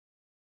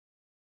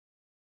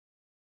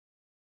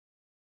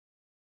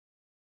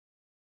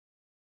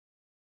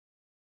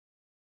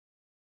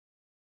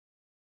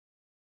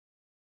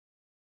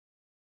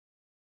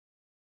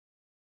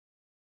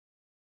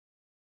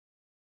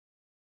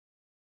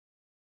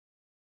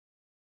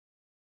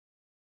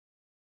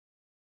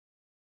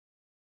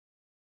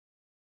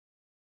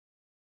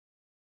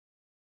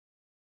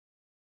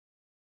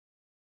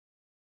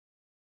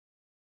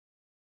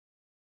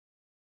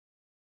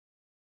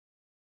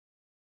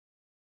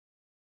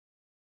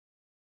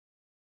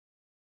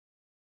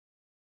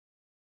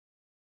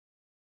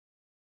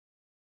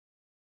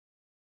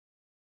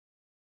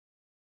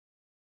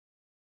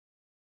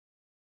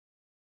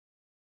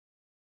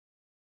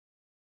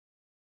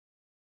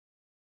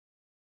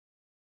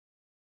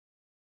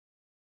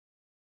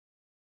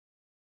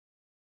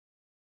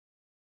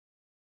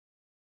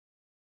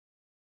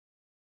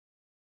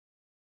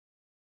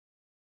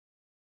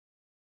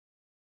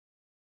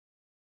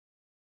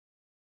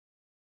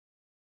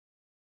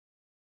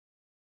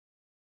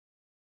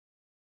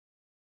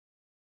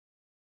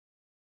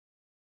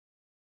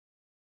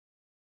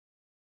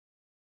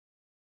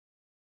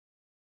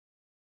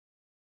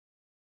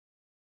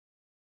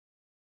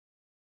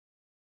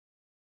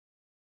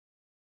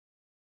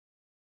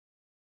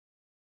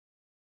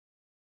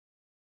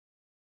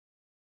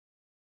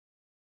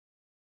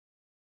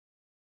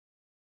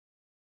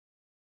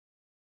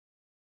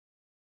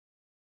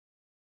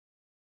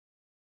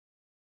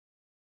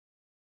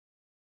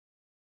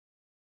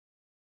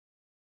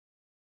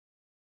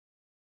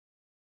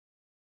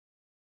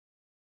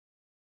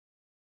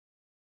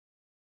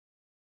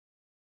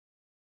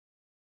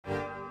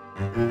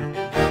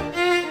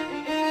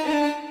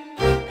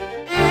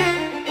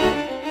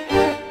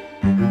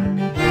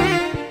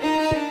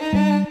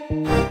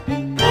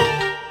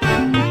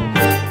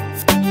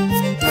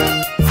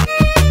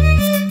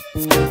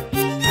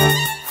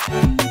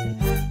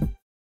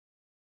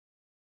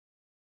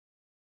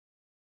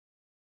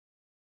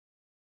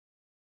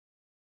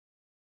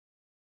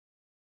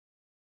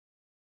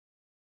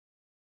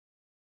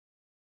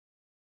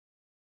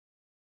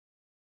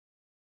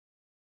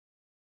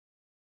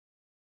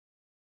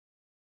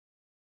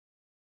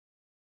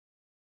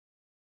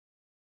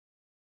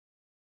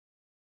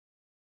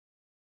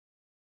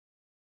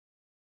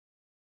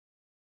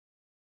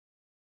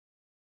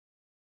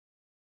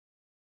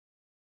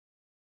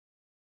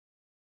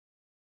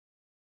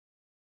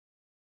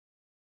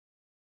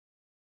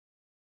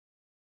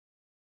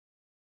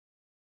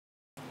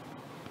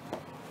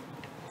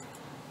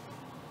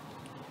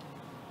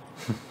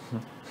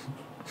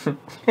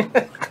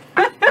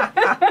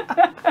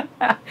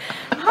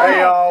Hey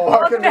y'all,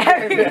 welcome to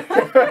Game Day.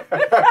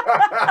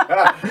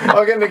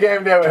 Welcome to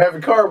Game Day with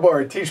Heavy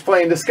Cardboard. Teach,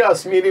 play, and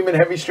discuss medium and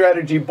heavy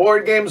strategy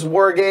board games,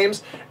 war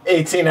games,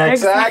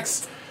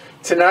 18xx.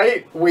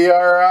 Tonight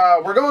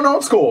we're going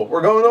old school.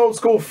 We're going old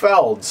school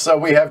Feld. So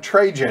we have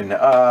Trajan,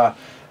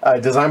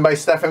 designed by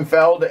Stefan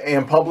Feld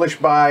and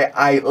published by,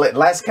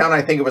 last count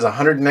I think it was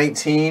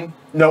 119.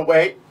 No,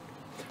 wait.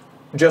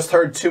 Just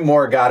heard two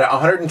more got it.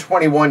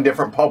 121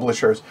 different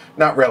publishers.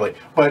 Not really,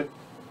 but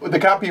the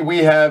copy we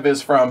have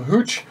is from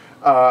Hooch.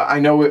 I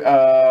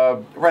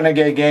know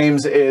Renegade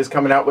Games is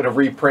coming out with a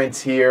reprint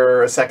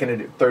here, a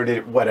second,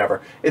 third,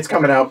 whatever. It's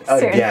coming out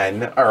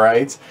again, all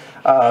right?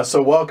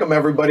 So welcome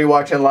everybody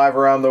watching live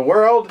around the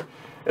world,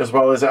 as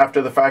well as after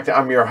the fact.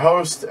 I'm your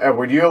host,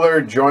 Edward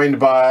Euler,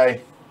 joined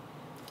by...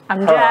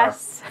 I'm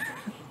Jess.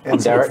 And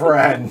some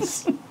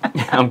friends.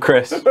 I'm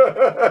Chris. It's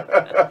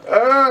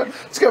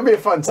going to be a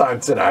fun time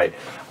tonight.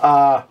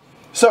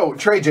 So,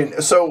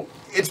 Trajan, so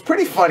it's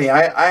pretty funny.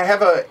 I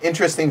have an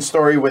interesting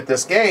story with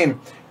this game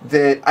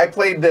that I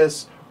played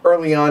this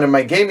early on in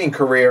my gaming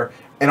career,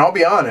 and I'll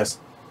be honest,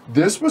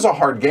 this was a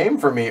hard game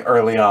for me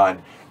early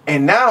on.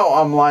 And now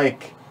I'm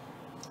like,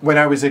 when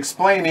I was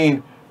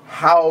explaining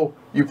how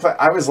you play,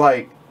 I was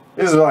like,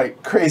 this is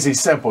like crazy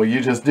simple.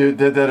 You just do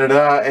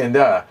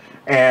da-da-da-da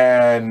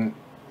and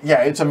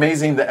yeah, it's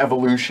amazing the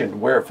evolution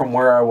from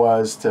where I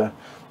was to...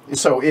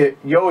 So,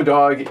 Yo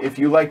Dog, if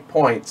you like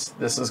points,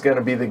 this is going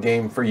to be the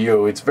game for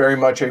you. It's very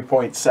much a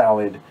point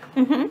salad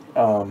game.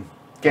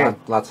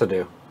 Lots to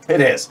do. It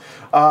is.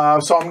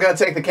 So I'm going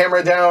to take the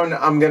camera down.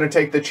 I'm going to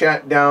take the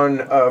chat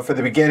down for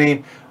the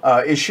beginning.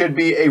 It should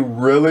be a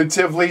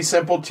relatively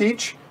simple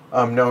teach.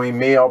 Knowing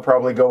me, I'll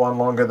probably go on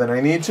longer than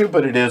I need to,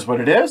 but it is what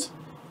it is.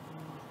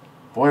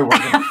 Boy, we're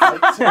going to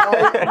fight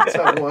tonight.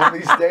 So one of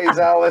these days,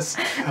 Alice.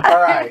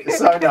 All right.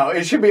 So, no,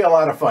 it should be a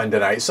lot of fun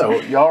tonight.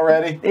 So, y'all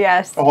ready?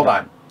 Yes. Oh, hold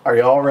on. Are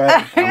y'all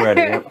ready? I'm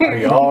ready. Yep. Are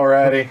y'all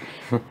ready?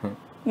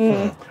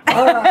 All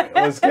right.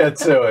 Let's get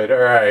to it. All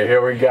right.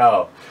 Here we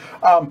go.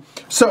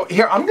 So,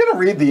 here, I'm going to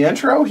read the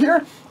intro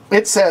here.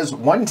 It says,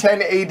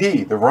 110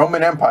 AD, the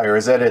Roman Empire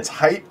is at its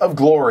height of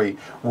glory,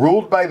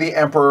 ruled by the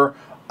Emperor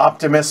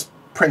Optimus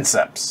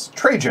Princeps,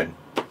 Trajan.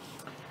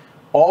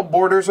 All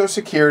borders are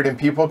secured and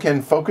people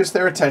can focus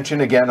their attention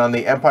again on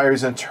the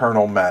empire's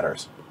internal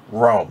matters.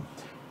 Rome.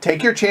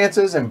 Take your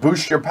chances and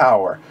boost your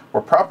power.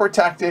 With proper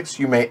tactics,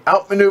 you may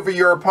outmaneuver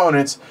your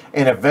opponents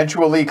and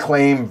eventually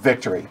claim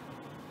victory.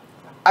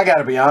 I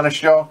gotta be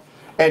honest, y'all.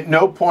 At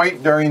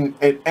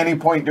any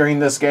point during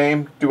this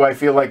game do I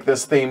feel like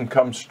this theme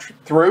comes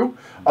through,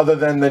 other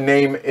than the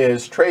name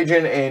is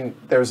Trajan and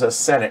there's a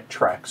Senate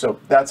track. So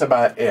that's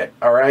about it,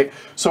 all right?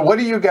 So what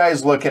are you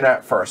guys looking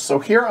at first? So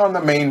here on the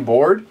main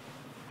board,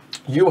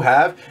 you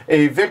have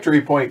a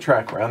victory point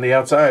track around the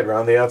outside,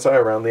 around the outside,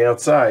 around the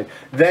outside.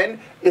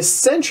 Then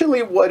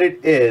essentially what it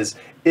is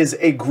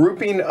a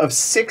grouping of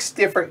 6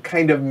 different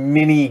kind of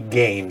mini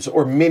games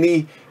or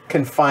mini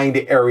confined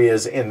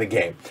areas in the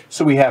game.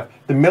 So we have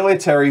the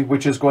military,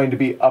 which is going to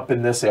be up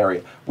in this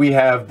area. We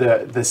have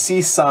the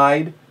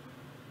seaside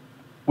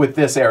with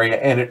this area,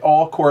 and it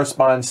all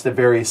corresponds to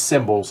various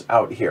symbols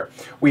out here.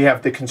 We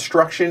have the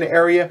construction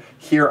area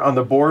here on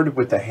the board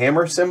with the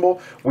hammer symbol.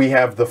 We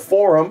have the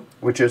forum,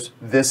 which is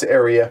this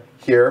area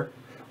here.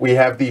 We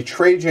have the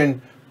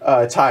Trajan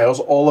tiles.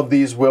 All of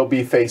these will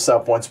be face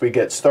up once we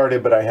get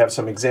started, but I have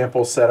some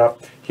examples set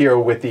up here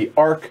with the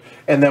arc.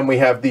 And then we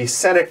have the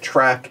Senate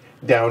track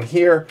down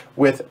here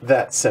with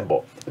that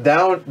symbol.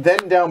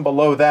 Then down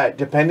below that,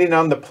 depending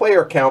on the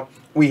player count,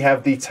 we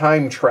have the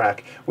time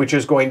track, which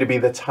is going to be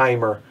the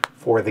timer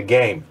for the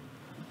game.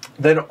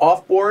 Then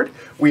off board,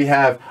 we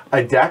have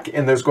a deck,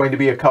 and there's going to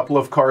be a couple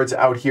of cards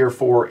out here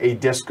for a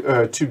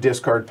 2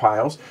 discard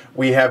piles.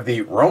 We have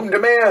the Rome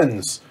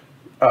Demands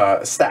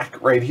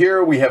stack right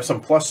here. We have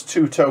some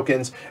 +2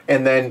 tokens,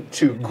 and then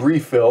to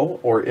refill,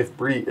 or if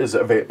Bree is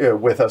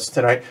with us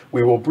tonight,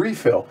 we will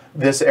refill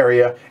this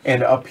area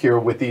and up here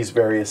with these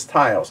various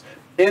tiles.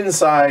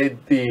 Inside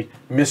the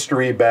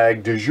mystery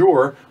bag du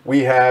jour,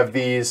 we have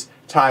these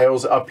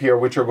tiles up here,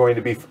 which are going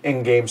to be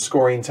in-game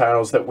scoring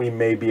tiles that we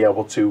may be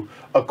able to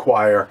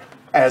acquire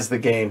as the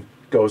game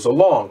goes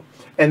along.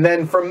 And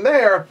then from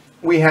there,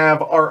 we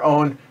have our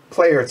own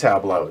player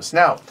tableaus.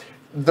 Now,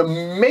 the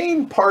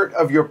main part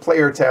of your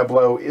player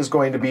tableau is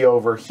going to be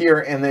over here,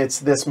 and it's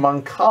this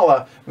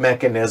Mancala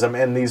mechanism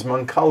and these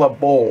Mancala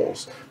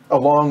bowls,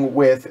 along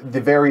with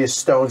the various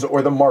stones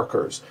or the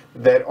markers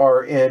that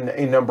are in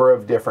a number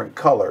of different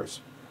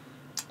colors.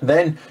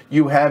 Then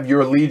you have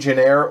your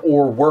Legionnaire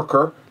or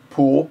worker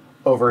pool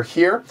over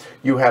here.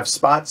 You have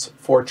spots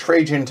for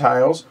Trajan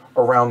tiles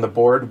around the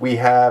board. We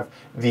have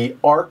the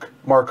arc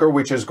marker,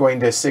 which is going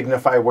to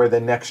signify where the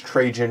next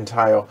Trajan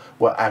tile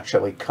will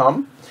actually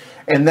come.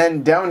 And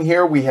then down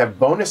here we have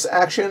bonus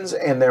actions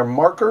and their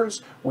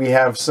markers. We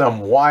have some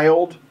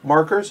wild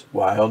markers,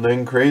 wild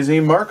and crazy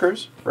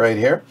markers right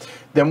here.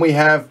 Then we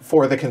have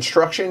for the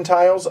construction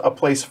tiles, a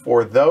place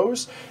for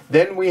those.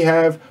 Then we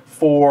have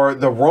For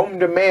the Rome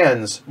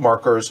demands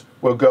markers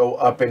will go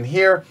up in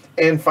here.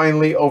 And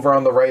finally, over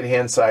on the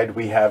right-hand side,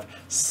 we have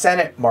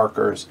Senate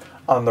markers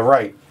on the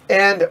right.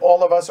 And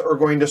all of us are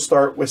going to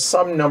start with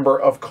some number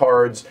of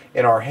cards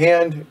in our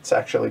hand. It's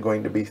actually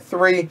going to be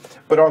 3,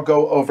 but I'll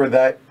go over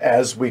that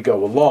as we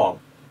go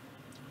along.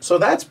 So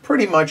that's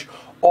pretty much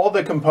all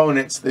the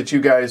components that you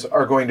guys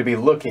are going to be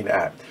looking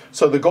at.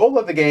 So the goal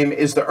of the game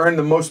is to earn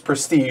the most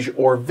prestige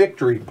or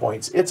victory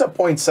points. It's a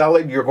point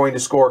salad. You're going to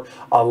score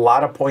a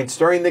lot of points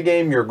during the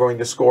game. You're going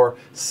to score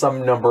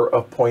some number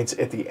of points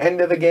at the end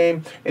of the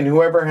game, and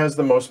whoever has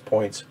the most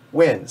points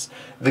wins.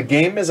 The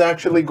game is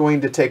actually going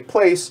to take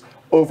place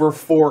over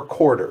 4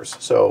 quarters.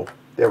 So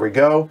there we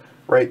go,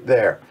 right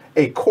there.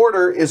 A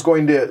quarter is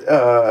going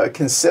to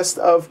consist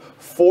of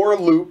 4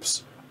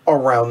 loops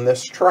around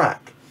this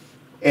track.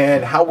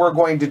 And how we're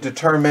going to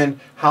determine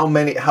how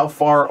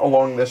far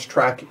along this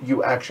track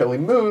you actually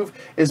move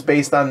is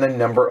based on the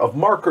number of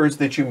markers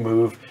that you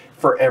move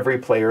for every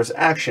player's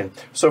action.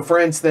 So for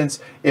instance,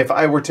 if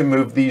I were to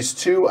move these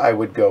 2, I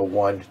would go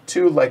 1,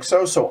 2, like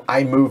so. So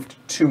I moved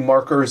 2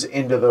 markers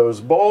into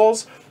those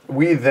balls.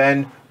 We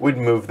then would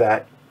move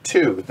that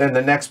 2. Then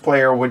the next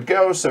player would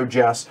go. So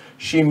Jess,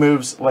 she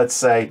moves, let's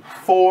say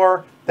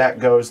 4. That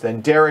goes,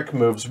 then Derek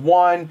moves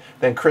 1,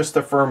 then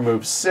Christopher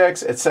moves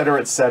 6,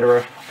 etc.,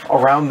 etc.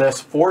 Around this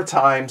 4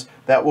 times,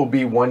 that will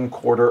be 1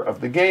 quarter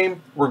of the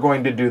game. We're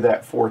going to do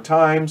that 4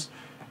 times.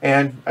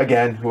 And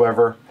again,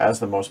 whoever has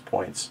the most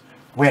points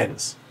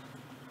wins.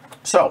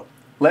 So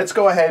let's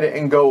go ahead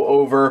and go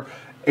over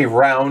a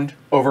round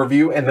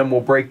overview, and then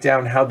we'll break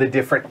down how the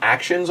different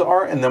actions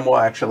are, and then we'll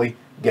actually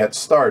get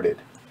started.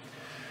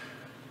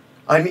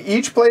 On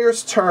each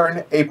player's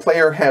turn, a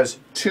player has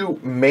 2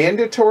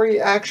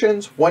 mandatory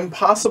actions, 1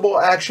 possible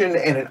action,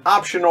 and an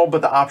optional,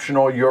 but the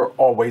optional, you're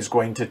always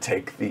going to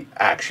take the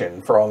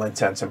action for all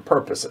intents and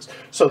purposes.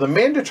 So the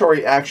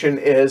mandatory action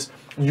is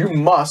you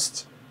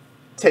must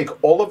take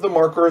all of the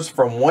markers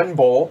from 1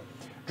 bowl,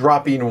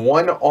 dropping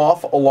 1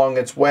 off along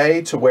its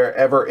way to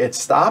wherever it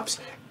stops,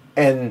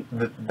 and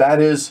that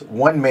is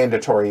 1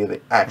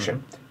 mandatory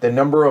action. The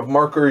number of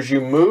markers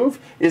you move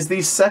is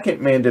the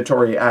second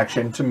mandatory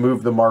action to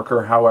move the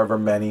marker however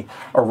many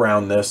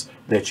around this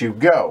that you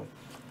go.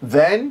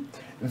 Then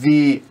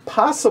the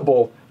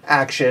possible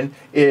action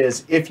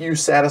is if you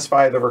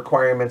satisfy the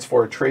requirements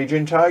for a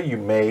Trajan tile, you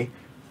may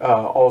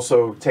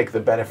also take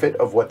the benefit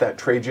of what that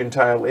Trajan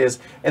tile is.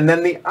 And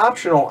then the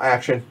optional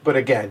action, but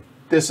again,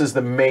 this is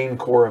the main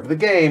core of the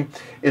game,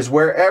 is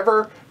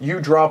wherever you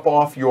drop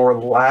off your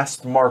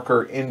last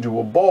marker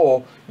into a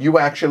bowl, you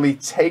actually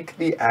take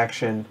the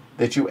action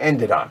that you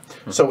ended on.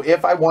 So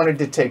if I wanted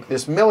to take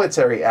this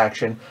military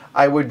action,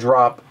 I would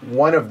drop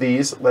 1 of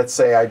these. Let's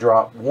say I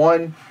drop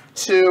 1,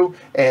 2,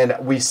 and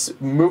we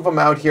move them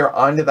out here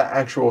onto the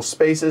actual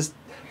spaces.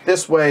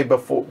 This way,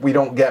 before we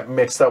don't get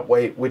mixed up,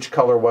 wait, which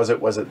color was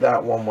it? Was it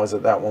that one? Was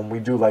it that one? We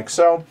do like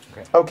so.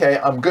 Okay,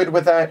 I'm good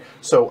with that.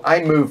 So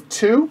I move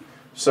 2.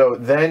 So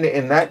then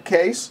in that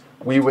case,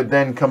 we would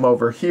then come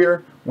over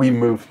here, we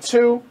move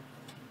 2,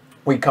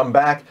 we come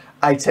back,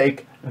 I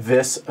take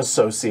this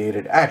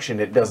associated action.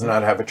 It does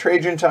not have a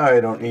Trajan tile,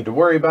 I don't need to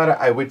worry about it,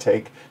 I would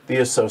take the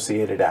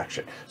associated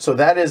action. So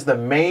that is the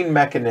main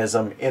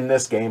mechanism in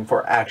this game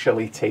for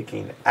actually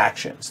taking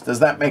actions. Does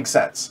that make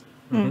sense?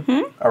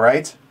 All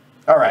right?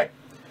 All right.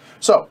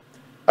 So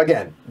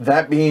again,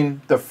 that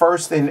being the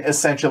first and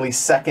essentially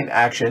second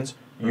actions,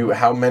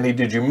 how many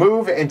did you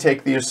move and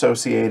take the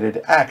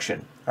associated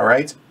action, all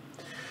right?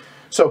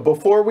 So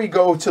before we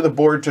go to the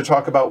board to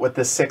talk about what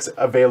the 6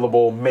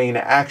 available main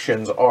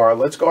actions are,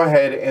 let's go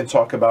ahead and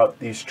talk about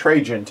these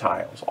Trajan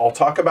tiles. I'll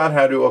talk about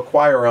how to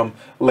acquire them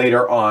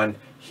later on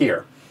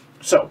here.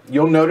 So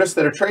you'll notice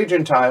that a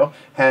Trajan tile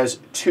has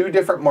 2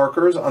 different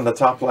markers on the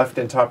top left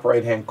and top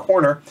right hand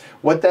corner.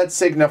 What that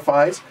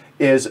signifies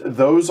is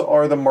those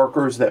are the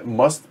markers that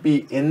must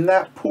be in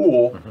that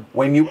pool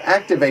when you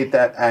activate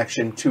that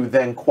action to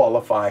then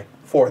qualify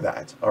for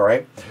that, all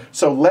right?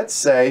 So let's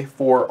say,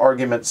 for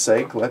argument's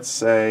sake, let's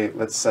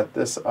set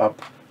this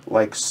up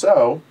like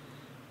so.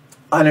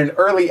 On an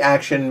early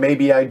action,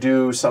 maybe I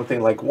do something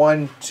like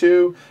 1,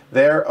 2,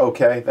 there,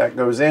 okay, that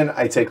goes in.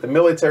 I take the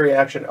military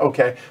action,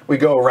 okay, we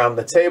go around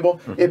the table,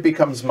 it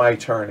becomes my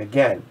turn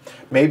again.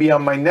 Maybe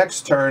on my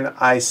next turn,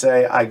 I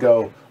say I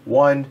go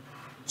 1,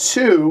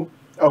 2,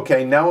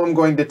 okay, now I'm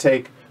going to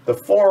take the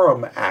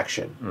forum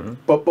action.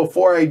 But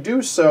before I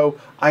do so,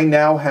 I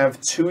now have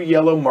 2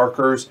 yellow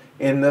markers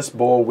in this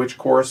bowl, which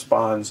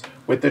corresponds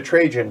with the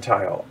Trajan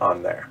tile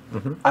on there.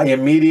 I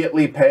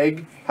immediately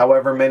peg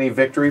however many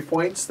victory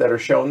points that are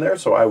shown there,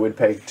 so I would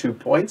peg 2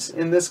 points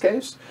in this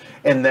case,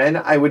 and then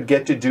I would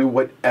get to do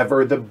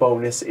whatever the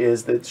bonus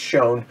is that's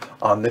shown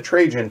on the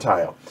Trajan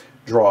tile.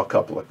 Draw a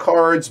couple of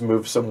cards,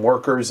 move some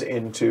workers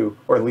into,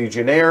 or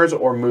legionnaires,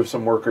 or move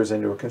some workers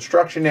into a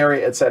construction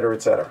area, etc.,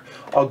 etc.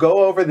 I'll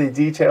go over the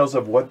details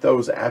of what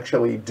those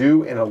actually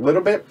do in a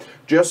little bit.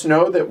 Just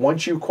know that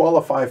once you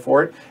qualify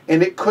for it,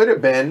 and it could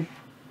have been,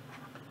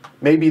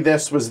 maybe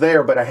this was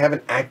there, but I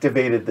haven't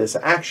activated this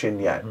action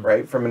yet,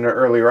 right, from an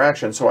earlier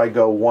action. So I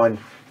go 1,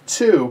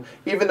 2,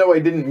 even though I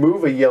didn't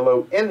move a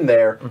yellow in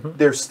there,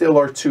 there still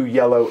are 2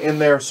 yellow in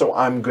there, so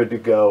I'm good to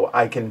go.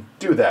 I can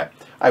do that.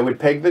 I would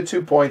peg the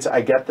 2 points,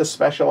 I get the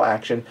special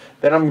action,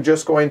 then I'm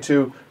just going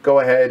to go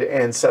ahead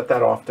and set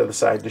that off to the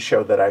side to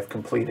show that I've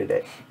completed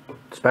it.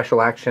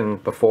 Special action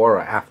before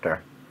or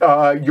after?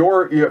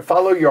 You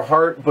follow your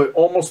heart, but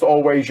almost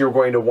always you're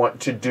going to want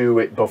to do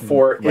it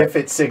before if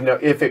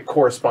it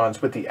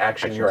corresponds with the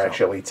action you're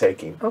actually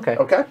taking. Okay.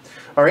 Okay?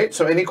 All right,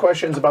 so any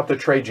questions about the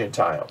Trajan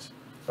tiles?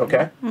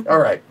 Okay? All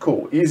right,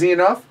 cool. Easy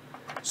enough.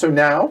 So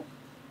now,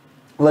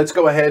 let's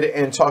go ahead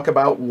and talk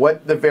about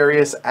what the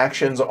various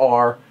actions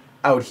are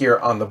out here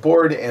on the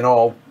board, and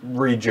I'll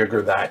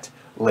rejigger that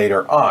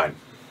later on.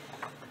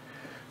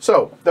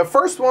 So the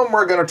first one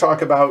we're going to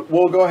talk about,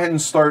 we'll go ahead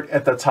and start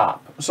at the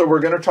top. So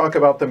we're going to talk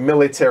about the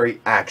military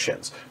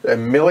actions. The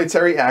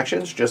military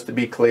actions, just to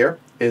be clear,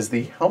 is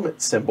the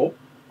helmet symbol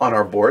on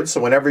our board.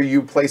 So whenever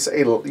you place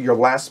your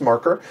last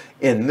marker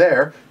in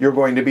there, you're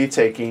going to be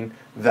taking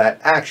that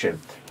action.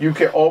 You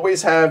can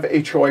always have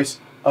a choice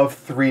of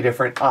 3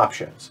 different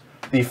options.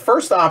 The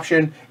first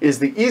option is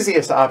the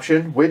easiest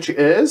option, which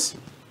is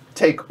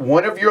take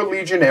one of your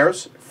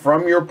legionnaires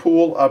from your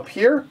pool up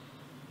here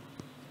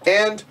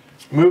and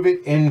move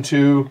it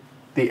into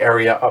the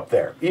area up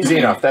there. Easy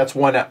enough. That's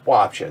one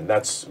option.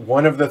 That's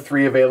one of the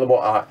 3 available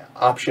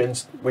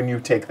options when you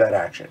take that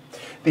action.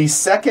 The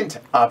second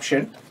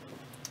option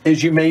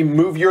is you may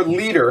move your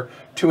leader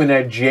to an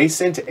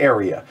adjacent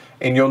area.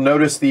 And you'll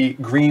notice the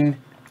green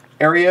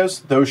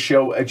areas, those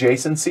show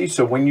adjacency.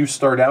 So when you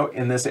start out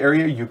in this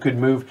area, you could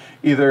move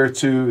either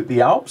to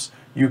the Alps,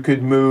 you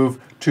could move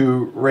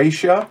to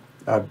Ratia,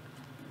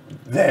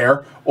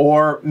 there,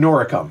 or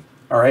Noricum,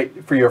 all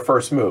right, for your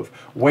first move.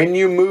 When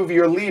you move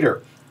your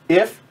leader,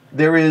 if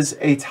there is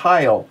a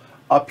tile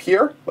up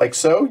here, like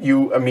so,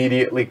 you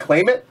immediately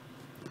claim it.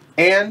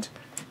 And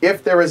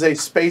if there is a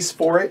space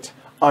for it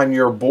on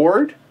your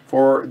board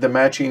for the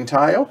matching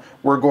tile,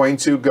 we're going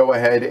to go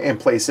ahead and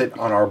place it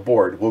on our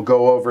board. We'll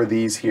go over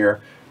these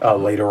here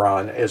later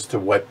on as to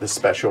what the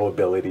special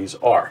abilities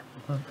are.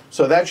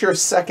 So that's your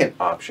second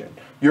option.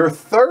 Your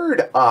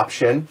third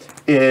option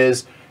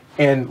is,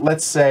 and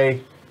let's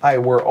say I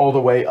were all the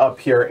way up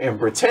here in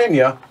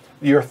Britannia,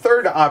 your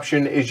third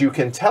option is you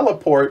can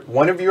teleport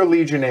one of your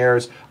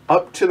legionnaires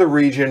up to the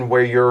region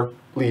where your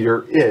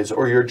leader is,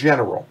 or your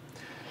general.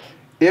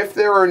 If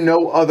there are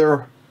no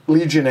other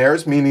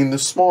legionnaires, meaning the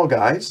small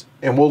guys,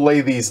 and we'll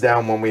lay these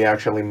down when we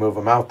actually move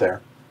them out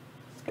there.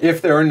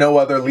 If there are no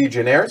other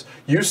legionnaires,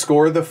 you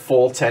score the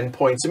full 10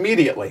 points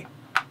immediately.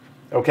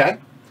 Okay?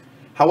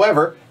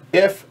 However,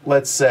 if,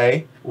 let's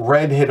say,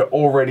 red had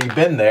already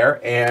been there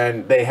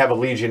and they have a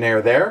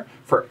legionnaire there,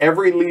 for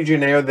every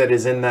legionnaire that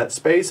is in that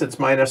space, it's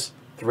minus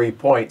 3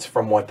 points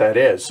from what that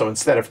is. So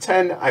instead of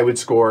 10, I would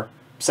score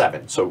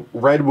 7. So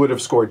red would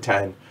have scored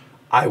 10.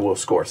 I will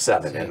score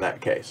 7 in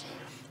that case.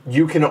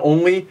 You can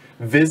only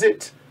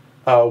visit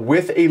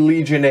with a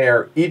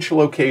legionnaire each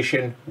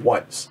location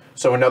once.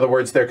 So in other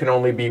words, there can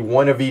only be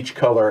one of each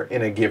color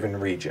in a given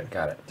region.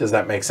 Got it. Does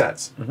that make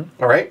sense?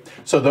 All right.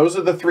 So those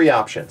are the 3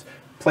 options.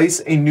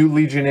 Place a new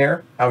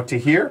legionnaire out to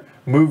here,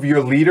 move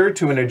your leader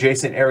to an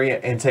adjacent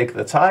area and take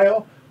the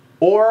tile,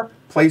 or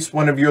place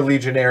one of your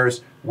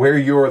legionnaires where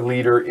your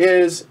leader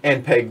is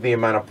and peg the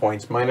amount of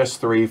points, minus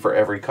 3 for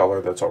every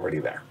color that's already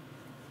there.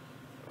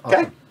 Okay?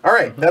 Awesome. All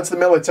right, that's the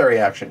military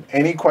action.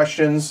 Any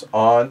questions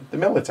on the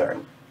military?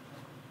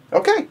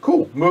 Okay,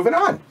 cool. Moving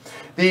on.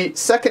 The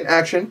second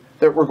action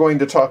that we're going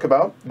to talk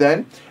about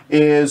then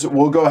is,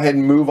 we'll go ahead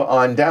and move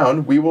on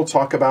down. We will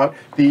talk about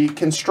the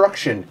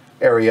construction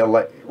area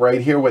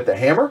right here with the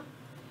hammer.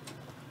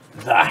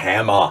 The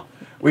hammer,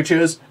 which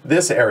is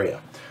this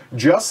area.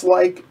 Just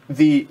like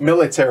the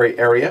military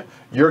area,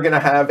 you're going to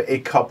have a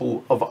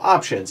couple of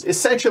options.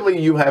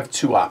 Essentially, you have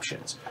 2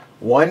 options.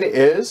 One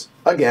is,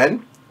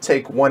 again,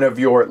 take one of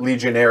your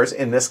legionnaires,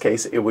 in this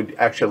case it would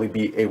actually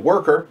be a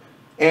worker,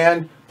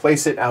 and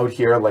place it out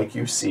here like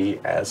you see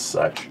as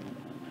such,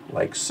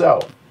 like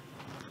so.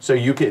 So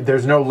you can,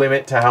 there's no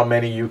limit to how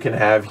many you can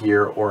have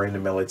here or in the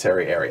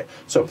military area.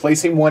 So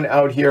placing one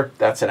out here,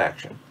 that's an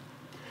action.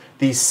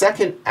 The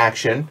second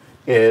action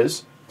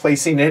is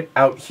placing it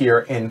out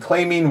here and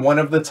claiming one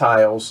of the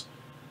tiles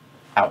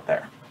out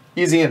there.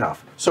 Easy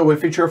enough. So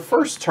if it's your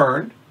first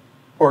turn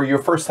or your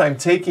first time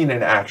taking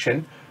an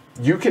action,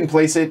 you can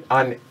place it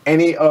on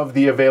any of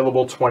the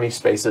available 20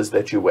 spaces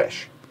that you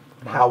wish.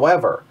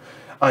 However,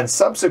 on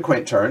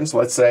subsequent turns,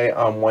 let's say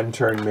on one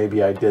turn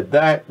maybe I did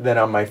that, then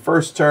on my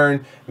first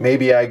turn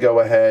maybe I go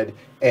ahead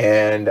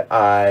and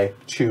I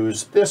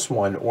choose this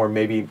one, or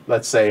maybe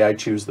let's say I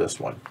choose this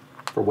one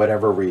for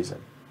whatever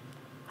reason.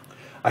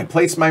 I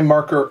place my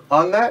marker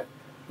on that,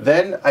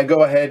 then I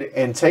go ahead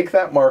and take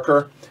that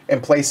marker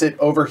and place it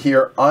over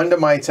here onto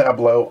my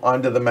tableau,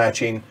 onto the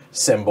matching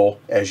symbol,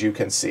 as you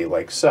can see,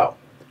 like so.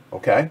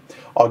 Okay?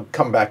 I'll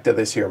come back to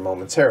this here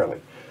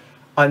momentarily.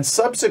 On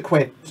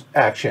subsequent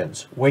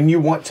actions, when you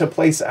want to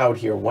place out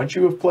here, once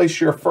you have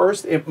placed your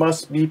first, it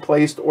must be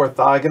placed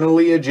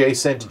orthogonally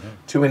adjacent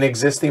to an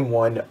existing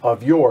one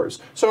of yours.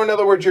 So in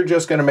other words, you're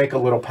just going to make a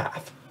little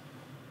path.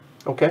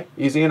 Okay,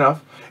 easy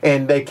enough.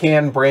 And they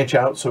can branch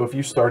out, so if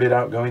you started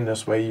out going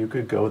this way, you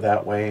could go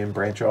that way and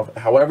branch off.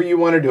 However you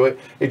want to do it,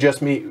 it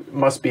just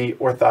must be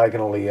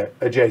orthogonally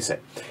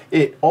adjacent.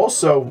 It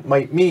also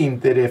might mean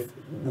that if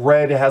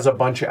red has a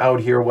bunch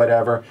out here,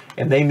 whatever,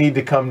 and they need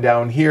to come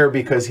down here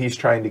because he's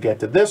trying to get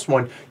to this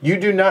one, you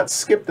do not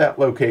skip that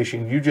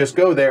location. You just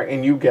go there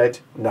and you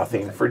get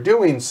nothing for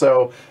doing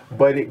so,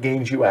 but it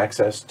gains you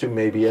access to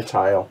maybe a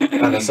tile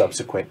on a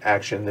subsequent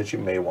action that you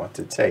may want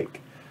to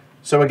take.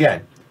 So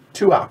again,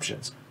 two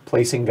options,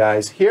 placing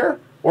guys here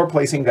or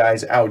placing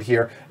guys out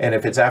here, and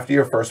if it's after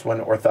your first one,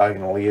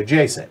 orthogonally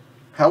adjacent.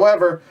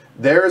 However,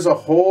 there's a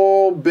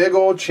whole big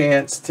old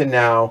chance to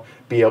now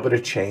be able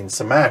to chain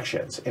some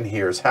actions, and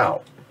here's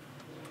how.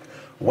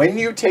 When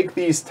you take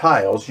these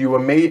tiles, you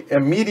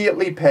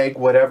immediately peg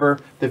whatever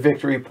the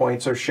victory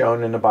points are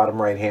shown in the bottom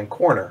right-hand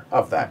corner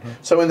of that.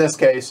 So in this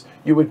case,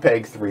 you would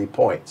peg 3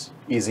 points.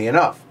 Easy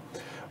enough.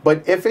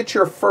 But if it's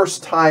your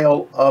first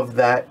tile of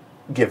that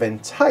given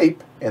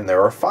type, and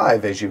there are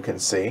 5 as you can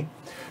see,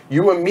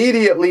 you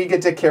immediately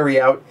get to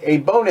carry out a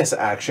bonus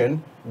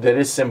action that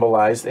is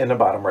symbolized in the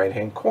bottom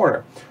right-hand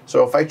corner.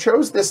 So if I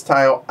chose this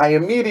tile, I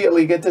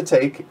immediately get to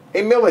take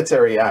a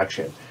military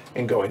action.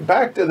 And going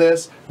back to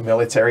this,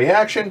 military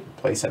action,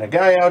 placing a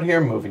guy out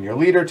here, moving your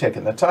leader,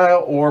 taking the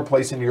tile, or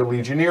placing your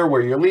legionnaire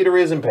where your leader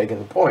is and pegging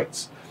the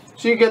points.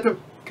 So you get to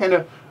kind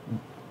of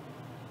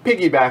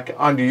piggyback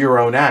onto your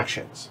own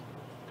actions,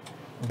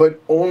 but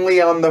only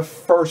on the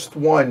first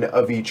one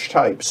of each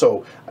type.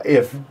 So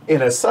if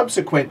in a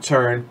subsequent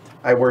turn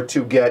I were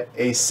to get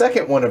a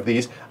second one of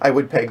these, I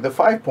would peg the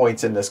 5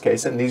 points in this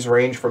case, and these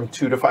range from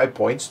 2 to 5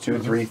 points, 2,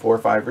 3, 4,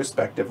 5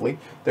 respectively.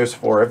 There's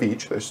 4 of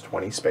each, there's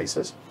 20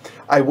 spaces.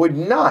 I would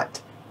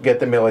not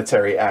get the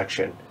military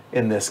action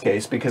in this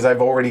case because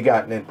I've already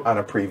gotten it on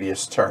a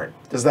previous turn.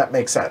 Does that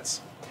make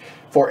sense?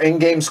 For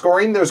in-game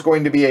scoring, there's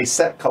going to be a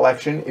set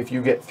collection if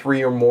you get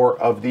 3 or more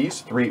of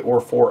these, 3 or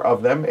 4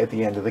 of them at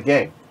the end of the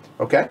game.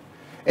 Okay?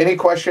 Any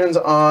questions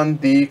on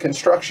the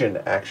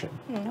construction action?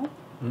 No.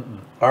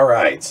 All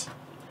right.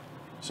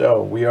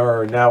 So we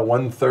are now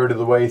 1/3 of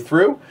the way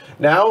through.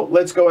 Now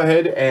let's go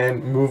ahead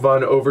and move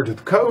on over to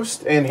the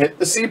coast and hit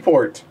the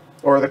seaport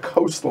or the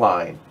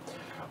coastline.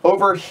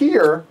 Over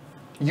here,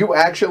 you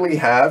actually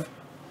have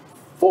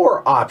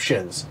 4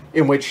 options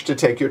in which to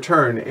take your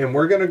turn, and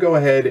we're going to go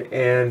ahead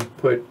and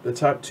put the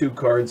top 2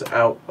 cards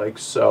out like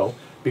so,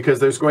 because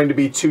there's going to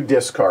be 2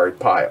 discard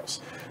piles.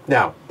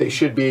 Now, they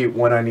should be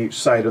one on each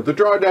side of the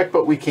draw deck,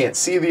 but we can't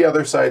see the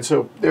other side,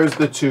 so there's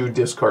the 2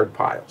 discard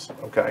piles,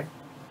 okay?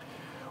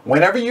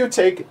 Whenever you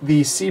take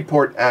the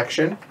seaport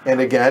action, and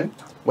again,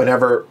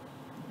 whenever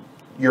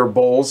your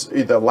bowls,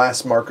 the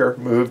last marker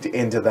moved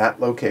into that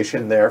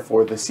location there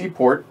for the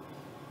seaport,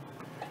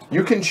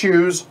 you can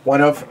choose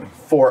one of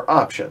 4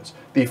 options.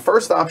 The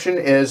first option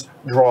is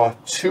draw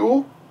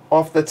 2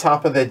 off the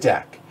top of the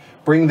deck.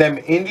 Bring them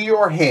into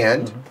your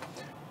hand,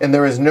 and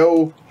there is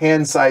no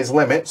hand size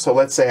limit. So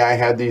let's say I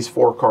had these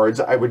 4 cards.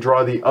 I would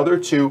draw the other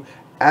 2,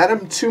 add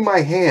them to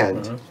my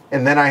hand,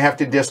 and then I have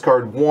to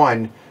discard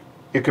 1.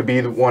 It could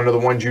be one of the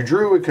ones you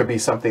drew. It could be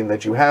something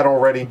that you had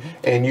already,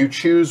 and you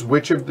choose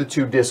which of the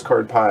 2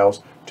 discard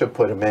piles to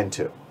put them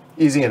into.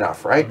 Easy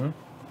enough, right?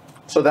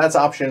 So that's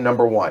option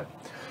number 1.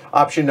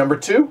 Option number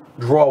 2,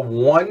 draw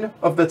 1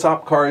 of the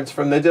top cards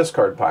from the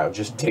discard pile.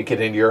 Just take it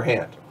into your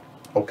hand.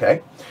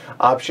 Okay.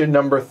 Option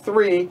number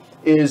 3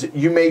 is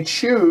you may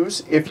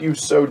choose, if you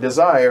so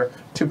desire,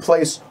 to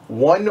place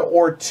 1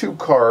 or 2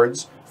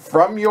 cards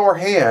from your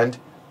hand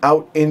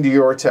out into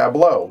your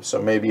tableau.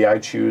 So maybe I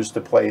choose to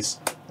place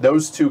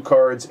those 2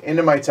 cards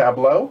into my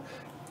tableau.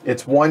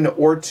 It's 1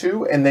 or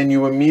 2, and then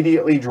you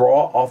immediately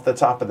draw off the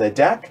top of the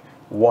deck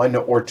 1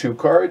 or 2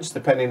 cards,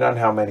 depending on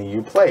how many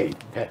you played.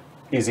 Okay.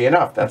 Easy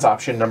enough. That's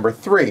option number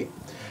 3.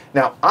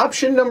 Now,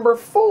 option number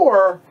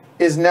 4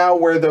 is now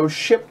where those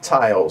ship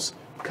tiles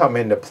come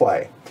into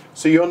play.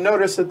 So you'll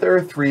notice that there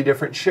are 3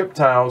 different ship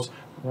tiles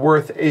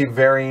worth a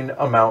varying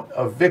amount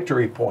of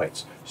victory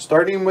points.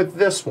 Starting with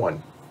this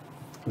one.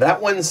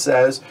 That one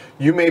says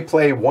you may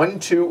play 1,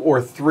 2,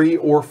 or 3,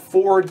 or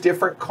 4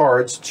 different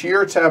cards to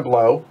your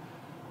tableau,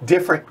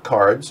 different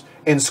cards,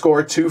 and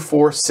score 2,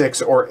 4,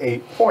 6, or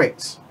 8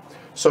 points.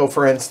 So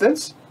for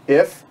instance,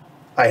 if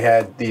I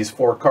had these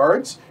 4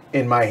 cards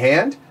in my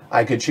hand,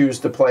 I could choose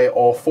to play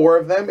all 4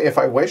 of them if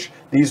I wish.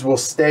 These will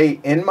stay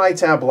in my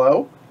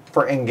tableau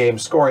for in-game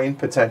scoring,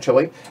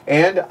 potentially,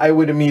 and I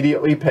would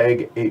immediately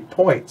peg 8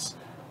 points.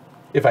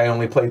 If I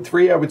only played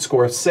 3, I would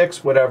score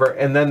 6, whatever,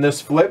 and then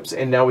this flips,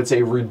 and now it's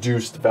a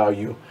reduced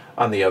value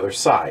on the other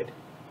side.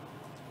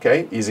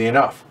 Okay, easy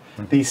enough.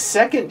 The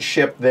second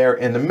ship there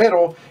in the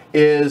middle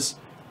is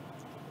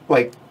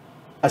like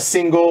a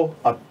single,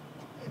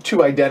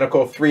 2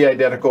 identical, 3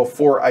 identical,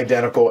 4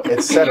 identical,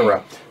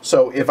 etc.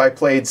 So if I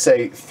played,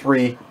 say,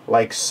 3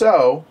 like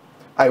so,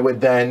 I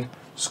would then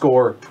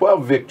score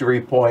 12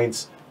 victory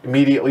points,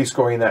 immediately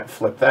scoring that,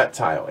 flip that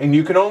tile. And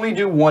you can only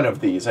do 1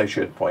 of these, I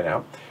should point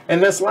out.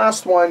 And this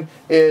last one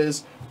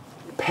is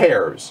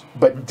pairs,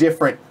 but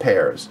different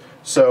pairs.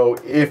 So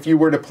if you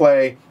were to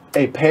play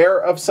a pair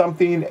of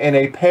something and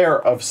a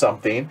pair of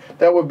something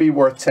that would be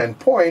worth 10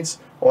 points,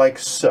 like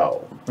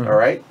so. All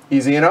right,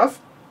 easy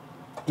enough?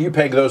 You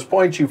peg those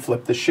points, you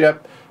flip the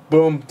ship,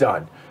 boom,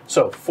 done.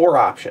 So 4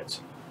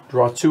 options.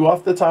 Draw 2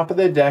 off the top of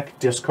the deck,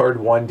 discard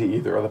 1 to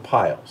either of the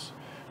piles.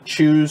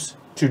 Choose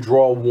to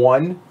draw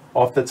 1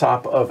 off the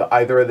top of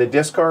either of the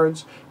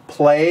discards,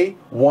 play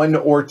 1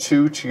 or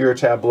 2 to your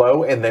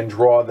tableau, and then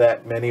draw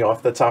that many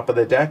off the top of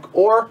the deck,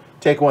 or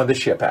take one of the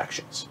ship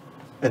actions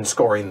and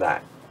scoring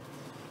that.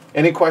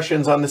 Any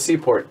questions on the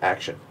seaport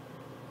action?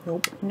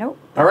 Nope. Nope.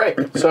 All right,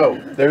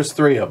 so there's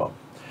 3 of them.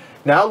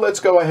 Now let's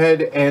go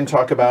ahead and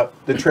talk about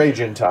the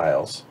Trajan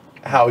tiles.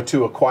 How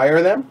to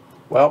acquire them?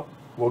 Well,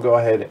 we'll go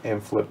ahead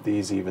and flip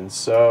these even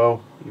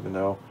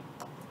though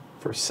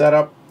for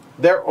setup,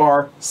 there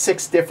are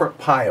 6 different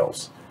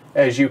piles,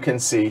 as you can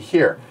see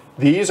here.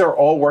 These are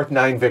all worth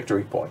 9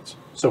 victory points.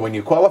 So when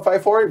you qualify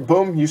for it,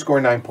 boom, you score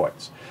 9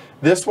 points.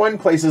 This one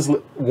places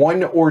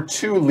 1 or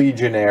 2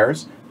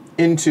 legionnaires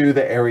into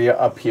the area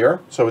up here.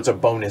 So it's a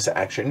bonus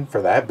action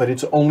for that, but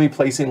it's only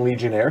placing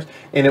legionnaires,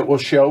 and it will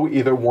show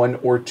either 1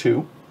 or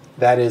 2.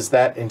 That is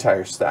that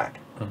entire stack.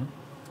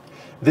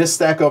 This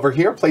stack over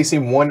here,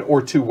 placing 1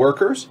 or 2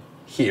 workers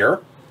here.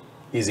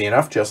 Easy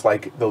enough, just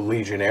like the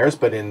legionnaires,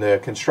 but in the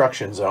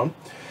construction zone.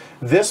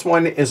 This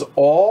one is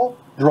all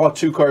draw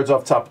 2 cards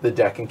off top of the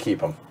deck and keep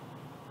them.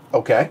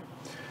 Okay.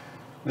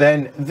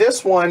 Then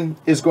this one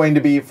is going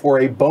to be for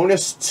a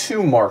bonus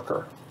 2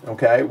 marker,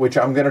 okay, which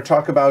I'm going to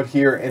talk about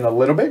here in a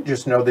little bit.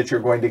 Just know that you're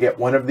going to get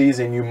one of these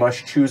and you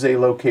must choose a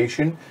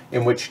location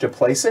in which to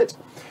place it.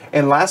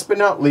 And last but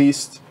not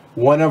least,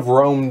 one of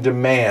Rome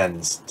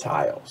Demands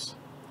tiles,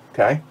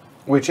 okay,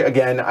 which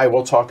again, I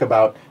will talk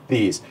about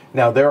these.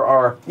 Now there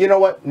are, you know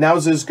what,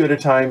 now's as good a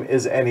time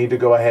as any to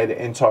go ahead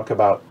and talk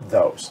about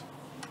those.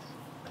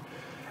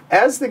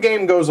 As the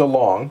game goes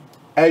along,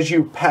 as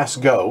you pass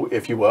go,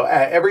 if you will,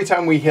 every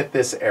time we hit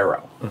this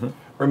arrow,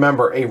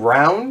 remember a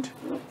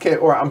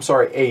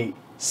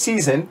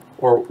season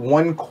or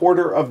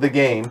 1/4 of the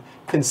game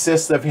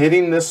consists of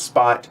hitting this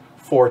spot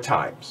 4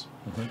 times.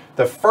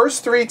 The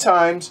first 3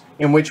 times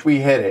in which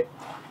we hit it,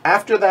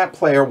 after that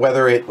player,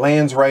 whether it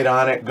lands right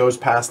on it, goes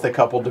past a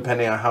couple,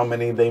 depending on how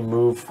many they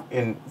move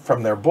in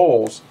from their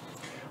bowls,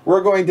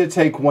 we're going to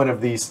take one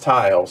of these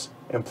tiles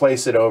and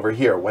place it over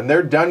here. When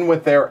they're done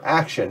with their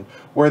action,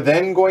 we're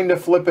then going to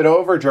flip it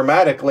over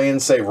dramatically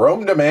and say,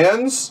 Rome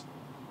demands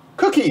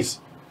cookies.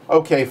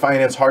 Okay, fine,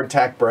 it's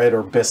hardtack bread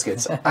or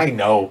biscuits. I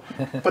know,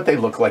 but they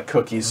look like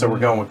cookies, so we're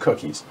going with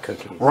cookies.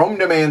 Rome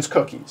demands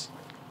cookies.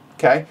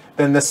 Okay,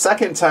 then the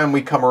second time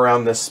we come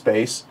around this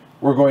space,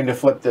 we're going to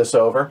flip this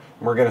over,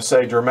 and we're going to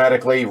say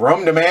dramatically,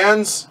 Rome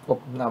demands...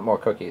 Well, not more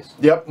cookies.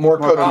 Yep, more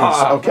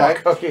cookies, okay?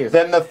 More cookies.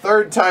 Then the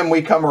third time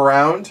we come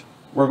around,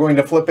 we're going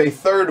to flip a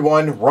third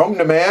one, Rome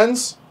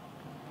demands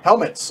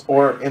helmets,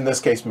 or in this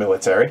case,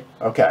 military,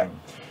 okay?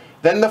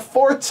 Then the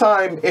fourth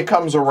time it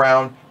comes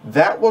around,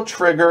 that will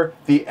trigger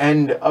the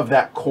end of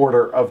that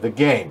quarter of the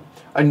game.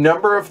 A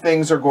number of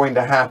things are going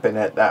to happen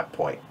at that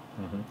point.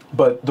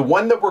 But the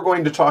one that we're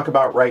going to talk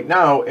about right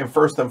now, and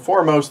first and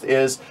foremost,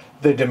 is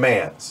the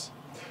demands.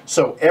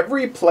 So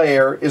every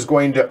player is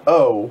going to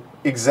owe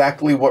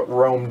exactly what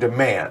Rome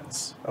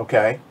demands,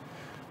 okay?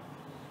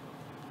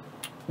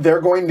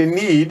 They're going to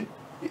need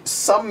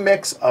some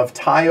mix of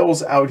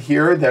tiles out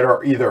here that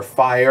are either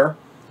fire,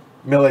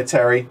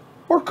 military,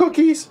 or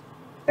cookies,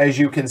 as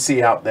you can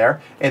see out there.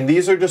 And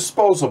these are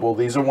disposable.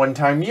 These are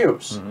one-time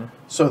use.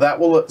 So that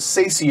will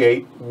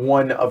satiate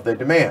one of the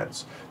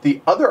demands. The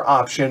other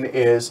option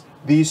is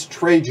these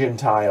Trajan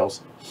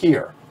tiles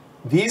here.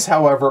 These,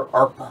 however,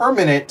 are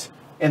permanent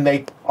and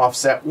they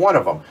offset one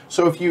of them.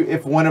 So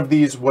if one of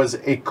these was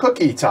a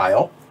cookie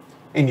tile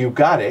and you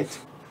got it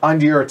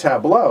onto your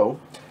tableau,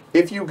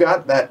 if you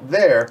got that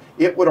there,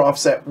 it would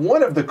offset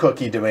one of the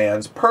cookie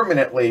demands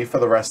permanently for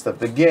the rest of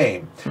the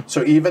game.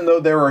 So even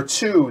though there are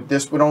 2,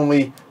 this would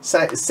only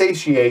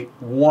satiate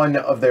one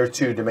of their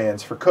 2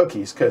 demands for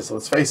cookies, because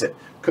let's face it,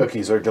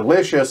 cookies are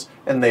delicious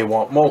and they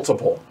want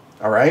multiple,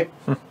 all right?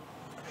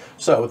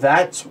 So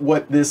that's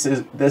what this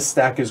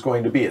stack is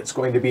going to be. It's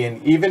going to be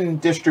an even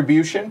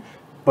distribution,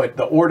 but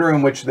the order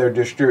in which they're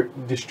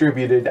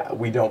distributed,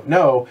 we don't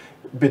know,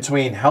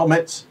 between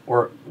helmets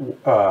or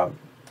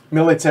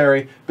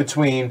military,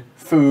 between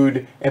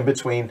food, and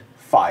between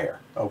fire,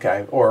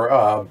 okay? Or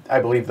I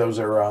believe those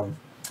are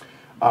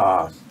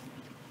at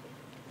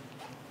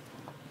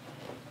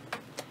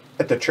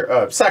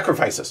the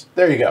sacrifices.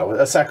 There you go.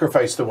 A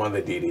sacrifice to one of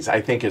the deities,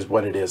 I think, is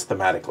what it is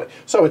thematically.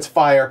 So it's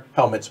fire,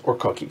 helmets, or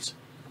cookies.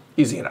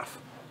 Easy enough.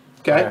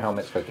 Okay? Fire,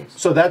 helmets, cookies.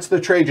 So that's the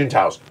Trajan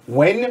tiles.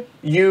 When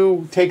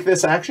you take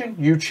this action,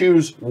 you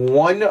choose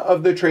one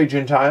of the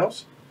Trajan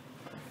tiles.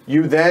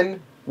 You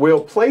then will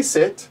place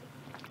it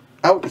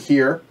out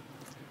here,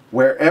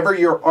 wherever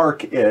your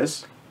arc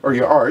is, or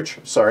your arch,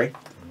 sorry.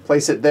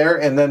 place it there,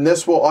 and then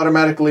this will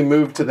automatically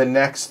move to the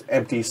next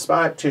empty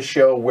spot to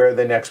show where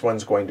the next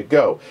one's going to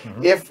go.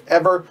 If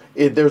ever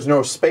there's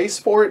no space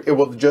for it, it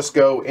will just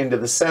go into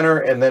the center,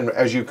 and then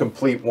as you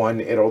complete one,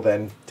 it'll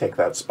then take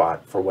that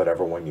spot for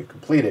whatever one you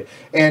completed.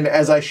 And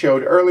as I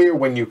showed earlier,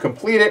 when you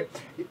complete it,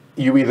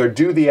 you either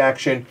do the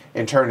action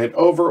and turn it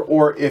over,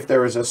 or if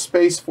there is a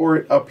space for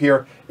it up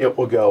here, it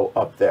will go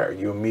up there.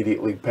 You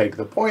immediately peg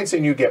the points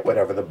and you get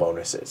whatever the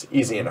bonus is.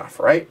 Easy enough,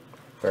 right?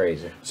 Very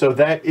easy. So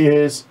that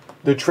is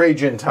the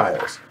Trajan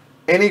tiles.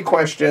 Any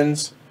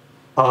questions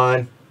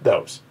on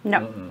those?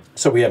 No.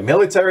 So we have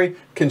military,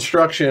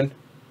 construction,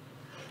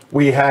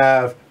 we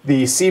have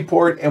the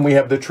seaport, and we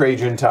have the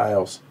Trajan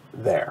tiles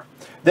there.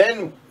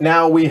 Then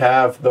now we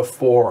have the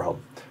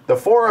forum. The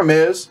forum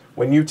is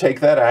when you take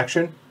that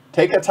action,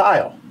 take a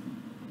tile.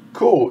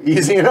 Cool,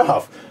 easy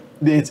enough.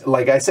 It's,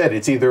 like I said,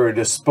 it's either a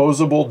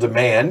disposable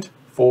demand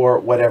for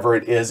whatever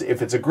it is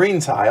if it's a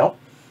green tile.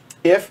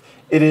 If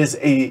it is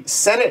a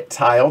Senate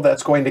tile,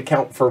 that's going to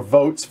count for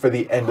votes for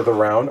the end of the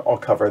round. I'll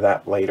cover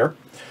that later.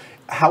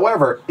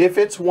 However, if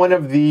it's one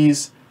of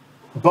these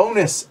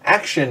bonus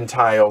action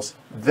tiles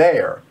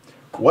there,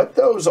 what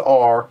those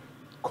are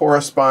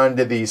correspond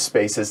to these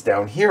spaces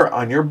down here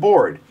on your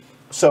board.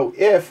 So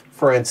if,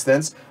 for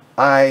instance,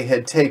 I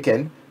had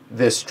taken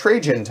this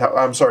Trajan tile,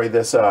 I'm sorry,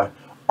 this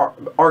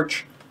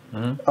arch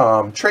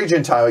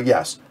Trajan tile,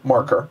 yes,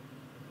 marker,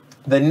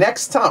 the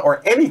next time,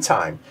 or any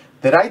time,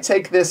 that I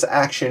take this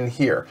action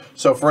here.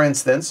 So for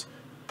instance,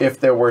 if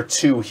there were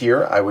 2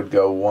 here, I would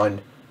go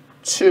 1,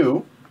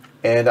 2,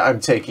 and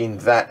I'm taking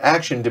that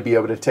action to be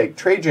able to take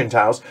Trajan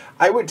tiles.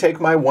 I would take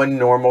my one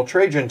normal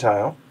Trajan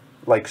tile,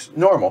 like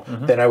normal.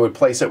 Then I would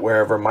place it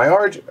wherever my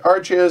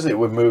arch is. It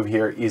would move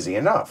here easy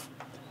enough.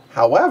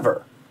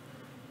 However,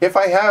 if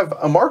I have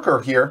a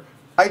marker here,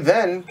 I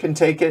then can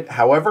take it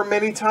however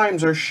many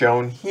times are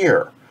shown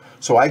here.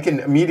 So I can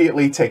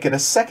immediately take it a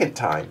second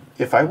time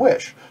if I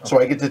wish.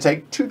 So I get to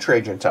take 2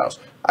 Trajan tiles.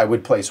 I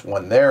would place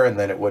one there, and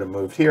then it would have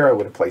moved here. I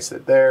would have placed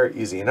it there,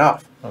 easy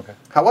enough. Okay.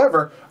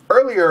 However,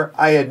 earlier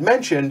I had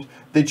mentioned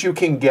that you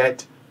can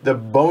get the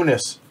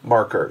bonus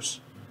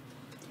markers.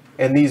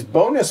 And these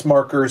bonus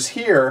markers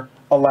here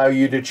allow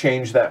you to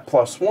change that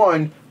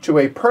 +1 to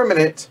a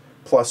permanent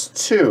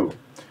 +2.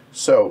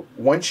 So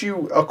once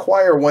you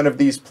acquire one of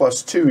these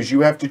 +2s,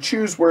 you have to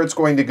choose where it's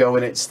going to go,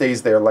 and it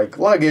stays there like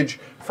luggage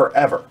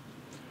forever.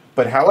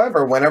 But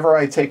however, whenever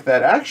I take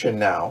that action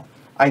now,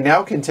 I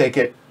now can take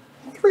it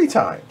 3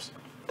 times.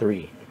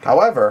 3.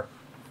 However,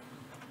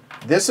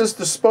 this is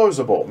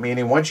disposable,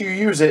 meaning once you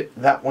use it,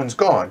 that one's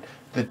gone.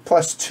 The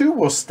 +2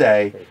 will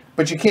stay,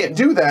 but you can't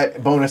do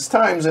that bonus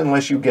times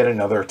unless you get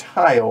another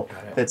tile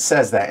that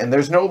says that. And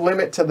there's no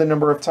limit to the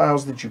number of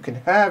tiles that you can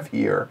have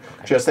here.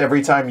 Just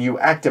every time you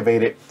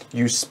activate it,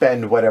 you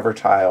spend whatever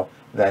tile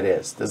that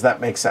is. Does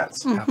that make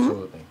sense?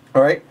 Absolutely.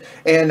 All right.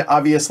 And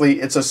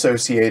obviously, it's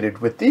associated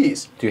with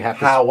these. Do you have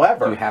to,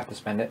 However, do you have to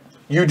spend it?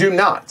 You do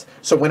not.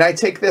 So when I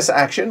take this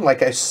action,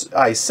 like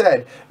I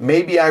said,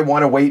 maybe I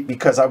want to wait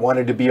because I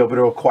wanted to be able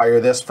to acquire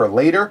this for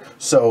later.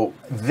 So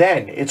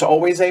then it's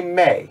always a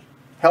may.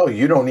 Hell,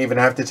 you don't even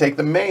have to take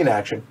the main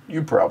action.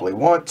 You probably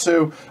want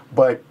to,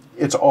 but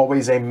it's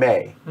always a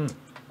may.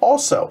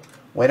 Also,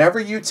 whenever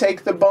you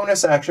take the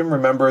bonus action,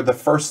 remember the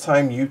first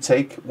time you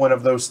take one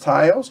of those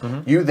tiles,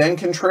 you then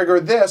can trigger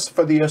this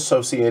for the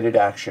associated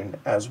action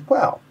as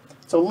well.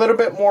 It's a little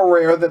bit more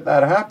rare that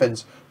that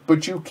happens,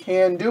 but you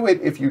can do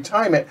it if you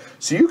time it.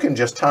 So you can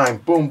just time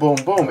boom, boom,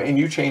 boom, and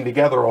you chain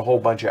together a whole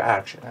bunch of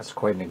actions. That's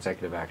quite an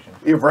executive action.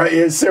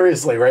 Right?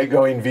 Seriously, right?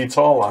 Going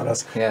VTOL on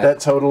us. Yeah. That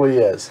totally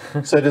is.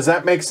 So does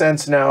that make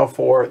sense now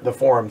for the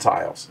forum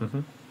tiles?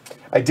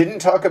 I didn't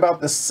talk about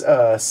the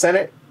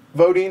Senate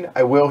voting.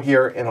 I will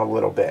here in a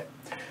little bit.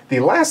 The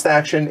last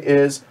action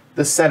is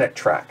the Senate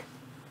track.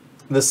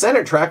 The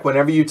Senate track,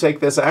 whenever you take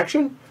this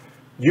action,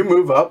 you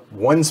move up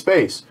 1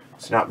 space.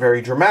 It's not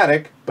very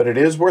dramatic, but it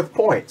is worth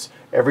points.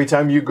 Every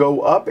time you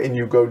go up and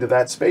you go to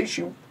that space,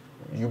 you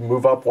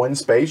move up 1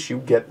 space, you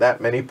get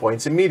that many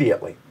points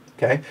immediately.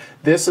 Okay.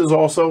 This is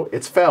also,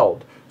 it's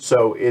felled.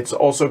 So it's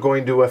also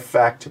going to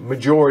affect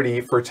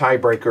majority for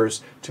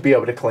tiebreakers to be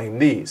able to claim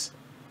these.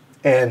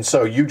 And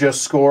so you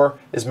just score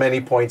as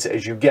many points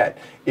as you get.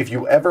 If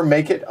you ever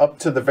make it up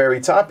to the very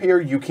top here,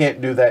 you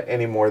can't do that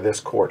anymore this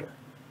quarter.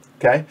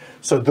 Okay,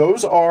 so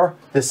those are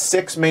the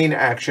 6 main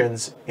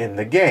actions in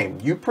the game.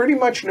 You pretty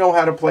much know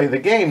how to play the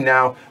game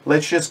now.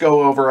 Let's just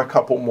go over a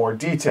couple more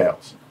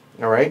details.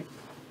 All right.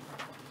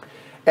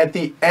 At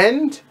the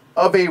end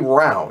of a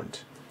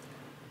round,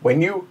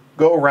 when you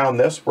go around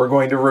this, we're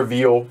going to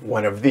reveal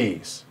one of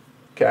these.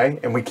 Okay,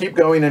 and we keep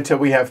going until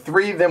we have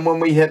 3. Then when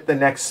we hit the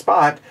next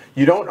spot,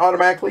 you don't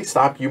automatically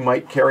stop. You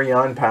might carry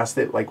on past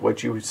it like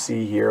what you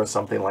see here or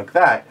something like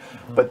that.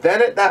 But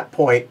then at that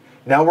point,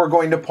 now we're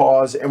going to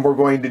pause and we're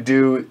going to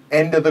do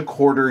end of the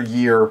quarter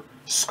year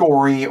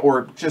scoring,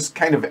 or just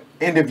kind of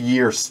end of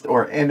year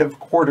or end of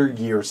quarter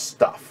year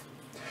stuff.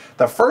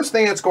 The first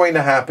thing that's going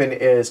to happen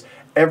is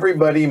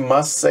everybody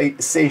must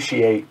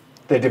satiate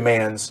the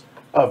demands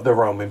of the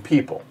Roman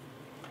people.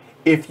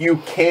 If you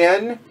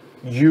can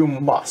you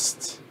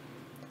must.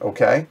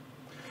 Okay?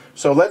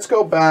 So let's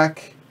go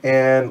back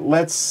and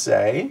let's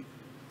say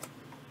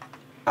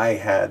I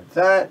had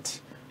that.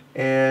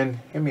 And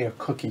give me a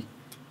cookie,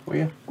 will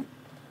you?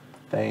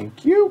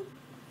 Thank you.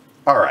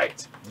 All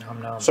right.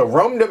 Nom, nom. So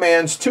Rome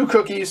demands 2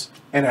 cookies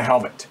and a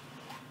helmet.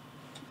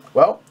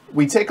 Well,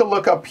 we take a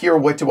look up here.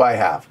 What do I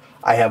have?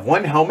 I have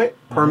 1 helmet,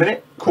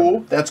 permanent.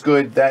 Cool. That's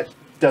good. That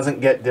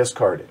doesn't get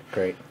discarded.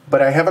 Great.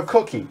 But I have a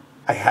cookie.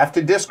 I have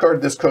to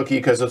discard this cookie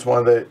because it's one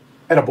of the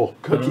edible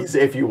cookies,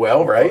 if you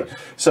will, right?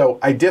 So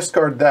I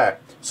discard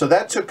that. So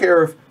that took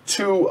care of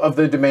 2 of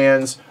the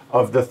demands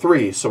of the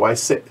 3. So I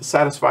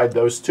satisfied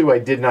those 2. I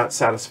did not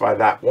satisfy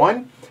that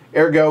 1.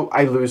 Ergo,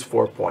 I lose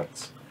 4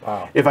 points.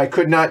 Wow. If I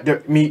could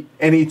not meet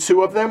any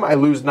 2 of them, I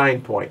lose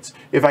 9 points.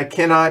 If I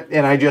cannot,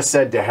 and I just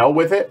said to hell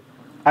with it,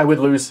 I would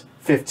lose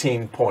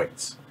 15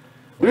 points.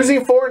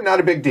 Losing 4, not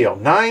a big deal.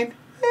 9,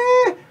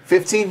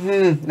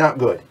 15, not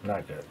good.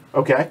 Not good.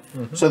 Okay?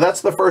 So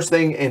that's the first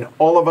thing, and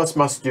all of us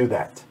must do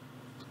that.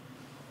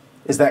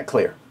 Is that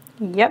clear?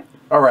 Yep.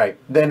 All right.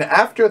 Then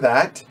after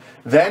that,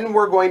 then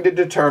we're going to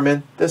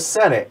determine the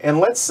Senate. And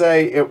let's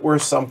say it were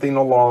something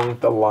along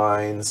the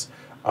lines,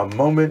 a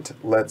moment,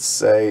 let's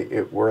say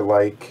it were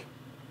like,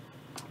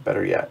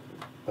 better yet,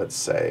 let's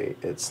say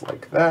it's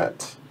like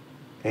that,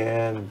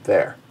 and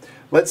there.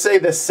 Let's say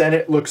the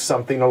Senate looks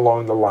something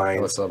along the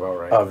lines That's about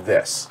right. of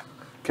this.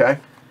 Okay?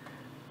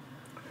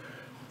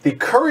 The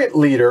current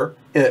leader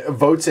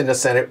votes in the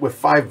Senate with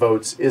 5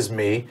 votes is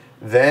me,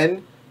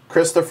 then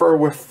Christopher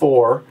with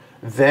 4,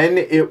 then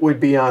it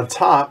would be on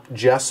top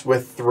Jess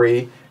with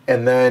 3,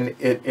 and then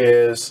it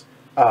is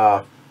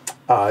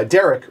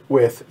Derek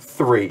with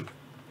 3.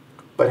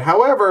 But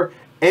however,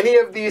 any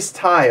of these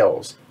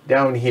tiles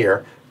down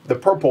here, the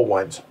purple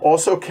ones,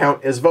 also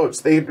count as votes.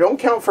 They don't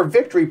count for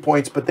victory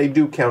points, but they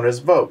do count as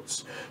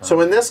votes. So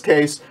in this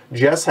case,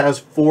 Jess has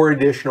 4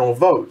 additional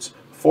votes.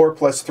 4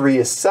 plus 3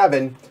 is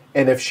 7,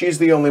 and if she's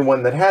the only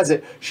one that has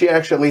it, she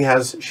actually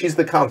has, she's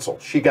the consul.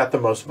 She got the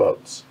most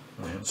votes.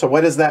 So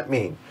what does that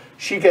mean?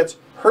 She gets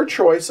her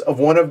choice of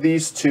one of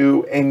these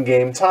 2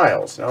 endgame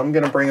tiles. Now I'm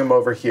going to bring them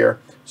over here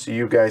so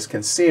you guys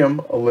can see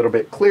them a little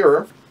bit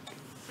clearer.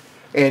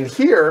 And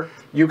here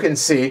you can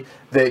see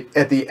that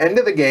at the end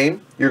of the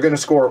game, you're going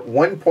to score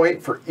 1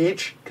 point for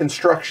each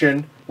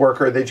construction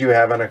worker that you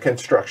have on a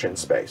construction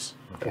space.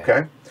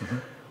 Okay?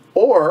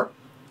 Or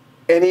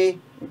any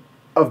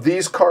of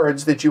these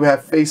cards that you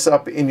have face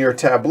up in your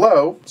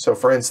tableau. So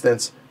for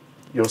instance,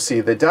 you'll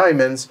see the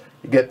diamonds.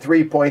 You get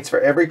 3 points for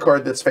every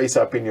card that's face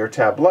up in your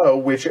tableau,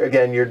 which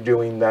again, you're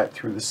doing that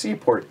through the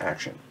seaport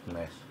action.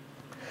 Nice.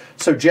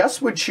 So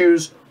Jess would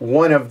choose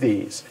one of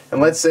these.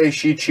 And let's say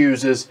she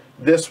chooses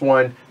this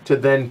one to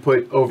then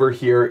put over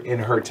here in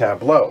her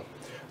tableau.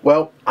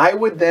 Well, I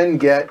would then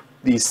get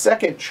the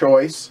second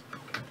choice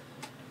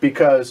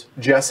because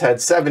Jess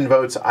had 7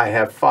 votes, I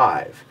have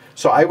 5.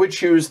 So I would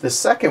choose the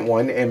second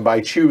one, and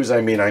by choose, I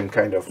mean I'm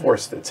kind of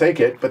forced to take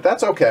it, but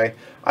that's okay.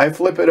 I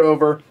flip it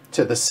over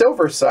to the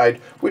silver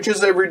side, which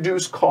is a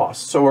reduced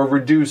cost, so a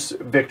reduced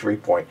victory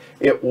point.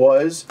 It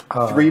was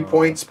 3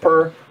 points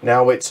per,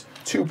 now it's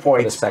 2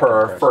 points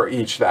per for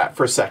each that,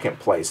 for second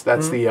place.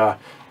 That's the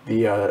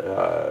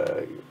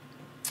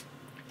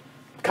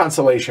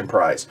consolation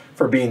prize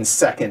for being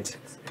second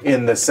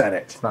in the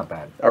Senate. It's not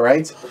bad. All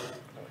right?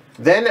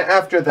 Then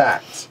after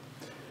that,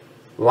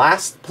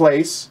 last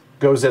place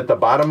goes at the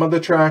bottom of the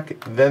track.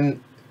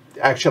 Then,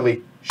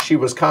 actually, she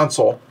was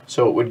consul,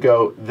 so it would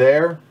go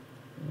there,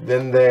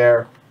 then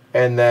there,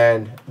 and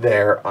then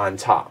there on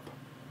top.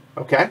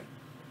 Okay?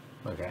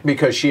 Okay.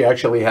 Because she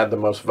actually had the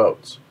most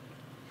votes.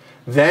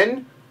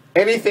 Then,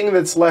 anything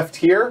that's left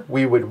here,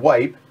 we would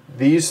wipe.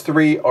 These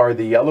 3 are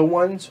the yellow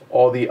ones.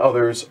 All the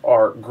others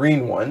are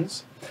green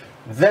ones.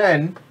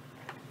 Then,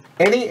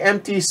 any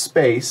empty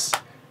space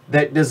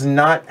that does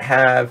not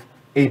have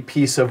a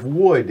piece of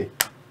wood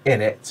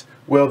in it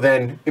will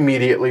then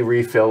immediately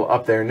refill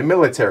up there in the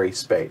military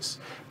space.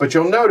 But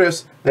you'll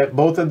notice that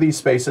both of these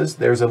spaces,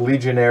 there's a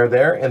legionnaire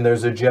there and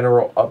there's a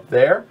general up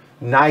there.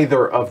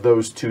 Neither of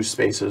those 2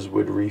 spaces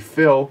would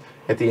refill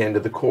at the end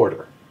of the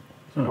quarter.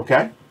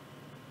 Okay?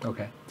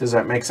 Okay. Does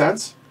that make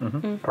sense?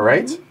 All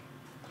right.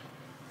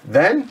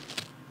 Then,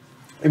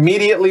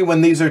 immediately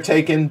when these are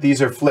taken,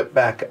 these are flipped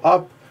back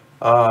up.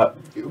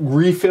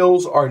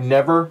 Refills are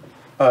never,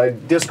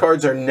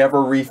 discards are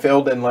never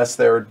refilled unless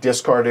they're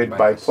discarded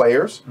by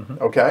players.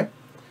 Okay.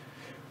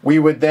 We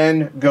would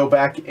then go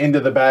back into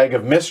the bag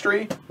of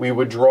mystery. We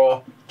would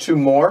draw 2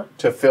 more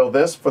to fill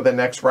this for the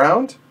next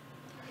round.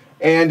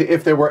 And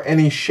if there were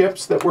any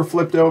ships that were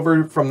flipped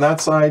over from that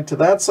side to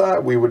that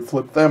side, we would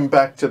flip them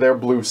back to their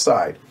blue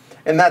side.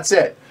 And that's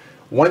it.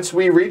 Once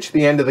we reach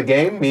the end of the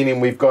game,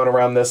 meaning we've gone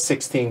around this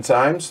 16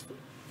 times,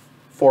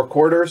 4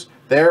 quarters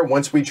there,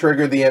 once we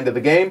trigger the end of the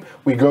game,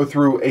 we go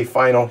through a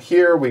final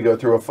here, we go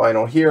through a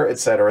final here,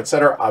 etc.,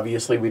 etc.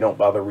 Obviously, we don't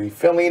bother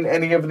refilling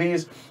any of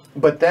these.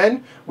 But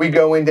then we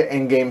go into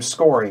endgame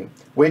scoring,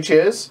 which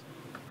is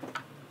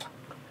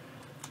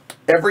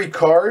every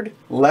card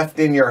left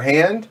in your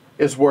hand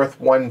is worth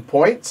 1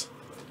 point.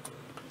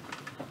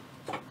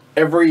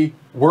 every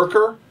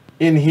worker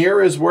in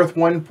here is worth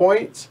 1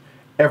 point.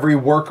 Every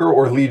worker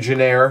or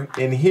legionnaire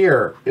in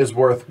here is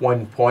worth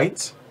 1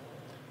 point.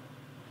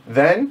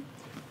 Then,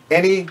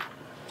 any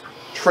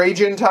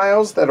Trajan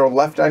tiles that are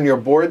left on your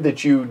board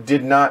that you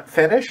did not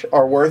finish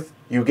are worth,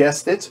 you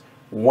guessed it,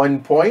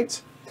 1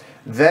 point.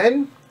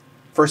 Then,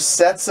 for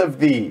sets of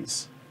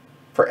these,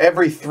 for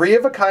every 3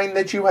 of a kind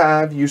that you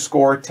have, you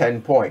score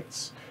 10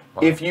 points.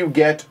 Wow. If you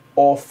get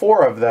all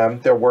 4 of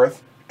them, they're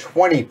worth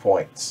 20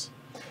 points.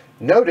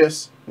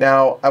 Notice,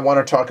 now I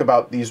want to talk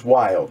about these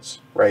wilds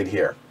right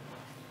here.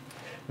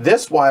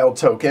 This wild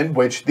token,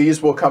 which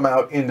these will come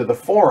out into the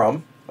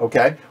forum,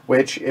 okay,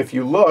 which if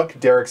you look,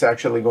 Derek's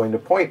actually going to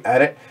point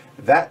at it,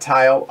 that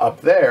tile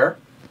up there,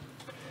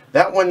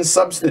 that one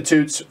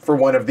substitutes for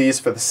one of these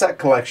for the set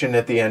collection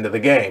at the end of the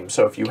game.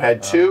 So if you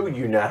had 2,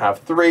 you now have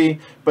 3,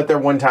 but they're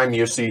one-time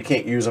use, so you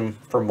can't use them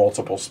for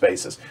multiple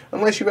spaces,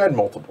 unless you had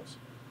multiples.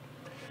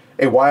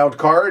 A wild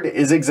card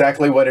is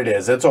exactly what it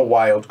is. It's a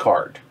wild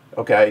card,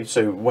 okay?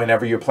 So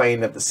whenever you're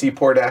playing at the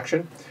seaport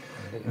action,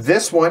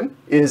 this one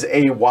is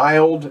a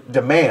wild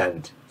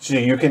demand. So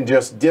you can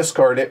just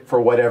discard it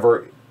for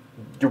whatever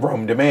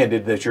Rome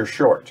demanded that you're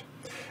short.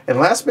 And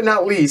last but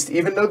not least,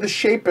 even though the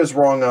shape is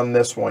wrong on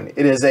this one,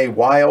 it is a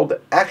wild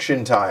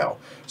action tile.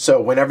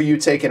 So whenever you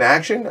take an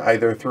action,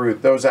 either through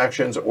those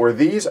actions or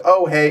these,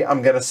 oh, hey,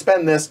 I'm going to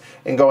spend this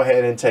and go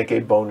ahead and take a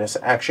bonus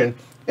action.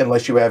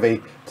 Unless you have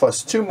a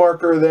 +2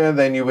 marker there,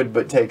 then you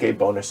would take a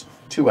bonus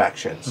 2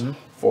 actions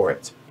for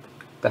it.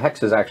 The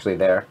hex is actually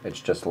there. It's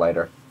just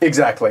lighter.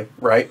 Exactly,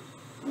 right?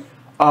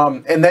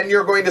 And then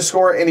you're going to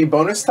score any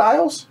bonus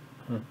tiles,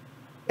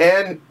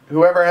 and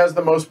whoever has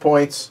the most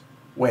points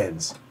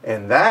wins.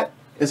 And that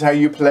is how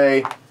you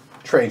play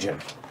Trajan.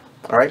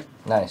 All right?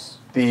 Nice.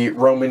 The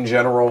Roman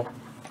general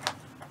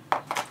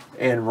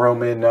and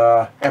Roman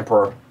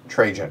emperor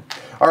Trajan.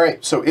 All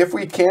right, so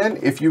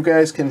if you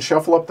guys can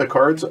shuffle up the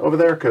cards over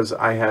there, because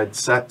I had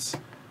sets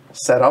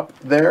set up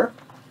there,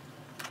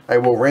 I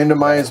will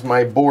randomize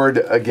my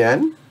board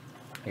again.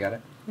 You got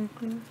it?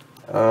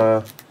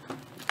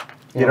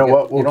 You know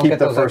what? We'll keep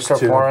the first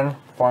 2.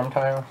 Foreign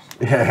tiles?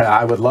 Yeah,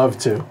 I would love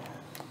to.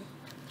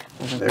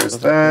 There's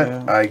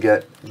that. I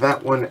get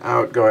that one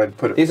out. Go ahead and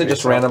put it. These are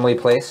just randomly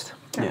placed?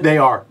 Yeah. They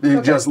are.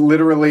 Okay. Just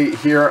literally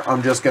here,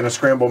 I'm just going to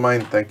scramble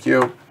mine. Thank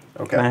you.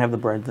 Okay. Can I have the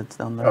bread that's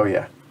down there? Oh,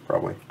 yeah.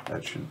 Probably.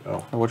 That should. Oh.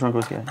 Which one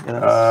goes here?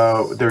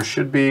 Yeah, there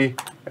should be.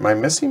 Am I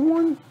missing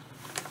one?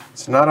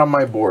 It's not on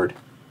my board.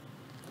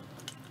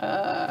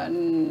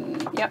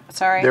 Yep,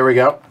 sorry. There we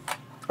go.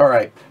 All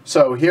right.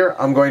 So here,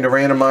 I'm going to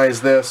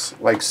randomize this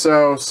like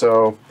so.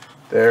 So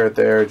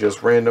there,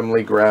 just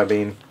randomly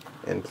grabbing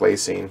and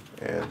placing,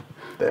 and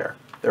there.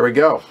 There we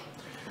go.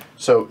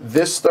 So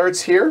this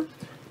starts here.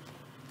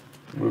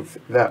 Move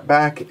that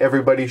back.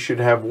 Everybody should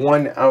have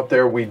 1 out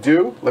there. We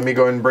do. Let me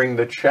go and bring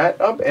the chat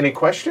up. Any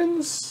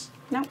questions?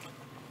 No.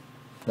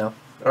 No.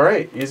 All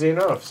right, easy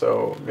enough.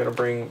 So I'm going to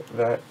bring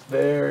that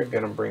there,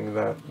 going to bring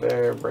that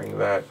there, bring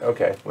that.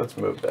 Okay, let's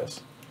move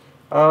this.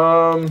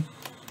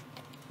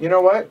 You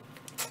know what?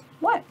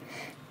 What?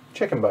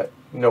 Chicken butt.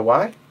 You know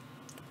why?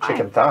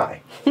 Chicken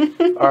thigh.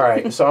 All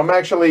right, so I'm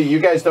actually, you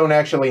guys don't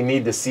actually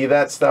need to see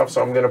that stuff,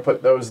 so I'm going to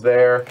put those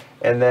there,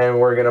 and then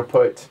we're going to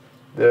put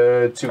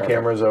the 2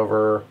 cameras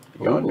over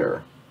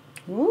yonder.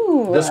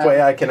 Ooh. This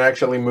way I can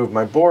actually move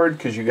my board,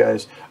 because you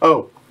guys,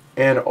 oh,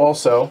 and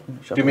also,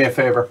 do me a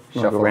favor.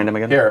 Shuffle random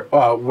again? Here,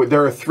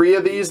 there are 3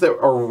 of these that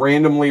are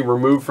randomly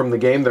removed from the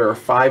game. There are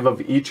 5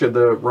 of each of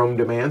the Rome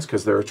demands,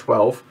 because there are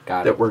 12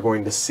 that we're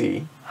going to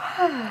see.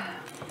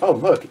 Oh,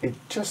 look, it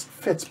just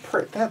fits.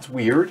 That's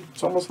weird.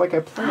 It's almost like I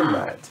planned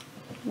that.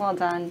 Well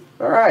done.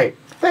 All right.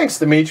 Thanks,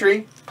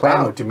 Dimitri.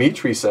 Plan. Wow,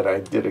 Dimitri said I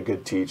did a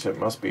good teach. It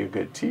must be a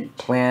good teach.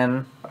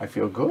 Plan. I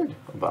feel good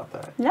about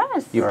that.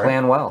 Yes. You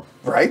plan well.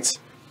 Right?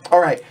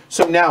 All right.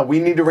 So now we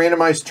need to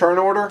randomize turn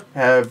order.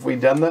 Have we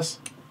done this?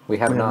 We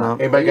have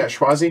not. Anybody got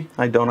Schwazi?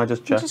 I don't. I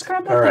just checked. Just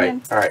grab that All right.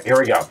 in. All right. Here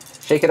we go.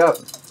 Shake it up.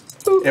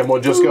 And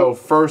we'll just go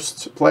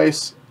first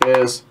place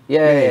is Yay,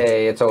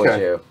 me. it's always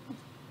Okay. you.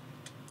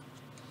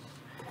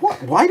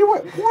 What? Why do I?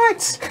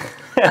 What?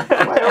 Do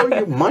I owe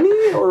you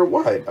money or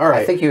what? All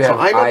right. I think you have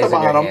I'm eyes at the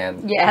in your bottom.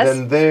 hand. Yes.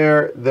 Then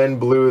there, then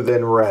blue,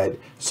 then red.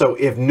 So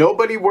if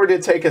nobody were to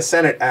take a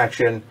Senate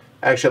action,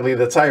 actually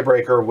the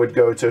tiebreaker would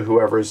go to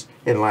whoever's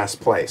in last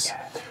place.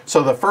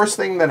 So the first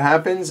thing that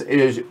happens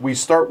is we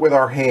start with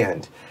our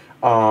hand.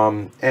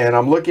 And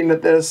I'm looking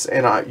at this,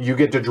 and you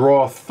get to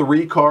draw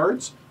 3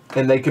 cards,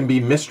 and they can be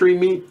mystery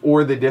meat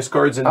or the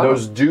discards, and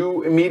those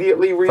do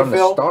immediately refill. From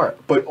the start.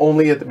 But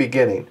only at the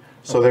beginning.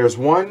 So there's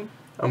 1.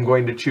 I'm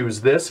going to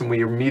choose this, and we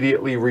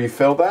immediately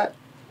refill that.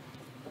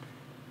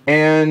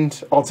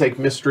 And I'll take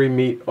mystery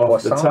meat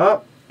off the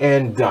top,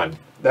 and done.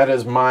 That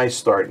is my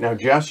start. Now,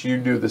 Jess, you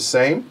do the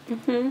same.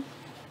 And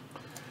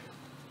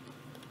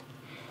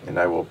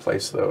I will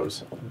place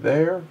those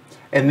there.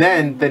 And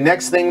then the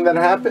next thing that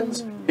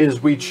happens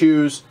is we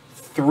choose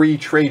 3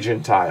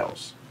 Trajan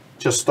tiles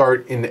to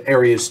start in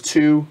areas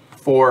 2,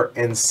 4,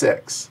 and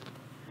 6.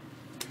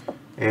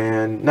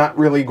 And not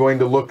really going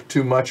to look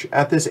too much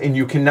at this. And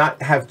you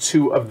cannot have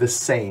two of the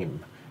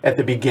same at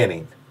the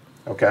beginning.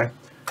 Okay?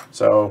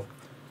 So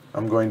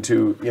I'm going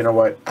to, you know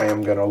what? I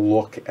am going to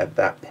look at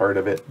that part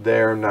of it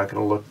there. I'm not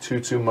going to look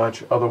too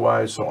much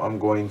otherwise. So I'm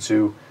going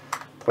to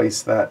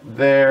place that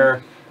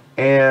there.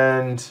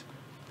 And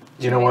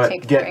you know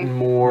what? Getting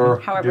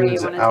more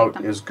dudes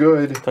out is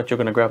good. I thought you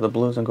were going to grab the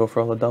blues and go for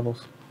all the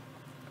doubles.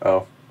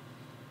 Oh.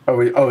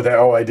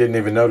 Oh, I didn't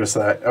even notice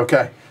that.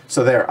 Okay.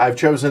 So there. I've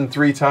chosen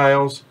 3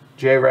 tiles.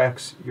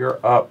 J-Rex, you're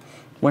up.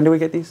 When do we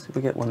get these?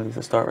 We get one of these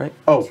to start, right?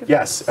 Oh,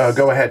 yes.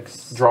 Go ahead.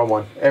 Draw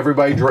one.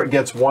 Everybody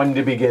gets one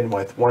to begin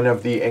with. One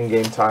of the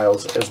in-game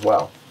tiles as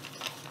well.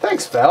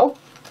 Thanks, Fel.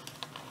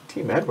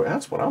 Team Edward,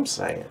 that's what I'm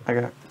saying. I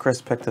got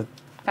Chris picked a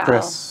Foul.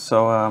 Chris,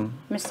 so I'm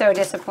so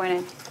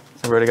disappointed.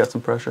 I've already got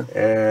some pressure.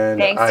 And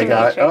Thanks, I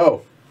got, Dimitri.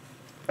 oh,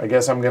 I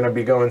guess I'm going to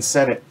be going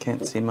Senate.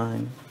 Can't see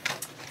mine.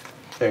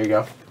 There you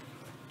go.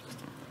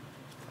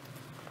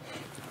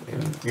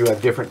 And you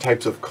have different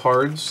types of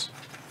cards.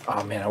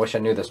 Oh man, I wish I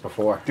knew this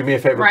before. Do me a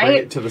favor, bring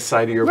it to the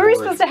side of your Were we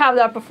board. supposed to have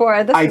that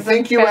before? This I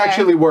think you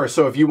actually were,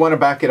 so if you want to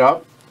back it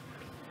up,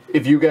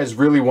 if you guys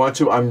really want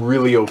to, I'm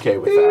really okay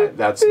with that.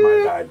 That's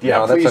my bad. Yeah,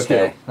 No, that's please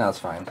okay. do. No, it's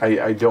fine.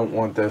 I don't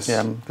want this.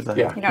 Yeah, because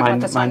You don't mine,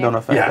 want this on mine don't you?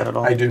 affect Yeah, it at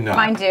all. I do not.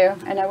 Mine do,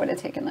 and I would have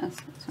taken this.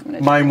 So I'm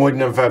gonna Mine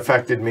wouldn't have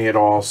affected me at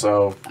all,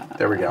 so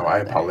there we go. I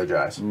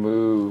apologize.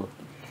 Moo.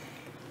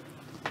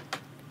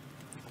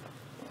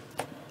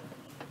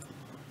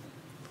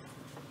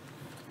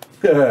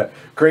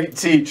 Great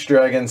teach,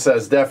 Dragon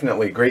says,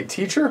 definitely. Great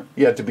teacher,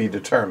 yet to be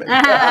determined.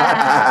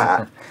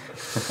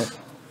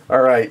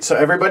 All right, so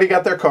everybody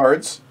got their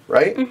cards,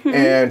 right?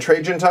 And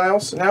Trajan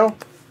tiles now?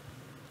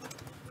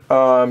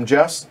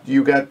 Jess, do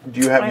you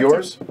have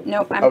yours?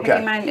 Nope, I'm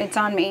picking mine. It's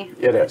on me.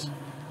 It is.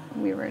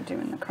 We were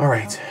doing the card. All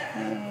right.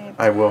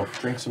 I will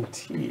drink some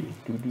tea.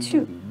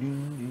 2,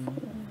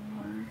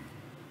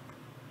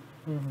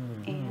 4,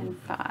 and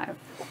 5.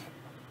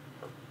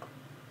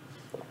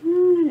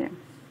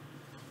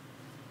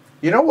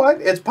 You know what?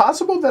 It's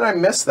possible that I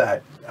missed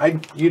that.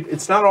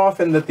 It's not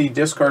often that the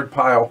discard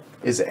pile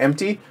is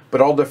empty,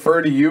 but I'll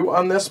defer to you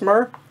on this,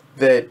 Mur,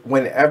 that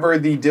whenever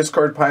the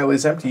discard pile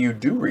is empty, you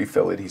do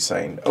refill it, he's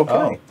saying. Okay.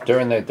 Oh,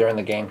 during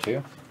the game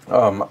too?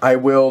 I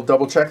will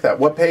double check that.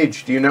 What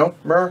page? Do you know,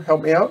 Mur?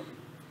 Help me out.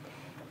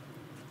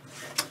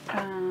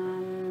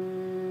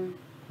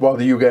 While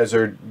you guys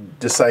are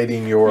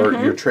deciding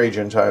your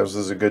Trajan tiles,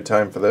 is a good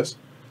time for this.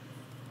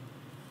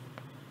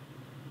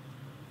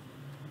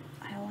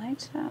 I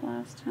liked that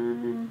last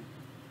time.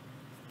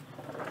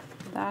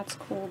 That's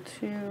cool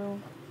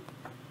too.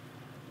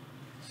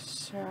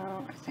 So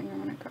I think I'm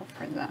gonna go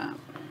for that.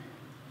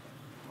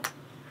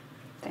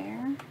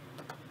 There.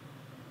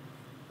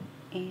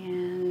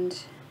 And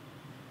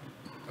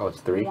Oh, it's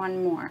 3?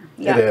 one more.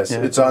 It is. Yeah.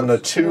 It's on the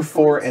 2,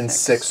 4, and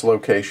 6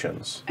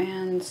 locations.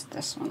 And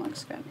this one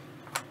looks good.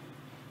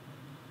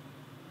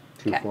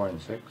 2, Okay. 4,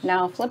 and 6.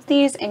 Now flip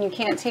these, and you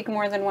can't take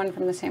more than one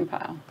from the same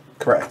pile.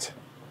 Correct.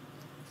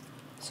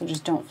 So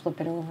just don't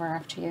flip it over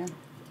after you.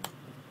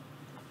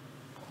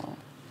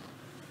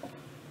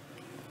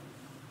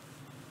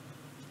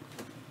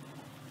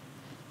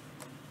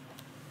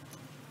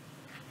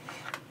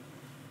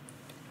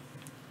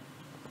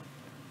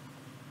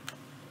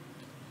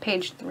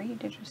 Page 3,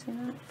 did you see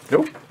that?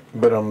 Nope.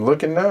 But I'm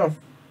looking now.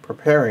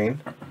 Preparing.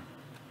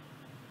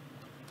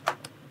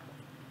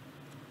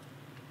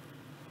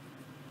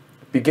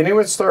 Beginning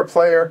with start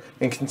player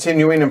and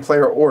continuing in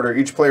player order,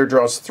 each player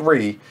draws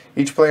 3.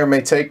 Each player may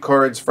take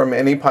cards from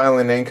any pile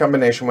in any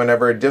combination.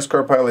 Whenever a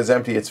discard pile is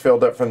empty, it's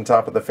filled up from the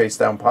top of the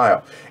face-down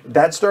pile.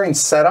 That's during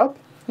setup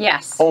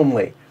Yes.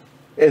 only.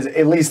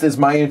 At least is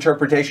my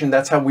interpretation.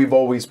 That's how we've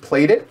always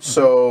played it.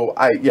 So,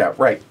 yeah,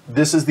 right.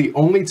 This is the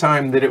only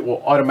time that it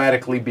will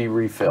automatically be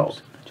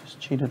refilled. I just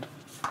cheated.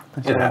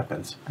 It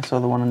happens. I saw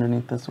the one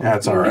underneath this one.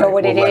 That's all right. know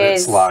what we'll it let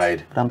is. it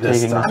slide. But I'm this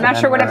taking time. I'm not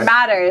sure what it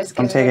matters.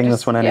 I'm taking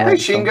this one anyway. Hey,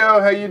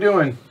 Shingo, how you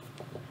doing?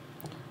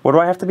 What do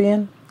I have to be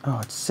in? Oh,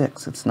 it's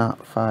 6. It's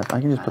not 5.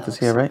 I can just put this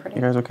here, so right? pretty.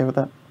 You guys okay with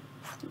that?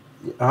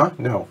 Huh?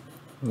 No.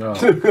 No.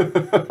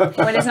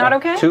 What is not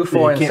okay? 2,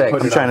 4, and You can't 6.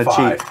 put it trying on to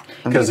 5, cheat.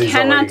 because You he's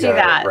cannot already do got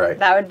that. it. Right.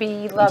 That would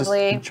be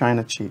lovely. I'm trying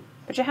to cheat.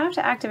 But you have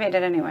to activate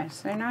it anyway,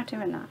 so you're not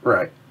doing that.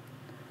 Right.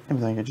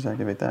 Everything, I just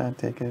activate that,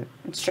 take it,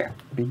 It's true.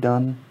 be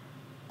done.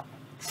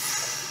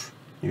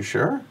 You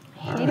sure? I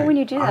hate it when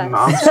you do that.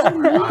 I'm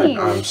sorry. mean.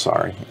 I'm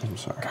sorry. I'm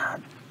sorry.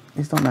 God,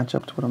 these don't match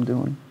up to what I'm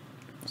doing.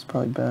 It's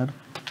probably bad.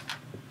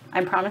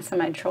 I promised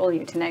them I'd troll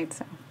you tonight,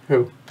 so.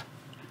 Who?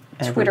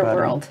 Twitter Everybody.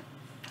 world.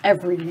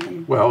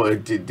 Everyone. Well,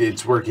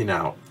 it's working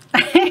out.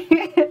 All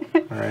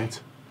right.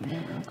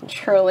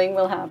 Trolling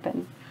will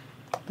happen.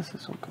 This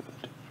is so good.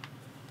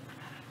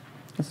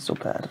 This is so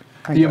bad.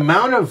 The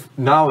amount of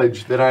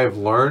knowledge that I have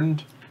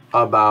learned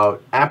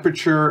about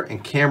aperture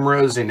and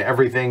cameras and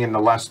everything in the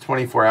last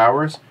 24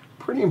 hours,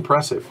 pretty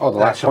impressive. Oh, the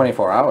last actually.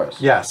 24 hours?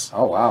 Yes.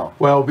 Oh, wow.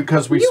 Well,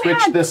 because we You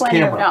switched had this plenty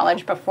camera. of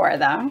knowledge before,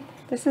 though.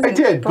 This is I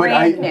did, but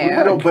I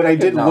brand new. but I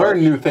did knowledge. learn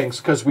new things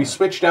because we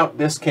switched out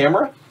this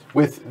camera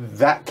with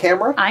that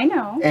camera. I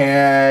know.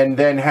 And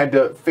then had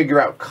to figure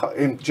out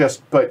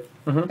but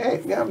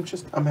hey, yeah,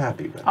 I'm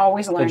happy with it.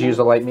 Always learning. Did you use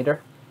a light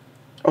meter?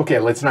 Okay,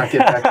 let's not get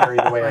that carried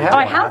away. Oh,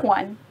 I have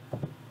one.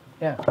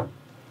 Yeah.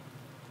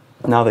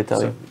 Now they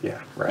tell you. Yeah,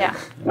 right. Yeah.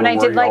 When Where I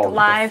were did like y'all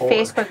live before?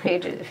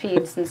 Facebook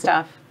feeds and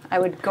stuff, I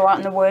would go out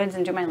in the woods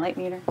and do my light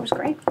meter. It was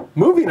great.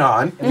 Moving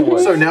on.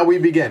 So now we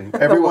begin.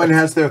 Everyone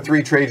has their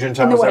 3 Trajan In the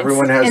tiles. woods.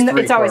 Everyone has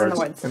 3 It's always in cards.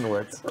 the woods. In the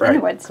woods. Right.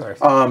 In the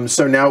woods.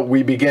 So now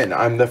we begin.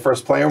 I'm the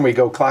first player, and we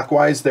go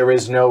clockwise. There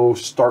is no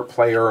start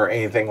player or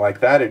anything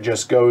like that. It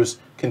just goes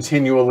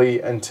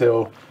continually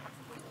until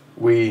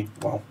we,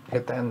 well,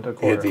 Hit the end of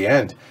quarter. hit the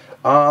end.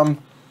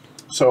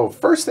 So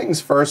first things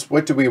first,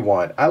 what do we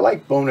want? I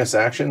like bonus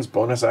actions.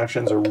 Bonus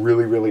actions are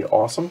really, really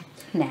awesome.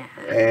 Nah.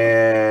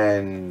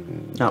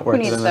 And Not Who worth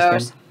it needs in this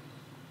those? game.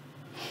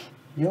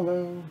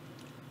 yellow,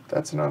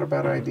 that's not a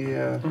bad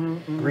idea.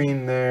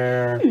 Green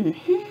there.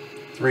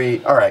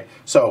 3. All right.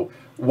 So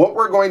what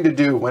we're going to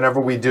do whenever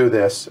we do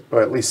this,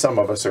 or at least some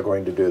of us are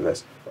going to do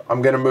this,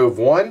 I'm going to move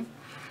 1,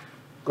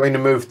 going to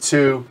move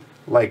 2,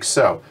 like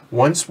so.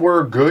 Once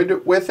we're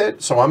good with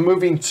it, so I'm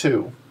moving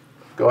 2.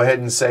 Go ahead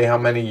and say how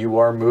many you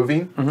are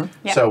moving,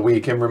 Yep. so we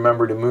can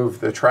remember to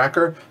move the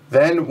tracker.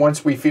 Then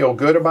once we feel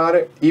good about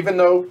it, even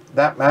though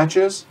that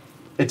matches,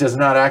 it does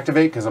not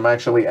activate because I'm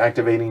actually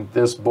activating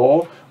this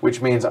bull,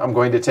 which means I'm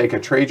going to take a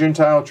Trajan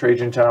tile.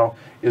 Trajan tile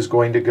is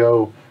going to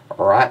go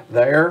right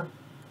there.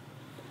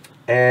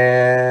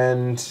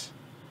 And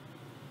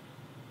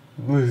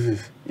you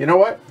know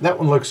what? That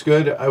one looks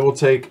good. I will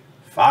take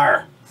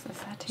fire.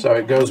 So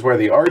it goes where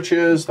the arch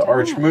is. The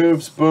arch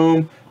moves.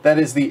 Boom. That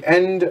is the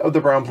end of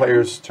the brown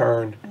player's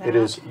turn. It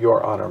is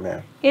your honor,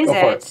 man. Is Go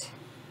for it?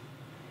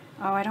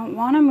 Oh, I don't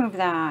want to move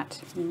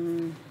that.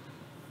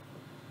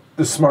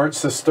 The smart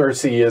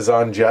sestercy is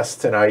on Jess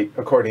tonight,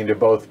 according to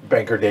both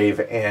Banker Dave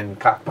and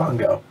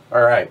Cockpongo.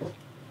 All right.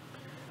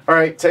 All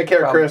right. Take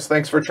care, Chris.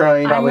 Thanks for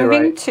trying. I'm Probably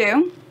moving right.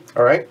 2.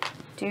 All right.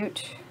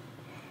 Doot.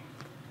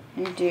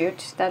 And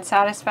doot. That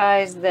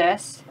satisfies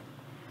this.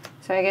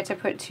 So I get to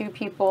put 2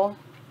 people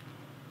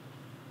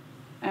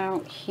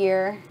out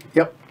here.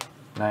 Yep.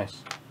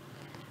 Nice.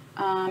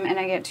 And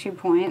I get 2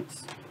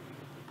 points.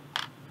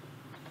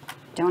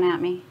 Don't at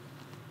me.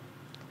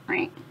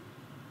 Right.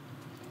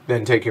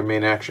 Then take your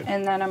main action.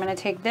 And then I'm going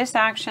to take this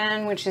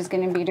action, which is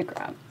going to be to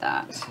grab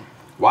that.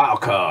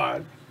 Wild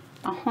card.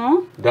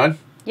 Uh-huh. Done?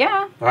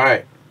 Yeah. All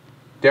right.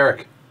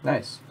 Derek.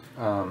 Nice.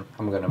 I'm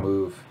going to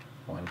move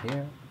 1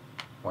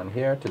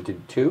 here to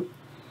do 2.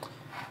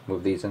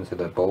 Move these into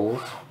the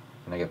bowls,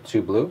 and I get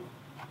 2 blue,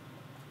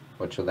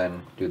 which will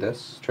then do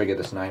this, trigger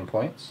this 9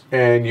 points.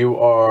 And you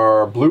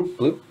are blue?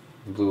 Blue.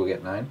 Blue will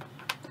get 9.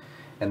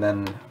 And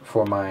then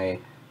for my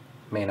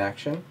main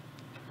action,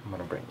 I'm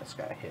going to bring this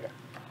guy here.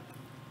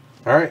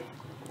 All right.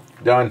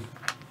 Done.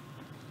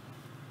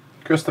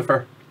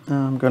 Christopher.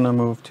 I'm going to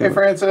move 2. Hey,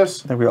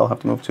 Francis. I think we all have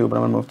to move 2, but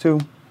I'm going to move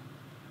 2.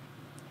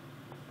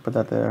 Put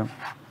that there.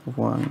 Move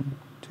 1,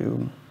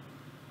 2.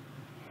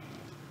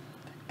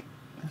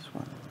 This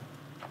one.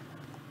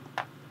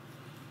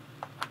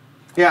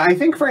 Yeah, I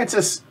think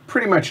Francis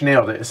pretty much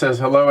nailed it. It says,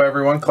 hello,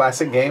 everyone.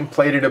 Classic game.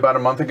 Played it about a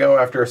month ago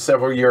after a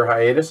several-year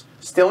hiatus.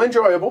 Still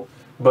enjoyable,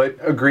 but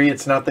agree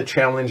it's not the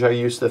challenge I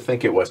used to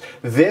think it was.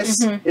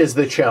 This is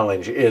the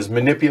challenge, is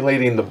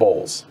manipulating the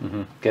bowls.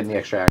 Getting the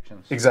extra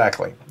actions.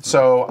 Exactly.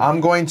 So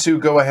I'm going to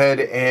go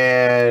ahead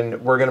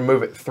and we're going to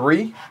move it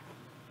 3.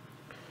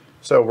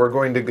 So we're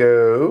going to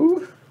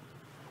go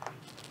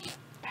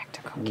Back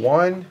to cookie.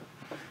 1,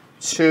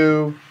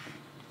 2,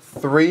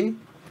 3.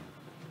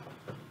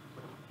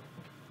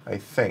 I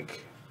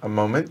think. A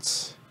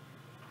moment.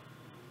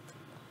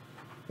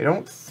 I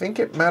don't think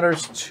it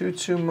matters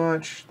too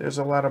much. There's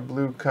a lot of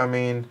blue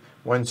coming.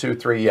 1, 2,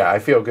 3. Yeah, I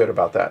feel good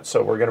about that.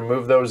 So we're going to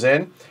move those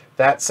in.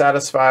 That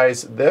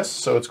satisfies this.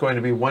 So it's going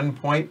to be 1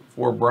 point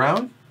for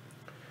brown.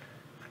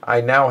 I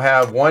now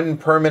have 1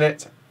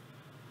 permanent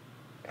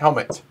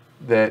helmet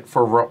that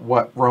for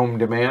what Rome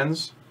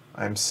demands,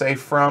 I'm safe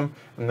from.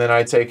 And then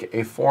I take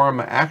a forum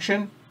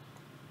action.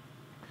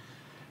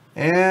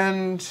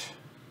 And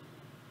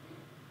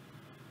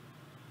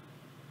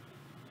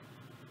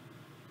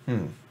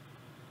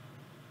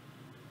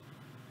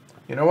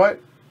you know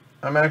what?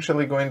 I'm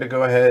actually going to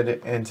go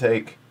ahead and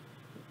take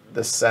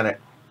the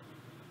Senate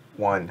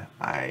one.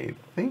 I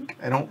think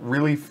I don't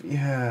really,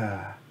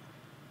 yeah.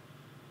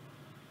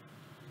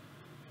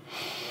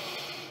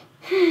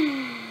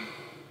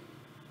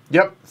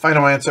 Yep,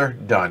 final answer,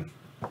 done.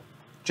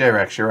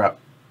 J-Rex, you're up.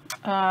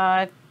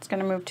 It's going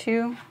to move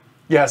 2.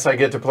 Yes, I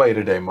get to play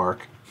today,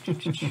 Mark.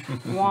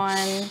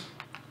 1,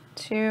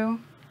 2.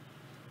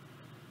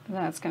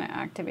 That's going to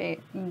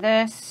activate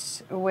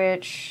this,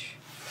 which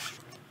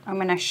I'm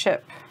going to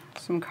ship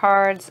some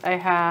cards. I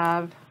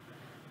have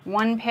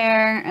 1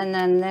 pair, and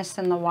then this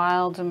in the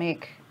wild to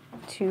make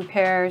 2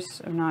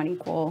 pairs of not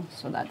equal,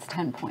 so that's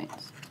 10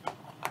 points.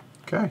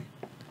 Okay.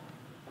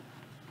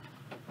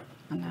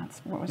 And that's,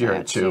 what was You're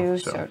that? at 2,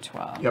 so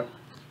 12. Yep.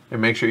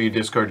 And make sure you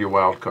discard your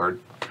wild card.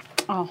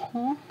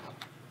 Uh-huh.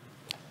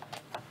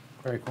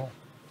 Very cool.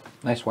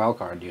 Nice wild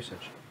card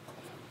usage.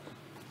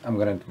 I'm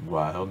gonna.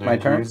 Wild My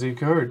and turn? easy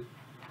card.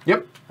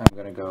 Yep. I'm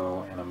gonna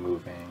go and I'm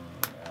moving.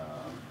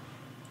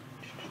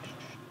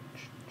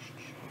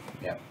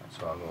 Yeah,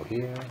 so I'll go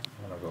here,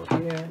 and I'll go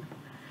here.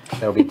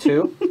 There'll be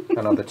 2,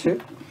 another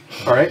 2.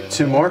 All right,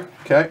 2 more.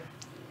 Okay.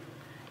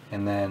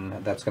 And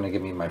then that's gonna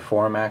give me my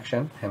forum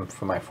action, him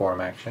for my forum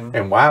action.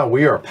 And wow,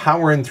 we are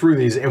powering through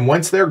these. And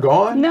once they're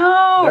gone,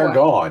 No. they're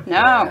gone. No.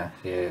 Yeah,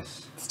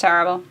 yes, It's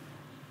terrible.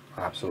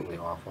 absolutely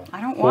awful.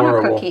 I don't want a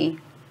Horrible. cookie.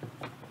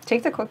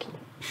 Take the cookie.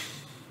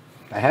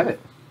 I have it.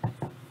 I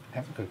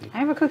have a cookie. I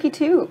have a cookie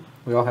too.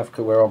 We all have.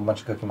 We're all a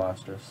bunch of cookie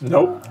monsters.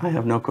 Nope. I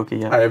have no cookie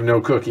yet. I have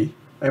no cookie.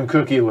 I'm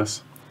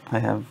cookieless. I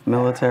have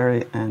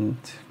military and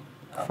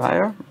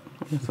fire.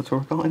 I guess that's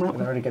what we're calling that I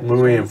one. already get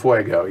Muy en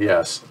fuego,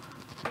 yes.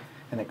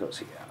 and it goes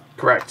here.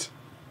 Correct.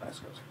 This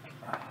goes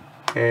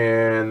here.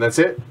 And that's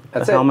it?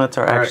 That's The it. helmets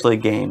are All right. actually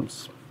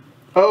games.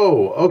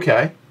 Oh,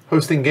 okay.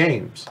 Hosting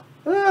games.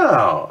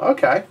 Oh,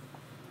 okay.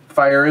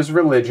 Fire is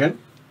religion.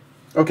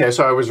 Okay,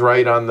 so I was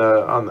right on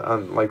the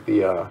on like the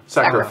sacrifice.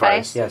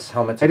 Sacrifice. Yes,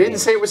 helmets. I and didn't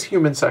games. say it was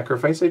human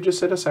sacrifice. I just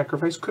said a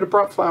sacrifice. Could have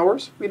brought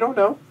flowers. We don't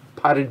know.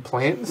 Potted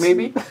plant,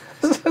 maybe.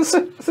 Just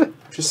saying.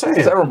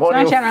 It's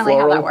not generally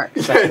how that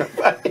works.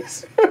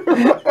 Sacrifice.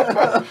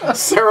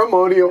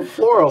 Ceremonial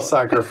floral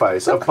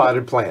sacrifice of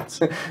potted plants.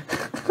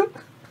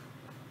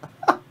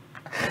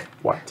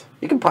 What?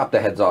 You can pop the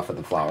heads off of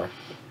the flower.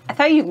 I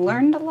thought you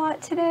learned a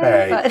lot today,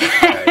 Hey, but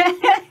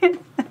hey.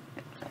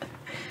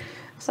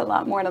 there's a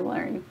lot more to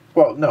learn.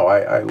 Well, no,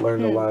 I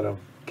learned a lot of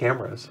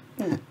cameras.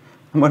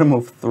 I'm gonna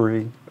move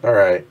 3. All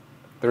right.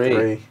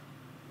 3.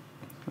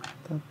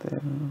 That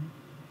there.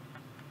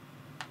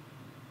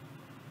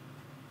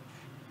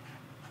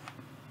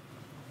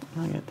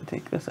 I get to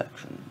take this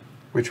action.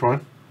 Which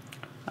one?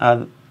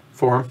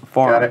 Forum.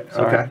 Forum. Got it.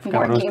 Sorry. Okay. Forgot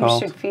More what it was games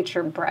called. should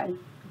feature bread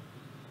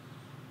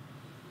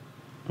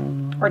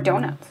or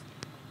donuts.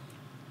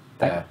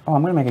 Yeah. Oh,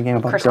 I'm gonna make a game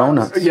about Croissants.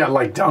 donuts. Yeah,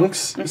 like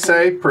dunks,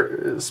 say,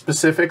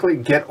 specifically.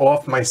 Get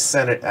off my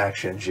Senate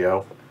action,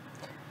 Joe.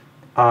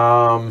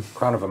 Crown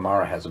of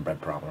Amara has a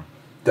bread problem.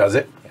 Does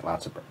it? Yeah,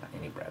 lots of bread.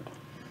 You need bread.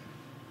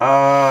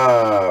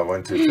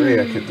 1, 2, 3.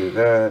 I could do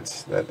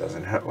that. That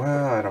doesn't have.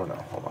 Well, I don't know.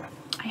 Hold on.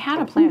 I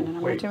had a plan and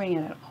I'm Wait. not doing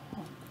it at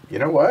all. You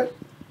know what?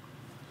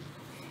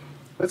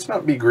 Let's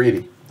not be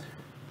greedy.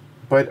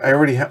 But I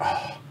already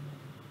have.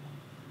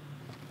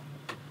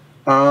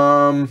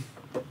 Oh.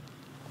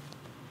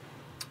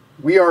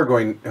 We are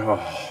going.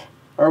 Oh,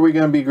 are we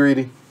going to be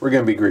greedy? We're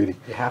going to be greedy.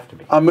 You have to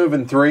be. I'm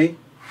moving 3.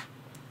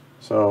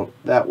 So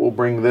that will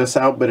bring this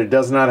out, but it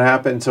does not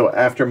happen until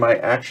after my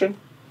action.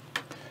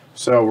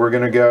 So we're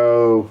going to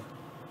go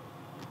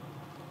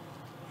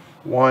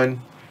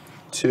 1,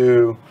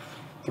 2,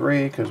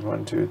 3, because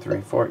 1, 2,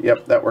 3, 4.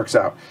 Yep, that works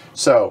out.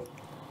 So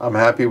I'm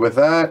happy with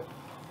that.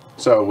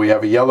 So we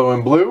have a yellow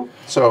and blue.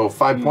 So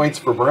 5 points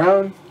for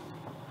brown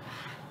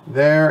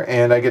there,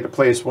 and I get to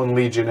place 1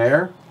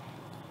 legionnaire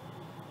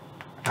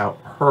out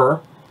her.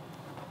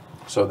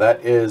 So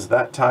that is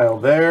that tile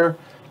there.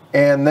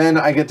 And then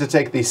I get to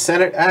take the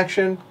Senate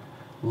action,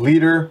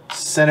 leader,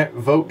 Senate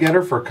vote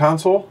getter for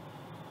consul.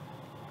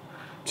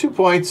 2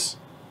 points.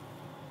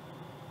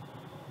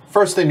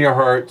 First in your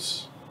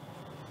hearts,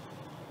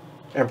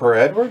 Emperor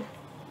Edward.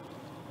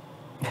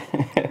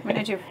 I'm going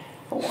to do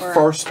 4.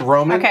 First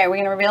Roman. Okay, we're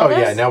going to reveal Oh this?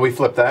 yeah, now we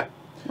flip that.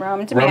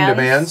 Rome demands.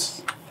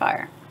 demands.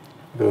 Fire.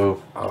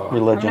 Boo.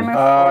 Religion. I'm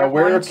gonna move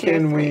Where 1, 2,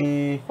 can 3,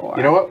 we? 4.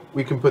 You know what?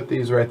 We can put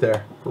these right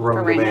there. Rome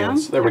For right now?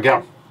 demands. There we go.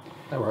 Okay.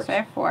 That works. So I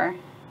have 4.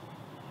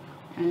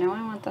 I know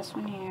I want this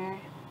one here.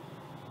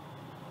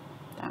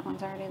 That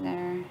one's already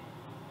there.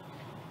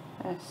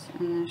 This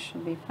and this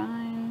should be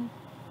fine.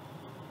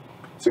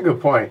 It's a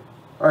good point.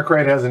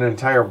 Arkwright has an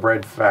entire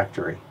bread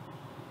factory.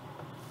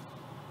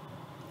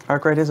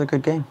 Arkwright is a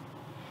good game.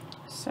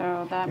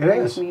 So that It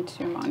brings is. me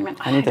to Monument.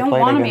 I need to don't play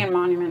it want to be again. in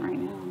Monument right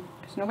now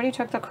because nobody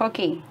took the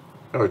cookie.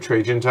 Oh,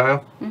 Trajan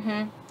tile?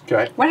 Mm-hmm.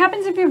 Okay. What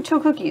happens if you have 2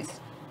 cookies?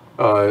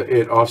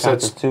 It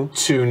offsets Counts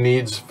as 2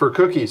 needs for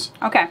cookies.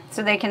 Okay,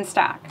 so they can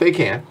stack. They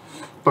can.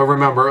 But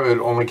remember, it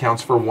only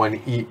counts for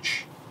 1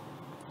 each.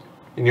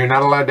 And you're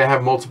not allowed to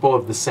have multiple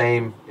of the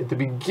same at the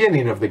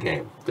beginning of the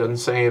game. Doesn't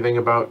say anything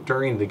about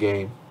during the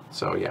game.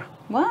 So, yeah.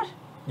 What?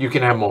 You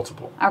can have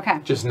multiple. Okay.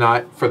 Just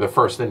not for the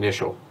first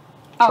initial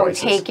Oh,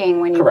 choices.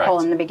 taking when you Correct. pull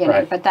in the beginning,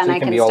 Right. but then So it I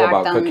can can be all stack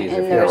about them, cookies if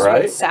and you're those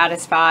right. would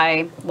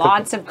satisfy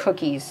lots of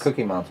cookies.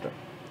 Cookie monster.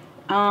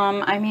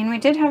 I mean, we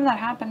did have that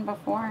happen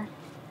before.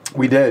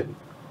 We did.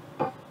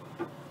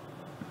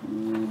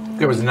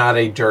 There was not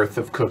a dearth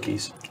of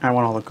cookies. I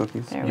want all the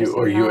cookies. There was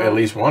You not- at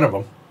least one of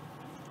them.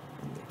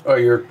 Oh,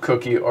 your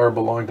cookie or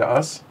belong to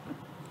us?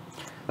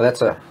 Well,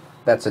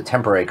 that's a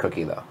temporary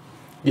cookie though.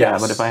 Yeah,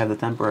 Yes. but if I have the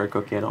temporary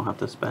cookie, I don't have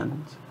to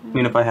spend. I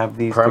mean, if I have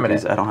these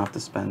Permanent. cookies, I don't have to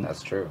spend.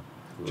 That's true.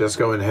 Just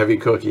going heavy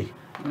cookie.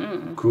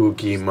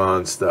 Cookie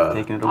monster.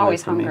 Taking it away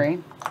Always from me.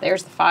 hungry.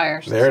 There's the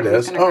fire. So There it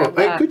someone's is. gonna Oh, grab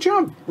hey, that. good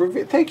job.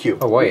 Thank you.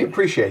 Oh, wait. We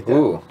appreciate that.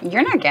 Ooh.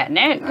 You're not getting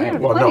it. You have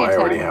Well, no, plenty I of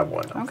already time. have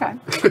one. Okay.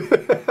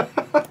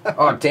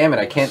 Oh, damn it!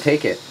 I can't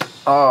take it.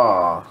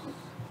 Oh.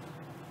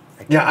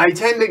 Yeah, I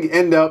tend to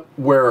end up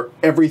where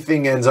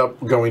everything ends up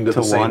going to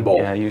the same one. bowl.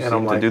 Yeah, you and seem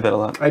I'm to like, do that a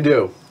lot. I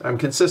do. I'm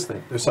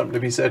consistent. There's something to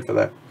be said for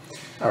that.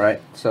 All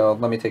right, so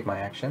let me take my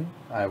action.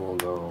 I will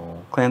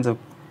go. Clans of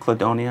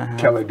Cladonia have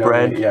Caledonia,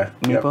 bread yeah,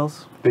 yep.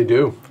 meeples. They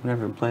do. I've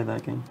never played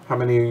that game. How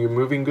many are you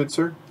moving, good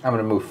sir? I'm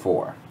going to move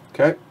 4.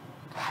 Okay.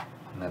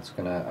 And that's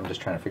going to. I'm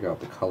just trying to figure out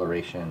the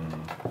coloration.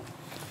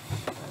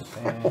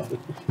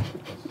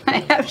 I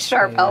have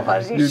sharp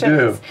elbows. You You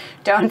shouldn't. do.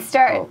 Don't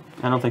start. Oh,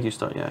 I don't think you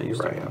start. Yeah, you You're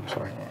start. right. I'm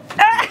sorry.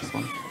 This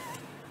one.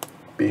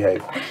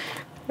 Behave.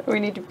 We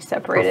need to be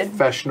separated.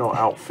 Professional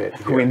outfit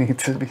here. We need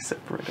to be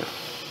separated.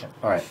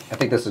 all right, I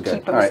think this is good.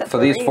 Keep 'em All right, for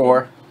these separated.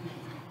 4,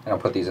 and I'll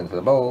put these into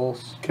the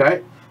bowls,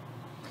 Okay.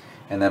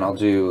 and then I'll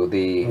do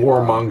the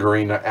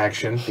Warmongering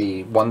action.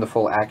 the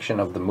wonderful action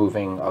of the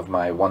moving of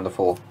my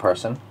wonderful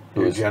person,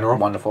 who Your is general?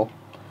 wonderful.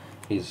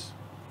 He's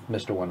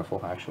Mr.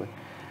 Wonderful, actually.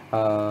 He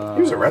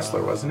was a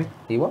wrestler, wasn't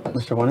He was.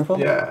 Mr. Wonderful?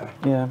 he? Yeah.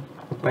 Yeah.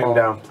 Lay him Oh.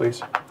 down,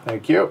 please.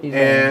 Thank you. He's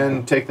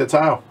And take the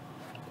tile.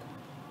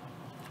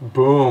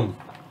 Boom.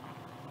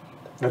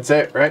 That's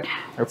it, right?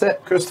 That's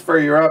it. Christopher,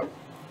 you're up.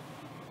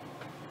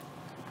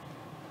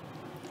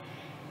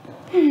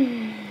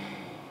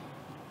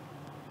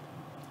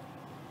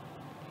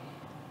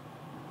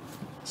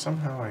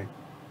 Somehow You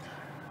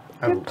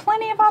have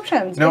plenty of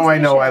options. No, What's I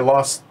the know.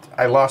 issue?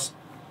 I lost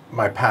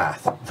my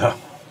path. Though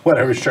what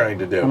I was trying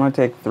to I'm do. gonna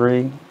take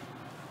 3.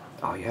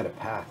 Oh, you had a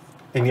path.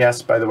 And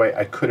yes, by the way,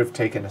 I could have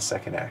taken a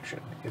second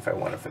action if I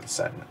wanted for the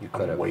Senate. You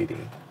could I'm have.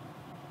 waiting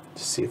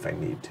to see if I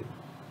need to.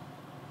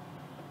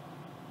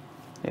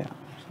 Yeah.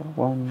 So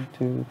 1,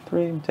 2,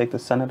 3. Take the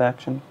Senate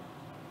action.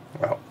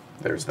 Well,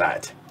 there's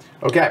that.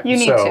 Okay, You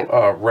need so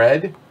to.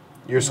 Red,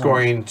 you're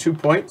scoring 2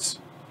 points.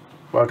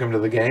 Welcome to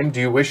the game. Do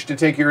you wish to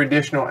take your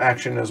additional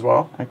action as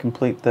well? I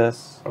complete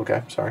this,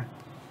 Okay, sorry.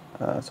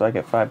 so I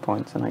get 5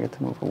 points, and I get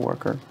to move a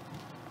worker.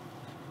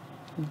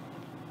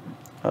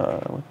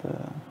 With the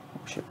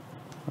oh shit,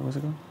 where was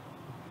it going?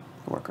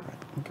 The worker, right?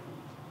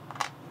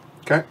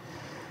 Okay. Okay.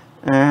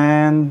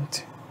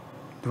 And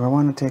do I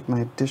want to take my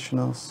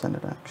additional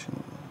Senate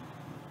action?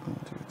 1,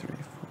 2, 3,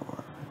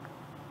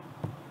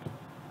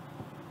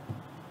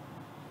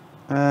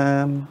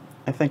 4.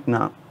 I think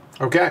not.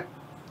 Okay.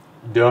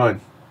 Done.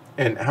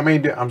 And how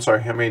many? I'm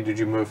sorry. How many did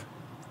you move?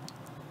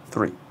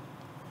 3.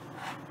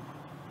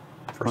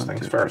 First 1,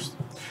 things 2, first.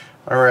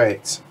 All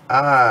right.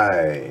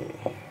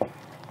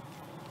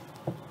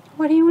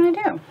 What do you want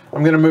to do?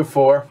 I'm gonna move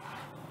 4.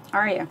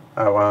 Are you?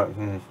 Oh well.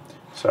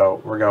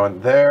 So we're going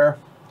there.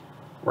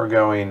 We're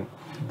going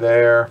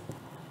there.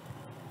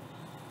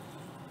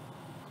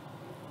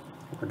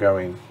 We're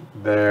going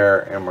there,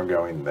 and we're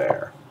going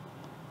there.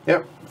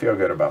 Yep. Feel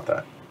good about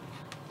that.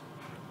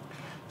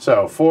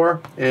 So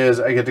 4 is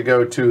I get to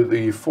go to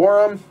the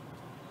forum.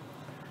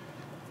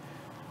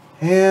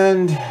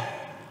 And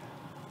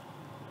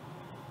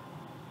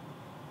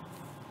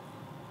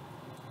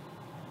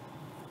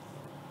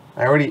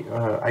I already,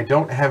 I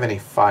don't have any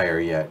fire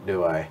yet,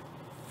 do I?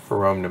 For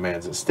Rome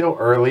Demands. It's still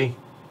early,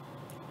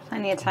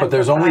 Plenty of time. but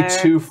there's for only fire.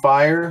 2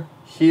 fire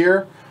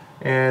here,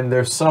 and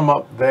there's some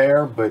up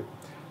there, but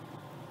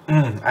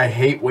I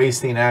hate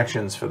wasting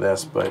actions for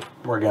this, but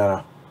we're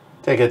gonna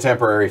take a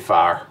temporary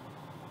fire.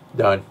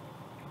 Done.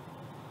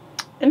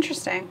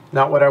 Interesting.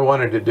 Not what I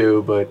wanted to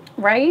do, but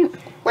Right?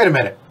 wait a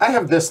minute. I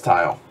have this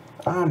tile.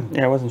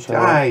 Yeah, I wasn't sure.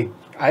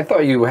 I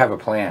thought you have a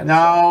plan.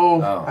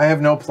 No, Oh. I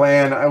have no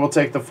plan. I will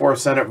take the 4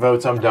 Senate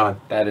votes. I'm done.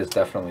 That is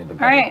definitely the All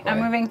better right, play.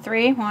 I'm moving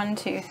 3. 1,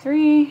 2,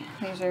 3.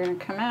 These are going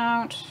to come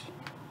out.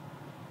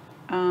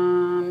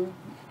 Mm,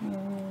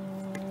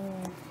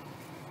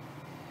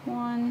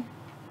 1,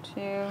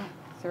 2,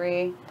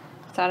 3.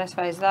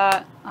 Satisfies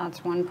that.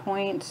 That's 1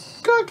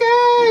 point.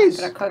 Cookies!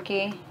 Get a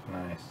cookie.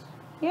 Nice.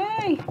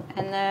 Yay!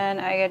 And then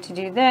I get to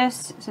do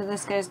this. So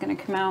this guy's going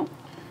to come out.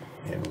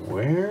 And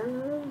where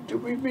do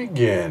we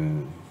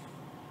begin?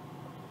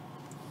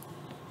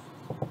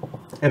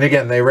 And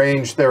again, they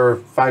range, there are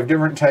 5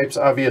 different types,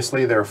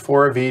 obviously. There are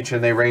 4 of each,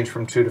 and they range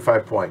from 2 to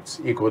 5 points,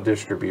 equal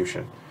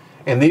distribution.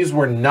 And these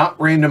were not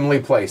randomly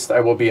placed, I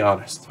will be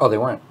honest. Oh, they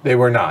weren't. They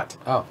were not.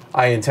 Oh.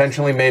 I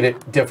intentionally made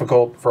it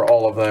difficult for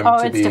all of them Oh,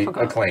 to it's be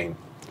difficult. a clean.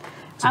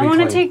 I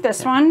want to take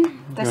this one.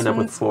 This You end up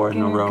with one's 4 in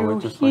a gonna row. go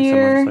With just like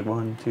here, someone's like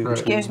 1, 2, Right.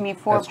 3. gives me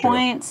 4 That's true.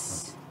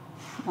 points.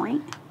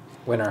 Right.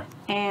 Winner.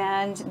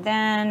 And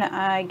then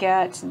I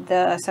get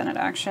the Senate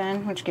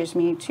action, which gives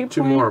me 2 points.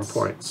 2 more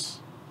points.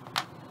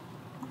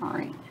 All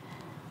right.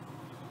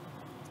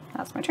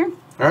 That's my turn.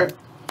 All right.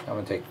 I'm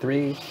going to take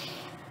 3.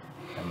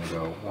 I'm going to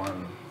go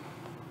 1,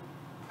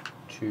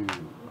 2,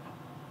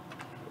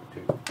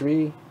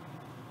 3.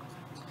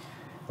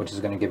 Which is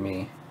going to give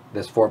me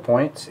this 4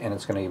 points, and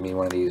it's going to give me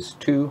one of these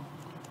 2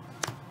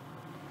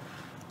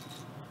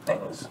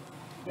 things.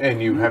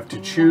 And you have to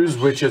choose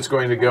which it's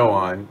going to go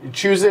on. You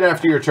choose it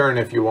after your turn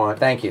if you want.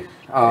 Thank you.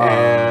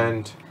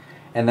 And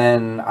And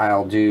then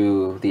I'll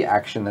do the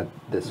action that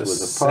this the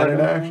was a part Senate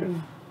of.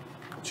 action.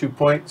 2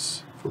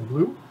 points for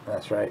blue.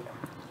 That's right.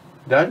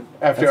 Done.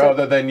 After That's it.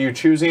 other than you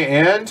choosing.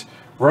 And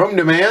Rome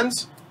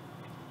Demands.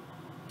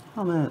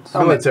 Helmets.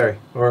 Military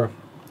or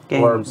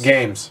Games.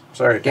 games.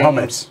 Sorry, Games.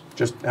 helmets.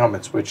 Just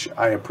helmets, which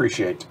I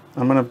appreciate.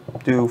 I'm gonna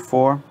do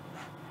 4.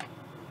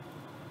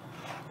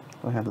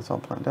 I have this all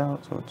planned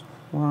out, so it's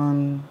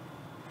 1,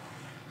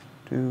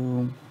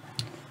 2,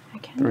 I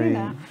can 3, do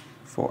that.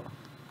 4.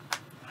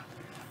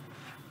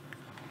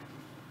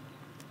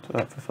 So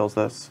that fulfills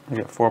this. I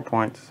get 4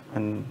 points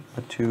and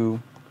a 2.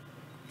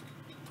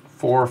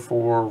 4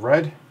 for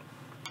red.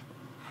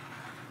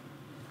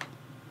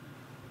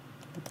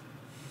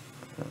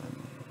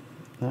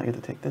 Now I get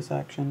to take this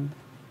action.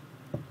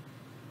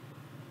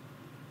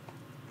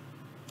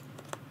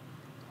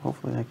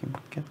 Hopefully I can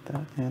get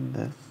that and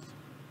this.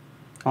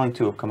 Only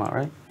 2 have come out,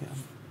 right? Yeah.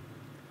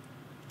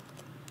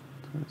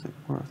 So what is it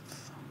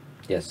worth?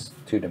 Yes,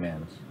 2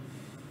 demands.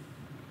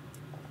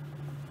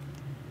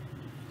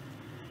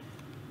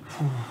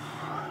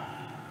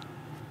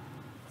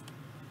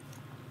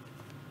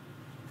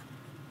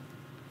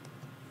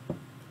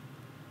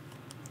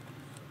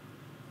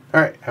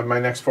 All right, have my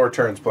next 4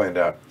 turns planned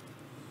out.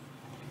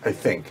 I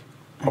think.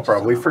 I'll just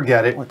probably don't know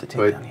forget it, what to take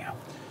but down here.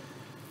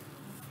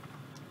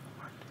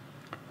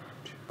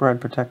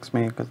 Bread protects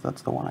me because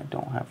that's the one I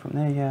don't have from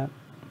there yet.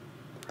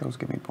 Those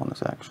give me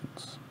bonus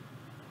actions.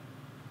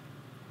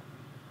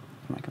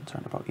 Am I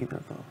concerned about either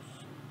of those?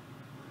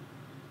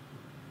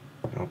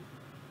 nope,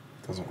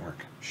 doesn't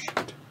work.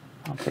 Shit.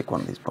 I'll take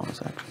one of these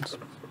bonus actions.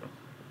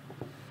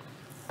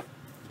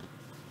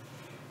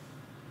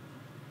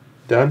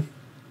 Done?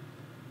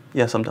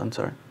 Yes, I'm done,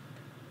 sorry.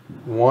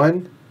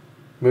 1,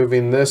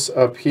 moving this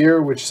up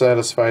here, which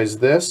satisfies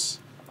this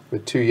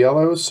with 2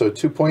 yellows. So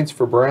 2 points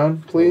for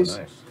brown, please. Oh,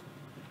 nice.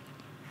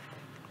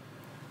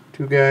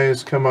 2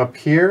 guys come up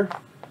here,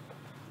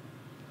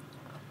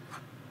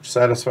 which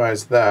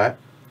satisfies that.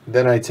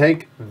 Then I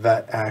take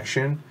that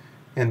action,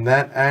 and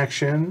that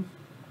action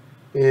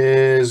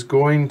is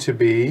going to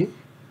be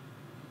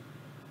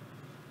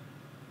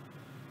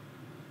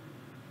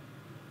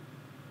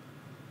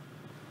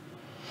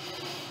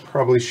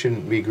probably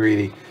shouldn't be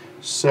greedy.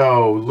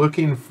 So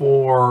looking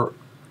for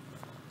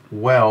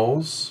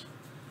wells.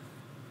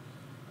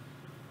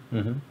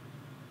 Mm-hmm.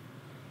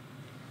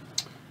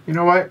 You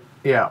know what?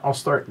 Yeah, I'll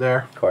start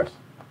there. Of course.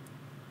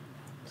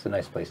 It's a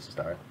nice place to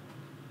start.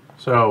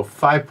 So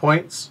 5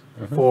 points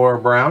for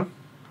brown.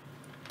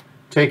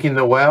 Taking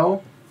the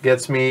well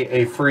gets me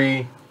a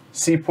free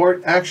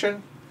seaport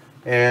action.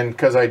 And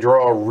because I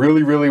draw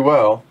really, really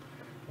well,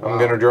 I'm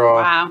going to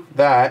draw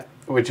that,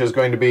 which is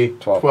going to be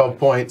 12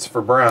 points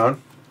for brown.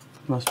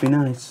 Must be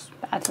nice.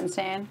 That's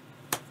insane.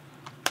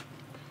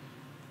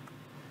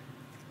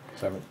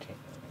 17,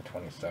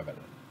 27.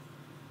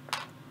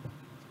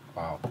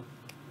 Wow.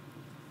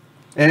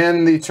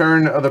 And the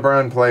turn of the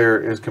brown player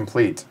is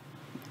complete.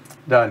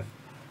 Done.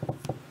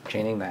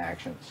 Chaining the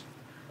actions.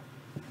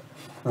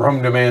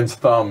 Rum demands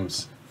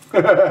thumbs.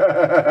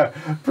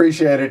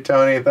 Appreciate it,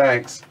 Tony.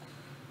 Thanks.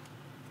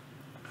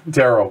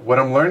 Daryl, what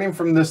I'm learning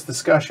from this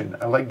discussion,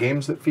 I like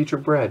games that feature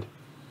bread.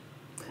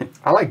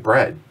 I like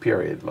bread,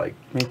 period. Like,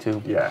 Me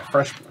too. yeah,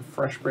 fresh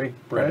baked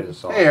bread. Bread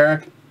is awesome. Hey,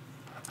 Eric.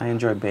 I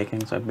enjoy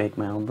baking, so I bake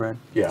my own bread.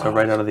 Yeah. So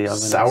right out of the oven.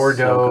 it's Sourdough.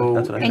 So good.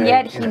 That's what I And make.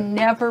 yet he Yeah.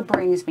 never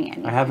brings me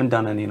anything. I haven't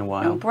done any in a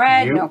while. No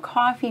bread, You? no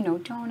coffee, no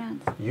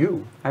donuts.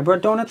 You. I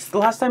brought donuts the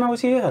last time I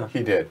was here.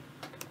 He did.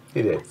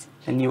 He did.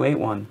 And you ate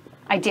one.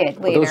 I did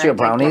Are later. those your I did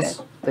brownies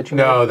it. that you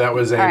No, made? that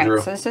was All right,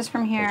 Andrew. so this is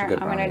from here. Those are good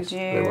I'm gonna brownies.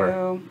 They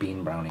were. do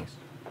Bean brownies.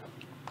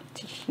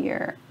 to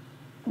here.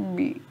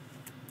 I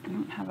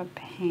don't have a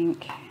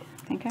pink.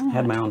 I think I I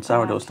had my own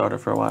sourdough starter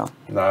for a while.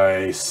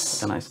 Nice.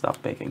 Then I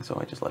stopped baking, so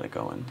I just let it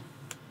go, and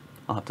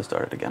I'll have to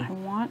start it I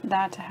again. want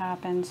that to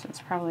happen, so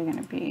it's probably going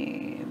to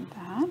be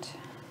that.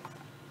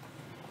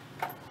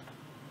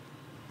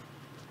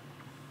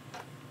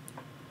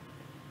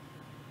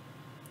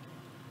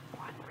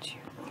 One, two,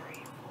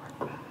 three,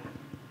 four,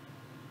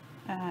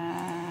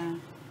 five.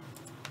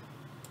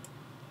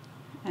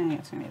 I think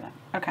it's going to be that.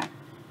 Okay.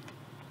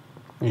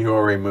 You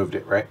already moved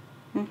it, right?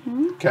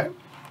 Mm-hmm. Okay.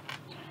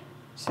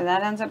 So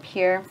that ends up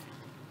here.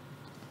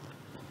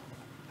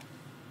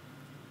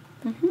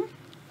 Mm-hmm.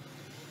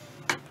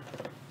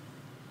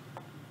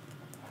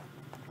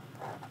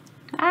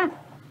 Ah,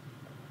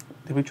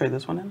 Did we trade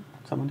this one in?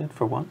 Someone did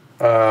for one?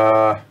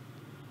 Uh,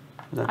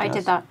 Was that I Jess?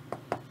 did that.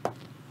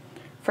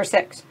 For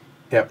 6.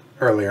 yep,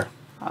 earlier.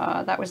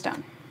 That was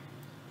done.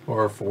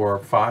 Or for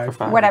 5. For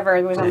 5. Whatever,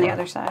 it was on the Yeah.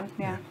 other side.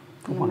 Yeah.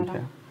 For In the one middle.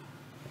 pair.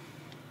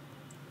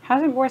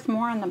 How's it worth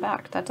more on the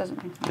back? That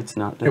doesn't make sense. It's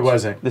not. It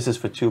wasn't. This is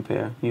for 2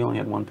 pair. You only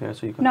had 1 pair,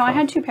 so you got No, I 5.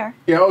 had 2 pair.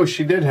 Yeah, oh,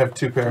 she did have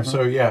 2 pairs,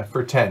 so yeah,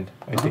 for 10,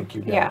 I think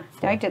you got Yeah, it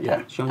for. I did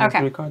that. She only Okay.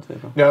 had 3 cards there,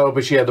 bro. No,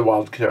 but she had the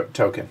wild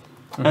token.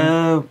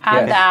 Oh,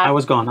 Add that. I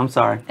was gone. I'm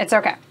sorry. It's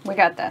okay. We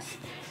got this.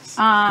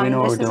 We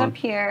know what This we're is doing. up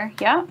here.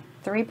 Yep.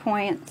 3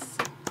 points.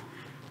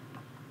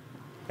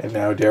 And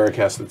now Derek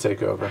has to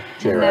take over.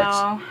 JRX.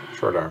 Now-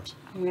 Short arms.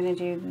 I'm going to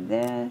do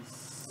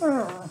this.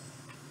 I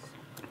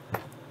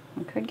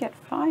could get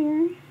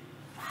fire.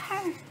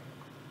 Fire.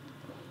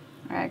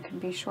 Or I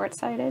could be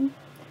short-sighted.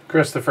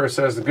 Christopher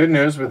says the good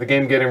news with the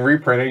game getting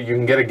reprinted, you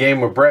can get a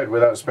game of bread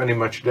without spending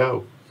much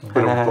dough.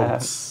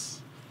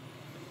 Ba-dum-bums.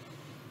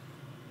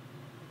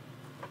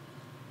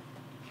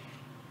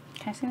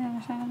 Can I see the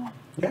other side of that?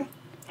 Yeah.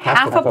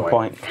 Half a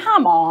point.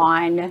 Come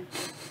on.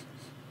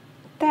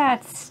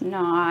 That's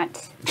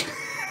not.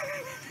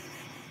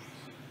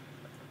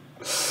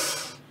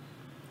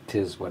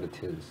 Tis what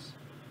it is.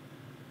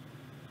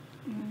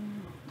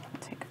 I'll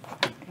take a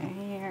look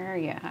here.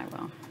 Yeah, I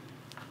will.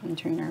 I'm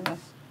too nervous.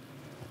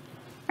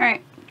 All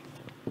right.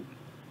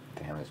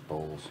 Damn, his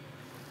bowls.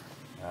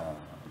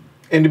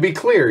 And to be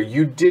clear,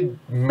 you did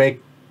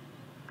make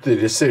the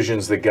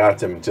decisions that got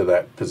them to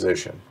that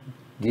position.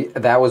 Yeah,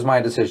 that was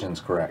my decisions,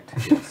 correct?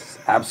 Yes,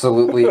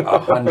 absolutely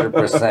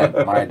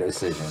 100% my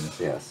decisions.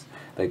 Yes,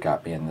 they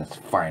got me in this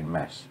fine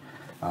mess.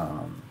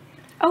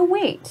 Oh,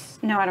 wait.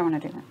 No, I don't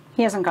want to do that.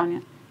 He hasn't gone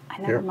yet. I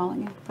never Here.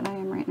 mulligan, but I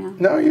am right now.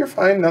 No, you're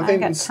fine. I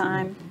Nothing. got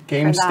time.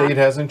 Game for that. state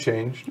hasn't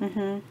changed.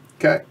 Mm-hmm.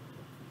 Okay.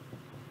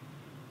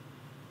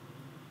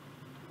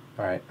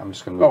 All right, I'm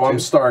just gonna move. Oh, I'm two.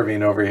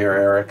 starving over here,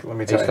 Eric. Let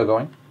me Are tell you still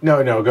going?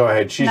 No, go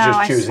ahead. She's No, just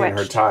I choosing her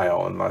switched.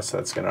 tile, unless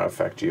that's going to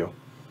affect you.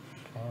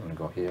 Okay, I'm gonna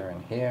go here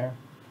and here.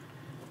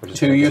 We'll just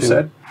 2, take you two.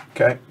 said?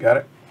 Okay, got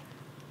it.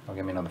 I'll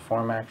give me another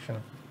form action.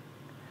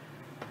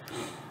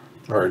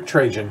 Or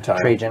Trajan tile.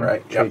 Trajan,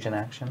 right? Yep. Trajan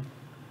action.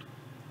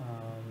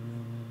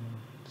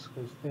 This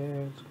goes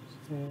there. This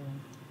goes there.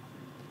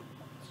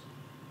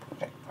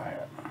 Okay,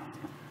 fire.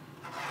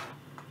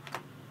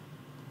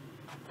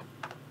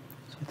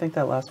 So I think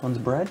that last one's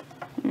bread.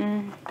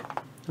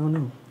 Oh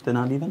no, they're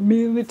not even. Oh,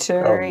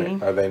 Military.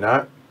 are they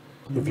not?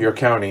 If you're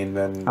counting,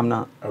 then... I'm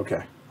not.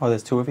 Okay. Oh,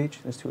 there's 2 of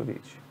each. There's 2 of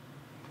each.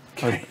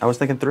 I was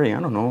thinking 3. I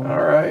don't know.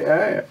 All right.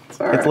 Hey, it's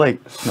all right. It's late.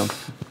 No.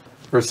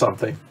 For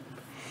something.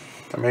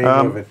 I mean,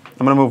 moving.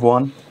 I'm gonna move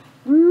 1.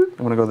 I'm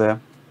gonna go there.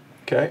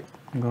 Okay.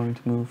 I'm going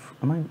to move.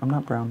 I'm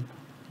not brown.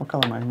 What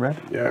color am I? Red.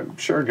 Yeah,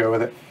 sure, go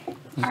with it.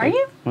 Are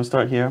you? I'm gonna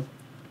start here.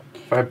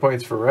 5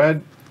 points for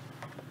red.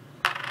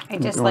 I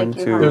just going like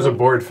you. to- There's a Harmony.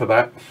 board for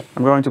that.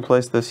 I'm going to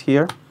place this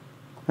here,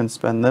 and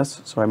spend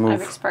this. So I I've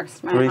move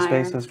expressed my 3 ire.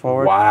 spaces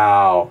forward.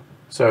 Wow.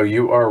 So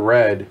you are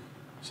red.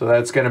 So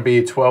that's going to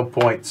be 12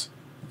 points.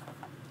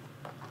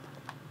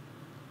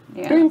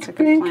 Yeah, Pink, that's a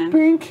good pink, plan.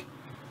 pink.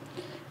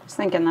 I was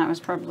thinking that was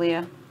probably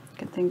a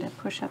good thing to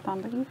push up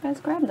on, but you guys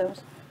grab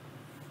those.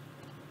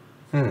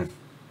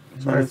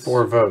 Sorry,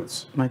 4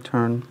 votes. My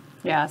turn.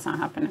 Yeah, it's not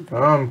happening.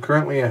 I'm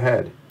currently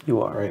ahead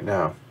You are. right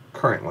now.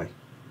 Currently.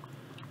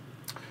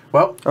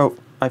 Well, Oh,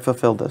 I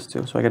fulfilled this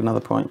too, so I get another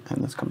point,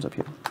 and this comes up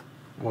here.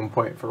 1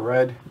 point for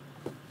red.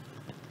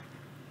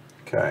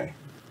 Okay.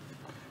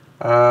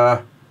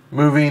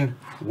 Moving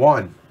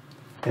 1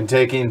 and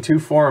taking 2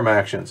 forum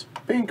actions.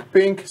 Pink,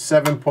 pink,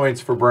 7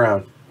 points for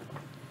brown.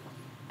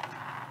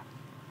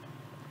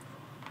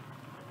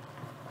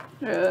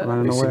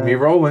 Running You see away. me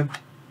rolling.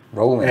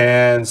 Rolling.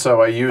 And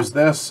so I use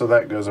this, so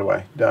that goes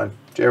away. Done.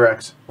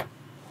 J-Rex.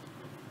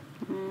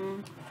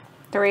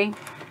 3.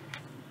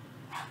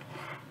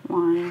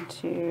 1,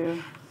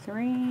 2,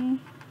 3.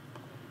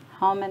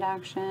 Helmet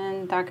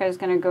action. That guy's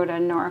gonna go to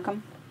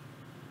Noricum.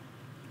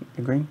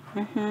 Agree?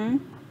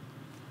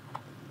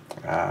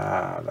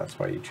 Ah, that's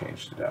why you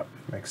changed it up.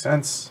 Makes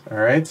sense. All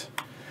right.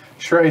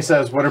 Shrey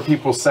says, what are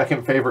people's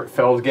second favorite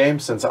Feld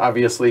games? Since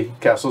obviously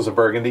Castles of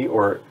Burgundy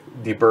or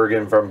Die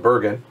Bergen from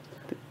Bergen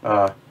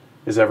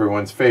is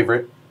everyone's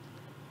favorite.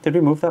 Did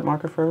we move that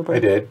marker for everybody? I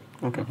did.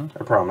 Okay.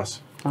 I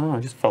promise. I don't know. I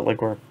just felt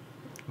like 1,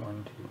 2,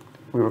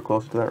 we were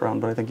closer to that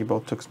round, but I think you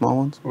both took small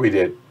ones. We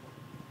did.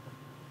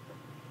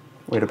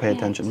 Way to pay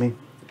attention, me.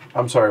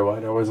 I'm sorry,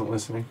 what? I wasn't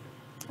listening.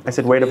 I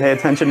said, way to pay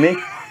attention, me.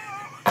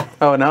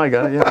 Oh, now I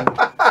got it. Yeah. You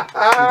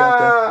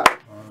got that.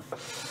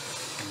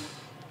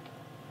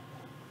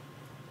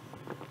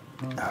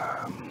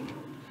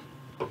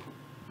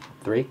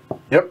 3.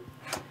 Yep.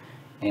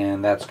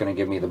 And that's going to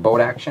give me the boat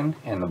action.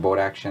 And the boat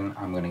action,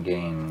 I'm going to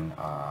gain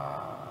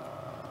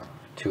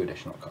 2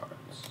 additional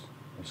cards.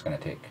 I'm just going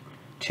to take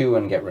 2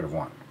 and get rid of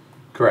 1.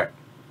 Correct.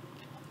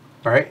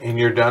 All right, and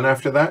you're done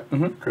after that,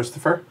 Mhm.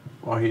 Christopher?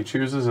 While he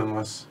chooses,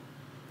 unless...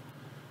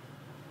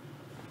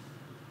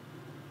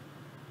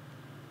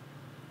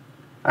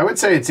 I would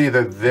say it's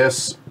either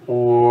this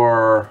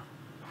or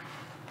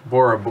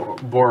Bora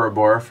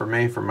Bora for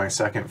me, for my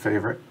second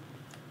favorite.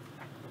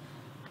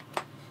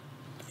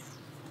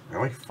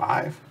 Really?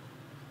 5?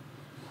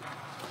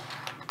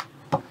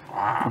 Wow.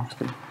 All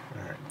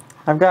right.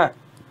 I've got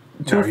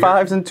 2 No, you're-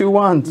 5s and 2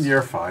 1s.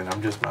 You're fine.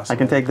 I'm just messing I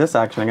can with take this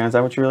action again. Is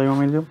that what you really want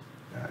me to do?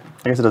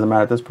 I guess it doesn't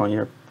matter at this point.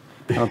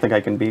 I don't think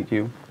I can beat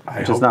you. I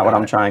Which is hope not what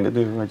not. I'm trying to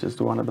do. I just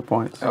wanted the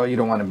points. Oh, you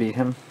don't want to beat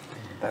him?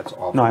 That's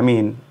awful. No, I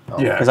mean,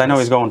 Yeah, because I know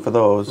he's going for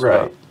those.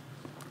 Right. But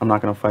I'm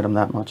not going to fight him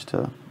that much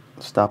to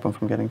stop him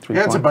from getting 3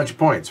 Yeah, points. it's a bunch of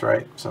points,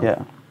 right? So.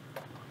 Yeah.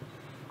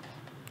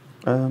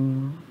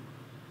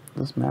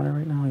 Does this matter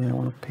right now? Yeah, I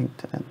want a pink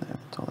to end there.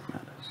 That's all that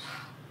matters.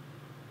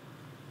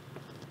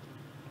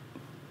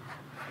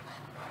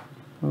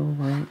 Oh,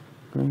 white,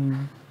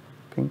 green,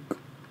 pink,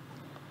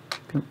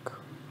 pink.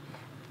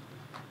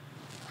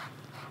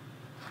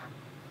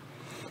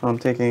 I'm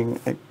taking...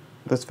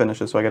 this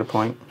finishes, so I get a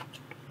point.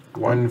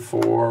 1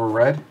 for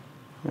red.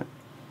 Yeah.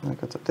 That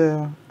goes up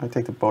there. I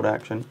take the boat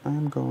action. I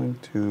am going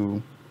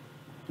to...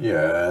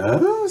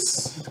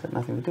 Yes. It's got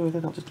nothing to do with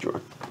it. I'll just draw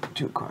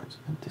 2 cards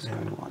and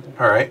discard 1.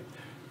 All right.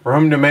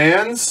 Rome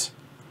demands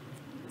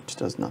Which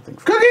does nothing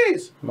for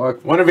cookies. More,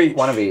 One of each.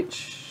 One of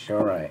each.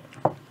 All right.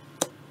 I'm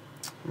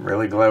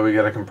really glad we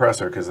got a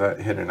compressor because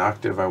that hit an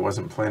octave I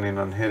wasn't planning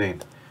on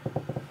hitting.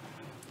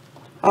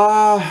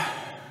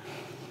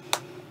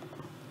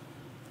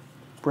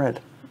 bread.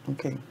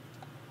 Okay.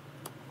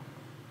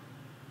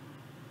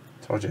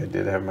 Told you I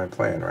did have my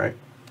plan, right?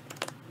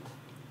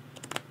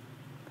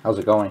 How's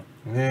it going?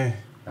 Yeah.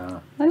 Looks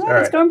like All it's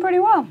right. going pretty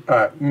well. All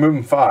right,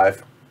 moving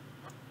 5.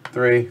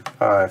 3,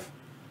 5.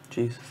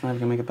 Jeez, it's not even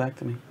gonna make it back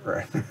to me.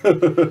 Right.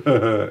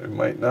 It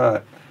might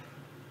not.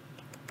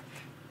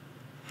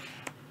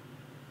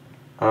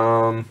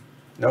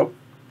 Nope.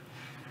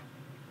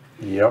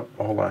 Yep,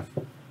 hold on.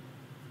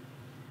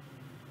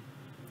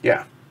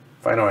 Yeah,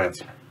 final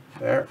answer.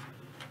 There.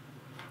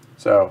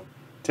 So,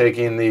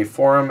 taking the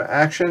forum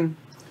action,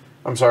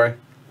 I'm sorry,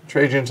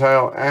 Trajan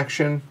tile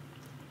action.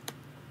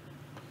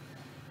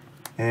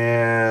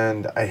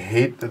 And I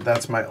hate that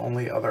that's my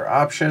only other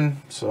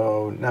option,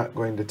 so not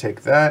going to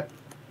take that.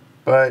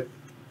 But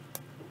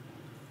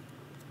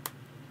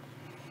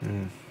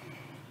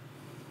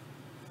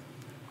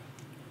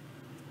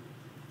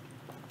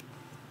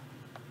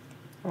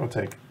I'll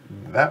take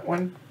that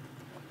one.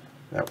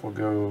 That will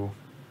go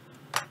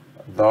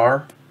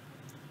there.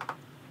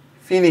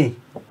 Fini.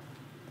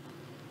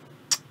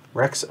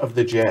 Rex of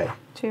the J.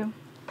 2.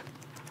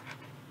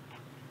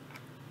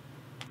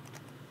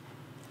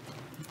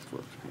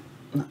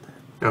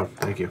 Oh,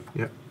 thank you.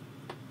 Yep.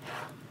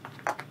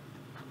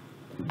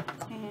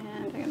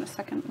 And I got a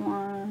second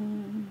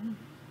one.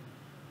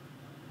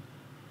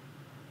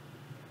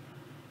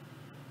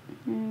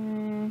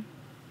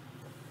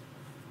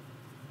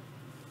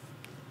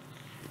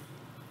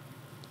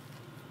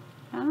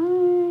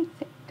 I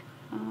think.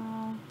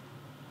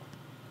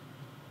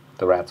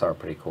 The rats are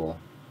pretty cool.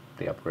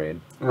 The upgrade.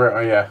 Right,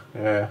 oh,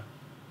 yeah.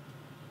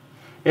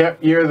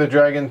 Yep, Year of the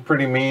Dragon's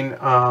pretty mean.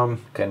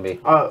 Can be.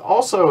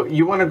 Also,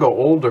 you want to go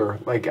older.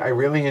 Like, I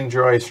really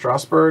enjoy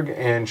Strasbourg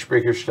and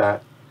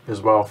Spreckerstadt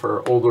as well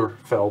for older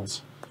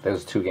Felds.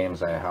 There's 2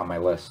 games I have on my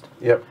list.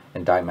 Yep.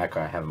 And Die Mecha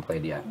I haven't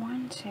played yet.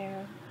 1, 2.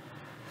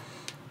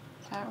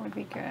 That would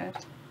be good.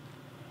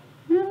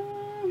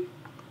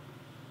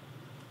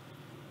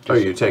 Oh,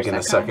 you're taking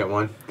the second second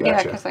one? Yeah,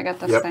 Gotcha. because I got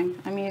this Yep.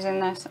 thing. I'm using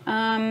this.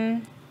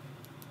 I'll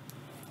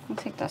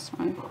take this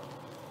one.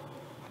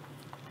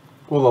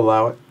 We'll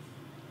allow it.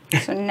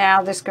 So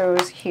now this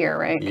goes here,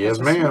 right? 'Cause Yes,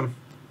 this ma'am.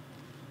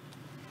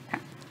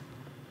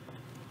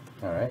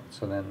 All right,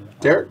 so then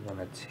Derek? I'm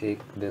going to take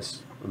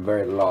this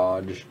very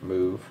large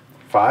move.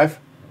 5?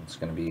 It's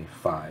going to be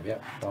 5.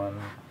 Yep. 1,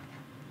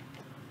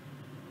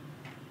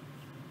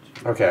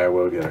 Okay, I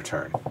will get a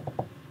turn.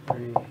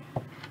 3,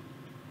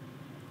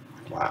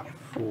 Wow.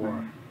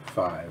 4,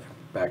 5.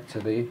 Back to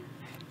the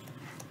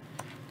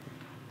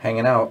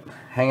hanging out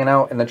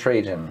in the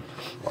Trajan.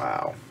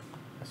 Wow.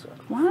 So,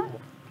 What?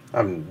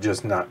 I'm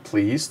just not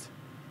pleased.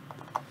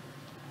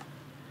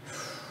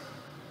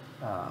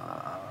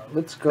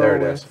 let's go There it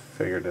with is.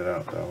 Figured it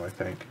out, though, I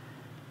think.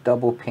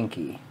 double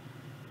pinky.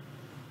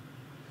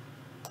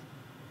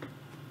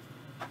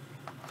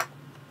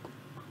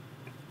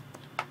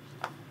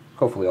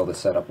 Hopefully all the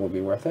setup will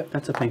be worth it.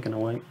 That's a pink and a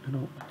white. I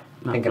don't.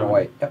 not Pink and a throwing-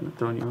 white, yep. Not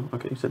throwing you off.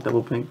 Okay, you said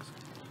double pinks.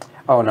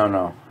 Oh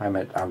no,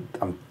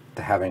 I'm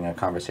having a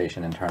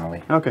conversation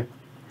internally. Okay.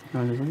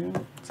 No, just like, yeah.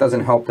 It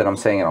doesn't help that I'm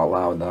saying it out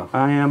loud though.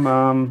 I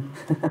am.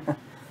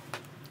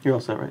 You're all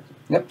set, right?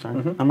 Yep. Sorry.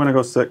 Mhm. I'm gonna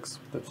go 6.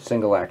 The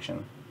single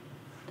action.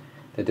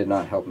 That did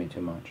not help me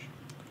too much.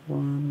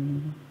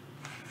 1,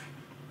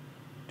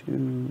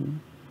 2,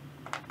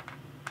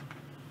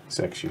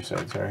 6, you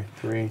said, sorry.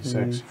 3,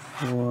 3, 6.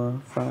 4,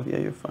 5. Yeah,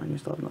 you're fine. You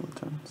still have another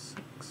turn. 6.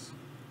 Is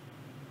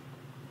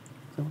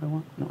that what I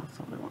want? No, that's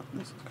not what I want.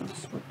 This is gonna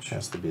switch.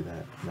 Has to be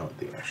that. No,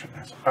 the action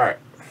is. All right.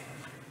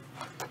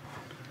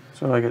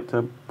 So I get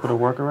to put a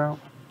worker out.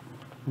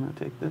 I'm gonna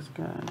take this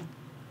guy.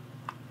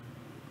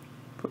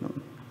 Put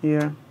him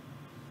here.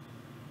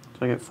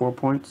 So I get 4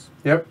 points.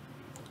 Yep.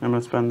 I'm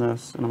gonna spend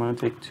this, and I'm gonna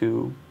take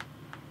 2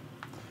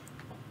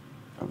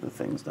 of the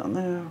things down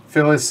there.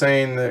 Phil is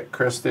saying that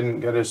Chris didn't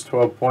get his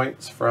 12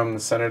 points from the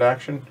Senate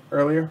action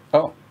earlier.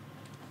 Oh.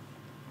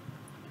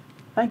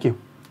 Thank you.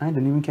 I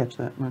didn't even catch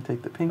that. I'm gonna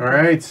take the pink, All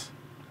right.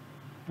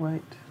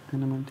 white,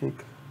 and I'm gonna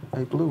take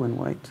a blue and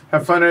white.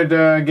 Have fun at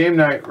game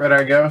night, Red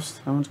Eye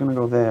Ghost. That one's gonna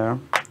go there.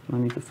 I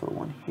need to fill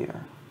one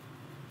here.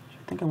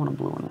 I think I want a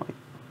blue and white.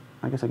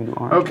 I guess I can do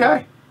orange.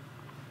 Okay.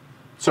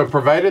 So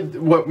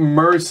provided what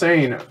Murr's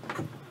saying,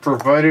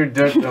 provided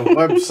that the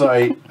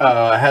website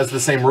has the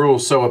same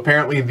rules, so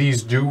apparently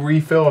these do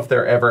refill if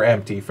they're ever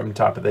empty from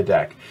top of the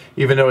deck,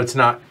 even though it's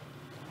not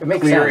It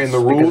makes clear sense in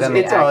the because rules. then the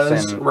It does,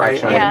 action right?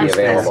 actually I would be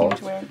Yeah, that available.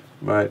 seems weird.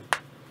 But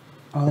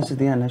Oh, this is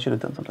the end. I should have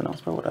done something else,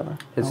 but whatever.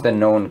 It's the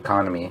known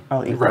economy.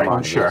 I'll eat Right, the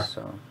orange. sure.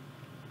 So.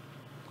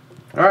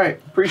 all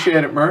right,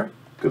 appreciate it, Mur.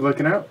 Good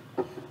looking out.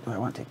 Do I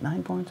want to take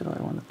 9 points, or do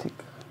I want to take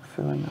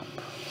filling up?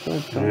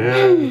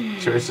 Yeah,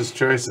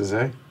 choices,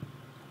 eh?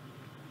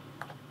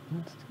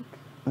 Let's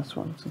take this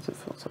one since it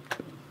fills up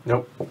too.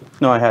 Nope.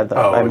 No, I had that.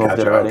 Oh, I moved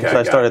gotcha. it already. Okay, so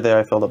I got started there.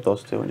 I filled up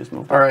those two and just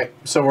moved. All right,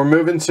 so we're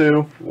moving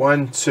to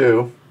 1,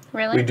 2.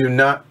 Really? We do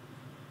not.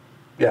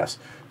 Yes.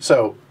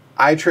 So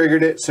I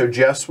triggered it, so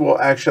Jess will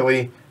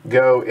actually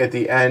go at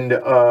the end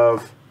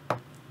of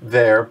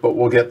there, but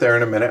we'll get there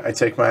in a minute. I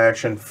take my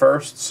action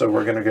first, so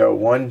we're going to go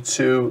 1,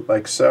 2,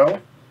 like so,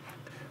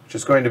 which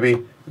is going to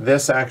be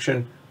this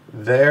action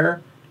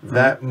there.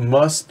 That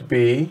must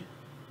be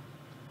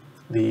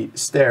the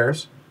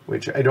stairs,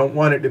 which I don't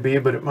want it to be,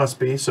 but it must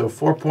be. So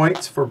 4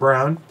 points for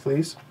Brown,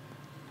 please.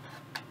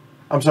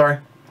 I'm sorry.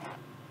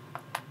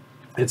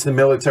 It's the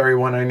military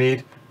one I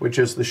need, which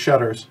is the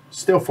shutters.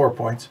 Still 4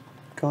 points.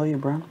 Call you,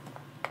 Brown.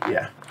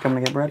 Yeah.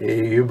 Coming to get bread.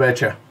 You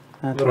betcha.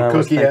 That's Little what I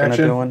was cookie thinking of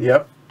action. doing.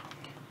 Yep.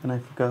 And I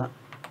forgot.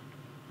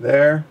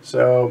 There.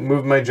 So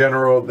move my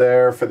general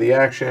there for the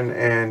action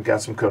and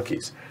got some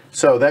cookies.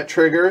 So that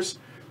triggers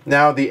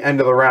now the end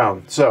of the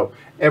round. So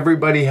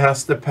everybody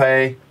has to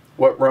pay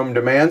what Rome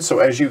demands. So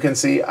as you can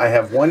see, I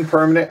have 1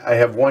 permanent, I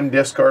have 1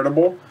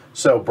 discardable.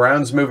 So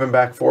Brown's moving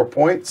back 4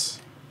 points.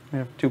 We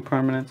have 2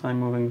 permanents. I'm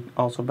moving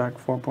also back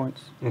 4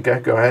 points. Okay,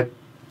 go ahead.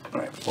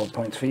 All right, 4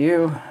 points for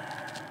you.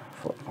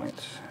 4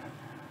 points.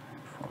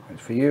 4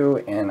 points for you,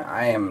 and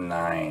I am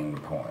 9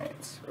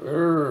 points.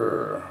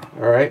 Urgh.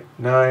 All right,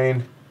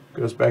 9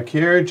 goes back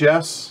here.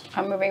 Jess,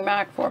 I'm moving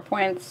back 4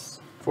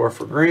 points. 4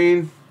 for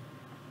green.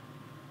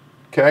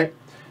 Okay,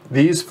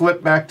 these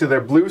flip back to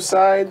their blue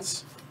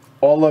sides.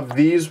 All of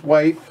these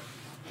wipe.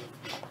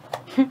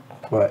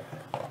 What?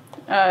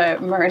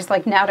 Murr's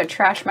like, now to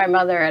trash my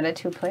mother at a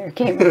 2-player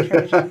game of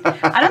Trajan.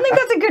 I don't think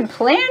that's a good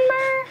plan,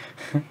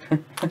 Mur.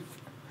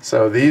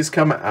 So these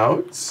come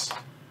out.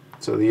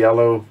 So the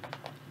yellow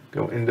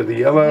go into the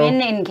yellow.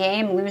 Win in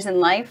game, lose in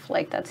life.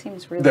 Like, that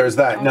seems really... There's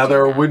that. don't Now do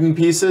there are that. wooden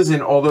pieces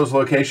in all those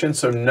locations,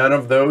 so none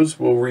of those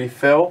will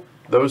refill.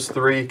 Those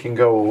 3 can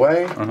go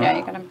away. Yeah,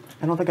 you got him.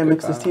 I don't think I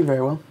mixed this tea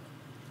very well.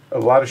 A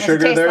lot of What's it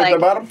sugar taste there at the like?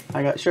 bottom.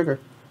 I got sugar.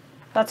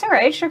 That's all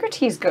right. Sugar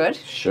tea's good.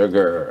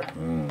 Sugar.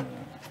 Mm.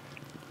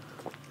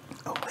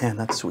 Oh man,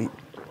 that's sweet.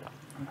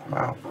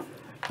 Wow.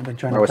 I've been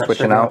trying I to was cut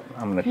switching sugar out.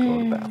 I'm going to go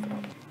to the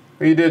bathroom.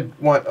 You did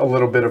want a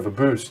little bit of a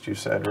boost, you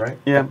said, right?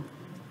 Yeah.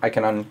 I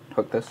can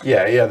unhook this?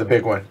 Yeah, the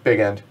big one. Big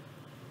end.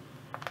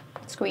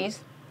 Squeeze.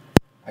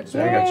 I just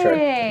want to make sure.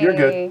 You're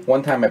good.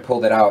 One time I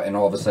pulled it out, and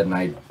all of a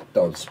sudden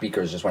the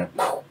speakers just went,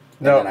 and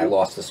No. then I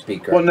lost the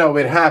speaker. Well, no,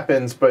 it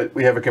happens, but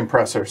we have a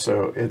compressor,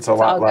 so it's a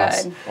lot all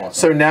less. good. Awesome.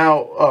 So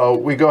now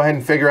we go ahead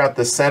and figure out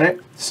the Senate.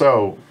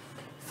 So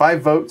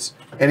 5 votes.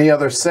 Any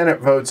other Senate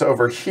votes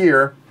over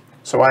here?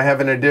 So I have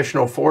an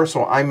additional 4,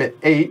 so I'm at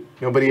 8.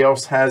 Nobody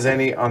else has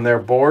any on their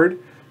board.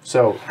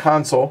 So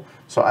consul.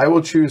 So I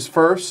will choose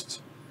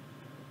first.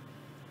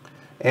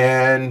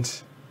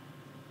 And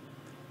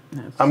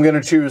I'm going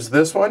to choose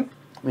this one.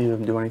 It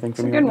doesn't do anything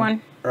for It's a me. good right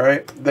one. All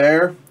right,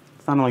 there.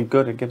 It's not only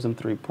good, it gives them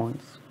 3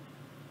 points.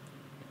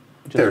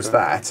 Just There's for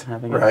that,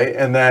 having it. right?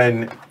 And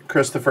then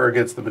Christopher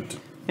gets the...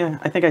 Yeah,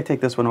 I think I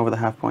take this one over the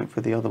half point for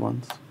the other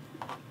ones.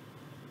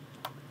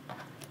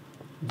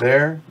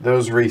 There,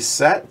 those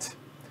reset.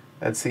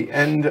 That's the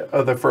end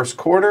of the first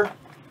quarter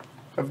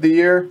of the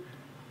year.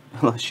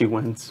 Unless she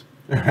wins.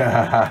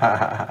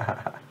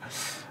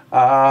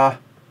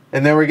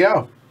 And there we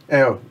go.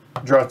 Oh,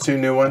 draw 2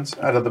 new ones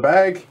out of the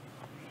bag.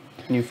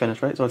 You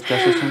finish, right? So it's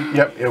Jess's turn?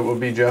 Yep, it will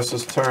be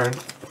Jess's turn.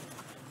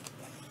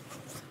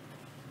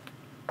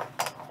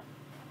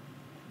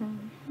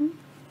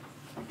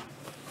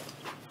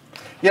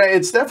 Yeah,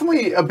 it's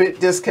definitely a bit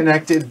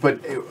disconnected,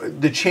 but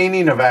the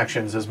chaining of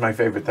actions is my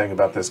favorite thing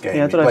about this game.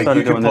 Yeah, that's what I like started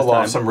you can doing this pull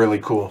off time. some really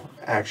cool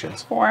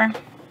actions. 4.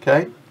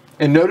 Okay,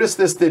 and notice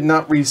this did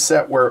not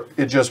reset where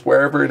it just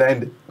wherever it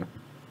ended,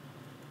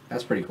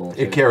 That's pretty cool.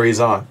 it carries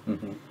on.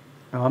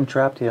 Oh, I'm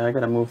trapped here. I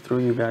gotta move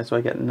through you guys so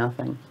I get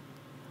nothing.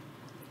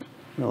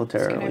 It's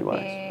Militarily going to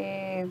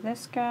wise. be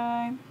this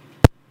guy.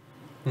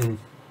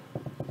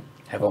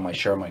 Have all my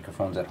Shure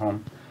microphones at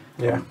home.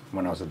 Yeah,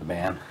 When I was at the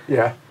band.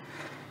 yeah.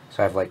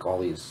 So I have like all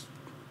these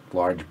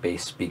large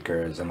bass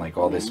speakers and like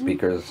all these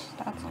speakers.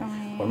 That's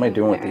going What am I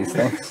doing with these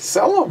there. things?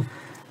 Sell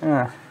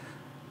them.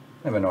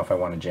 Never know if I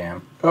want to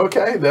jam.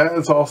 Okay, that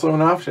is also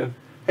an option.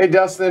 Hey,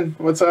 Dustin,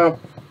 what's up?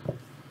 I'm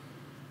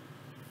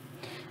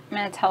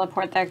going to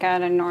teleport that guy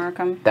to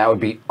Noricum. That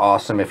would be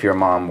awesome if your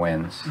mom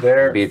wins.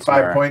 There, Beats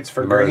 5 Mur. points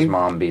for Mur's green.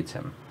 mom beats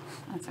him.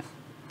 That's it.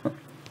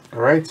 All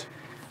right,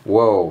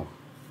 Whoa.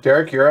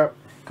 Derek, you're up.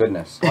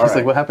 Goodness. He's All like,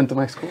 right. what happened to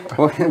my score?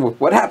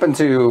 What happened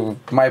to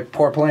my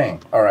poor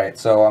playing? All right,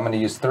 so I'm going to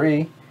use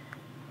 3.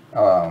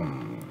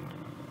 So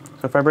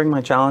if I bring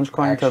my challenge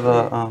coin to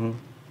the Actually-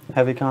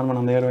 heavy con when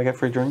I'm there, do I get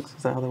free drinks?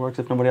 Is that how that works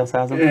if nobody else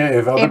has them?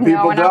 If other If people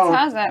no one don't,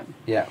 else has it.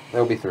 Yeah,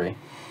 there'll be 3.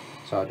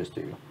 So I'll just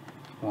do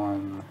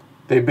 1.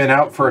 they've been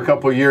out for a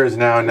couple years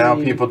now, and now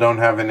 3. people don't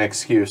have an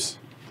excuse.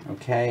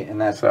 Okay,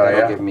 and that'll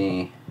yeah. give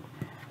me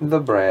the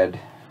bread.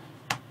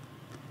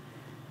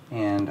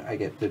 And I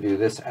get to do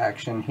this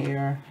action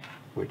here,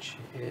 which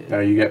is... Now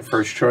you get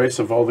first choice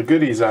of all the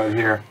goodies out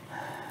here.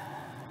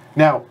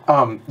 Now,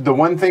 the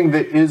one thing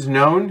that is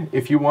known,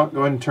 if you want,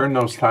 go ahead and turn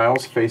those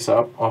tiles face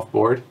up off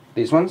board.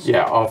 These ones?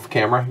 Yeah, off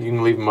camera. You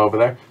can leave them over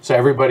there. So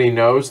everybody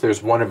knows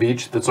there's one of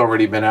each that's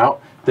already been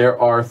out. There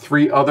are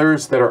 3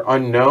 others that are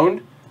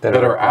unknown that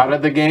are out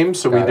of the game,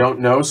 so we don't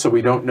know. So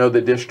we don't know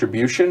the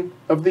distribution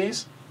of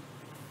these.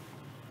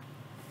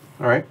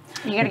 All right.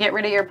 You got to get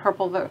rid of your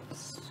purple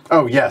votes.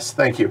 Oh, yes.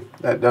 Thank you.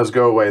 That does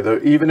go away.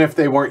 Even if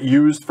they weren't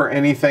used for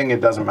anything, it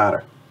doesn't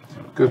matter.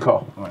 Good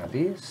call. One of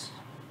these.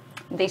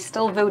 They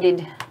still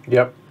voted.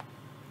 Yep.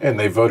 And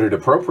they voted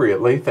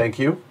appropriately. Thank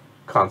you.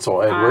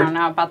 Consul Edward. I don't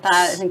know about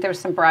that. I think there was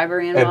some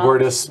bribery involved.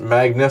 Edwardus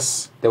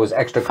Magnus. There was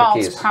extra False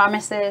cookies.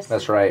 promises.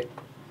 That's right.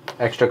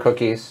 Extra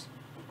cookies.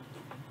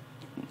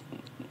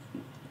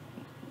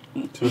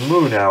 To the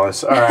moon,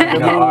 Alice. All right.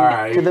 No, all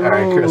right. To the all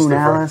right, moon, Christopher.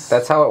 Alice.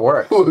 That's how it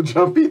works. A little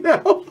jumpy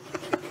now.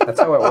 That's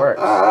how it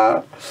works.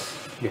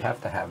 You have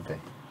to have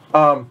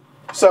the...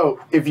 So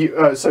if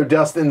you, so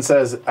Dustin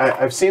says,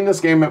 I've seen this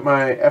game at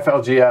my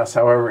FLGS.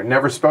 However, it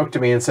never spoke to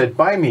me and said,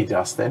 "Buy me,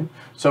 Dustin."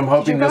 So I'm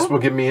hoping this will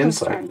give me Whose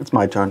insight. turn? It's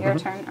my turn. Your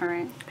turn. All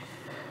right.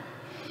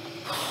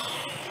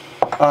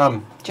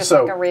 Just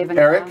So like a raven.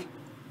 Eric,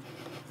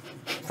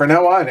 for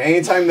now on,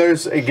 anytime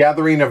there's a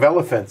gathering of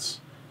elephants,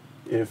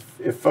 if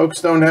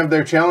folks don't have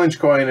their challenge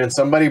coin and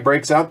somebody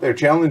breaks out their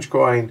challenge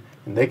coin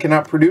and they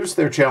cannot produce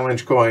their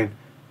challenge coin,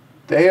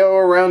 they owe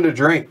a round of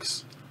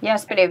drinks.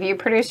 Yes, but if you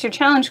produce your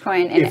challenge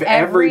coin and If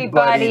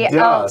everybody everybody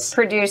else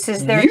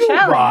produces their you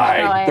challenge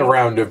buy coin, the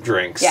round of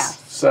drinks. Yeah,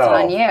 So it's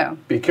on you.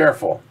 Be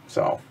careful.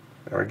 So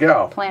there we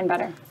go. Plan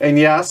better. And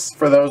yes,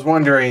 for those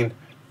wondering,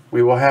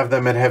 we will have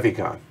them at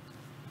HeavyCon.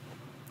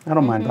 I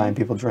don't mind buying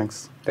people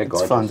drinks. They're It's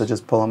fun gorgeous. to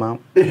just pull them out.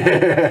 They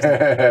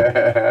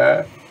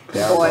are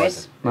Boys.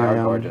 gorgeous. They are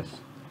My, gorgeous.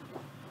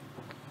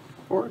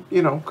 Or,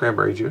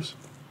 cranberry juice.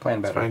 Plan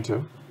It's better. fine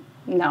too.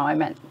 No, I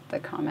meant the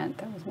comment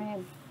that was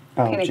made.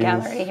 Oh, Peanut jeez.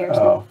 gallery here.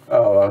 Oh,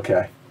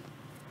 okay.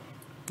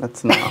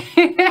 That's not.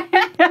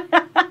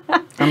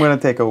 I'm gonna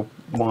take a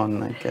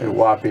 1, I guess. A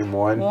whopping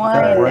one. One.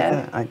 Is that Yeah.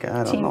 worth it? I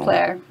don't Team know.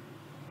 player.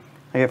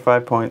 I get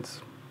 5 points.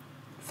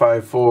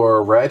 5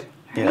 for red.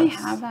 Yes. we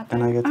have that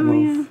And I get to thing?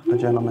 move a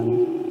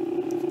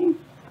gentleman.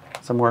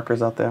 Some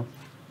workers out there.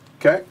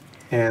 Okay.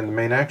 And the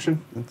main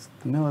action. It's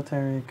the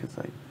military because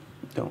I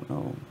don't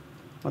know.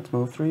 Let's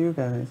move through you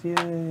guys.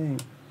 Yay.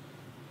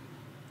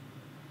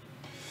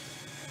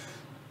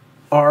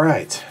 All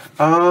right.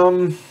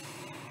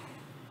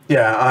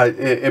 Yeah,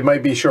 it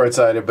might be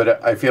short-sighted,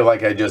 but I feel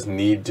like I just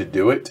need to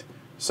do it.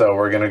 So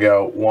we're going to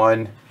go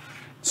 1,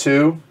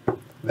 2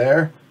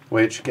 there,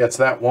 which gets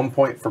that 1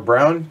 point for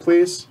Brown,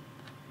 please.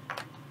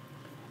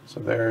 So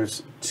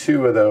there's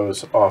 2 of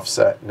those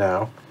offset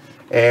now.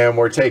 And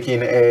we're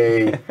taking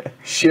a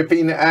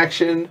shipping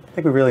action. I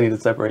think we really need to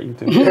separate you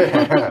two.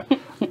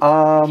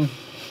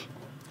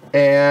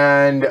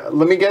 And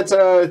let me get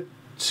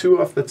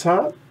 2 off the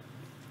top.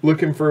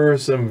 Looking for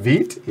some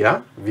Veet.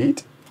 Yeah,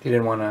 Veet. You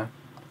didn't want to...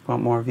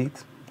 Want more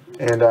wheat?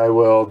 And I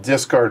will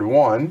discard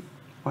 1.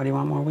 Why do you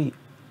want more wheat?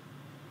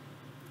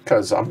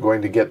 Because I'm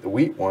going to get the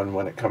wheat one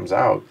when it comes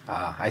out.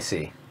 Ah, I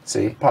see.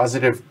 See?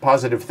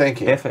 Positive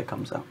thinking. If it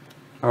comes out.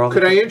 Or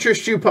Could I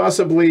interest you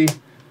possibly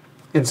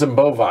in some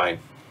bovine?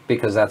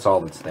 Because that's all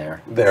that's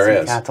there. There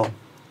is. Cattle.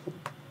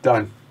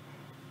 Done.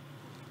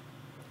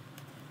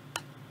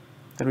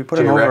 Did we put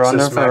an over under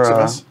T-Rexus for?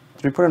 Maximus?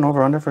 Did we put an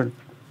over under for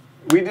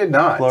We did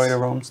not. Florida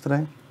roams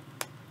today?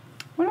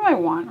 What do I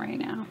want right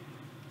now?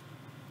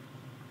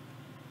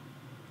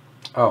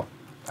 Oh,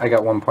 I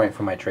got 1 point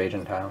for my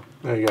Trajan tile.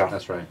 There you go.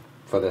 That's right.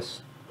 For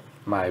this,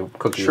 my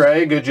cookies.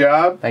 Trey, good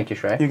job. Thank you,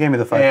 Shrey. You gave me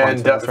the 5 points. And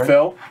for this, right?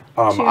 Phil,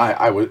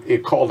 Two.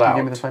 it called You out.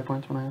 gave me the 5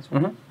 points when I asked.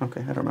 Mm-hmm.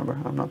 Okay, I don't remember.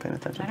 I'm not paying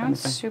attention. I to don't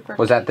anything. super.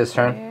 Was that this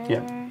turn?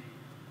 care. Yeah.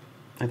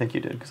 I think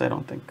you did because I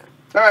don't think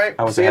All right.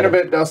 I was See you in a ahead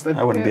of- bit, Dustin.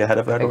 I wouldn't be ahead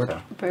of I think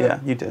Edward. so. Yeah,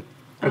 you did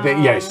I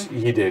think, yes,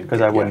 he did.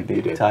 because I Yeah, wouldn't you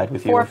be did. tied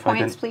with you. 4 if I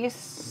points, didn't.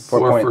 please. 4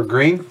 4 points. for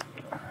green.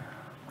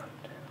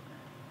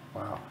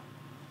 Wow.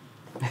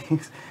 Thank you.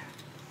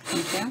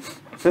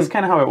 This is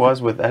kind of how it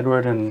was with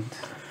Edward and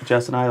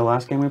Jess and I the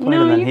last game we played,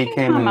 No, and then you he can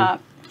came come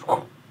and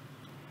up.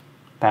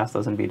 passed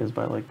us and beat us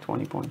by like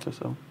 20 points or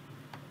so.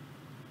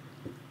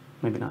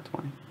 Maybe not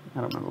 20.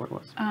 I don't remember what it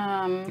was.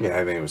 Yeah,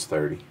 I think it was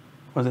 30.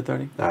 Was it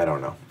 30? I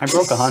don't know. I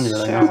broke 100.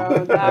 I know.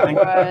 So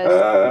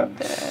that was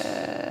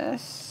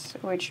this,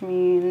 which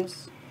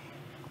means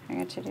I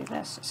get to do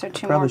this. So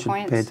 2 more Probably should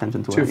points. pay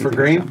attention to 2 what for you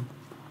green. do.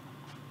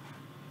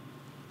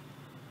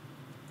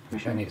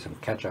 Wish I need some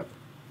ketchup.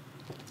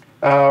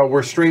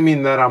 We're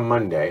streaming that on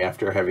Monday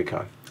after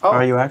HeavyCon. Oh,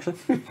 Are you actually?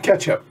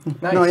 Catch up.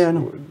 nice. No, yeah,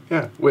 no.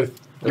 Yeah, with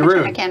Kitchen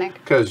Jeroen. mechanic.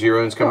 Because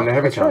Jeroen's coming Oh,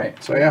 to that's HeavyCon.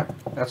 right. So yeah.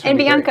 That's And gonna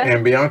be great. Bianca.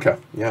 And Bianca.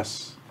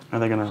 Yes. Are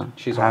they gonna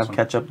She's have awesome.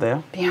 ketchup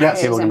there? Bianca Yes.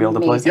 is People gonna be able to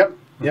play? amazing. Yep.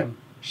 Yep.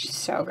 She's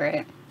so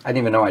great. I didn't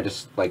even know. I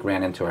just like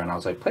ran into her and I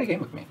was like, "Play a game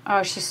with me."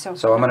 Oh, she's so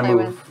So I'm fun gonna to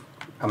play move.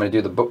 with. I'm gonna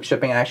do the book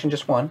shipping action,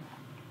 just 1.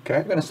 Okay.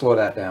 I'm gonna slow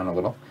that down a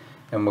little,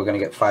 and we're gonna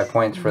get 5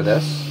 points for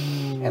this,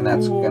 and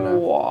that's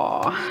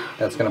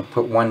gonna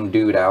put 1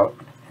 dude out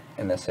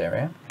in this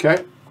area,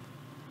 Okay.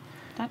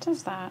 That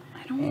does that.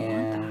 I don't want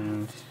that.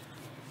 and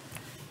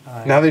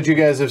Now that you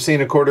guys have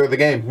seen a quarter of the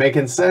game,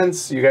 making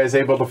sense? You guys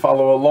able to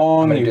follow I'm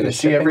along? going to You do can the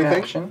see shipping everything?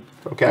 action.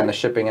 Okay. And the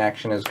shipping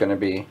action is going to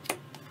be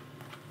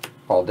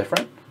all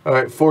different. All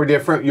right, 4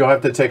 different. You'll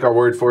have to take our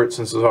word for it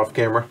since it's off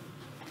camera.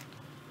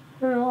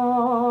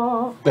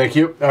 Thank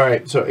you. All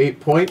right, so 8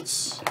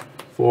 points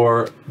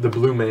for the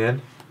blue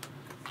man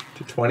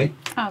to 20.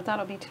 Oh,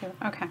 that'll be 2.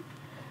 Okay.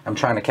 I'm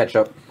trying to catch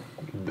up.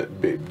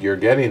 You're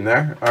getting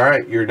there. All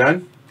right, you're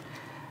done?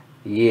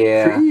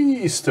 Yeah.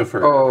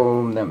 Christopher.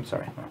 Oh, no, I'm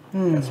sorry.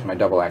 Yes, my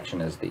double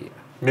action is the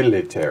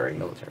Military.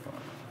 military one.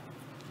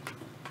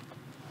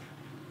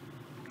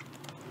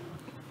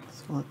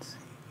 So let's see.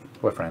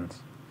 We're friends.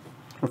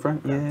 We're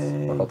friends.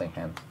 Yay. We're holding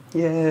hands.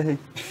 Yay.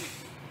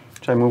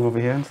 Should I move over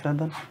here instead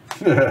then?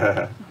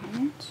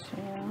 1,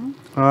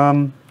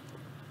 2.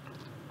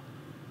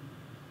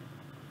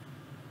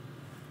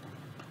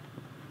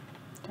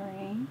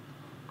 3.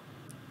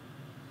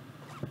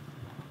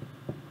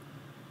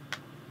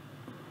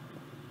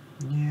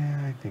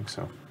 Yeah, I think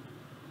so.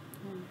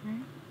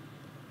 Mm-hmm.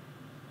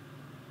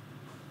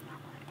 Not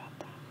worried about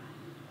that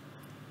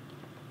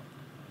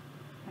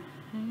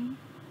one.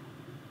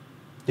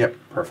 Yep,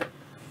 perfect.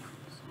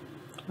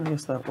 I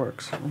guess that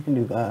works. I can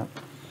do that.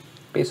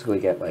 Basically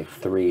get like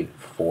 3 to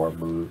 4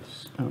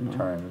 moves, Oh, no.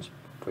 turns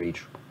for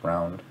each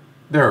round.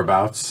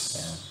 Thereabouts.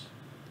 Yes.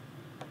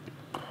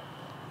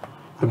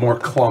 The more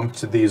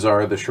clumped these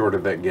are, the shorter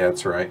that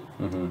gets, right?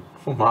 Mm-hmm.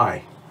 Oh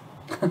my.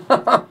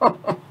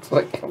 It's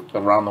like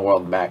around the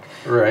world and back.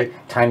 Right.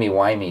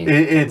 Timey-wimey.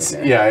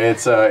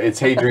 It's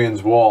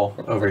Hadrian's Wall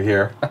over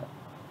here.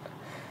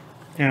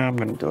 Yeah, I'm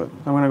gonna do it.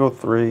 I'm gonna go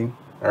 3.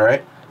 All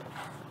right.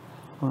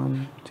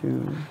 1,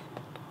 2,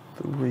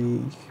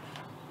 3.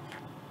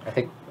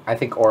 I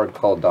think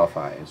Oracle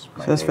Delphi is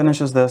my So this favorite.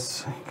 finishes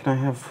this. Can I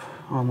have?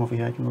 Oh, I'm over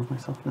here. I can move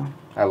myself now.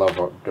 I love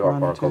 1,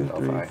 Oracle 2,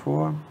 Delphi. 3,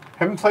 4.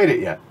 Haven't played it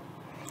yet.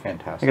 I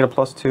Fantastic. get a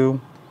 +2.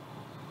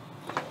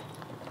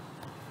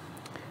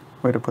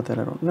 Where to put that?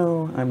 I don't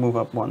know. I move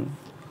up 1.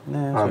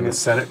 There. So I On the get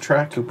Senate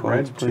track, 2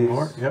 points, right? 2 please.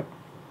 more. Yep.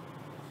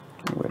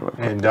 Where do I put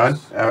And done.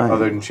 this?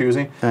 Other than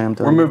choosing. I am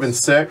done. We're moving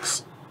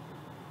 6.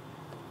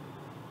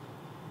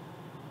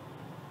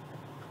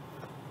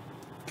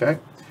 Okay.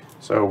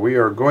 So we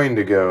are going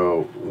to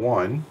go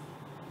 1.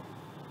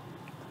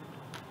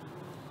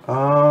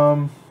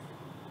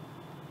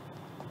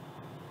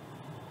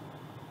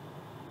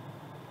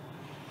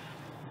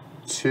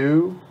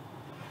 2,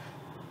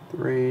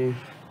 3,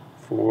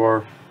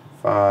 4,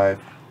 5,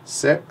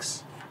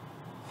 6.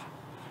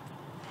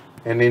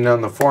 Ending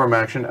on the form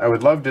action. I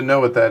would love to know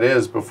what that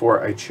is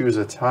before I choose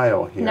a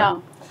tile here.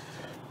 No.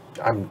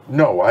 I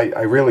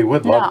really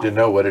would love No. to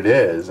know what it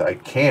is. I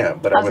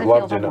can't, but I would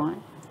love to know.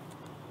 One.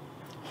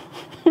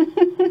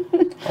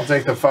 I'll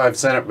take the 5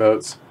 Senate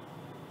votes.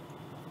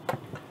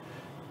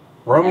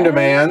 Rome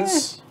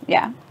demands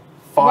Yeah.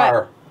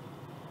 fire.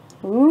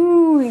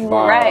 Ooh, you were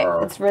Fire.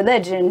 right. It's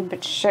religion,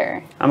 but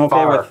sure. I'm okay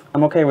Fire. with.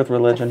 I'm okay with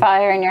religion.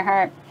 Fire in your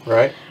heart.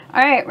 Right?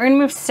 All right, we're gonna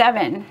move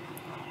 7.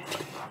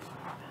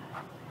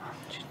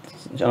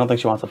 I don't think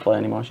she wants to play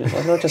anymore. She's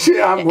like, let's just.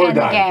 Yeah, we're End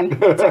done. the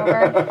game. It's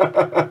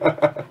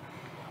over.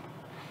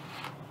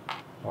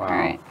 Wow. All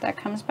right, that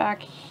comes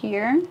back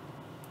here,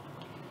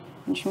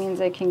 which means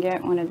I can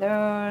get one of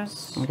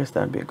those. I guess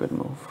that'd be a good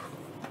move.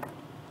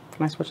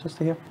 Can I switch this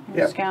to here?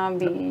 Yeah. It's gonna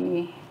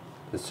be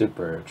The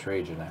super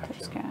Trajan this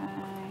action. guy.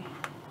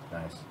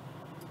 Nice.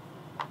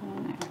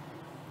 And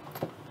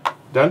there.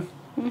 Done?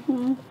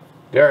 Mm-hmm.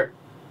 Derek.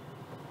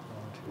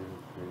 1,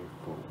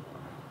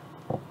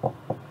 2, 3, 4.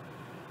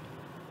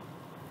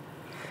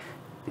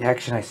 The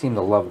action I seem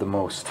to love the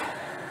most.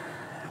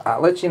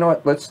 You know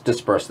what? Let's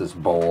disperse this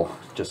bowl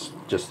just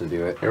to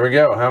do it. Here we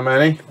go. How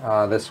many?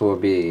 This will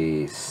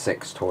be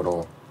 6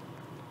 total.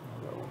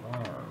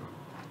 1,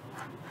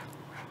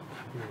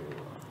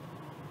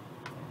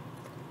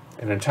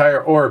 2, An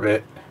entire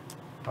orbit.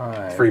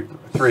 5,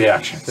 3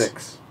 actions.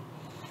 6.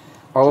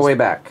 All the way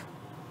back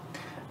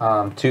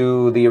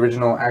to the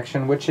original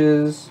action, which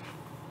is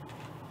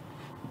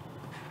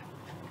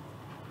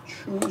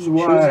Choose choosing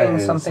wisely.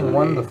 something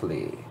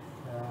wonderfully.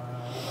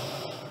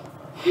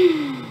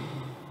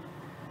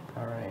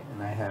 All right,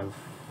 and I have.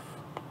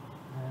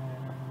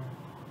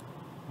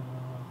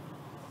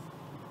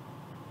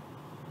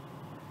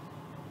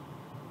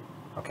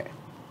 Okay,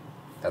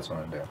 that's what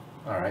I'm gonna do.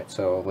 All right,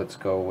 so let's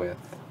go with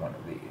one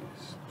of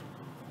these.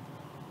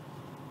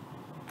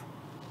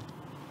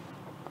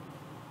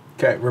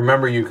 Okay,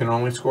 remember you can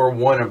only score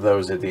 1 of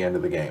those at the end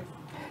of the game.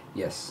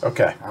 Yes.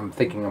 Okay. I'm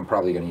thinking I'm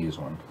probably gonna use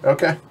one.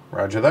 Okay,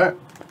 roger that.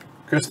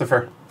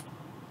 Christopher.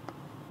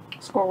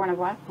 Score one of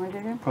what? What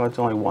did you do? Well, it's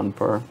only 1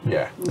 per.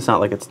 Yeah. It's not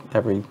like it's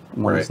every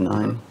one is Right.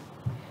 9.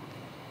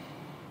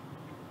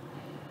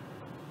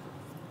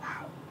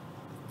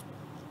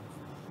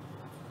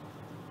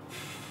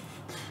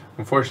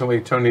 Unfortunately,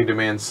 Tony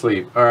demands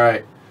sleep. All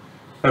right.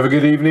 Have a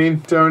good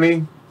evening,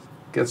 Tony.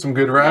 Get some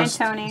good rest.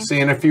 Tony. See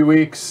you in a few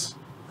weeks.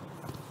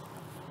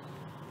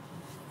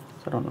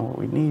 So I don't know what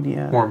we need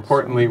yet. More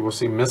importantly, we'll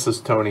see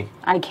Mrs. Tony.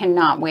 I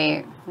cannot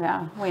wait.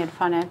 Yeah, we had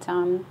fun at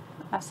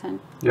Essen.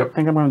 I Yep.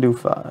 think I'm gonna do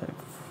 5.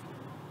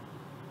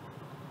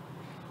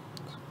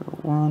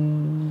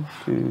 1,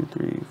 2,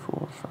 3,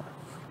 4, 5.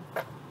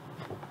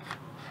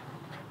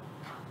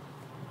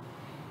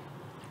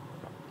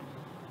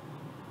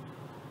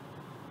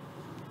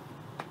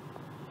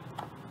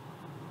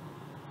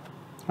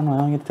 Oh no, I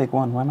only get to take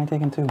 1. Why am I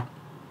taking 2?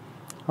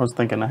 I was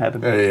thinking ahead.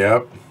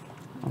 Yep.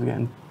 I was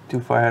getting too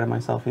far ahead of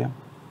myself here.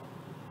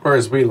 Or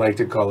as we like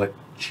to call it,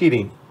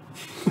 cheating.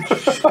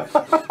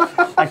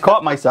 I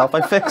caught myself.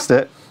 I fixed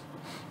it.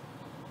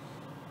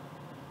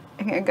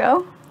 Here you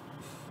go.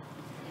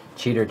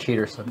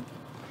 Cheater, son.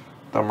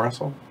 Thumb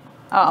wrestle?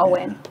 Oh, I'll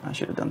win. I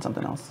should have done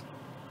something else.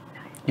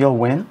 You'll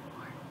win?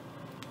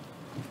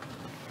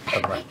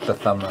 The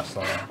thumb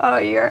wrestler. Oh,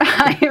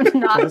 I am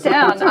not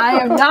down. I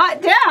am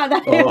not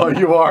down. Oh,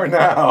 you are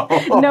now.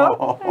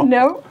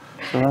 Nope.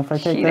 So if I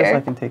take Cheater. this,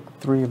 I can take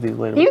 3 of these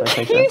later. You, If I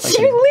take you, this, I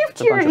can- you lift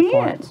it's a your bunch of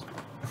hand.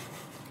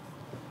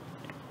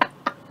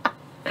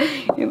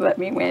 points. You let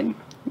me win.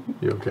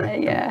 You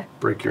okay? Yeah.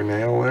 Break your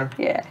nail there?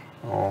 Yeah.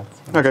 Oh.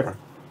 Okay. sorry.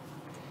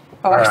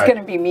 Oh, I was Alright. going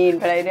to be mean,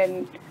 but I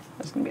didn't. I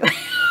was going to be like,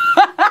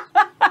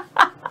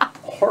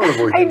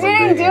 Horrible I human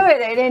didn't being. do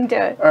it. I didn't do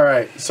it. All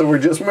right, so we're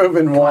just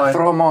moving one.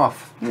 Throw him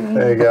off.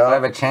 There you So I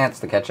have go. a chance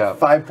to catch up.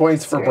 5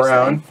 points for Seriously.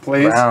 Brown,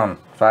 please. Brown,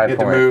 5 Get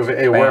to points. move a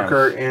Bam.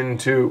 worker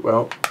into,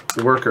 well,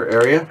 the worker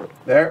area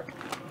there.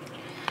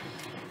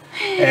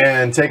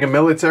 And take a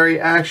military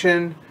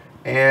action.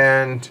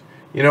 And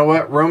you know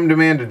what? Rome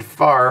demanded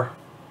far.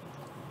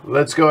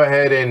 Let's go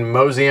ahead and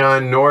mosey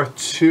on north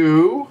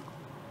to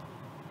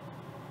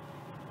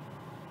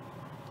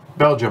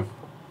Belgium,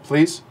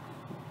 please.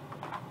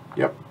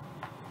 Yep.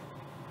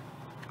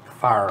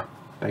 Fire.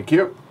 Thank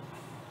you.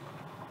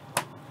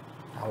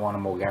 I want a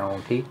more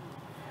guarantee.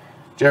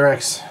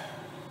 Jerex.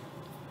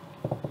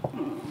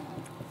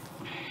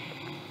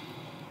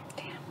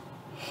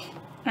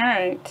 All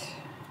right.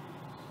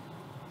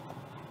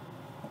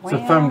 It's a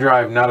thumb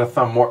drive, not a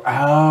thumb war.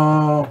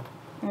 Oh.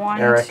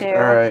 1, Eric, 2. all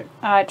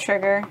right.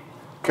 Trigger.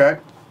 Okay.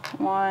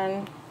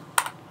 1,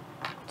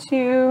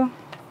 2.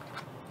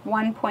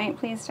 1 point,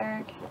 please,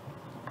 Derek.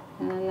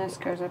 And then this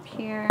goes up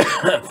here.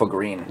 For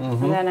green.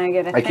 And then I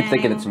get a I keep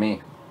thinking thing. it's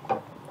me.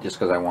 Just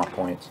because I want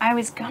points. I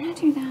was gonna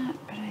do that,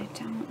 but I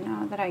don't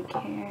know that I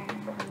care.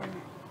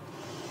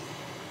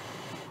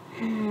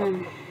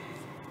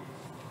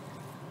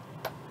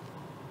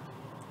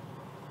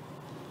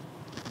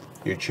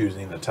 You're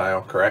choosing the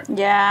tile, correct?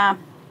 Yeah.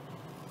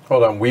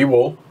 Hold on. We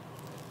will.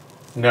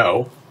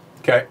 No.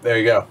 Okay, there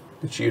you go.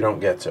 But you don't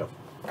get to.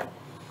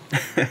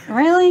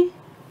 Really?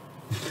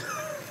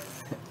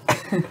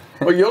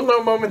 Well, you'll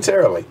know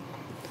momentarily.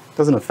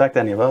 Doesn't affect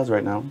any of us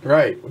right now.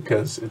 Right,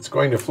 because it's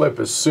going to flip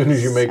as soon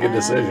as you make a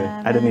decision.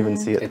 I didn't even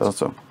see it though,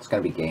 so. It's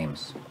going to be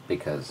games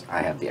because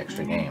I have the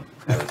extra game.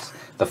 That was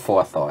the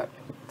forethought.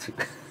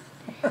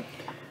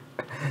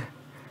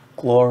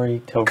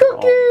 Glory to God.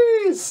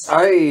 Cookies!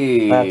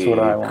 Aye. That's what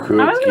I want.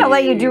 I was gonna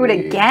let you do it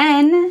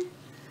again.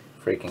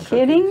 Freaking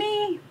Kidding cookies.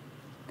 me?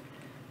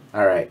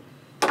 All right.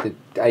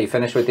 Are you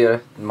finished with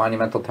your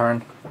monumental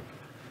turn?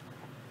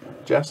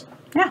 Jess?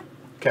 Yeah.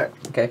 Okay.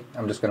 Okay,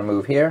 I'm just going to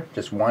move here.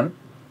 Just one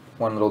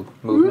little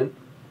movement.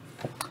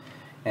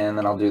 And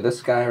then I'll do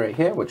this guy right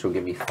here, which will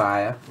give me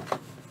fire.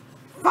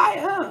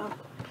 Fire!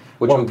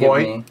 Which 1 will give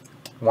point. me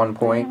 1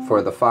 point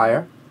for the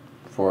fire.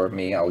 For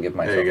me, I'll give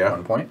myself There you go.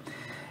 1 point.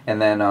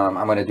 And then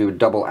I'm going to do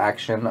double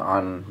action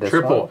on this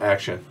Triple one.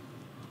 action.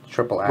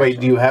 Triple action. Wait,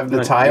 do you have the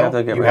No, you tile? have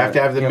to get You rid have of-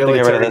 to have the you have to get rid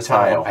of military this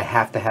tile. I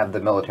have to have the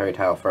military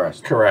tile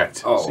first.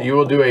 Correct. Oh. So you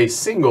will do a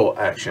single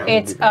action.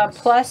 It's a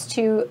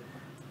 +2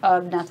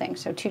 of nothing,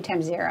 so 2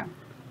 times 0.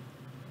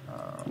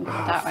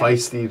 That way.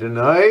 Feisty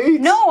tonight.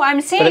 No, I'm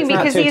But saying it's not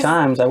because 2 these.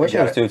 times. I wish it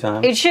got was it. 2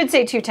 times. It should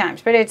say 2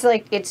 times, but it's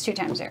like it's 2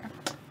 times 0.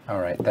 All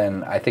right,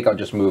 then I think I'll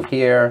just move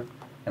here,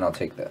 and I'll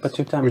take this. But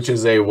 2 times Which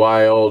is a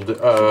wild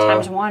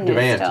times 1 is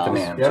demand. still-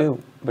 Demand. Yep.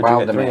 2. But Wild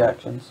you get 3 demand.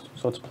 actions.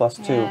 So it's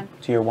 +2 Yeah.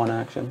 to your 1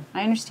 action.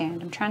 I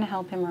understand. I'm trying to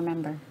help him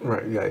remember.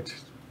 Right, yeah.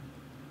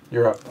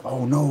 You're up.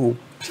 Oh no.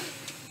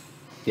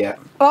 Yeah.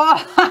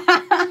 Oh,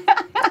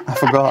 I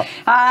forgot.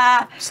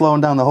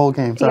 Slowing down the whole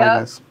game. Sorry, Yep.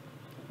 guys.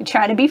 you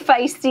try to be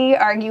feisty,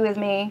 argue with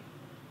me,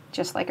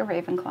 just like a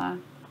Ravenclaw.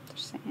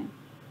 Just saying.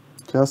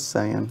 Just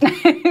saying.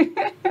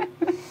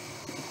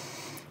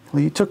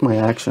 Well, you took my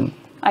action.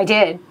 I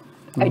did.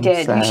 I did.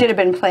 You sad. should have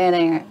been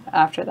planning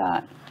after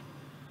that.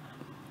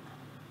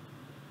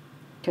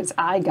 Because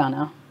I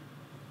gonna.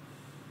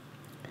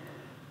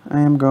 I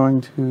am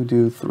going to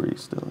do 3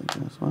 still, I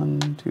guess.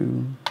 1,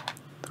 2,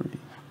 3.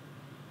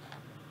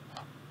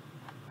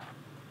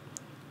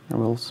 I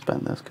will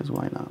spend this, because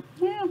why not?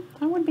 Yeah,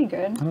 that would be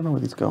good. I don't know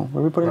where these go.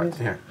 Where are we putting Right, these?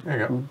 here. There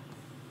you go.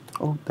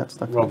 Oh, that's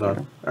stuck. Well to the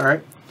done. All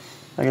right.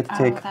 I get to Oh,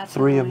 take that's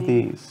 3 of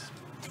annoying. these.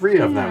 3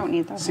 of I them. don't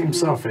need those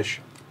Seems right now.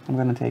 selfish. I'm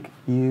going to take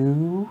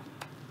you.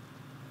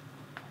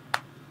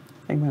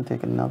 I'm going to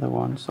take another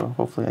one, so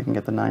hopefully I can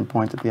get the 9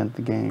 points at the end of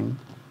the game.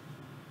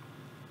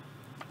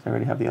 I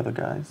already have the other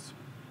guys.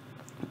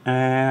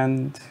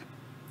 And...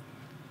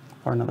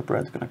 or another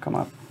bread's going to come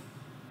up.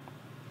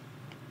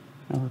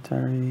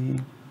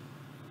 Military...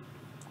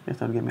 I guess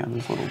that'll get me out of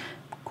this little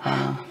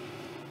corner.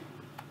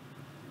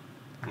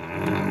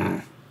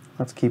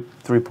 Let's keep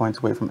 3 points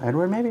away from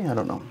Edward, maybe? I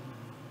don't know.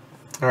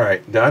 All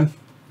right, done?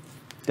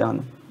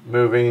 Done.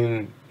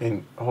 Moving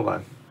in. Hold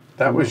on.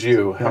 That was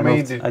you. How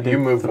many did you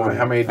move? One.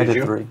 How many did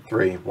you? 3.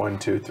 3. 1,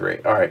 2, 3.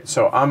 All right.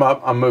 So I'm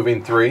up. I'm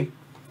moving 3.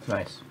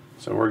 Nice.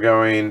 So we're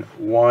going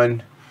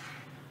 1,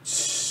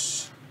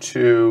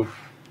 2,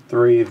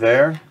 3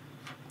 there.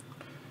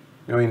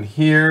 Going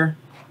here.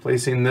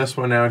 Placing this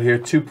one out here.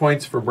 2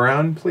 points for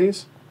Brown,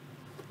 please.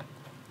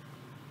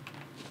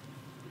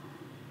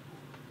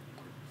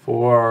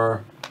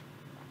 For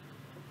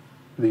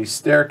the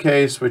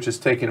staircase, which is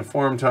taking a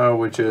form tile,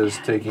 which is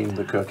taking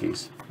the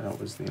cookies. That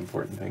was the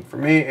important thing for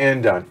me,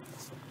 and done.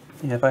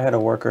 Yeah, if I had a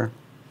worker,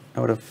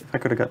 if I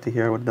could have got to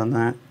here, I would have done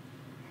that.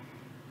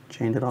 Tried to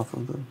chain it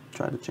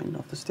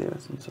off the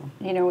stairs, and so.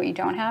 You know what you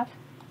don't have?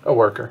 A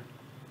worker.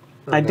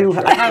 I have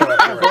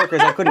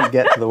workers. I couldn't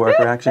get to the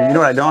worker, actually. You know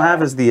what I don't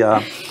have is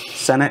the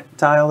Senate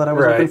tile that I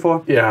was looking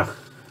for. Yeah.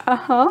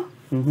 Uh-huh.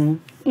 Mm-hmm.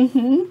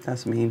 Mm-hmm.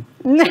 That's mean.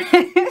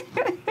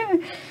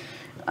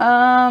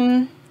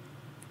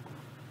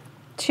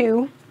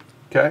 2.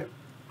 Okay.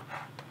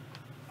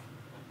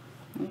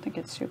 I don't think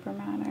it super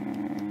matters.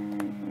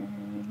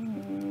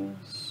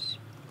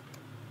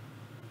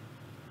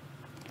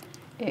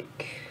 It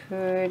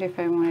could if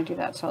I want to do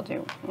that, so I'll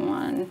do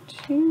 1,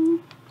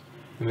 2.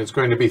 And it's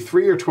going to be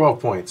 3 or 12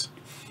 points.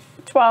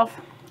 12.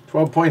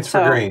 12 points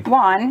for green.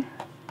 1.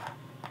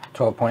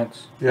 12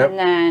 points. Yep. And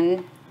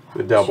then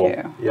The double.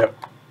 2. Yep.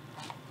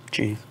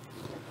 Jeez.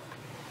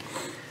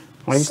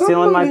 Why are you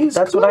stealing my...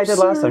 That's what I did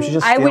last time. She's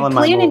just stealing my move. I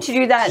was planning to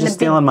do that in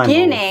the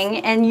beginning,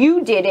 and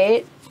you did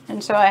it,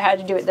 and so I had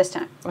to do it this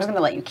time. I wasn't going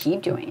to let you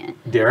keep doing it.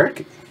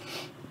 Derek?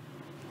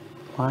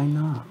 Why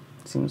not?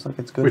 Seems like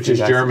it's good. Which is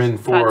German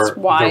for That's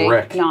why the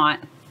Rick. not.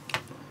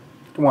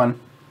 1.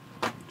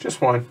 Just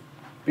 1.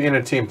 Being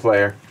a team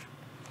player.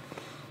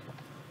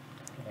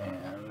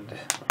 And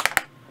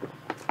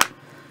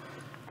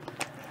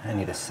I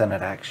need a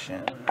Senate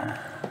action.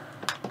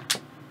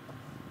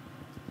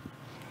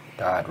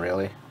 God,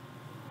 really?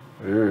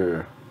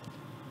 Ugh.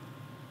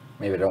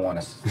 Maybe I don't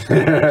want to. You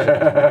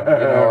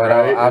know what?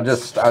 Right? I'll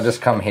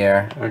just come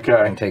here.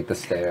 Okay. And take the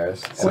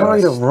stairs.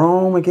 Sorry to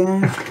Rome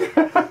again.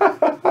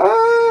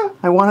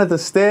 I wanted the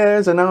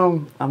stairs, and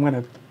now I'm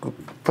gonna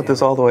put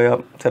this all the way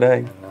up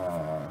today.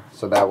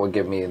 So that will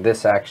give me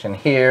this action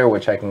here,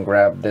 which I can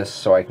grab this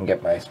so I can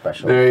get my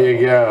special. There you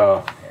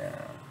go.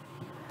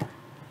 Yeah.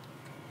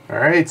 All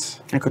right.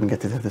 I couldn't get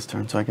to that this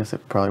turn, so I guess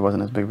it probably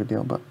wasn't as big of a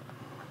deal, but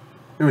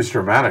It was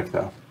dramatic,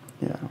 though.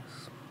 yeah,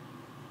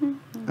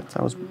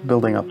 I was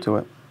building up to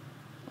it.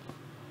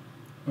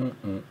 It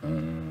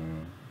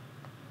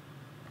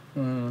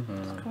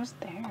goes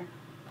there.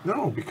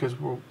 No, because it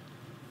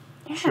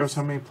Yes. shows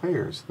how many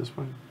players. This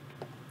one.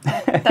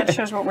 That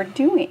shows what we're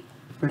doing.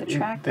 But The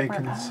track they that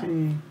can we're on.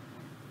 see.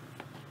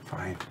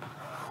 Fine.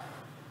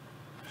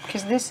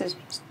 Because this is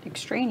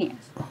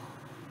extraneous.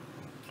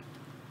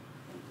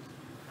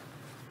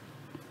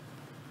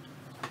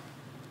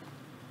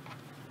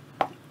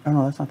 Oh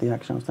no, that's not the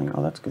action I was thinking.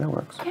 Oh, that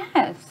works.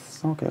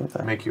 Yes. I'm okay with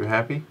that. Make you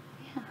happy?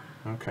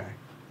 Yeah. Okay.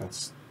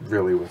 That's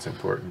really what's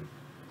important.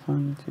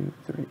 1, 2,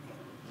 3.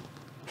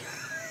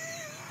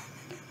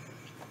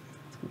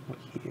 Let's go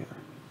here.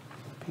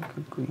 Pink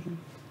or green.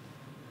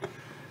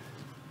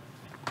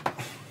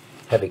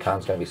 Heavy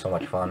Con's gonna be so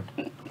much fun.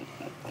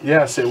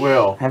 Yes, it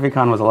will.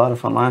 HeavyCon was a lot of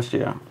fun last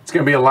year. It's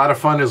going to be a lot of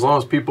fun as long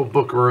as people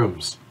book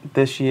rooms.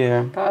 This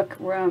year, Book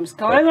rooms.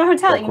 Go to the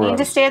hotel. You need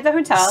to stay at the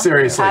hotel.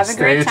 Seriously, Have a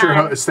great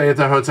time. stay at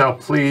the hotel,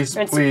 please,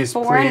 It's please,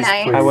 4 please,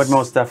 nights. please. I would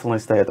most definitely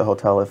stay at the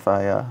hotel if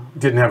I.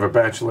 Didn't have a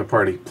bachelor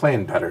party.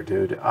 Plan better,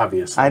 dude.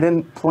 Obviously. I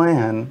didn't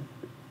plan.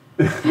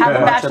 Have a Watch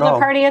it bachelor all.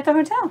 party at the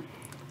hotel.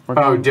 We're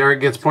Oh, going-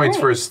 Derek gets points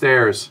for his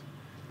stairs.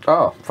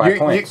 Oh, 5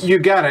 points. You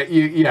got it.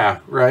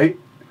 Yeah, right?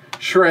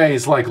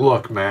 Shrey's like,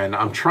 look, man,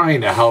 I'm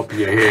trying to help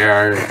you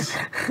here.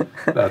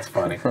 That's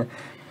funny. Do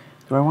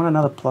I want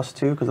another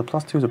 +2? Because the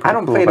 +2s are pretty I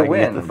don't cool play if to I can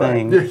win, get the but-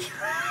 thing.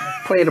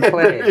 Play to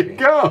play. There you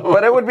go.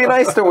 But it would be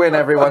nice to win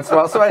every once in a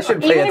while, so I should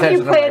pay Even if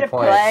you attention play to my to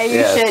points. play, you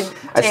Yes. should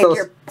I take still,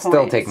 your still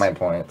points. take my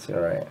points.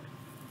 You're right.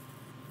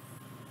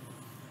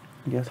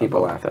 Yes, People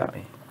I'll go laugh with at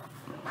me.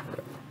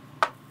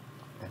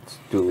 That's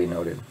duly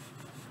noted.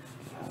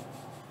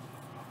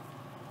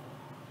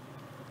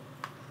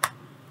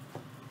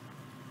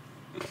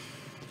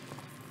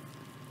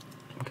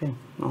 Okay,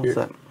 all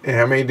set. And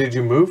how many did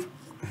you move?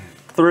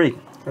 3.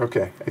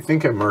 Okay, I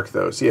think I marked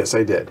those. Yes,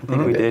 I did. I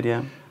think we did,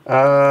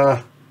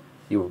 yeah.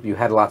 You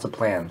had lots of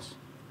plans.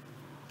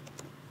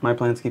 My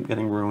plans keep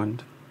getting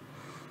ruined.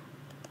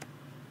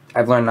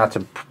 I've learned not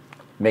to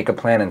make a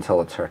plan until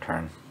it's her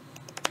turn.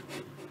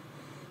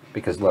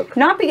 Because look.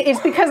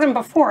 It's because I'm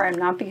before him,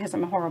 not because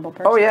I'm a horrible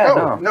person. Oh yeah,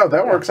 Oh, no,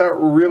 that works out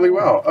really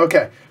well.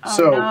 Okay, Oh,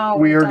 so no,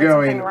 we are we've done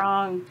going something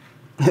wrong.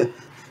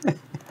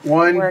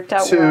 1, Worked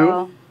out 2,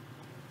 well.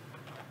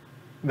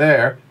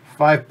 there.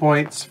 5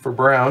 points for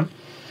Brown.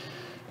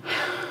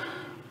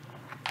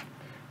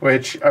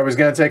 Which I was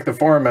going to take the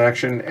forum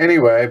action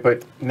anyway,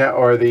 but now,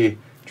 or the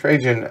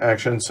Trajan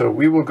action, so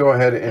we will go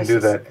ahead and do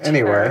that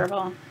anyway.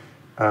 Terrible.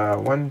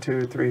 1,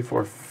 2, 3,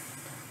 4,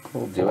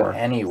 We'll do 4, it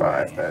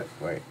anyway. 5.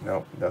 Wait,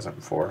 nope, it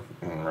doesn't. 4.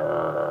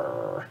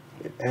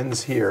 It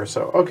ends here,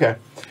 so okay.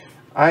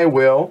 I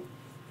will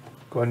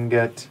go ahead and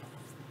get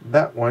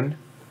that one.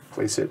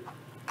 Place it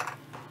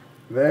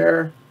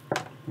there.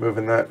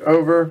 Moving that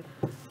over.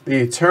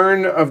 The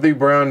turn of the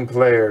brown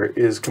player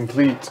is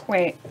complete.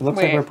 Wait. It looks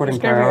like we're putting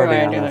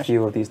priority on a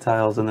few of these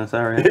tiles in this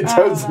area. It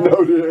does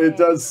it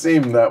does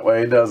seem that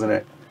way, doesn't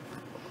it?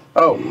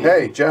 Oh,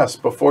 hey, Jess,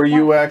 before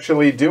you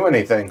actually do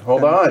anything,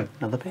 hold on.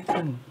 Another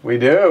bacon. We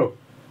do.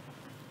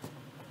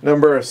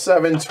 Number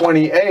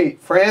 728,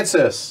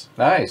 Francis.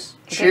 Nice.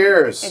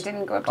 Cheers. It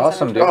didn't go up to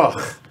Awesome, 7. dude.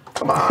 Oh,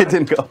 come on. It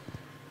didn't go.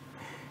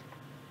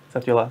 Is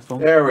that your last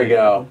one? There we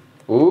go.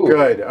 Ooh.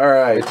 Good. All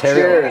right.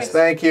 Material. Cheers.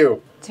 Thank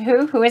you. To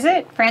who? Who is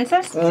it?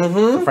 Francis?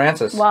 Mm-hmm.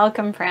 Francis.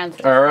 Welcome,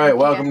 Francis. All right. Thank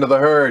Welcome you. to the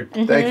herd.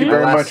 Thank you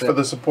very Last much sip. for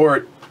the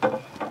support.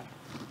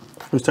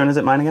 Whose turn is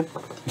it? Mine again?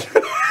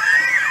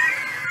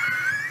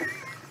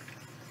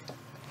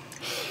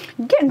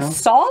 You getting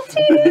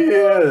salty? He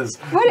is.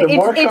 What? The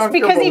more It's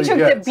because he comfortable took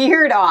gets. the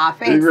beard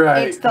off. It's,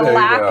 Right, it's the there you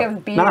lack go.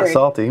 of beard. Not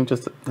salty,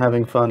 just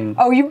having fun.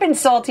 Oh, you've been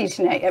salty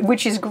tonight,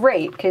 which is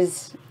great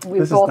because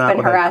we've This is both not been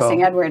what I'd harassing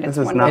call- Edward. This It's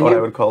is wonderful. not what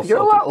I would call You're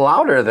a salty. lot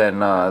louder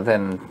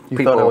than You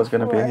people. thought it was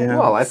going to be, yeah.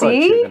 Well, I thought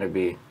See? you were going to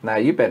be. Now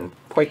you've been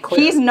quite clear.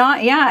 He's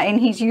not, yeah, and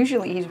he's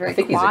very I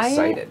think quiet. he's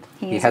excited.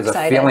 He He's has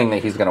excited. a feeling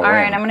that he's going to win. All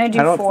right, I'm going to I do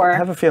don't 4.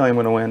 have a feeling I'm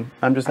going to win.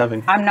 I'm just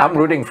having... I'm not I'm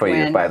rooting for you,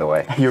 win. by the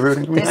way. You're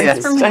rooting for me? This Yes.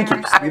 is from Thank here.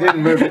 you. so- We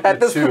didn't move it At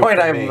this to 2 point,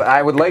 for me.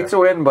 I would like to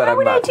win, but Why I'm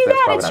would not. I do That's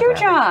that? probably It's not your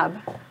gonna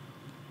happen. job.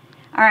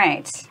 All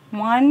right.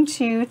 1,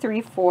 2,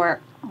 3, 4.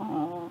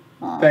 Oh,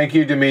 Thank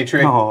you,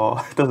 Dimitri.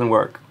 Oh, it doesn't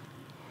work.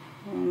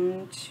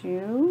 1,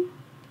 2,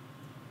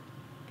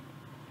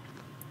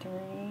 3.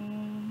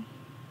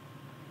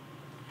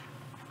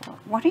 4.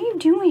 What are you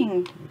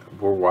doing?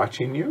 We're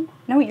watching you?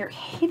 No, you're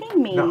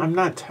hitting me. No, I'm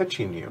not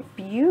touching you.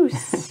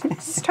 Abuse.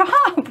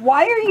 Stop.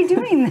 Why are you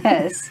doing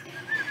this?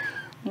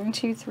 1,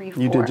 2, 3,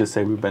 4. You did just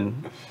say we've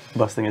been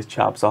busting his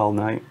chops all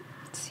night.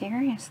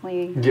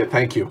 Seriously. Yeah,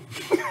 thank you.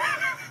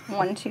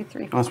 1, 2,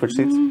 3, 4. Want to switch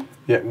seats?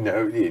 Yeah,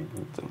 no, it'd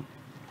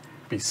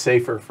be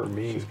safer for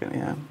me. She's gonna,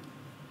 yeah.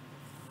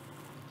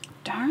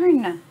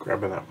 Darn.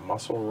 Grabbing that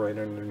muscle right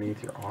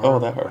underneath your arm. Oh,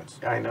 that hurts.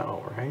 I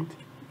know, right?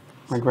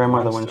 My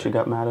grandmother, when Monster. she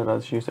got mad at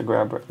us, she used to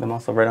grab the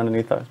muscle right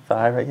underneath her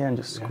thigh right here and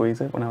just Yeah.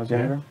 squeeze it when I was Yeah.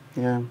 younger.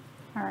 Yeah.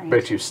 All right.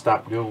 Bet you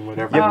stopped doing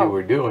whatever Yep. you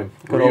were doing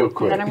Good real old-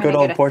 quick. Then I'm Good gonna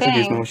old get a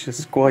Portuguese thing. man, she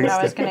squeezed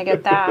I was it. going to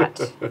get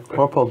that.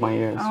 Or pulled my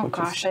ears. Oh, which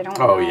gosh, is, I don't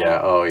Oh know. yeah,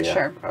 oh yeah.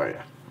 Sure. Oh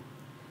yeah.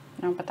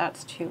 No, but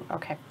that's 2.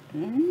 Okay.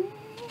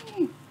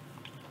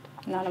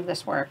 None of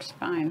this works.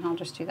 Fine, I'll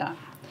just do that.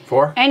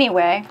 4?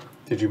 Anyway,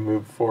 Did you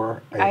move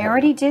 4? I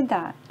already did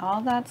that.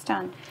 All that's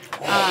done.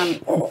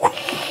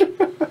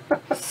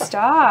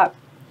 Stop.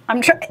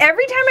 Every time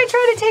I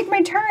try to take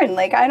my turn,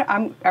 like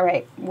I'm all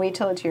right. Wait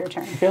till it's your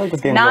turn. I feel like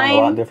this game's going a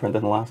 9, lot different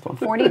than the last one.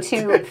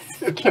 42.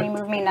 Can you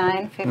move me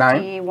 9?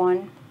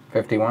 51.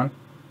 51.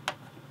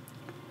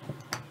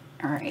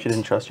 All right. She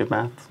didn't trust your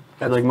math.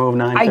 She's like, move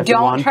 9, I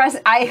 51. don't trust.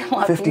 I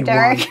love you, 51.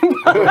 Derek.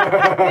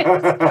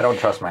 I don't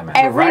trust my math.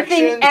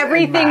 Directions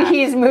everything and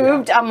he's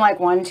moved, I'm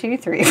like 1, 2,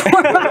 3, 4.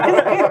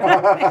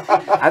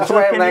 That's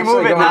why I'm Can you actually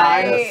move it going.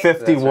 9, That's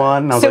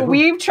 51? I was So like,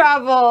 we've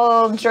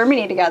traveled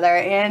Germany together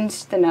and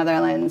the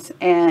Netherlands,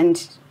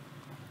 and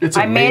It's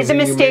I made the amazing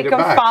you mistake made it of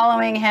back.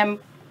 following him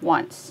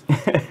once.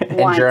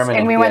 Once. Germany,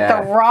 And we went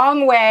yeah. the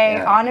wrong way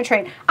Yeah. on a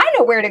train. I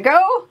know where to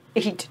go.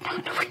 He did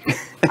not know where to go.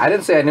 I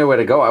didn't say I knew where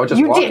to go. I was just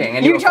You walking, did.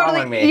 and you were totally,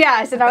 following me.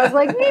 Yes, and I was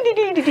like,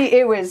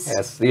 it was.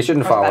 Yes, you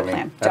shouldn't it was a follow bad me.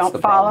 plan. That's Don't the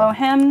follow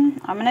problem.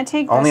 him. I'm going to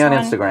take Only this on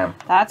one. Instagram.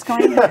 That's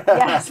going.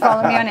 Yes,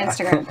 follow me on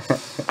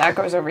Instagram. That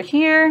goes over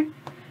here.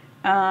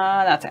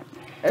 That's it.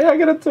 Hey, I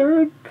got a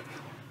turn.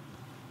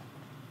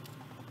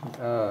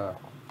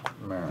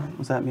 Man.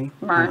 was that me?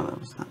 Mer. No, that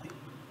was not me.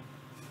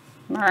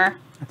 Mer.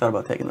 I thought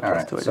about taking the All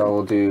plus right, 2 again.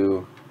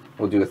 so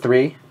we'll do a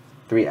 3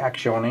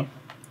 action.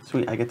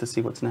 Sweet, I get to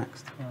see what's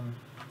next.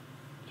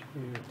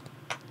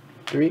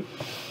 3.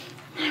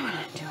 I want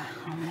to do a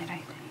helmet, I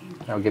think.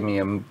 That'll give me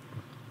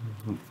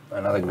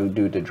another good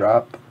dude to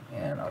drop,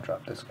 and I'll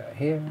drop this guy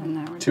here. And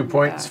now we're 2 doing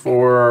points that.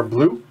 for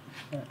blue.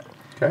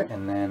 Okay.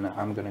 And then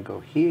I'm gonna go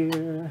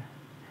here,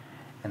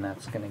 and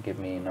that's gonna give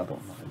me another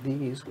one of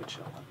these, which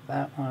I want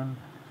that one.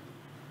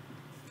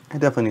 I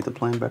definitely need to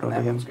plan better And over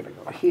that him. one's gonna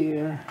go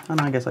here. Oh,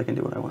 no, I guess I can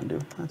do what I want to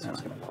do. That's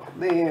That's fine. gonna go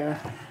there.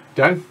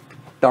 Done.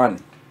 Done.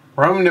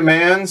 Rome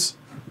demands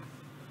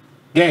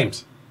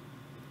games.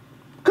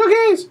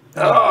 Cookies.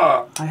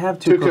 Oh. I have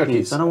 2 2 cookies.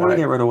 cookies. I don't want to Alright.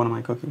 get rid of one of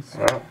my cookies.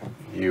 Well,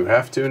 you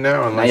have to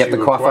now, unless you have to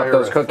cough up acquire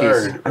those a cookies.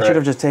 third. I should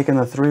have just taken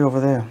the 3 over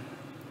there.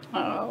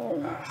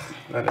 Oh.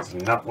 That is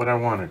not what I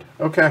wanted.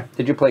 Okay.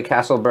 Did you play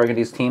Castle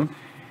Burgundy's team?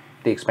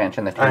 The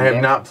expansion, the team I have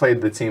game? not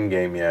played the team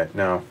game yet.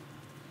 No.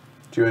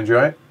 Did you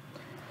enjoy it?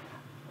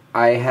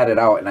 I had it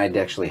out, and I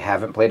actually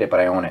haven't played it, but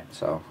I own it,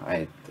 so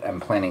I am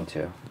planning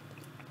to.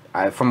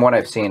 From what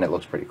I've seen, it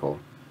looks pretty cool.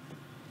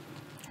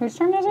 Whose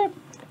turn is it?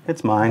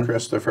 It's mine.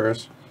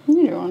 Christopher's. What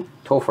are you doing?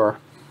 Topher.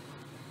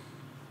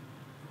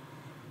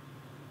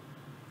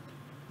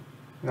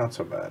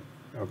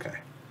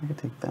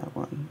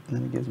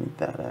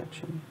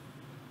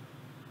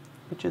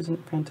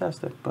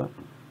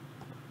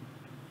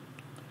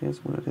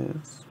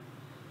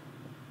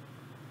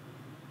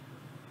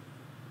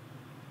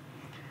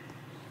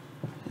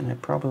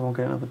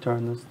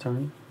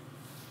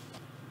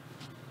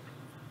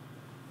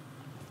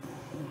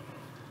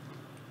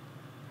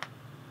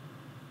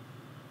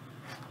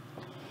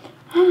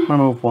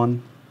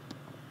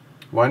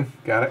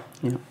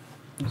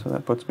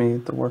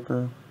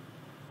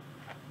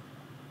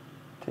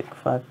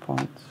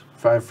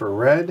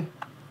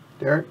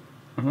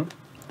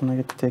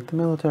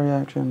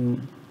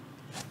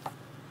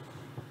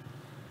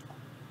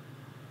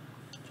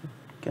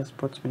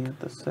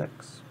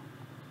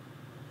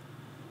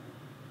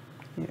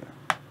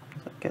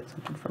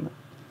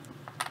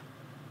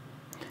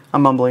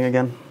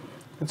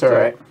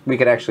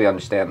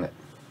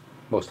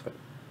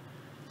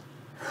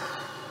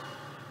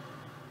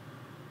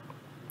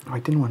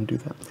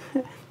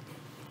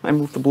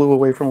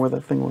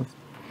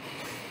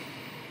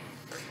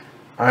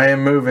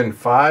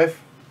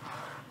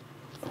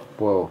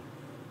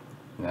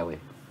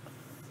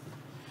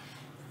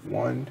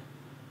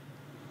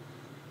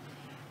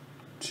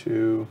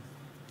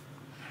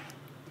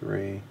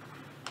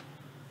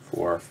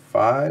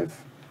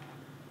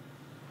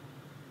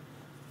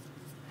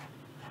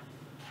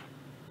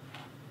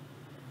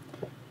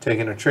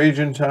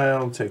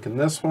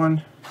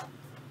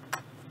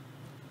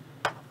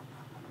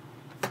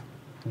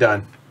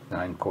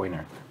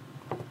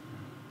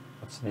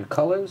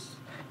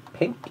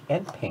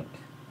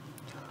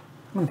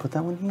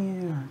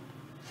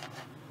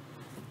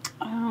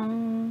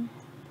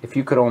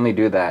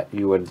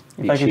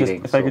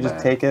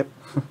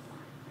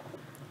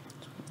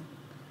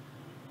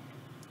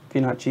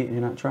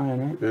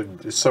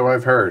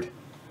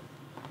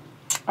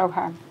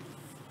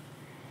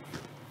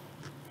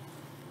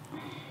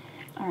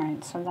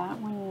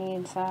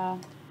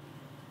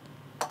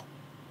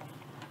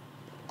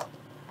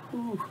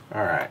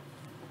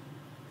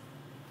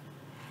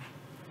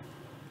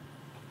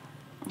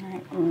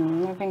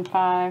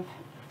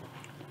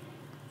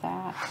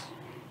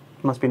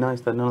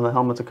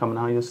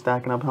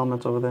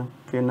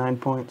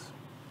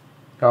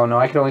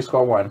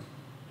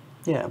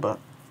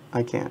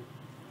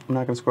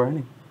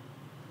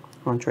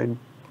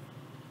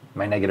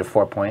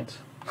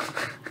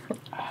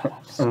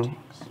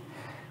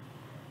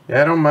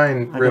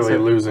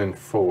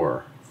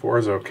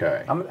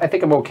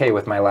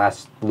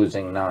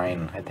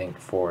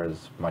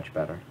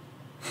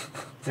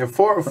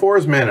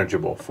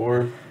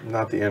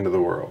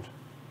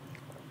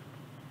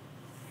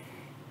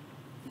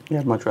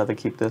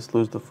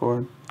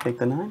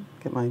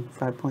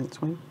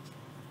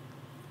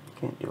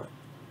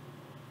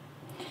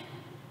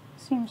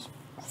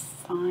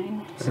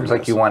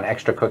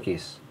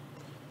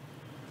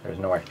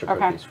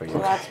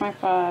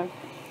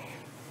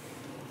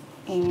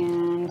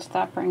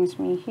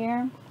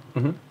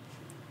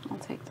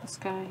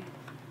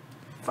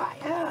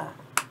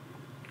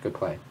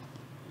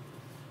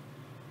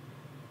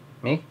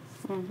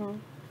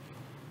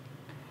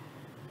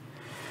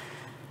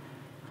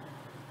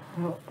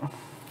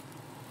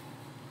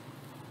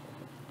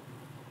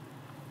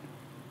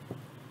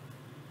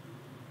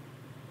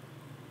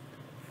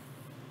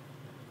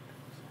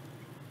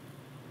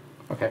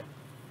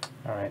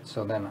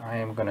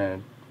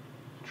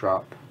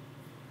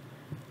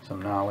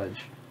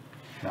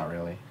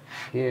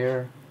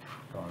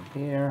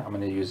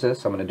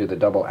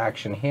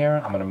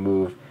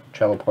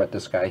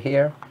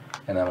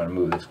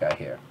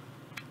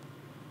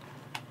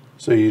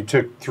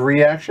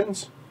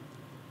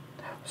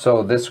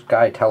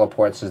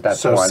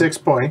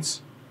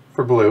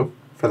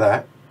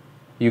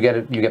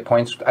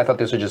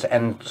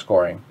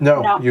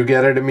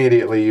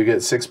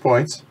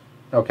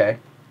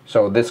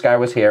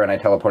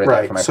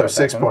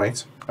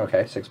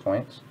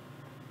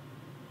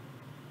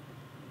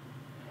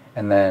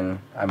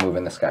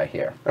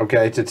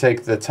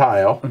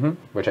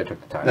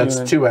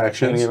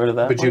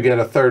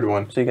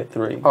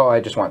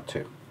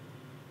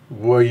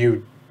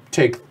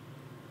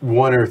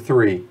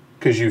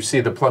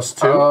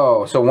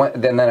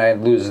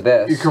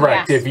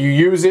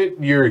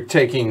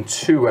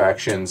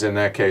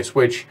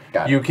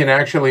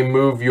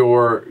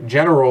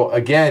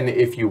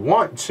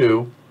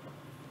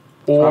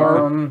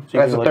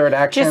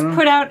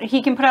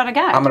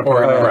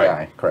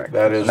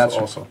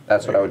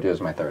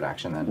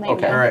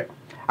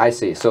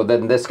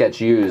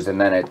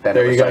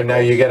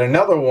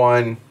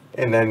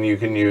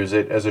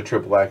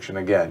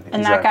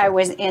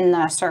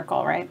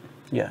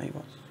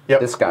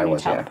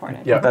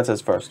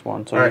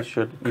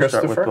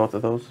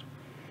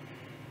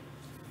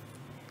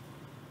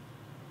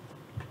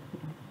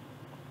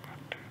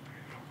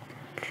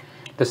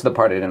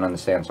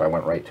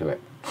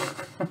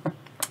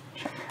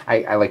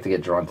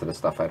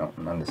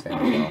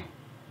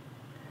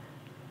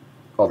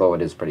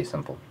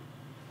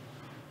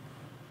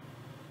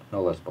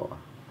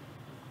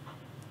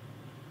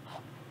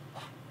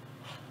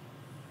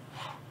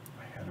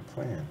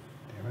 plan.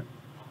 Damn it.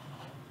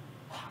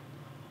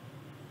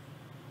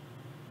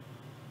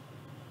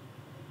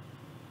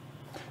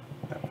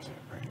 That was it,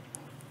 right?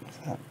 What's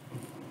that?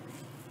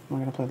 Am I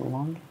gonna play the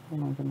long game? Or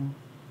am I gonna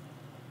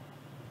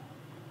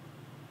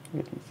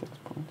get me 6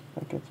 points?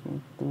 That gets me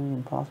 3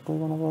 and possibly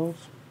one of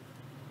those.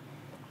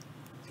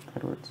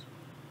 Edwards.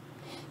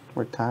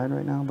 We're tied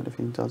right now, but if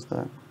he does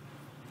that.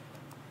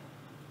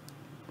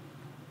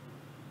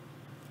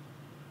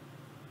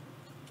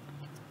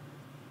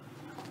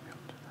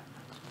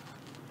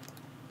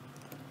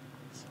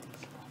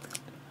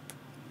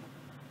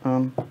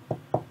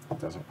 It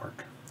doesn't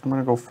work. I'm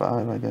gonna go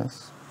 5, I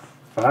guess.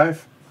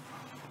 5?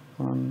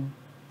 1,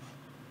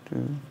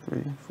 2,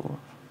 3, 4,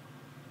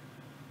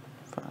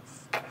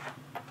 5.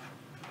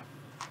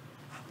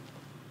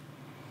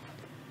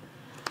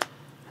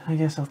 I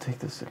guess I'll take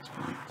the 6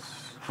 points.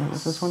 What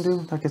does this one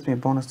do? That gives me a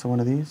bonus to one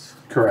of these.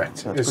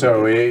 Correct. That's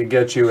So pretty it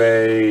gets you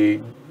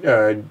a,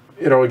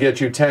 it'll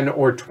get you 10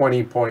 or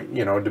 20 point,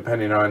 you know,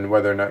 depending on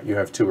whether or not you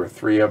have 2 or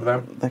 3 of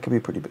them. That could be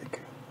pretty big.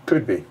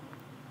 Could be.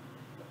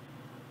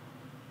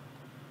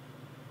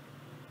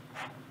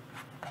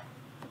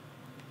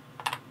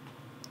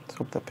 Let's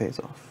hope that pays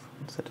off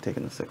instead of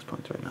taking the 6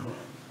 points right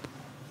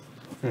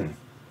now.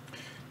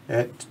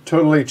 It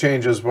totally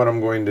changes what I'm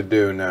going to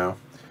do now.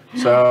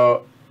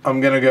 So I'm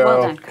going to go.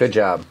 Well done. Good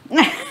job.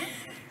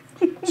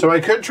 So I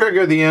could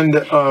trigger the end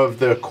of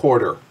the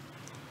quarter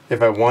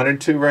if I wanted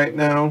to right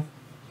now.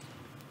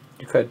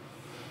 You could.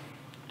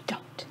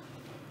 Don't.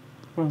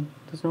 Well,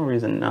 there's no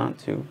reason not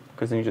to,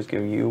 because then you just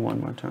give you one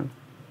more turn.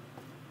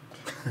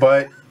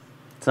 But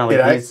It's not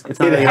like he's, it's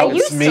not it like, I helps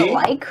used me. to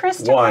like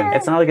Christopher. One.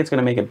 it's not like it's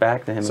gonna make it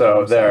back to him.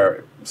 So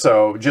there.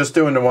 So just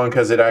doing the one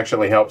because it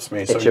actually helps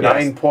me. So It's your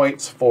 9 best.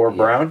 points for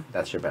Brown.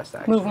 That's your best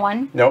action. Move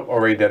 1. Nope,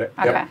 already did it.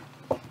 Okay.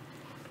 Yep.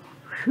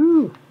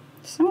 Whew.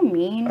 So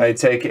mean. I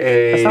take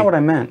That's not what a I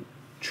meant.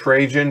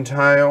 Trajan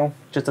tile.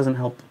 Just doesn't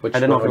help. Which I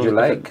didn't know one if would it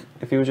was, you if like?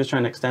 if he was just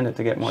trying to extend it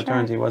to get more Sure.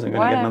 turns, he wasn't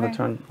gonna get another Whatever.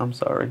 turn. I'm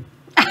sorry.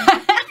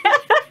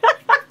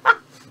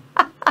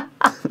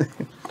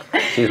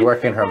 She's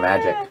working her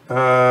magic.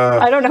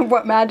 I don't know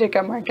what magic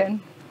I'm working.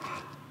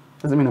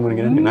 Doesn't mean I'm gonna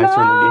get any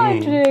nicer in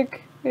the game.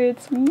 Magic.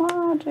 It's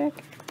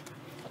magic.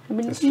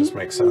 This just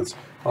makes sense.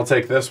 I'll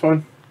take this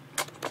one.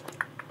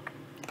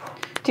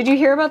 Did you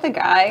hear about the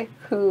guy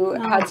who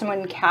had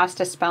someone cast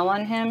a spell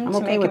on him I'm to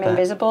okay make with him that.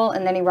 invisible,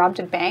 and then he robbed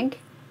a bank,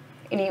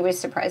 and he was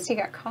surprised he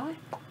got caught?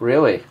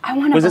 Really? I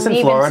want to Was this in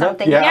believe Florida?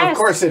 something. Yeah, yes. of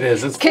course it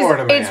is. It's 'Cause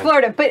Florida, man. It's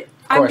Florida, but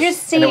I'm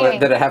just And saying.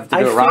 did it have to do I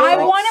with feel- rock I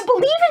salt? want to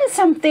believe in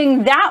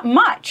something that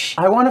much.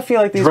 I want to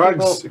feel like these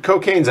Drugs. people.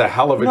 Cocaine's a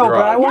hell of a No, drug.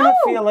 but I want to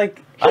No. feel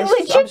like He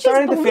legit I'm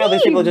starting just to feel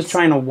these people are believes. just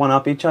trying to one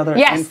up each other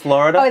Yes. in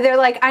Florida. Oh, they're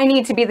like, I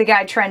need to be the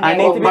guy trending. I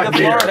need to be my the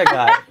dear. Florida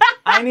guy.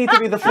 I need to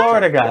be the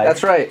Florida guy.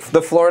 That's right.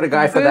 The Florida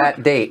guy for Boop.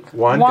 that date.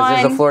 One. One.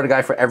 Because there's a Florida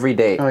guy for every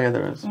date. Oh yeah,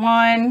 there is.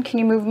 1. Can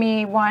you move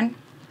me 1?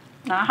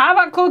 Now, how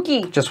about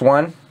Cookie? Just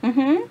one?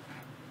 Mm-hmm.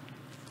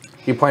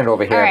 You pointed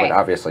over here, All right. but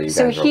obviously you guys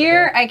So are over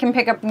here I can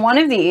pick up one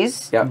of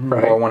these, Yep,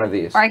 Right. or one of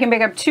these. or I can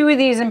pick up 2 of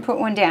these and put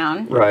one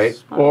down.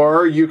 Right.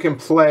 Or you can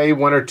play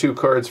 1 or 2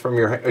 cards from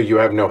your. You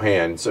have no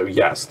hand, so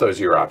yes, those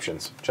are your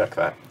options. Check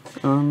that.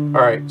 All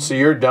right. So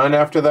you're done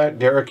after that,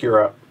 Derek.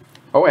 You're up.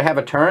 Oh, I have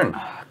a turn.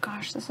 Oh,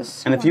 gosh, this is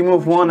so And if you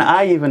move one,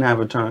 I even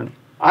have a turn.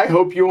 I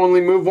hope you only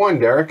move 1,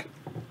 Derek.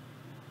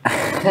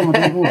 Oh,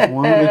 they move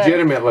one.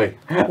 Legitimately.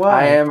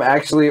 Why? I am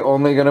actually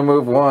only going to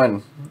move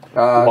one. Do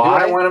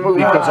Why? I want to move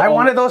Because I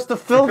wanted those to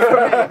fill for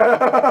me.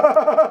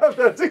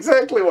 That's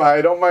exactly why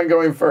I don't mind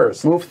going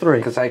first. Move 3.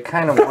 Because I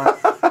kind of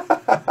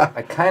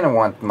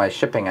want my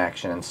shipping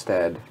action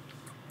instead,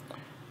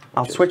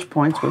 I'll switch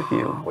points with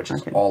you. which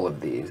is Okay. all of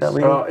these. That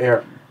leave- Oh,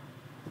 here.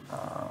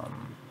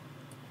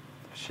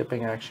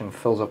 Shipping action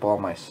fills up all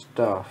my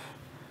stuff.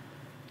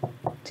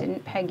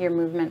 Didn't peg your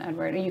movement,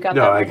 Edward. You got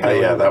No, that I one. got,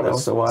 yeah, that That was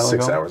was a while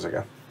 6 ago. hours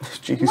ago.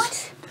 Jeez.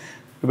 What?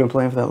 You've been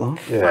playing for that long?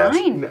 Yeah.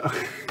 Fine. No.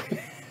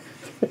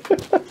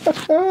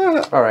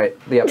 All right,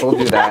 yep, we'll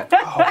do that.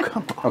 Oh,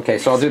 come on. Okay,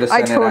 so I'll do the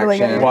I Senate totally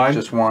get action. it. One.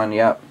 Just one,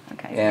 yep.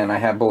 Okay. And I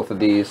have both of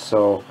these,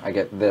 so I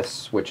get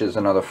this, which is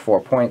another 4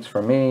 points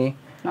for me.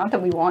 Not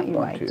that we want you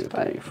 1, 2, liked,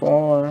 3, but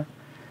 4.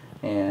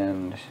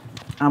 And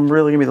I'm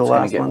really going to be the gonna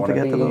last get one one to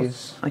of get to those.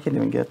 these. I can't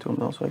even get to them,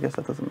 though, so I guess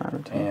that doesn't matter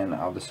to me.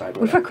 I'll decide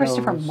what we've got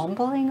Christopher goes.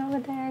 mumbling over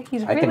there.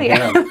 He's I can really.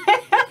 hear him.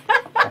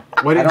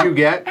 What did don't- you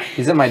get?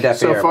 He's in my deaf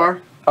So ear. but-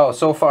 far? Oh,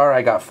 so far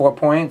I got 4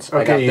 points.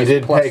 I got Okay, you this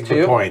did plus peg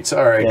 2. the points.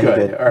 All right, Yeah,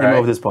 good. he did. All He right.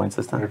 moved his points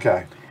this time.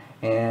 Okay.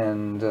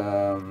 And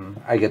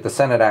I get the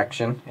Senate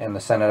action, and the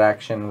Senate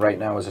action right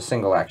now is a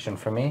single action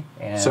for me.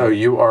 And So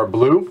you are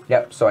blue?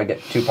 Yep, so I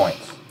get 2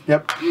 points.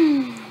 Yep.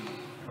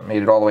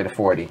 Made it all the way to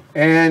 40.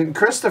 And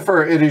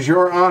Christopher, it is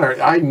your honor.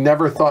 I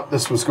never thought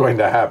this was going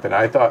to happen.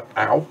 I thought,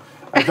 ow.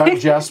 I thought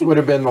Jess would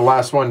have been the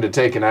last one to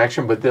take an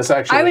action, but this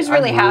actually, I was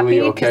really I'm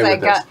happy okay because I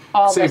with got this.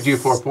 all Saved the you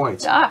 4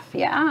 points. stuff.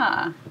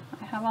 Yeah,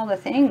 I have all the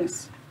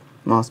things.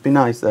 Must be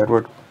nice,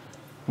 Edward.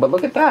 But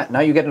look at that. Now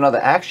you get another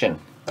action.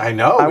 I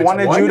know. I it's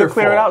wanted you to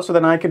clear it wonderful. out so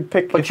then I could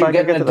pick But if you I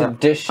get could get to an that. I'm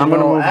additional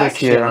going to move this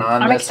action here.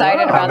 on I'm this excited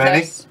round. about many?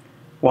 this.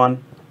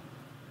 1.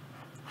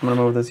 I'm gonna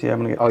move this here. I'm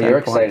gonna get. Oh, 10 you're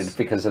excited points.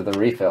 because of the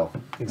refill.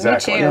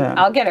 Exactly. Me too. Yeah.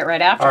 I'll get it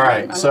right after. All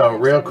right, I'm so really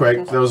real excited quick,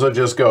 because- those will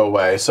just go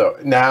away. So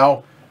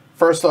now,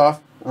 first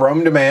off,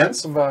 Rome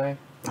demands. Bye.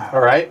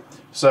 All right,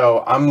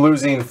 so I'm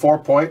losing 4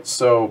 points,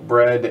 so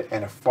bread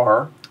and a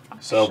far.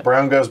 So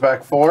Brown goes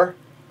back 4.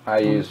 I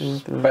use 2,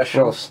 3,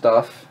 special 4.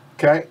 stuff.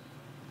 Okay.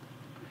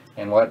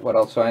 And what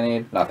else do I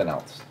need? Nothing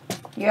else.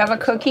 You have a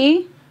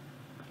cookie,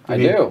 I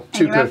need do.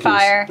 two and you have cookies,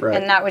 fire, right.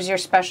 and that was your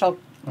special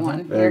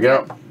one. There you You're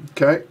go.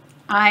 good. Okay.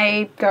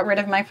 I got rid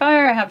of my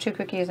fire. I have 2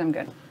 cookies. I'm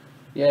good.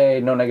 Yay,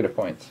 no negative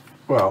points.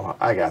 Well,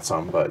 I got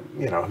some, but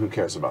you know who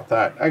cares about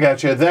that? I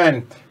got you.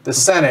 Then the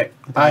Senate.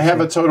 I have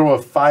a total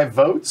of 5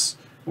 votes,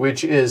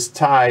 which is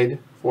tied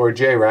for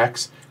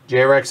J-Rex.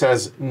 J-Rex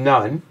has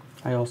none,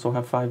 I also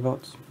have 5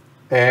 votes.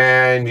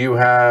 and you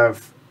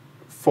have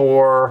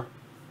 4.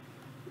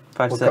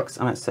 5, 6.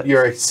 I'm at 6.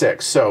 You're at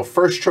 6. So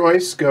first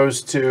choice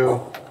goes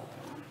to,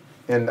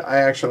 and I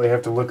actually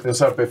have to look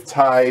this up if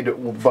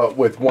tied, but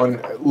with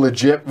one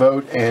legit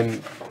vote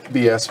and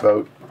BS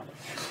vote.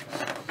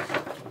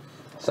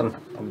 Some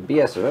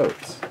BS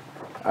votes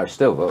are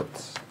still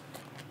votes.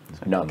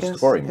 Guess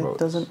Non-scoring it votes.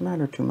 doesn't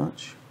matter too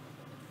much.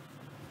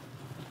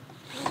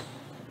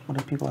 What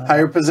do people have?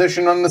 Higher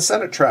position on the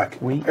Senate track.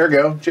 Wheat. There you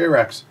go,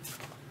 J-Rex.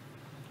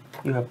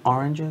 You have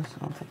oranges? I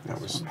don't think That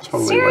that's was one.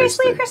 totally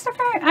Seriously, wasted.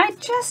 Christopher, I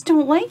just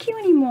don't like you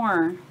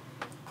anymore.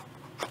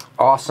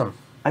 Awesome.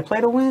 I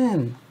play to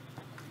win.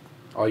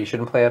 Oh, you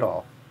shouldn't play at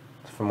all.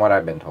 From what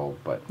I've been told,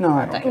 but No,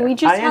 I don't care. We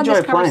just I had enjoy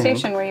this playing,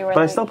 conversation where you were but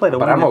I like, still play to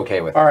But win. I'm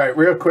okay with All it. right,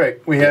 real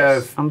quick. We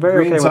have I'm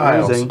very green okay with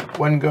tiles. losing.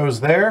 One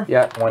goes there.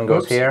 Yeah, one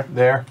goes Oops, here.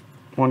 There.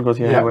 One goes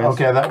here Yeah, anyways.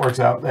 okay, that works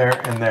out there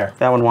and there.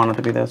 That one wanted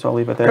to be there, so I'll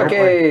leave it there.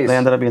 Cookies. They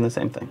ended up being the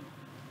same thing.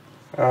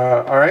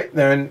 All right,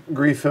 then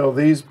refill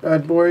these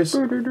bad boys.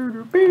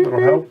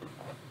 Little help.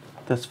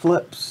 This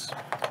flips.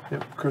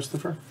 Yep,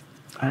 Christopher.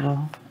 I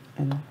will,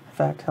 in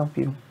fact, help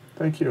you.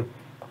 Thank you.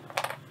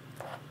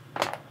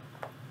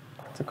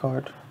 It's a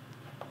card.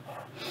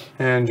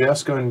 And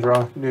Jess, go and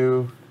draw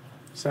new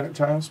Senate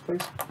tiles,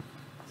 please.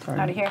 Sorry.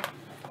 out of here.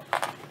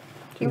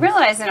 You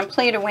realize in a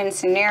play-to-win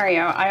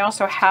scenario, I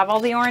also have all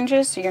the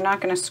oranges, so you're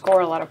not going to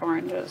score a lot of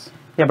oranges.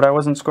 Yeah, but I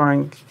wasn't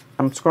scoring.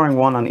 I'm scoring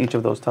 1 on each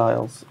of those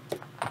tiles,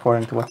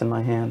 according to what's in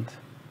my hand.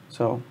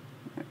 So,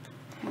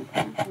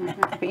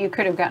 But you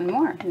could have gotten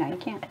more. Now you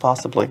can't.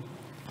 possibly.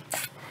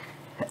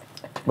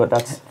 But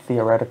that's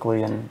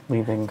theoretically and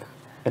leaving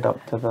it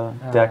up to the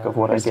deck of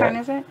what I Whose get. turn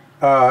is it?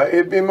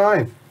 It'd be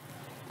mine.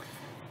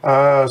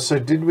 So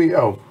did we?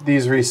 Oh,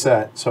 these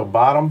reset. So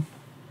bottom.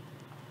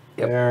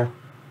 Yep. There.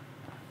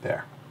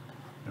 There.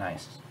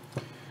 Nice.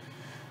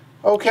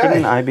 Okay.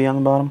 Shouldn't I be on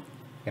the bottom?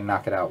 You can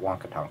knock it out,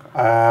 Wonka Tonka.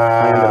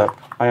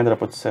 I ended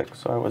up with 6,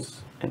 so I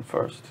was in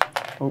first.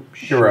 Oh,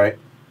 You're right.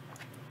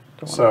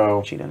 Don't So-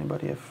 want to cheat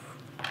anybody if.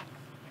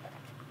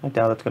 I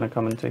doubt it's going to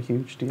come into a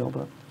huge deal,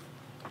 but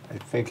I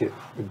think it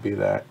would be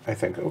that. I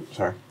think. Oh,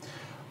 sorry.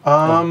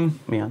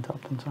 me on top.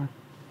 I'm sorry.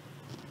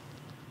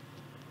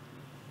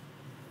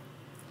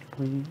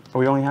 Are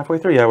we only halfway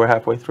through? Yeah, we're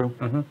halfway through.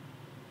 Mm-hmm.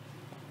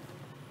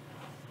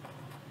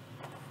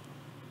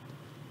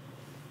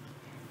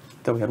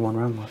 Thought we had 1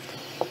 round left.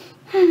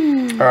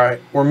 All right,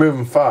 we're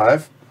moving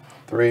 5,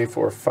 3,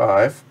 4,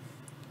 5,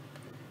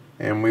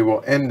 and we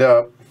will end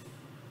up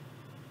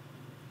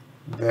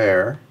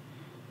there.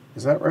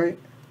 Is that right?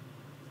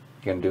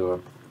 You can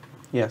do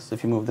Yes,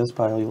 if you move this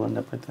pile, you'll end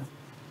up right there.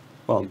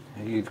 Well,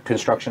 a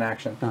construction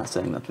action. not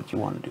saying that's what you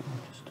want to do.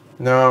 Just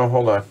No,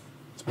 hold on.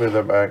 Let's move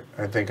that back.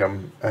 I think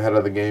I'm ahead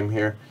of the game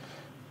here.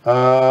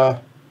 So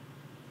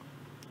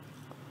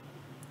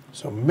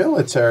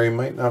military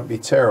might not be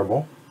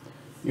terrible.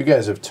 You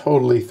guys have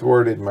totally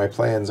thwarted my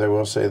plans, I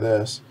will say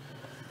this.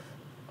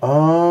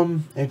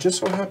 It just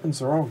so happens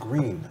they're all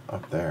green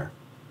up there.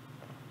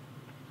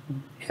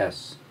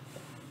 Yes.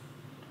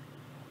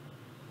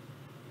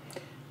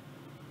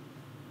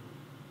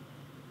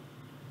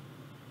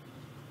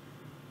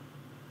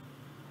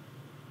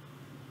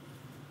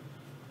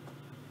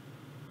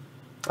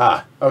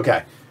 Ah,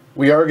 okay.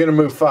 We are going to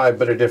move 5,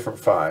 but a different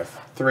 5.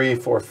 3,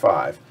 4,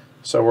 5.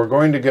 So we're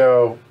going to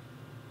go...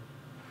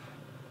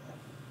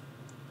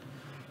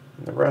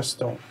 The rest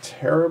don't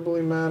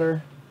terribly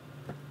matter.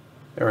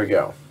 There we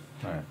go.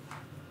 All right.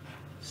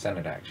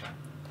 Senate action.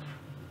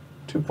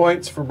 2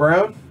 points for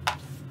Brown,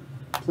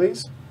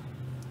 please.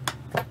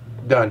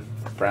 Done.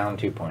 Brown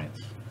 2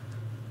 points.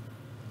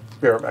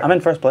 Be right back. I'm in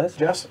first place.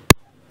 Jess?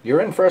 You're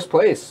in first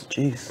place.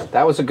 Jeez,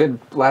 That was a good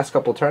last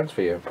couple turns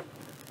for you.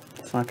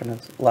 it's not going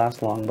to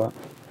last long, but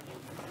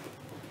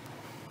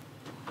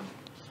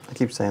I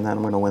keep saying that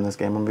I'm going to win this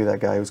game. I'm going to be that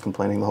guy who's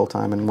complaining the whole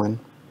time and win.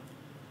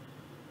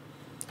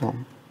 Well,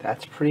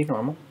 That's pretty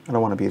normal. I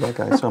don't want to be that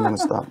guy, so I'm going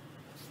to stop.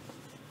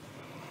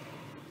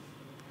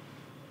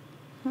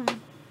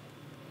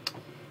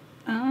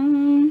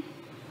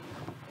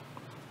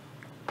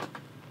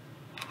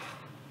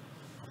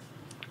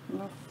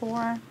 Number 4.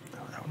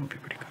 Oh, that would be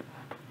pretty good.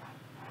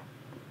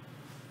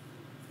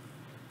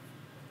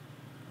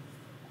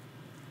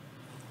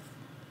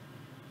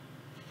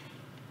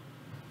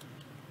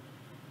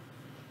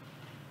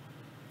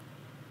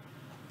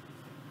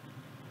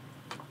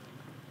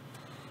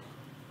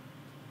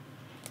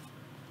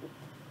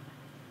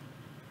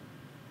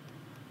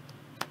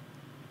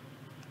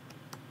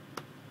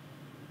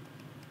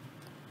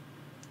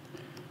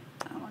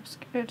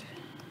 Good.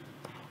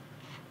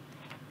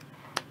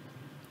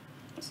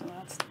 So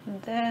that's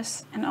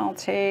this, and I'll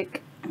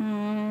take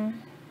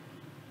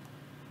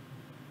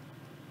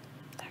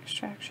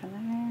extraction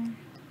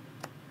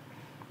there.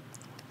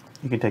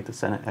 You can take the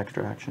Senate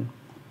extra action.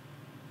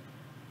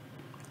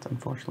 It's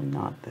unfortunately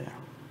not there.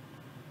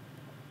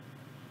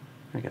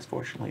 I guess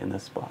fortunately in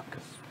this spot,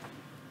 because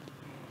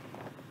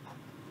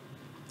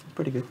it's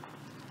pretty good.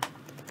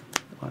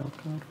 Wild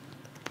card.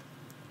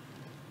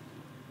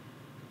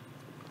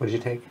 What did you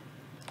take?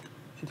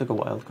 She took a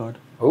wild card.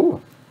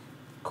 Oh,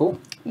 cool.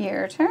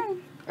 Your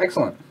turn.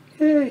 Excellent.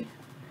 Yay.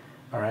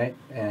 All right,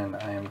 and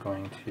I am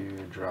going to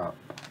drop.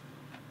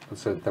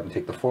 Let's let them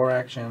take the 4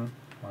 action.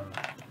 1,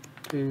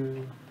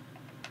 2,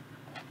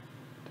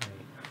 3,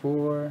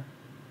 4.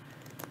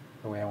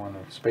 The way I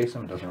want to space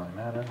them, it doesn't really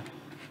matter.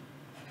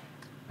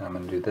 And I'm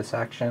going to do this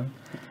action.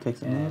 Takes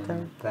the And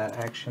military. that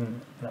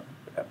action. No,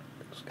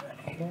 this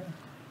guy here.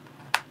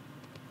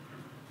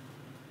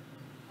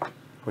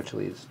 Which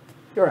leaves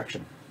your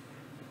action.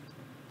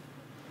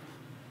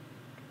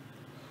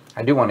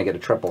 I do want to get a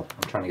triple.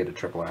 I'm trying to get a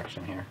triple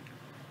action here.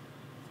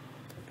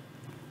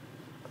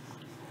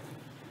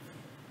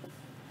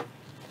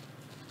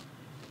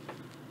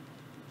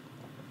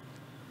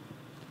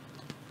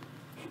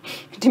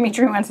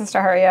 Dimitri wants us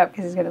to hurry up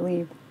because he's going to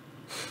leave.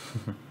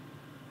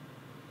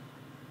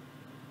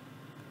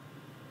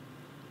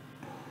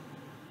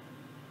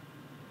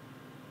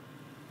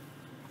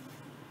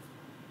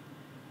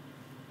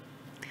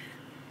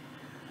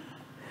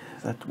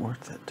 Is that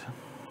worth it?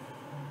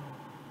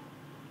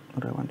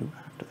 What do I want to do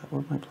after that?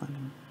 What am I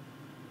planning?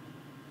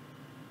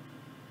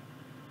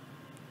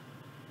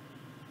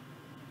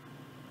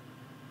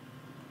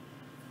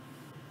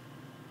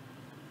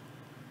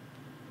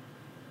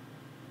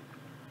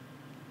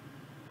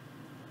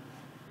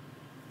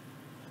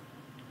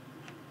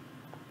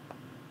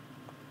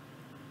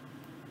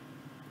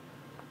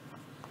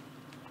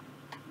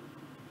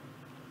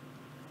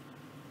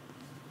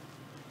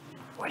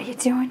 What are you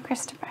doing,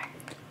 Christopher?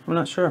 I'm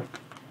not sure.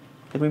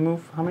 Did we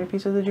move? How many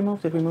pieces did you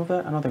move? Did we move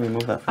that? I don't think we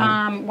moved that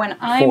far. When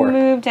I 4.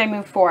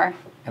 moved 4.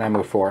 And I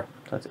moved 4.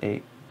 So that's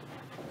 8.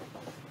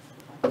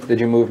 Did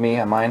you move me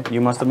on mine?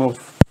 You must have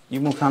moved. You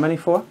moved how many?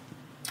 4?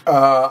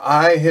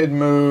 I had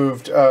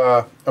moved,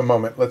 a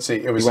moment, let's see.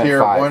 It was went here,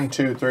 5. 1,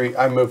 2, 3.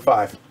 I moved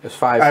 5. It was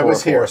 5, I 4,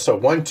 was here, 4. so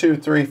 1, 2,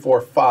 3,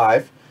 4,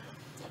 5.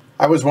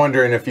 I was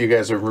wondering if you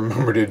guys would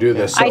remember to do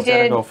this. I So-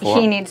 did. go 4.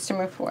 He needs to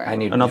move 4. I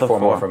need Another 4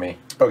 more 4. for me.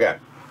 Okay.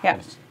 Yeah.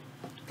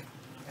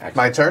 Action.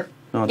 My turn?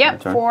 No, it's my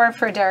Yep. turn. 4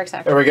 for Derek's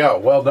action. There we go.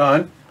 Well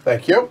done.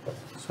 Thank you.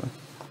 So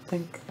I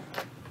think.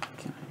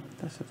 Okay,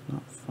 this is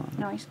not fun.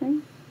 No ice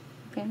cream?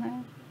 Okay,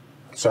 right.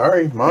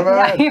 Sorry, my Yeah,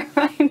 bad. you're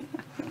fine.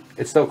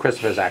 It's still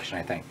Christopher's action,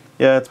 I think.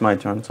 Yeah, it's my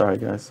turn. Sorry,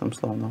 guys. I'm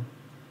slow now.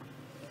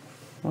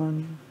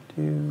 1,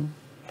 2.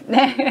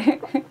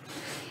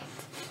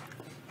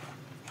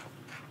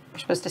 We're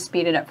supposed to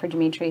speed it up for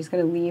Dimitri. He's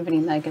going to leave and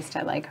he'd like us to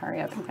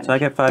hurry up and finish. So I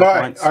get 5 All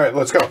right, points. all right,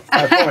 let's go.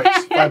 5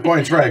 points. 5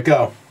 points, right,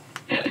 go.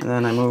 And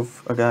then I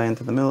move a guy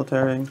into the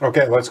military.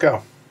 Okay, let's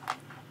go.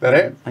 That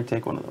it? I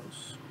take one of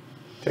those.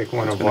 Take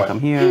one It's of gonna what? come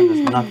here.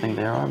 There's nothing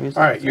there, obviously.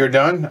 All right, you're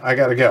done? I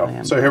gotta I go.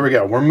 am. So here we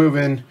go. We're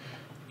moving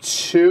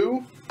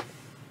 2,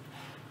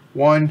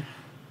 1,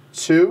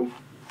 2.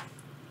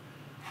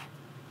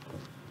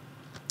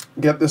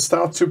 Get this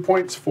style 2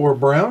 points for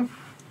Brown.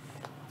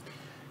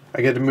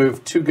 I get to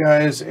move 2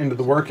 guys into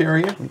the work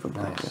area Leave them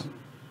back Nice.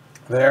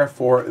 there. there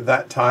for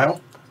that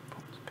tile.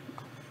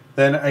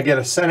 Then I get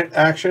a Senate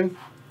action.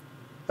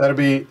 That'll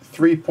be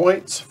 3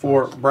 points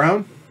for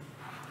Brown.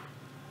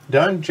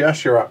 Done.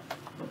 Jess, you're up.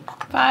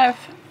 5.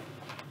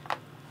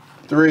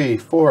 3,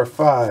 4,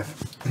 5.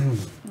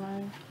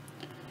 1,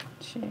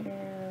 2,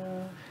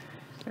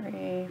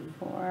 3,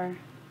 4.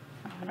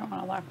 Oh, I don't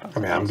want to lock both. I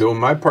mean, of I'm these. doing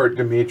my part,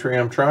 Dimitri.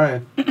 I'm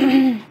trying.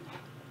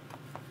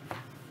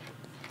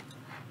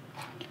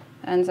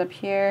 Ends up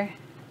here.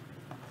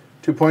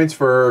 2 points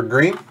for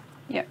green.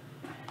 Yep.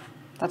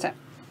 That's it.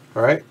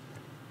 All right.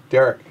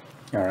 Derek.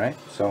 All right,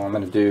 so I'm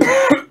going to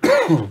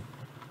do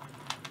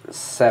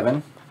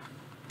 7.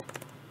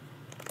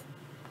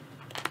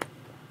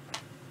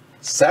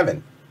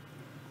 7.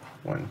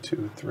 1,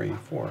 2, 3,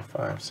 4,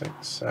 5, 6,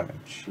 7.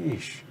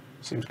 Sheesh.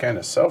 Seems kind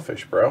of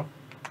selfish, bro.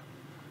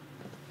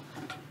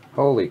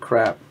 Holy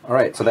crap. All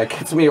right, so that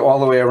gets me all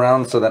the way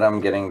around so that I'm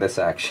getting this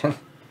action.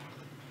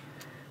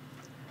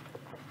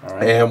 All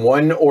right. And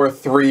 1 or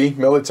 3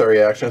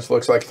 military actions.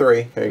 Looks like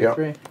 3. There you go.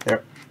 3.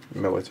 Yep.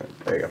 Military.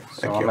 There you go.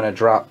 So Thank I'm you. going to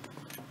drop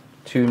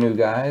 2 new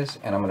guys,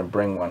 and I'm going to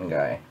bring 1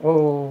 guy.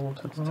 Oh,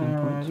 That's 10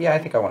 points. yeah, I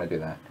think I want to do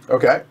that.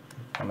 Okay.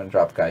 I'm going to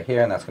drop a guy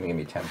here, and that's going to give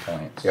me 10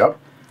 points. Yep.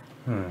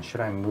 Should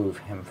I move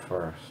him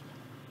first?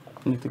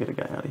 You have to get a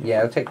guy out of here.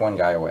 Yeah, I'll take 1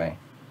 guy away.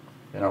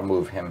 Then I'll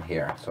move him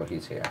here, so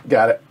he's here.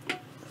 Got it.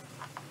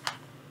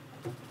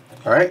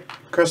 All right.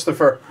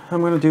 Christopher.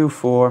 I'm going to do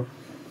 4.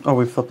 Oh,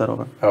 we flipped that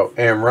over. Oh,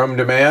 and Rome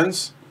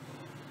demands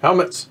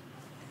helmets.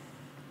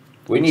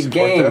 We need Support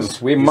games.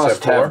 this? We You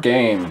must said 4? have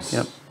games.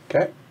 Yep.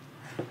 Okay.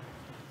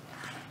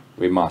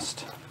 We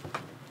must.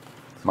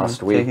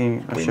 Must I'm we?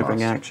 taking a We shipping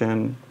must.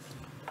 action,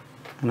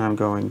 and I'm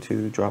going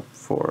to drop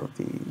 4 of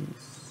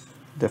these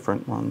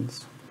different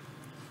ones.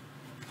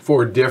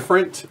 4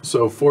 different.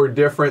 So 4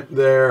 different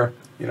there.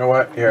 You know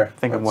what? Here. I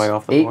think I'm way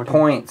off the 8 board.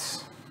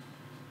 points.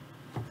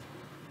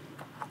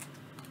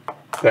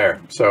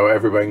 There. So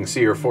everybody can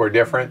see your 4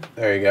 different.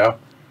 There you go.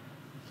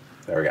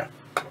 There we go.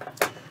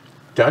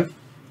 Done?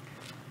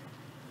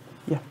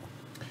 Yeah.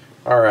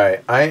 All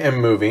right. I am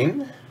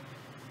moving.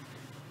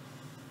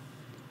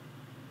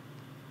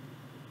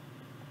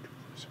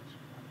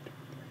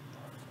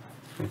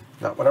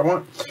 Not what I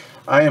want.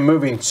 I am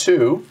moving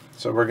 2.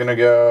 So we're going to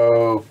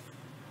go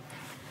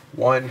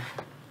 1,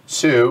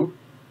 2.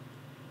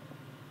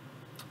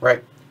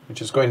 Right.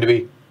 Which is going to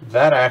be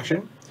that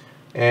action.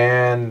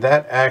 And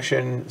that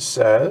action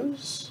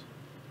says...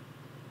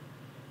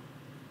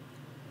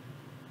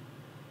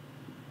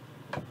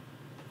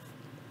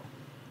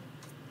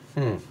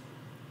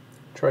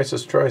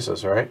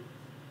 Choices, right?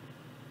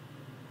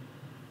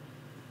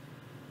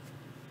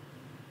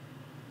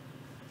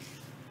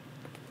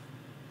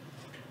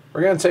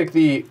 We're going to take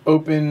the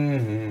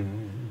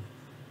open...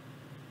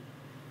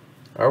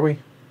 Are we?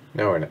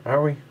 No, we're not.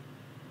 Are we?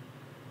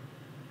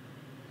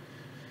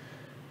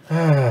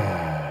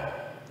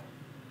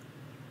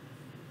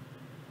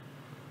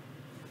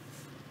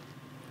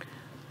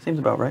 Seems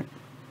about right.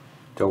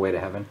 Doorway to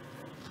heaven.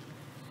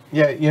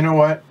 Yeah, you know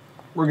what?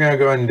 We're going to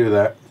go ahead and do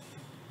that.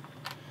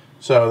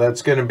 So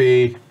that's going to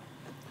be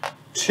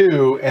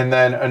 2 and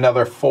then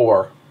another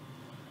 4.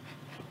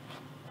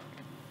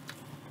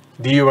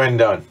 DUN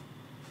done.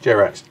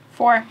 J-Rex.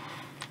 4.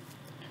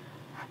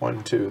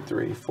 1, 2,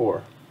 3,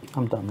 4.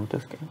 I'm done with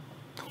this game.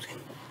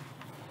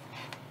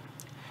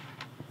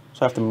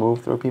 So I have to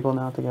move through people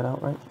now to get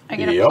out, right? I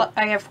get Yep.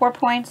 I have 4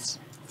 points.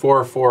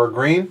 4, 4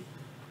 green.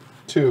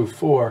 2,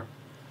 4.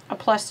 A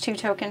 +2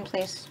 token,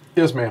 please.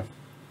 Yes, ma'am.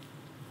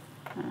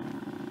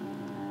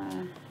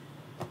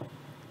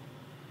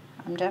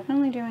 I'm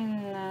definitely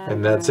doing that.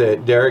 And that's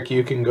it. Derek,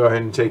 you can go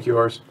ahead and take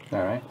yours. All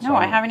right. No,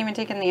 I haven't even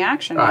taken the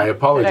action. I yet.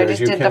 apologize. I just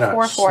You did cannot the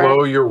 4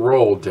 slow your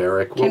roll,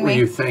 Derek. What Can were we-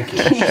 you thinking?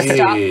 Can you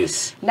stop?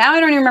 Jeez. Now I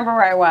don't even remember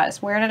where I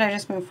was. Where did I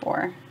just move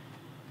 4?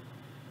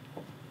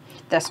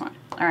 This one.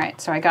 All right,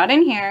 so I got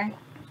in here.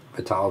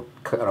 Vital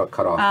cut off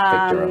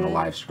Victor on the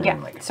live stream. Yeah,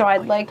 Like, so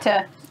I'd like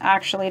to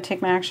actually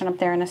take my action up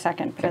there in a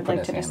second, but Can I'd like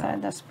put to his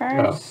hand decide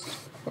up. this first.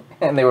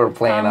 and they were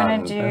playing I'm on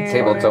going to do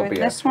Tabletopia,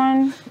 this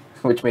one.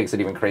 which makes it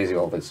even crazy.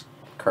 All this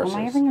curses.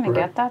 Am I even going to Right.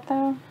 get that,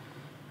 though?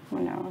 Who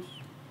knows?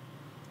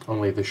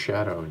 Only the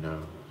shadow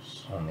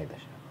knows. Only the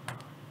shadow.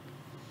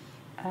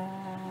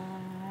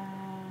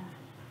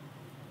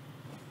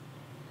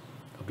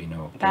 There'll be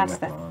no Game That's of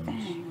the Thrones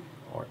thing.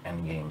 or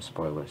Endgame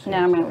spoilers. No,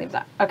 I'm going to leave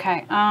that.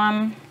 Okay,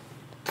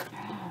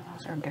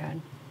 those are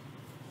good.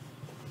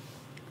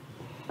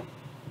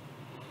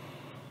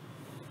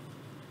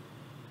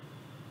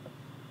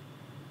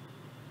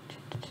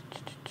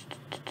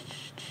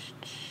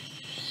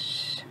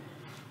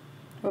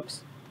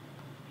 Oops.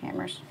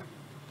 Hammers.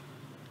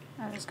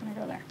 I'm just going to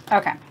go there.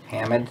 Okay.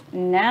 Hammond,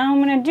 Now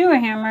I'm going to do a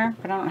hammer,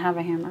 but I don't have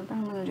a hammer, but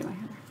I'm going to do a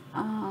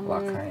hammer.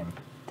 Lockheim.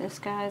 This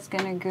guy's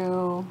going to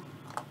go...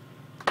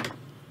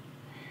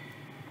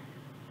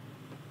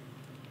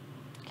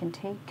 Can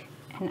take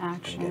an Gonna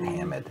action. get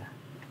hammered.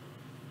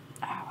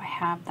 Oh, I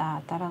have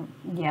that. That'll...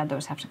 Yeah,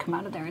 those have to come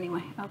out of there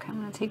anyway. Okay,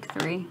 I'm going to take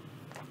 3.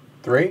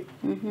 3?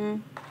 Mm-hmm.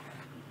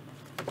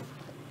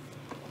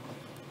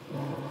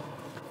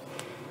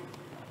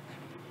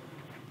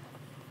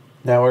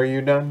 Now are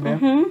you done, ma'am?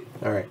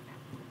 Mm-hmm. All right.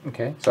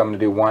 Okay, so I'm going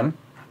to do 1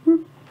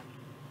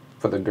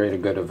 for the greater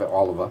good of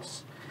all of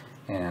us,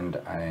 and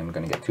I'm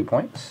going to get 2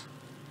 points.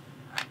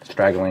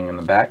 Straggling in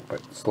the back,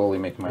 but slowly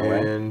making my way.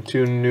 And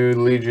 2 new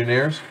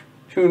legionnaires.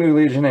 2 new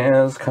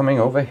legionnaires coming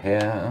over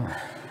here.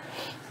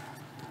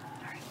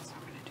 Alright, so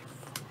I'm going to do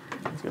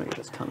 4. He's gonna get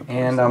this ton of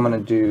And points. I'm going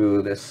to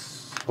do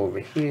this over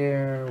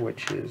here,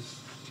 which is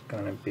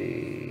going to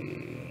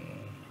be...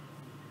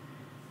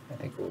 I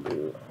think we'll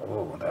do...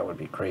 Oh, that would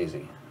be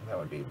crazy. That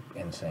would be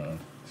insane.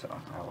 So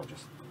I will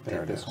just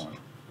There take it this is. one.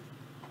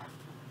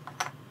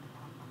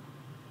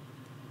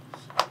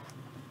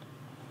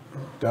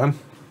 Done.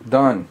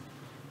 Done.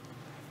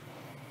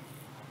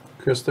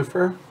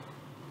 Christopher.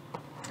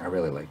 I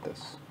really like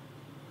this.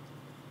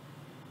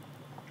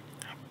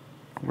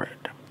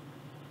 Red.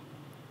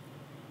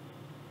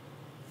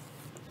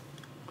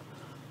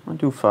 I'll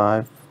do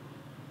 5.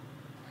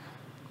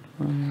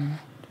 1,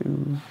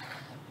 2,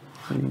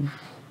 3,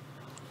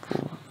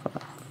 4,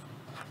 5.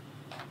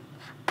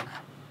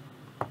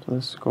 So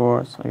this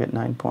scores. I get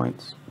 9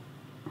 points.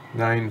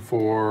 9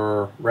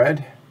 for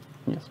red.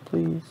 Yes,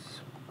 please.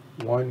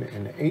 1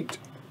 and 8.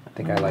 I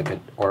think I like it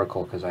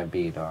Oracle because I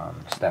beat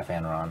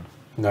Stefan Ron.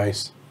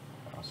 Nice.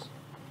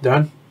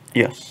 Done.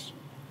 Yes.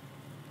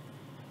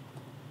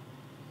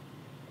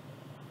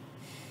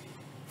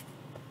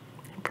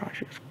 I probably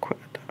should just quit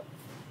at that.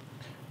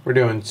 We're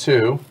doing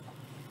 2.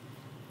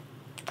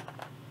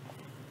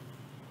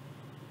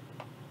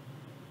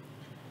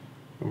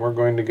 And we're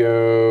going to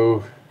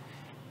go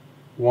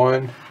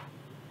 1,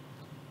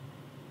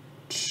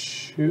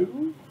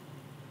 2.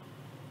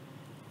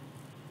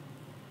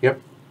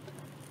 Yep.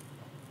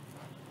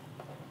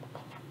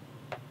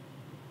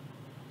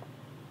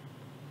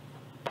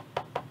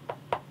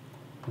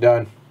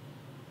 Done.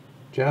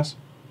 Jess?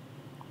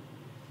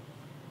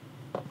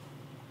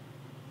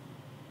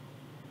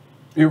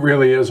 It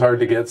really is hard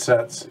to get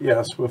sets,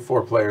 yes, with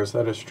 4 players.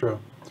 That is true.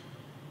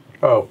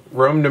 Oh,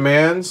 Rome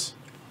demands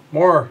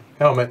more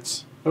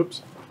helmets.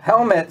 Oops.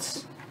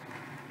 Helmets.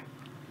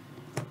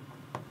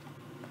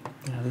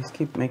 Yeah, these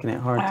keep making it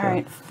hard All to.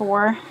 right,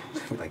 4.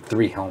 Like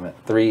 3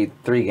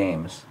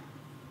 games.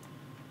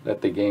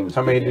 That the games.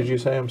 How many begin. did you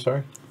say? I'm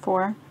sorry.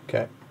 4.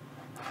 Okay.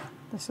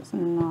 This is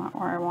not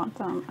where I want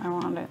them. I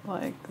want it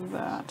like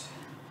that.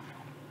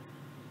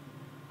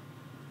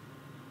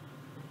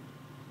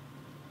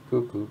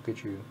 Cuckoo,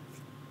 Pichu. You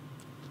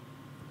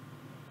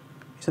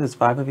said there's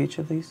 5 of each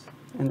of these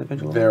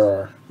individual There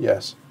ones? are,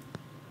 yes.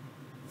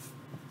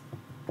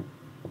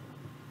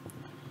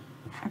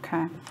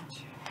 Okay.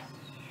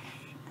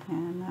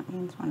 And that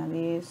means one of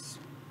these.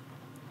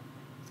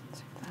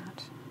 Let's do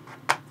that.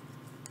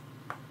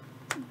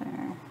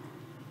 There.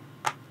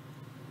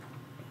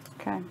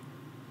 Okay.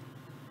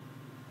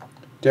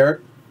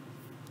 Derek?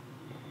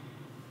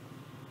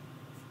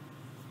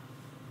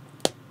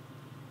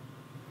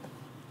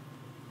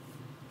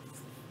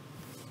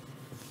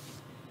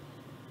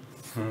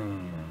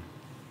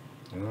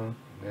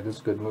 It is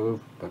a good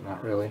move, but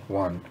not really.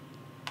 1.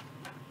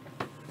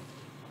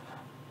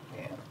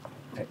 Yeah.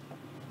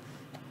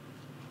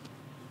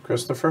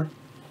 Christopher?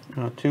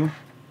 2.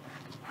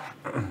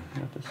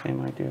 Got the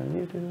same idea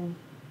you do.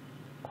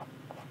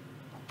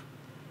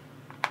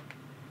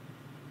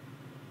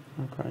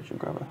 I probably should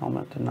grab a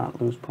helmet to not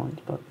lose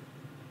points, but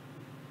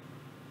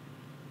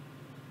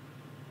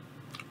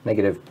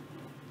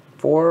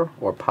 -4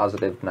 or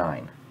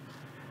 +9.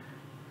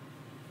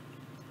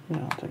 yeah,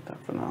 I'll take that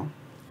for now.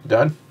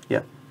 Done?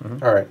 Yeah.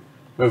 All right.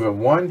 Moving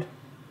 1.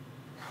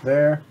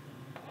 There.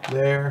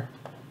 There.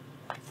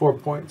 4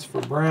 points for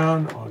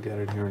Brown. I'll get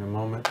it here in a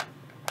moment.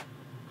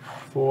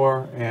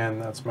 4,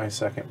 and that's my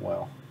second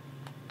well.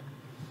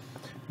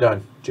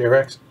 Done.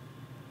 J-Rex?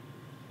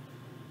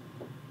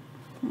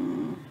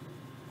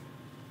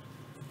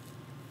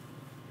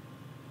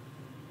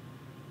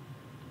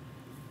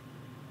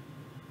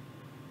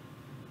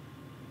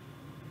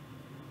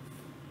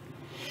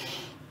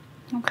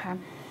 Okay.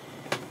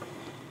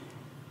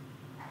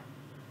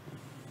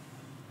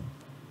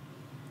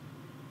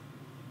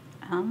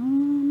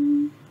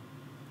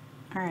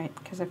 All right,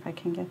 because if I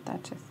can get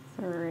that to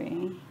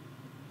 3,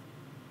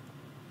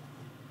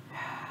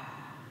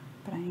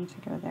 but I need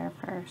to go there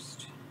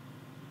first.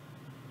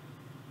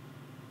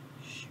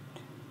 Shoot.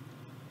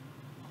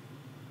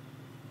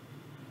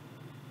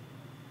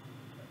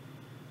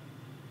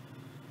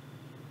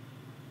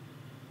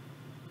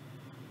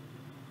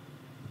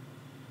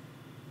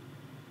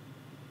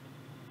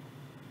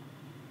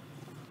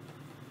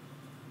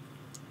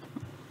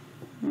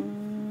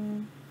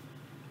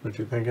 What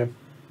you thinking?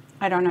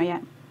 I don't know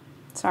yet.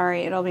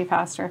 Sorry, it'll be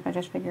faster if I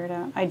just figure it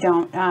out. I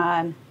don't,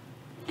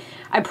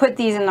 I put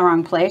these in the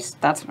wrong place.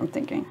 That's what I'm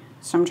thinking.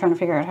 So I'm trying to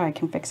figure out how I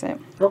can fix it.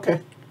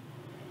 Okay.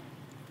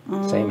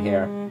 Same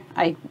here.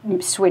 I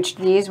switched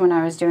these when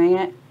I was doing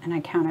it, and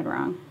I counted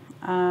wrong.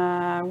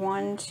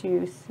 1,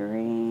 2,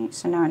 3.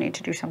 So now I need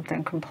to do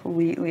something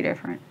completely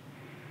different.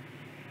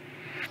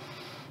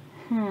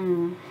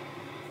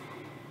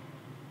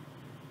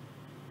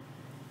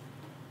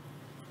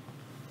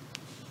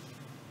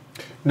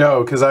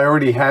 No, because I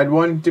already had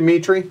one,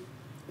 Dimitri,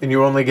 and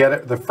you only get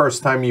it the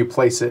first time you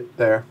place it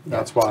there.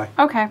 That's why.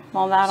 Okay,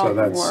 well that'll So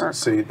that's, work.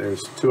 see,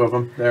 there's 2 of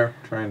them there,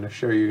 trying to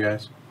show you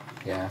guys.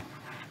 Yeah.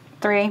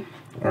 3.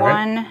 All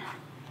right. 1,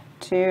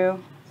 2,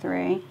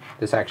 3.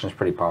 This action is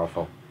pretty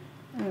powerful.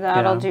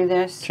 That'll Yeah. do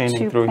this. Chaining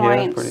 2 through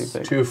points. here is pretty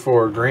big. 2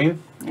 for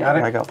green. Got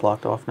I it? got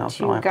blocked off now,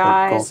 so 2 I have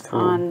guys to go through.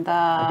 on the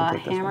I can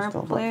take this one hammer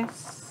still, but-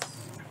 place.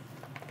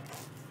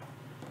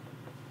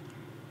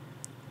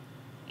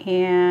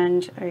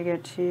 And I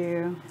get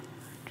to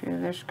do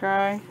this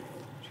guy,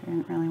 which I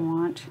didn't really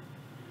want.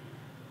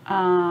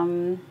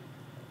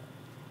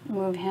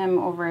 Move him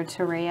over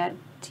to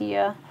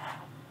Rayetia.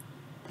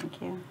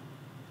 Thank you.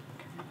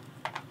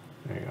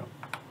 There you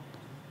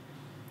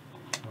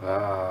go.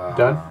 Uh,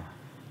 Done?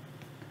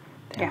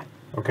 Yeah.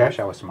 Okay. Wish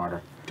I was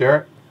smarter.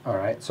 Derek? All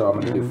right, so I'm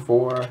going to do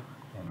 4. And,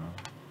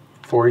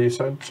 4 you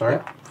said? Sorry?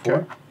 Yeah, 4.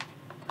 Okay.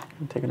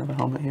 Take another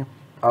helmet here.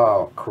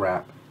 Oh,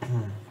 crap.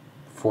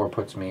 4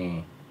 puts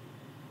me...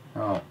 Oh,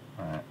 all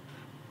right.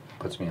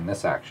 Puts me in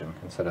this action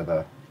instead of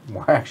the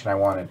more action I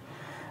wanted.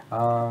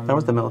 That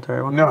was the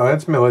military one. No,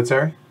 that's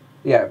military.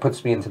 Yeah, it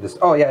puts me into this...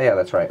 Oh, yeah,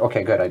 that's right.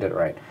 Okay, good, I did it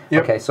right.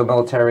 Yep. Okay, so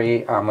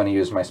military, I'm going to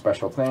use my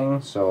special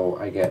thing, so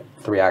I get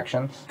 3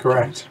 actions.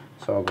 Correct.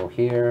 So I'll go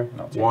here, and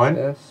I'll take 1.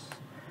 this,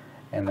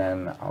 and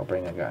then I'll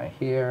bring a guy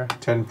here.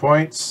 10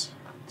 points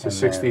to And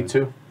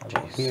 62. I'll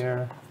go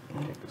here,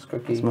 take this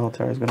cookie. This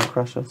military is going to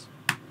crush us.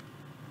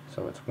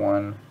 So it's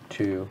 1,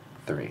 2,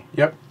 3.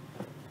 Yep.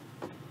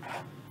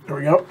 There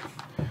we go.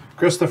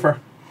 Christopher.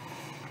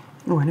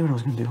 Oh, I knew what I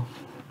was going to do.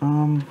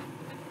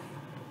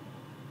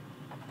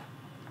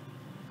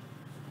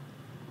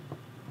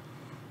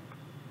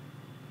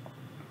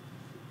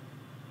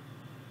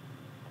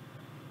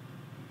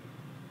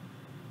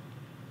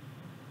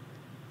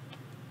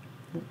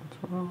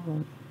 What's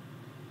wrong?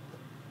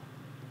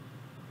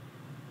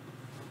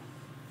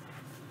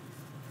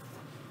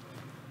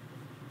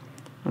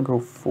 I'll go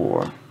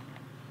 4.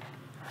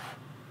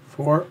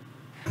 4.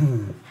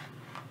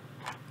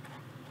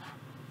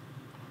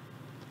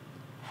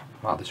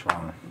 Wow, this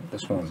one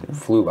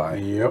flew by.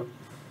 Yep.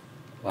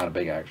 A lot of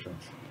big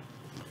actions.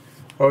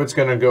 Oh, it's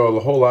going to go a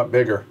whole lot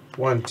bigger.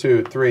 1,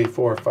 2, 3,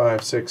 4,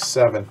 5, 6,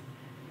 7.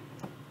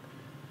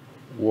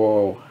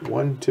 Whoa.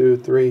 1, 2,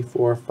 3,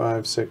 4,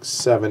 5, 6,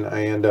 7.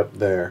 I end up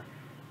there.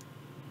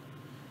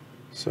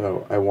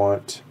 So I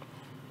want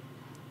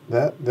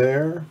that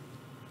there.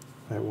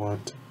 I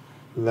want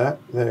that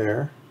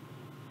there.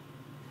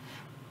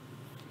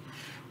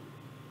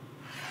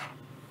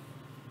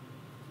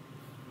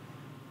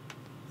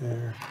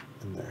 There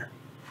and there.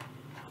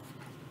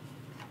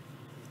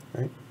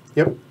 Right?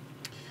 Yep.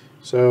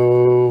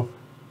 So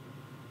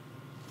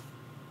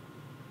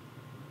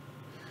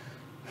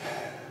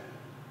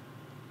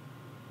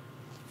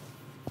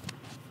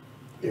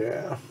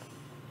yeah.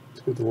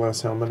 Let's get the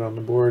last helmet on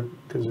the board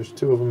because there's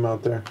 2 of them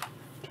out there.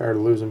 Tired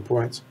of losing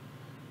points.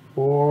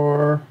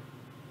 Or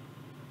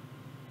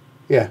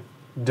yeah,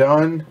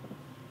 done.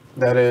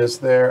 That is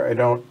there. I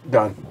don't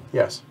done.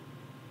 Yes.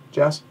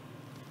 Jess?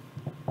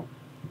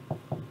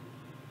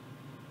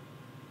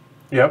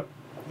 Yep.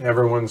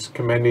 Everyone's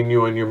commending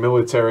you on your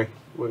military.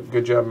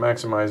 Good job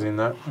maximizing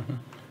that.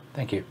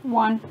 Thank you.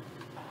 1.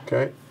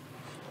 Okay.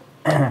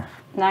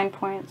 9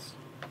 points.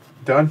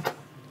 Done?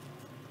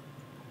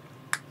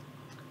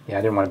 Yeah,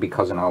 I didn't want to be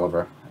Cousin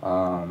Oliver.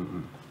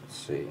 Let's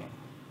see.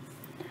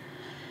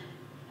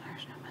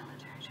 There's no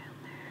military down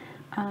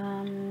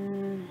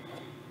there.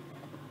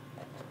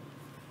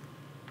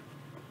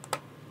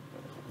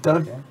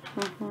 Done?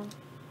 Okay.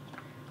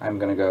 I'm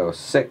going to go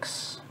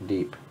 6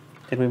 deep.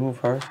 Did we move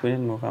hers? We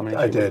didn't move how many?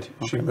 I she did.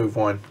 moved? She Okay. moved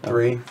 1,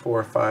 3,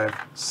 4, 5,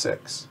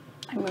 6.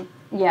 I moved.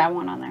 Yeah,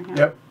 1 on there. Yeah.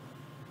 Yep.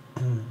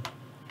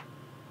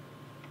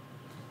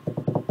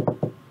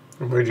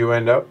 Where'd you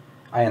end up?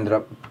 I ended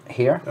up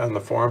here. On the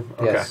form?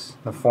 Okay. Yes,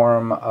 the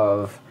form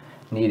of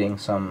needing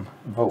some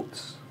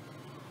votes.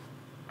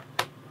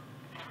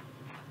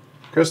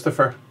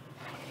 Christopher.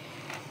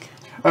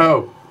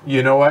 Oh,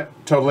 you know what?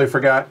 Totally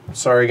forgot.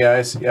 Sorry,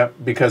 guys. Yep,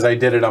 because I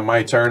did it on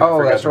my turn. I Oh,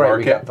 forgot that's to right. mark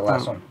We it. got the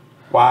last one.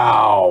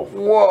 Wow.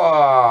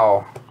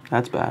 Whoa.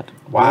 That's bad.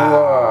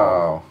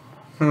 Wow.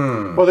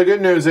 Whoa. Well, the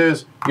good news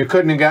is you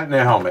couldn't have gotten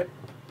a helmet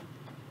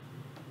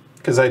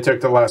because I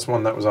took the last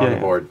one that was on the Yeah.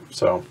 board.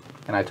 So.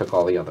 And I took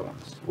all the other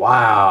ones.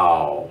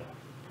 Wow.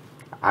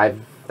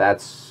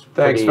 That's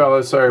Thanks, pretty,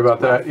 fellas. Sorry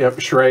about that. Yep,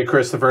 Shrey,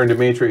 Christopher, and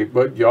Dimitri.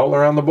 But y'all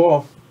are on the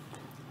ball.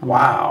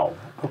 Wow.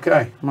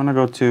 Okay. I'm gonna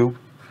go 2.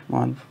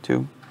 1,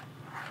 2.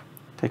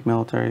 Take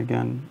military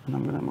again, and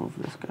I'm gonna move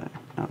this guy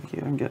out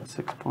here and get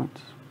 6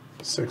 points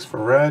 6 for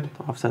red.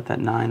 to offset that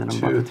 9 that I'm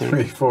 2, about to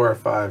 3, take. 4,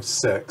 5,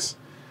 6.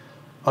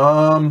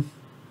 I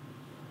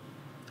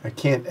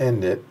can't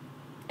end it.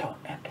 Don't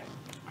end it.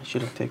 I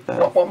should have taken I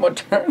want that. one more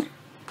turn.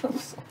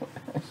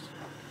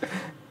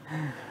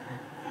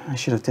 I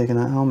should have taken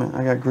that helmet.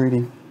 I got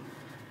greedy.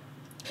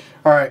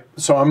 All right,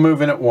 so I'm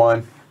moving at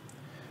 1.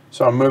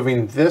 So I'm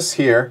moving this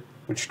here,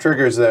 which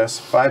triggers this.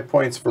 5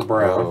 points for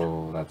brown.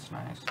 Oh, that's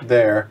nice.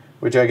 There,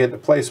 which I get to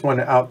place 1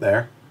 out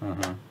there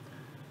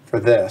for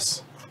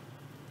this.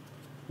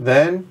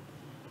 Then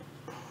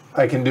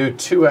I can do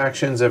 2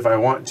 actions if I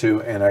want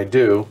to, and I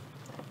do.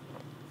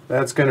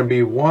 That's going to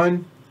be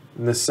 1,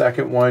 and the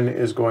second one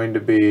is going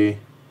to be...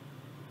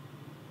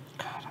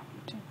 God, I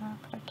want to do that,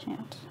 but I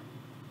can't.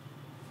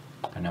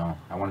 I know.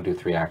 I want to do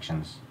 3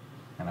 actions,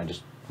 and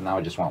now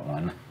I just want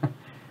 1.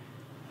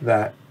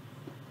 that.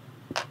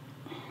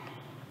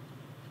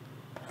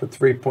 For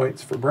 3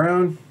 points for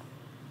brown.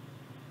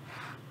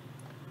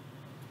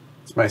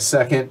 It's my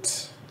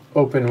second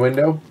open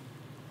window.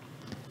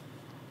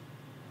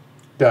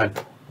 Done.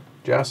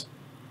 Jess?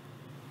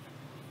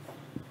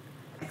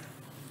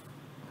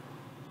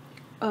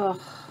 Ugh.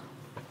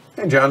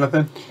 Hey,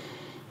 Jonathan.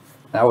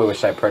 Now I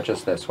wish I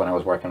purchased this when I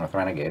was working with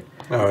Renegade.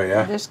 Oh,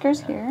 yeah. This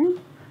goes here.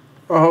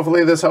 Well,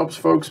 hopefully this helps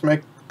folks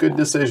make good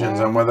decisions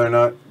on whether or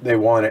not they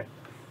want it.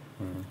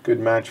 Good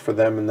match for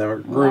them and their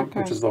group,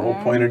 which goes is the whole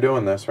there. point of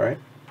doing this, right?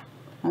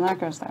 And that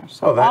goes there.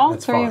 So Oh, all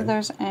that's 3 fine. of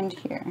those end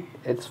here.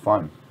 It's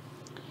fun.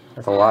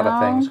 There's a lot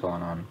of things How-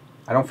 going on.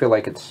 I don't feel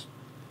like it's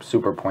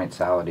super point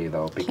salady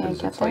though, because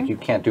get it's like there? you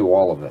can't do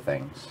all of the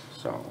things.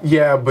 So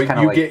Yeah, but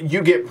kinda you like-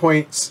 you get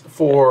points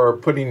for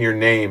putting your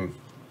name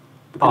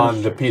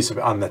on the piece of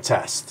on the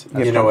test.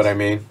 get You know what points. I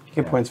mean? You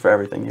get points for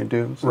everything you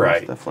do. So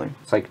Right. that's definitely.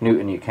 it's like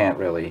Newton. You can't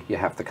really. You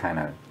have to kind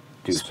of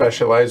do something.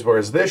 Specialized,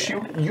 whereas this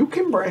you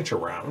can branch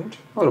around.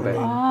 A little bit.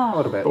 A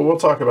little bit. But we'll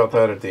talk about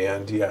that at the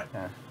end. Yeah.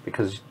 Yeah,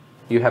 because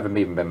you haven't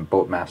even been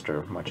boat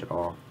master much at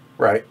all.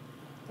 Right.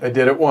 I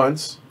did it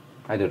once.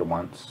 I did it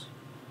once.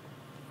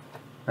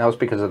 That was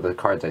because of the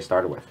cards I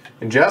started with.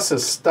 And Jess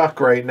is stuck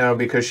right now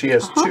because she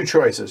has 2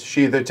 choices.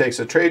 She either takes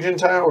a Trajan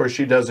tile or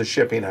she does a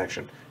shipping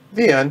action.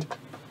 The end.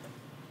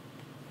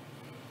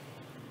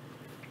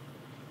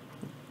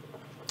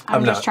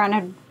 I'm just not-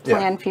 trying to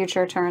plan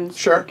future turns.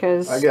 Sure,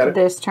 Because I get it.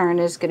 this turn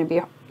is going to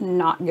be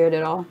not good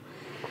at all.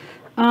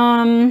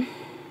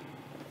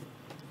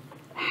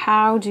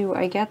 How do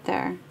I get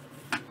there?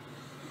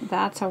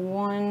 That's a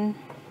 1.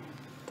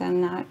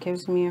 Then that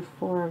gives me a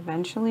 4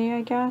 eventually,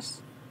 I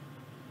guess.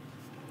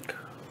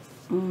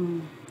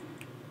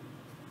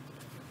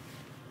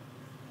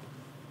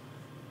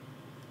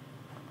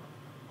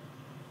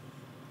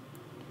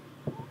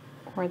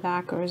 Or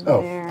that goes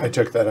Oh, there. I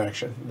took that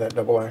action, that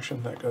double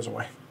action. That goes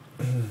away.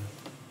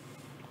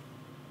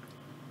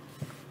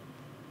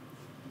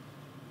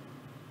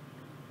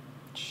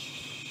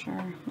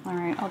 Sure. All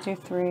right, I'll do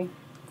 3.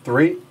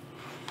 3.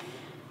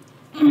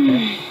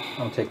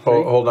 I'll take 3.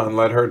 Hold on,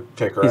 let her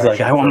take her He's action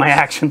like, I want my first.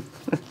 action.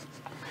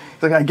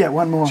 He's like, I get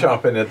one more.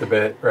 Chomping at the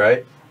bit,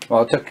 right?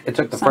 Well, it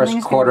took the Something's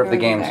first quarter of gonna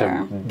the go game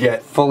there. to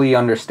Get fully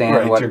understand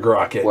Right, what, to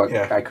grok it, what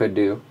yeah. I could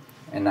do.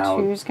 And now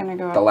 2's going to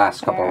go the up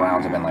last couple there.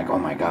 rounds have been like, oh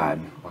my god,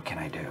 what can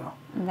I do?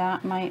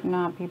 That might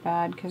not be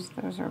bad because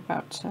those are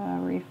about to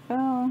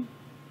refill.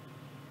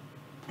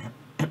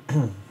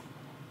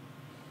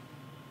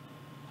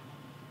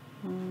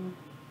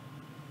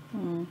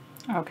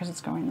 Oh, because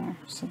it's going there.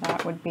 So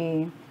that would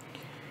be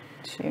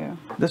 2.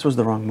 This was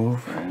the wrong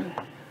move.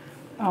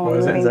 Oh, What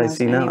was it? moving As I those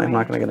see now, I'm anyway.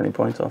 not going to get any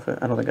points off it.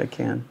 I don't think I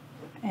can.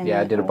 And Yeah, I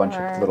then did a bunch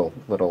or-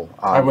 of little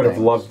odd I would have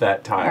things. loved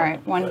that tile. All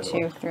right, 1, by the 2,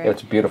 way. 3.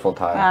 It's a beautiful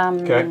tile.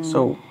 Okay,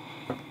 So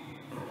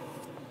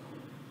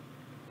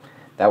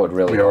that would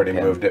really we help already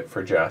him. moved it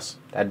for Jess.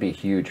 That'd be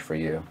huge for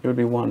you. it would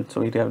be 1.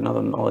 So he'd have another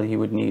one. All he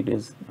would need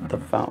is the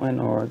fountain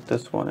or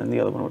this one, and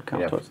the other one would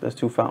count Yep. towards. There's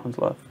 2 fountains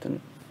left,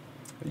 and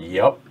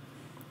Yep.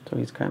 so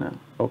he's kind of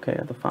okay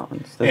at the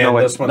fountains. And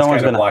this one's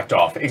kind of blocked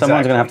off. Exactly.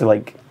 Someone's gonna have to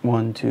like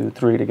 1, 2,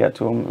 3 to get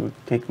to him. It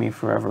would take me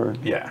forever.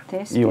 Yeah.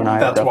 This You and I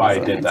That's are why I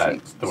definitely- did that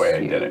takes the way I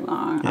too did it.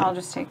 long. Yeah. I'll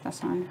just take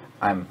this one.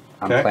 I'm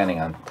Okay. planning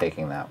on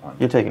taking that one.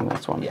 You're taking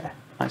this one. Yeah.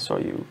 I saw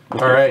you.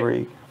 With All the right.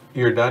 3.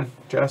 You're done,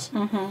 Jess?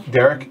 Mm-hmm.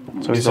 Derek?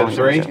 So you he's said only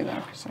 3? Do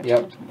that 'cause I Yep.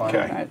 told him. Okay.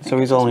 I think So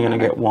he's it only doesn't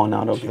gonna matter. get 1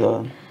 out of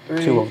the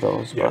 2 of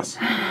those. Yes.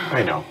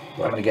 I know.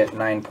 I'm going to get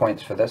 9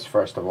 points for this,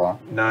 first of all.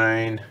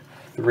 9,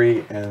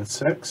 3, and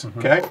 6.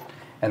 Okay.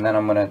 And then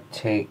I'm going to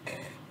take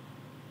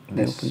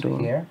this open door.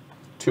 here.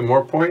 2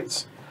 more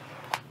points.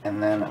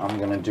 And then I'm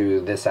going to do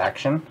this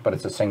action, but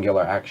it's a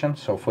singular action.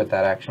 So with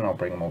that action, I'll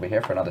bring him over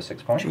here for another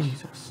 6 points.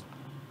 Jesus.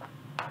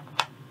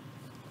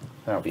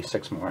 That'll be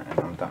 6 more, and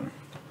I'm done.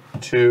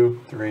 2,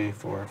 3,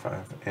 4,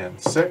 5, and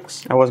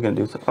 6. I was gonna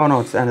do so. Oh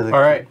no, it's the end of the.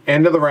 All right.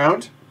 End of the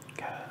round.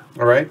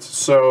 All right.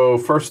 So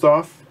first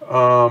off,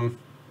 room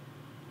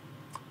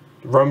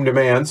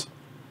demands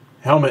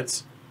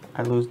helmets.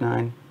 I lose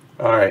 9.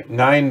 All right.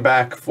 9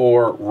 back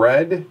for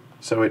red.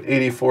 So at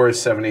 84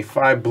 is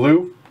 75.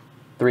 Blue.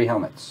 3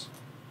 helmets.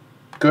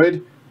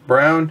 Good.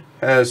 Brown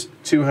has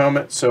 2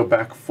 helmets. So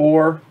back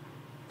 4,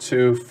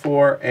 2,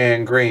 4,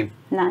 and green.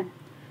 9.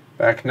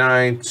 Back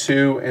 9,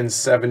 2, and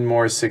 7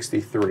 more,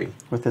 63.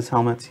 With his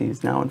helmets,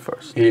 he's now in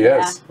first. He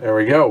Yeah. is. There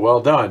we go. Well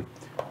done.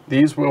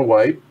 These will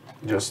wipe,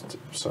 just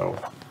so.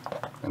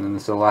 And then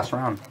this is the last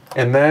round.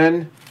 And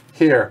then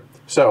here.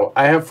 So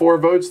I have 4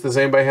 votes. Does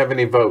anybody have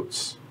any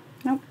votes?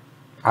 Nope.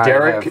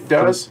 Derek I have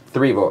does?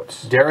 3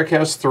 votes. Derek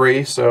has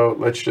 3, so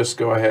let's just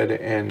go ahead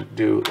and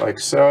do like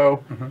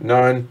so.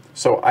 None.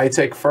 So I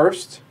take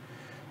first.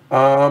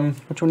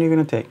 Which one are you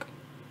gonna take?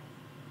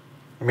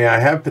 I mean, I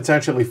have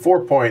potentially 4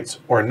 points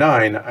or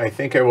 9. I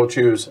think I will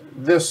choose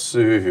this.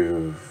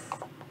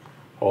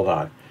 Hold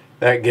on.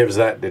 That gives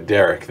that to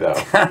Derek, though.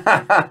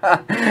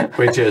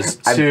 Which is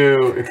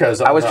 2, because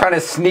I was trying to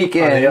sneak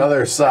in. on the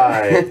other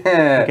side. He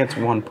gets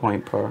 1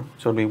 point per.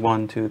 So it'd be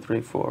 1, 2,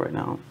 3, 4 right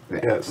now.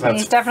 Yes, And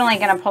he's definitely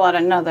going to pull out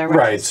another. which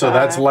right, is, so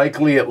that's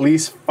likely at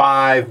least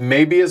 5,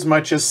 maybe as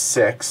much as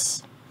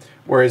 6.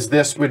 Whereas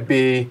this would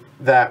be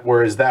that,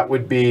 whereas that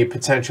would be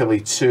potentially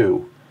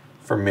 2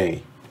 for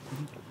me.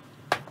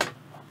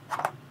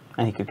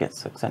 And he could get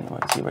 6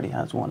 anyways. He already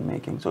has 1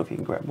 making. So if he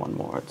can grab 1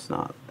 more, it's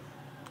not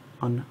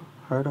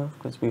unheard of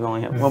because we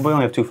only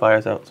have 2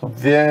 fires out. So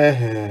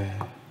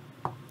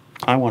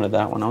I wanted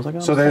that one. I was like, oh,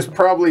 So there's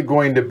probably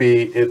going to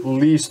be at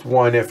least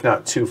 1, if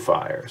not 2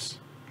 fires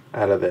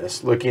out of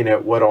this. Looking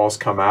at what all's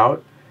come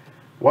out,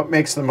 what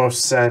makes the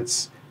most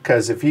sense?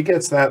 Because if he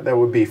gets that, that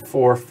would be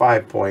 4 or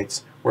 5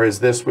 points, whereas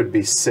this would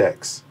be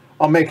 6.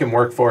 I'll make him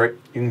work for it.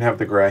 You can have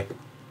the gray.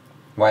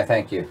 Why,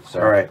 thank you,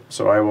 sir. All right,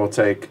 so I will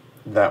take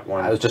that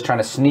one. I was just trying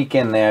to sneak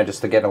in there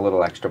just to get a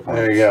little extra points.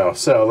 There you go.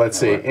 So let's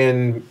see,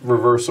 in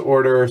reverse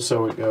order.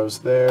 So it goes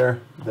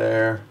there,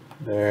 there,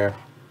 there,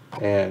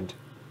 and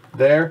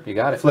there. You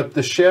got it. Flip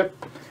the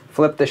ship.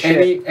 Flip the shit.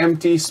 Any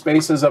empty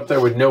spaces up there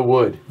with no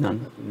wood?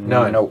 none.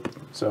 None. Nope.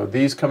 So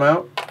these come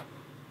out.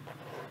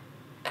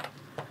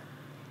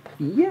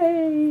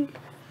 Yay!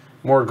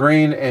 More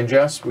green. And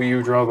Jess, will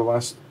you draw the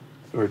last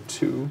or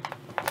 2?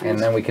 And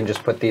then we can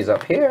just put these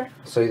up here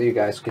so you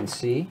guys can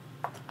see.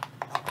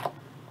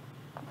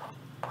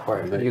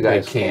 Or They- you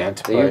guys they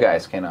can't, You but-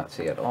 guys cannot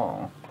see at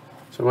all.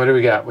 So what do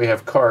we got? We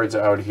have cards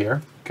out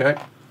here. Okay.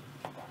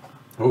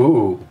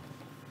 Ooh.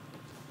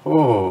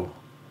 Oh.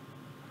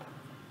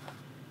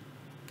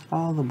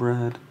 All the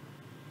bread.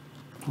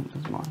 Oh,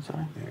 there's more,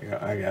 sorry. There you go.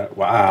 I got it.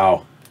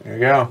 Wow. There you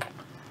go.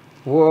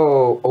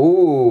 Whoa.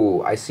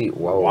 Ooh, I see.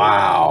 Whoa.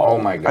 Wow. Oh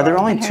my god. Are there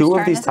only Whose 2 of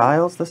turn these is it?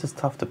 tiles? This is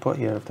tough to put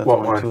here if that's What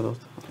only one? 2 of those.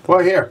 Well,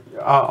 here,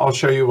 I'll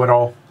show you what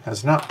all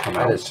has not come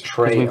That out. is Because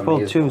Trey we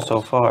pulled 2 Amazeballs.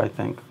 so far, I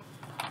think.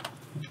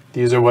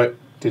 These are what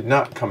did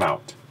not come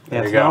out. Yeah,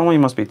 There so you there go. only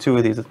must be 2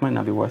 of these. It might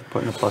not be worth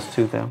putting a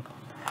 +2 there.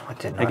 What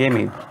did It not gave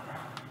come me out?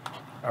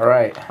 All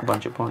right. a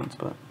bunch of points,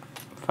 but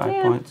 5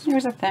 Yeah, points.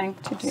 here's a thing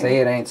to do. Say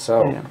it ain't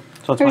so. Yeah.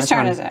 So it's Whose my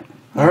turn is it?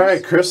 All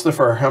right,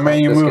 Christopher, how many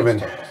are you This gets moving?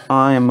 toast.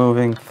 I am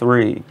moving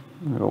 3.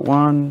 I'm going to go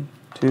 1,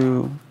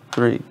 2,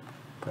 3.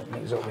 Putting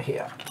these over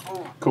here.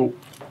 Cool.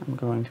 I'm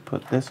going to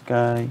put this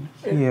guy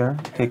here,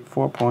 take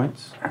 4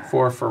 points,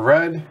 4 for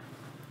red.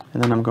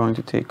 and then I'm going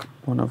to take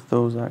one of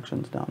those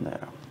actions down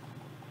there.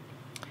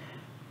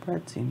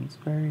 Bread seems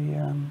very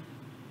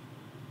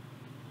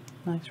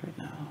nice right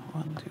now.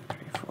 1, 2, 3,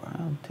 4.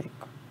 I'll take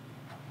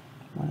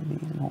one of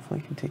these, and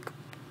hopefully I can take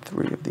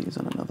 3 of these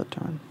on another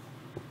turn.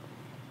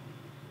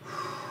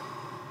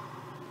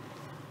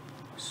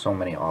 So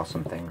many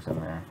awesome things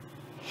in there.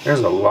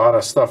 There's a lot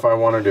of stuff I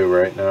want to do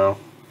right now.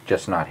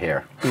 Just not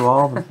here. Do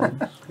all the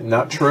things.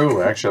 Not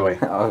true, actually.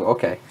 Oh,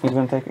 okay. He's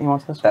going to take. He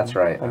wants this That's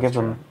one. right, I that's give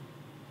him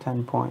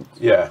 10 points.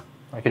 Yeah.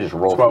 I could just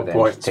roll 12 through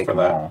there and just points take for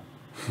them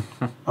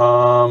that.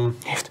 all.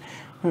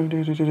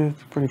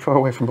 It's pretty far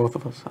away from both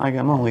of us.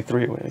 I'm only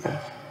 3 away, I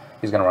guess.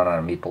 He's gonna run out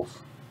of meeples.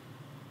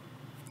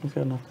 He's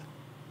got nothing.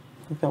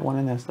 He's got 1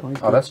 in there still. He's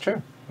Oh, good. that's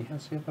true. He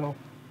has a little.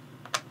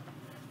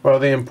 Well,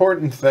 the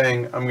important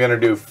thing I'm going to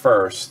do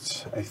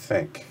first, I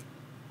think.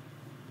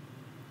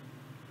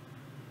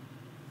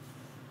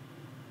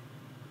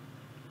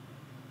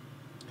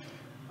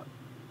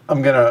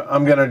 I'm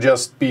gonna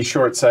just be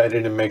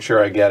short-sighted and make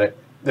sure I get it.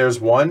 There's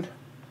 1.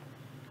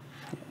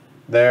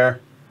 There.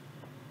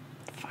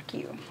 Fuck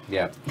you.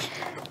 Yeah.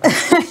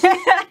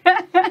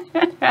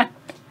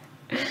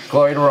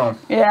 Glory to Rome.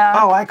 Yeah.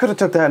 Oh, I could have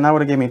took that and that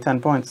would have gave me 10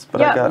 points,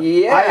 but Yeah. I got.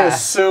 Yeah. I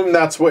assume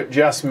that's what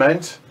Jess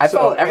meant. I So-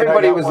 felt and I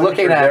everybody got was 1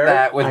 looking for at Derek.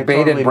 that with I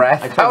bated totally-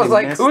 breath. I I, totally was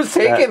like, missed who's that,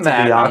 taking to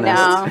that? be I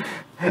honest.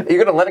 know.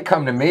 You're gonna let it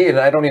come to me and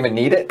I don't even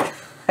need it?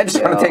 I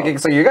just want to take it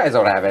so you guys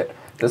don't have it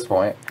at this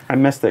point. I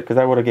missed it because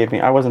that would have gave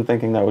me. I wasn't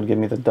thinking that would give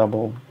me the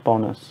double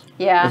bonus.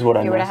 Yeah, Is what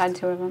I you would have missed.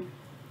 had 2 of them.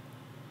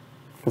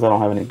 Because I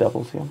don't have any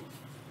doubles here.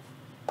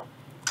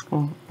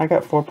 Well, I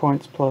got 4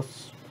 points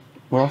plus.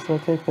 Where else do I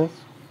take this?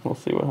 We'll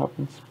see what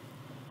happens.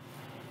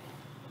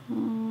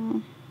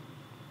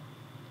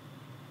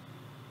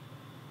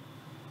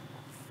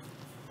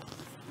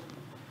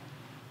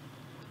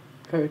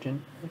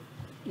 Urgent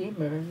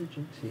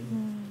emergency.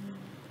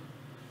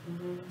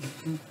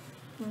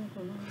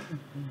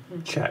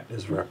 Chat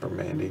is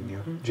reprimanding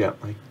you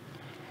gently.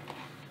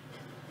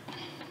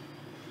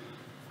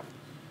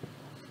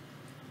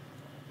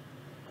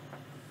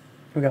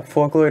 We got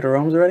 4 Glory to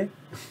Romes already?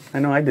 I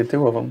know I did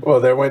 2 of them. Well,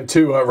 there went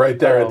 2 right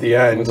there Oh, at the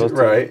end, those 2.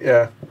 right?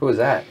 Yeah. Who was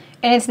that?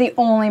 And it's the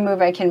only move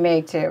I can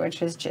make too,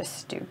 which is just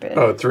stupid.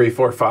 Oh, 3,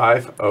 4,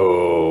 5.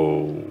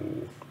 Oh.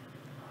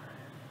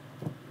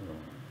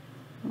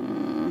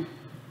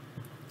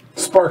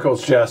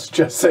 Sparkles, Jess.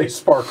 Just say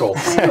sparkles.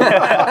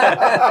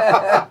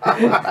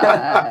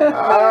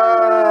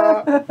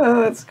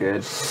 Oh, that's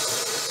good.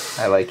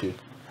 I like you.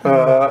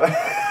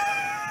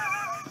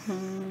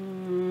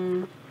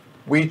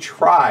 We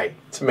try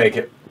to make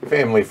it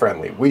family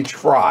friendly. We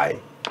try.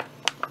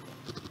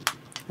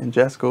 And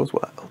Jess goes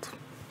wild.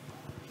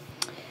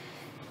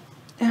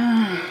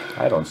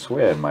 I don't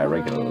swear in my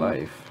regular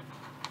life.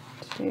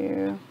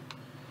 2,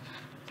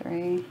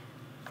 3.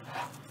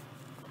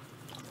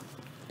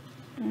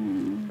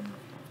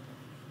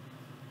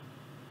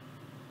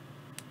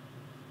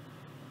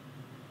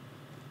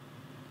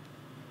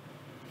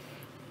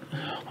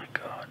 Oh my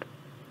god.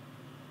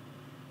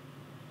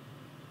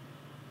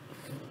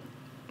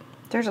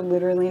 There's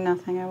literally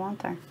nothing I want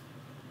there.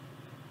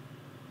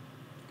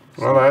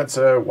 Well, that's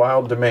a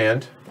wild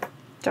demand.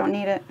 Don't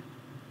need it.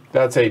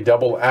 That's a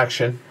double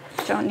action.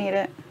 Don't need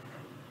it.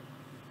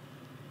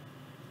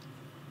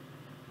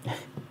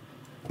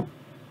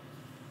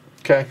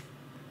 Okay.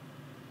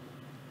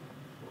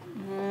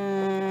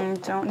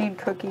 Don't need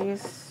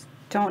cookies.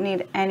 Don't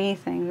need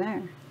anything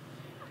there.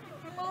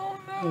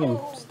 We can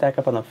stack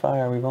up on the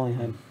fire. We've only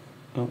had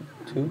 2.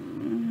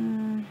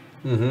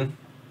 Mm-hmm.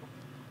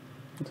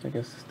 So I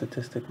guess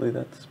statistically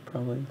that's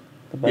probably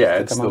the best Yeah,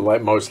 to it's come the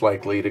out. most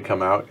likely to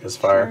come out as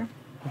fire.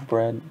 With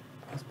bread.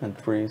 I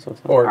spent 3, so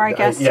it's not. Or, I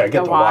guess yeah, take get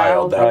the the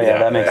wild. wild. Oh yeah,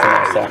 that makes the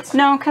most sense.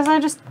 No, because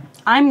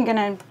I'm going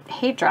to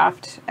hate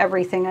draft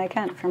everything I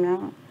can from now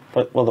on.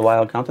 But will the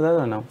wild count to that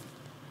or no?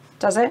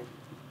 Does it?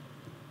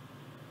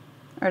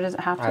 Or does it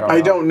have to? I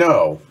I don't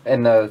know.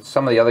 In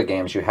some of the other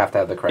games, you have to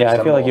have the correct Yeah, I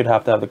symbol. feel like you'd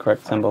have to have the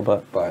correct symbol,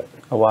 but But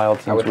a wild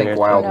seems I would think weird.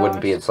 wild Who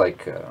wouldn't be. knows? It's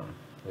like a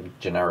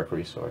generic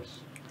resource.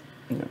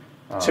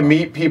 To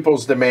meet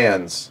people's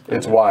demands,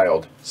 it's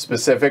wild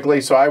specifically.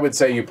 So I would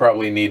say you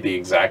probably need the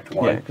exact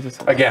one. Yeah, 'cause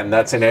it's- Again,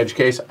 that's an edge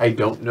case. I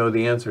don't know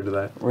the answer to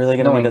that. Really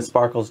gonna Knowing- need a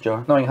sparkles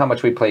jar. Knowing how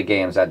much we play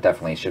games, that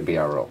definitely should be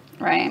our rule.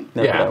 Right.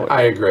 That's what Yeah, would-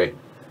 I agree.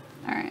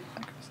 All right.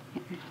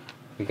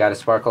 You got it,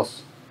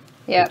 Sparkles?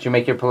 Yeah. Did you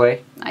make your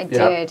play? I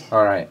did.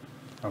 All right.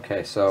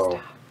 Okay, so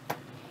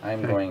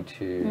I'm going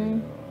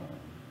to...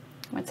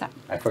 What's that?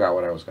 I forgot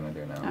what I was going to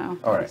do now.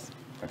 Oh, All right.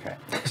 Okay.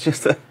 It's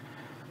just a...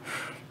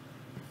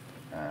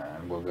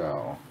 And we'll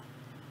go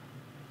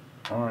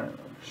orange,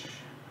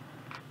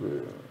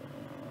 blue.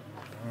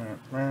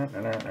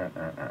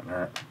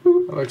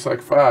 It looks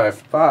like 5.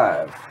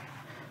 5.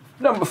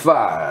 Number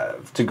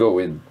 5 to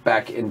go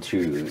back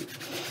into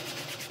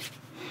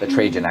the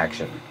Trajan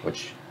action,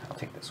 which I'll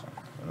take this one.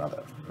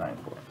 Another 9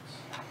 points.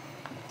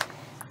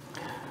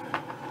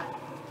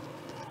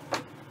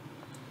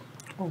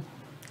 Oh,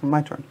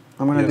 my turn.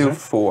 I'm going to Yes, do sir.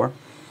 4.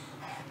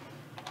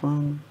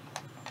 1,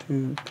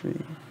 2, 3,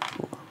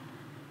 4.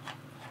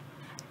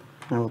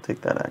 I will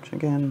take that action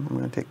again. I'm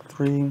going to take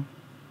 3.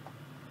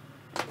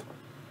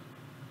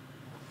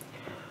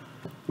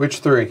 Which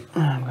 3?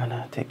 I'm going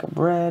to take a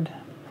bread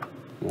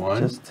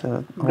 1. just to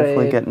hopefully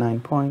Bread. get 9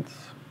 points.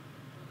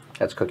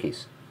 That's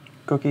cookies.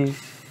 Cookies.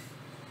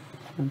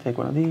 And take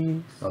one of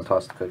these. Don't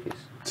toss the cookies.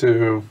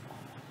 2.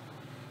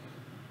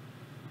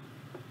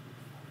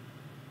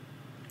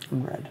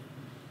 And red.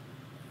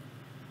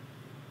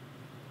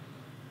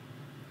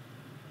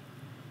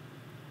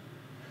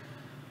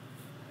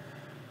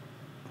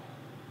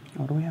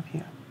 What do we have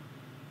here?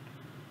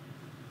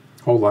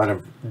 Whole lot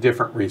of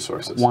different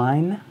resources.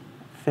 Wine,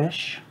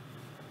 fish.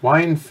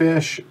 Wine,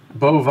 fish,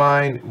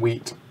 bovine,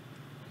 wheat.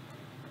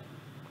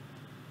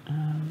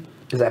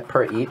 Is that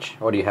per each,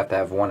 or do you have to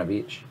have one of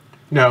each?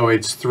 No,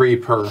 it's 3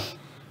 per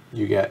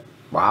you get.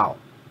 Wow.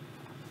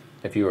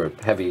 If you were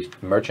a heavy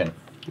merchant,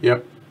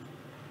 Yep.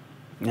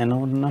 Yeah,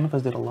 no, none of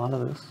us did a lot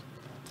of this.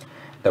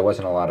 there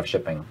wasn't a lot of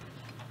shipping.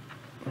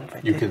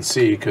 You can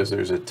see because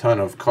there's a ton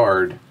of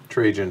card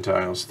Trajan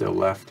tiles still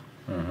left.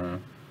 Mm-hmm.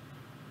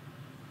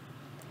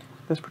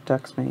 This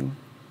protects me.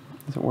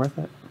 Is it worth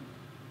it?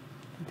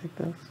 I take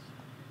this.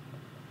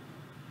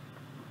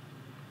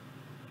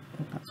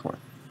 That's worth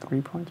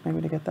 3 points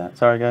maybe to get that.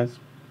 Sorry, guys.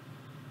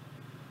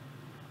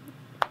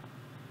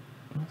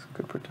 This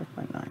could protect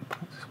my 9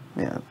 points.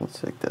 Yeah, let's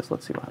take this.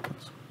 Let's see what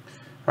happens.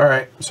 All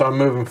right, so I'm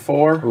moving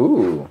 4.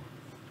 Ooh.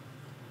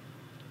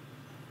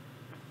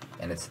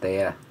 And it's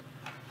there.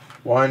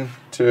 1,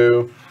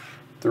 2,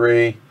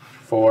 3,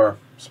 4.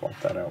 Swap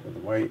that out with the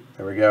white.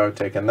 There we go.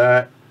 Taking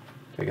that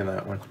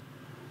one.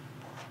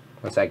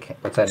 What's that?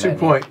 What's that? 2 menu?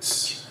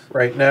 points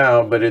right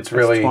now, but it's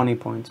really 20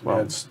 points. Well,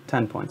 That's-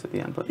 10 points at the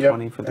end, but Yep,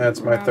 20 for the...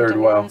 that's my third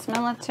well.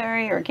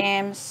 Military or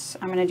games.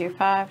 I'm going to do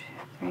 5,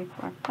 3,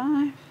 4,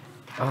 5.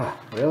 Oh,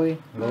 really?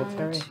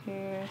 Military?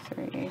 1,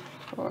 2, 3,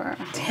 4,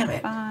 Damn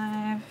it.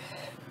 5.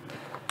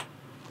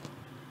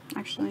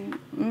 Actually,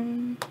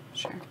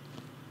 sure.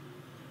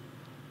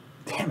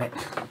 Damn it.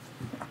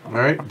 All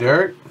right,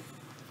 Derek.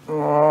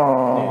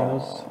 Yeah,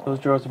 those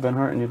drawers have been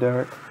hurting you,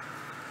 Derek.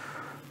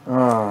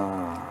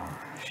 Oh,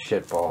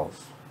 shit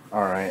balls.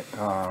 All right.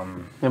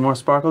 Any more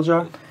sparkle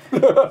jar?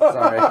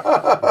 Sorry.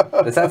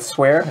 Is that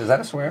swear? Is that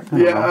a swear?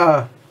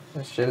 Yeah.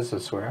 This shit is a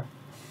swear.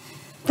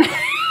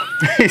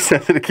 He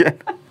said it again.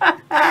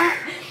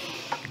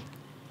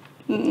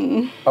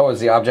 Oh, is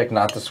the object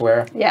not to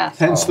swear? Yeah.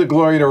 Hence the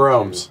glory to 2,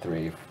 Rome's.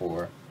 3,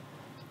 4.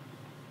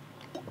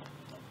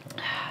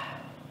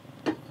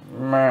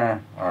 Meh.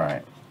 All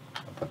right.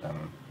 I'll put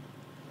them.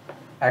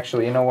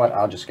 Actually, you know what?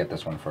 I'll just get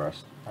this one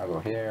first. I'll go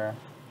here,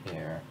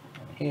 here,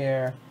 and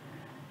here,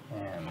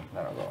 and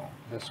that'll go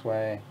this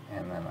way,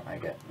 and then I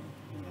get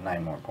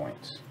 9 more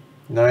points.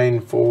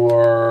 9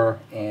 for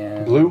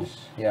And Blue?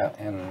 Yeah,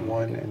 and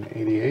 1 and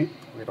 88.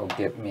 it'll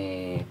get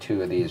me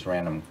 2 of these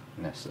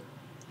randomness.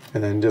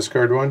 And then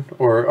discard 1?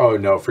 Or, oh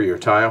no, for your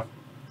tile?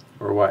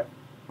 Or what?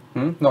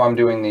 No, I'm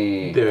doing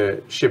the.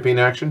 The shipping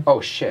action?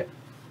 Oh shit.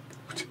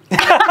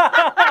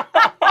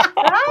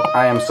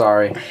 I am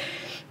sorry.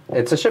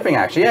 It's a shipping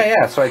action. Yeah,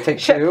 yeah. So I take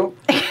 2,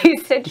 He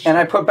said and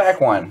I put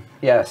back 1.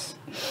 Yes.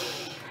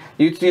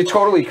 You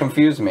totally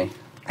confused me.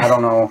 I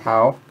don't know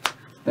how.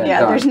 Then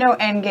yeah, done. there's no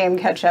end game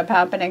catch up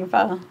happening,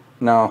 Phil.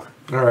 No.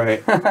 All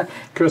right.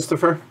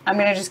 Christopher? I'm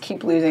gonna just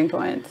keep losing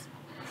points.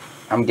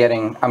 I'm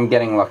getting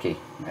lucky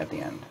at the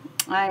end.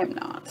 I am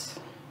not.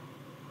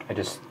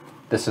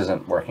 This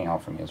isn't working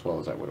out for me as well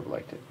as I would have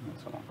liked it.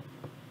 That's all.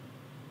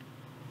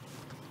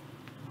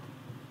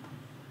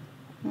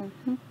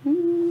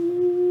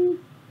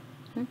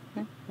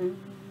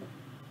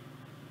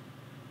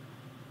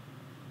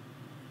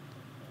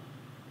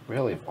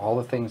 Really, of all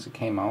the things that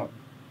came out,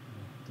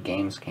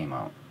 games came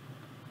out.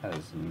 That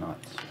is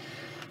nuts.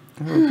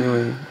 I will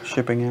do a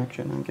shipping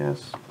action, I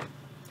guess.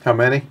 How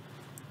many?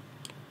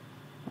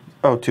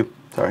 Oh, 2.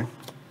 Sorry.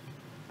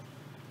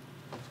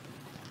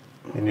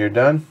 And you're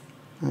done?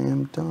 I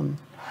am done.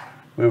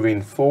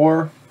 Moving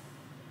 4.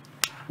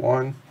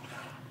 1,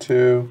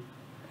 2,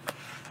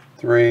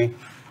 3,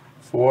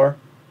 4.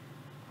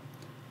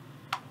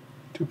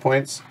 2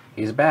 points.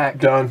 He's back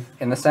Done.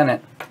 in the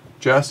Senate.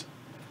 Jess?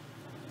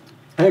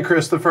 Hey,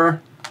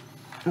 Christopher.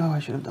 Oh, I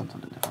should have done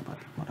something different, but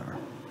whatever.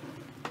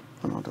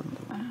 Oh, no, it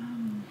doesn't do it.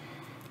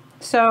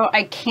 So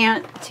I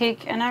can't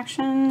take an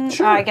action.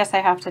 Sure. I guess I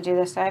have to do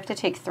this. I have to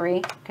take 3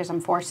 because I'm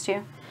forced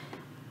to.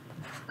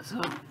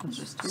 So let's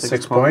just do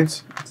 6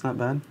 points. It's not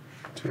bad.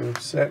 2,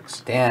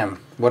 6. Damn,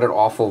 what an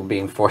awful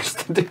being forced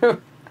to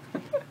do.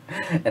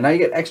 And now you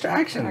get extra that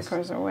actions.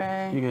 goes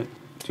away. You get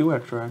 2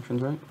 extra actions,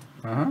 right?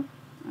 Uh-huh.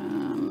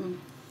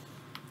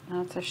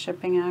 That's a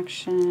shipping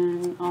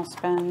action. I'll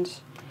spend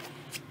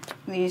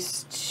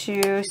these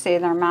 2, say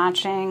they're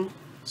matching,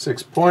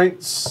 6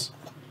 points.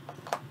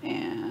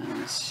 and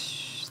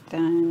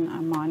then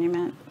a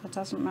monument. That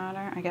doesn't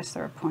matter. I guess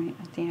they're a point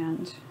at the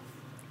end.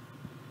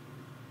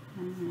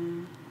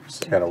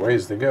 Still got a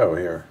ways to go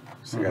here.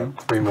 Still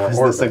got 3 more Is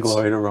orbits. this a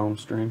Glory to Rome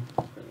stream?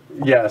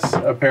 Yes,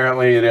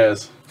 apparently it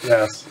is.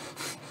 Yes.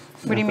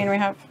 What do you mean we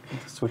have?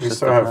 Switch We this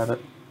still to have private.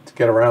 to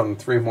get around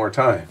 3 more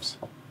times.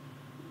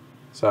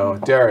 So,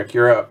 Derek,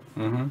 you're up.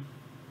 Mm-hmm.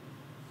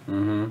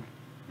 Mm-hmm.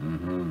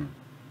 Mm-hmm.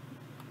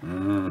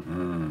 Mm-hmm.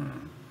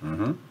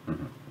 Mm-hmm.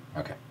 Mm-hmm.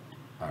 Okay.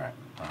 All right.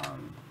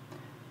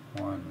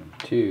 1,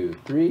 2,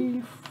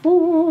 3,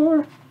 4.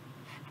 And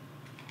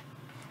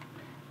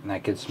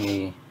that gets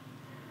me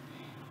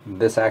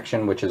this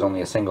action, which is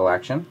only a single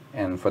action.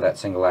 And for that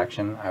single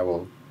action,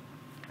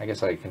 I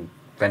guess I can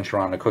venture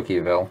on to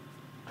Cookieville.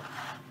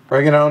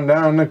 Bring it on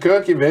down to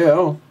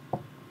Cookieville.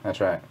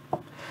 That's right.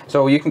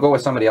 So you can go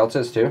with somebody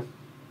else's too.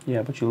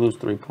 Yeah, but you lose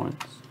 3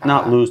 points.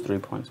 Not lose 3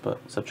 points, but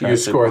subtract. You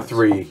 3 score points.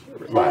 3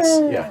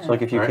 less. Yeah. So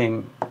like if you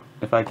Right.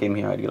 if I came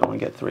here, I'd only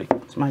get 3.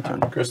 It's my turn.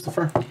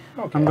 Christopher.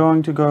 Okay. I'm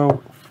going to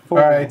go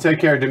 4. All right, take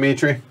care,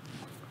 Dimitri.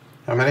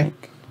 How many?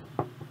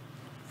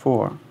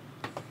 4.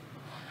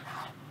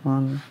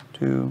 1,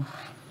 2,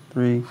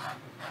 3,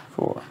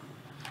 4.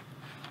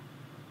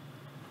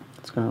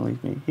 It's going to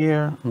leave me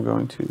here. I'm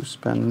going to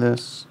spend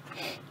this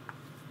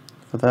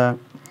for that.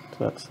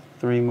 So that's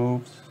 3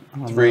 moves.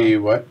 On 3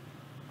 what?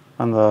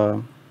 on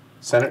the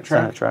Senate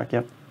track? Senate track,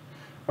 yep.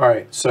 All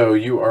right, so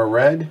you are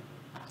red.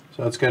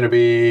 So it's going to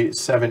be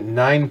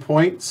 9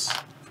 points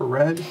for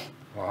red.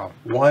 Wow.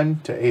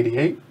 1 to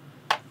 88.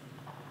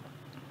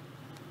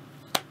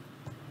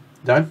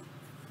 Done?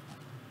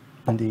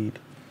 Indeed.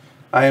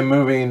 I am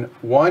moving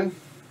 1.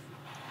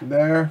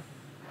 There.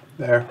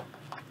 There.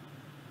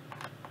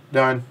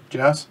 Done.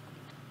 Jess?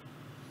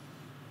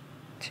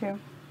 2.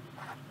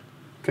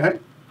 Okay.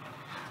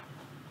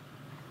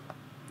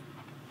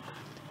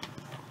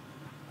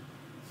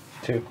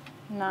 Two.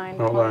 9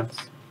 Hold on.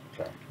 points.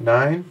 Sorry.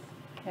 9.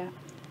 Yeah.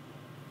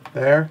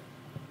 There.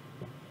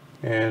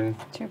 And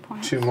 2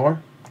 points. 2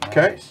 more.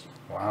 Okay. Nice.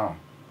 Wow.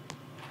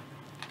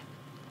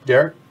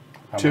 Derek?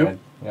 I'm 2. gonna-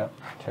 Yep.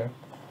 2.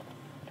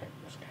 Take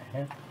this guy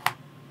here.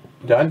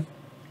 Done?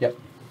 Yep.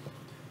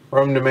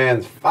 Rome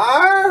demands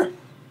fire.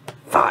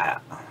 Fire.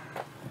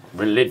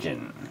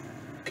 Religion.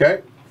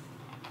 Okay.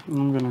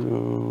 I'm going to go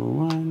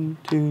 1,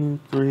 2,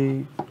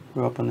 3.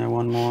 Go up on there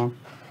 1 more.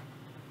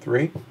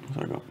 3.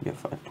 So I go get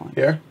 5 points.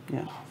 Here.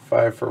 Yeah.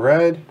 5 for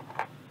red.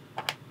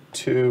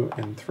 2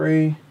 and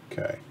 3.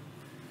 Okay.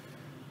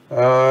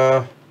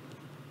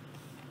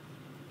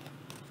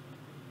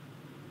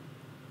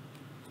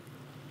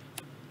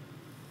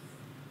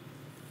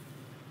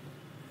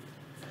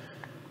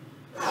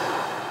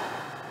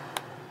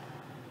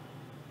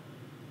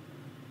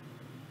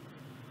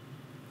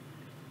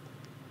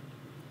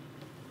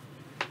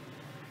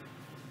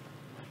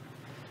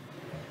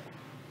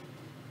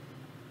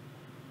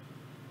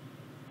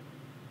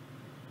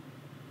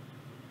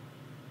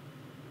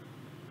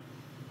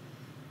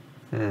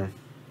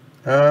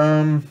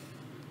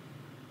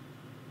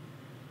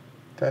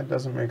 That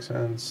doesn't make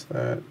sense.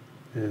 That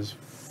is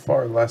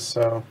far less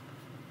so.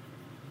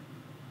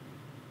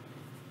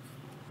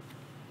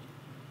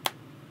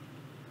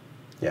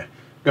 Yeah.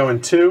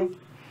 Going 2.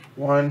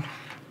 1,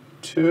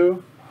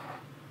 2.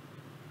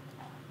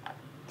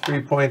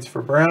 3 points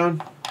for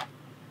Brown.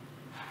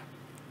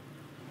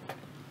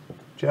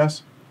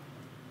 Jess?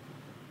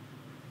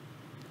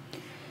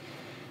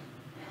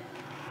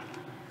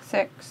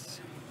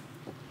 6.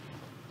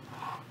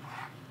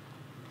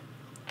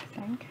 I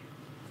think.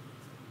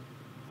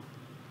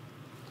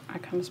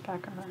 It comes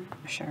back around.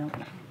 Sure,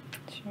 whatever.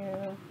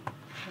 2,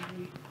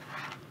 3,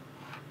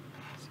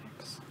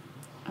 6.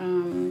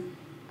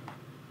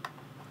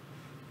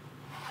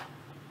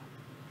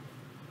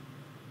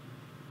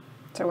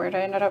 So where'd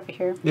I end up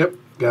here? Yep,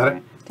 got Alright,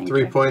 it. thank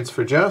 3 you. points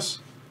for Jess.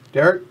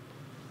 Derek?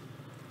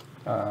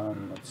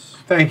 Let's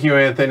Thank you,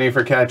 Anthony,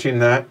 for catching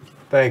that.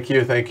 Thank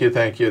you, thank you,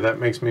 thank you. That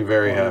makes me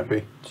very 1,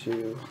 happy.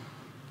 2,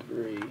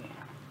 3,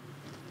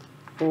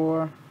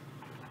 4.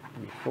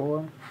 Maybe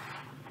 4.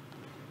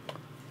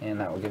 And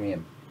that will give me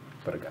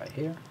put a guy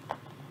here.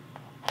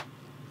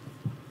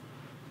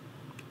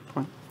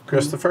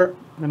 Christopher?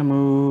 I'm going to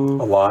move.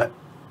 A lot.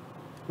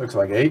 Looks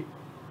like 8.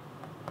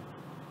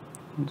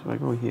 And so I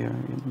go here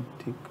and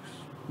takes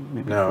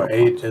maybe No, 4 8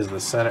 points. is the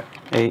Senate.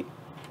 8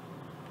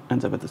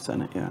 ends up at the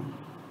Senate, yeah.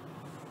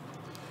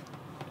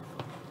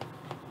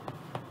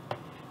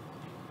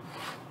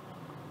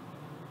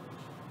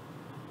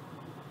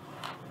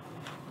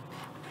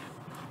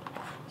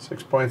 Six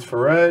 6 points for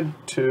red.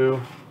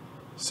 2,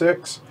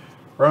 6.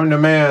 Rome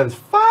demands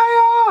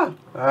fire.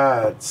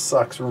 That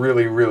sucks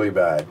really, really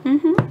bad.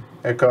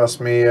 It cost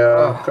me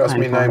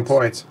 9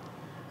 points.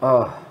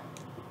 Oh.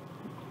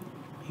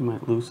 He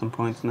might lose some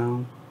points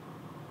now.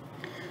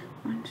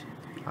 1, 2,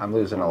 3. I'm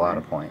losing a lot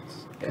of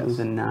points. Yes.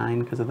 Losing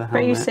 9 because of the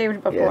But helmet. you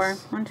saved before.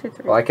 Yes. 1, 2,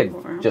 3. Well, I could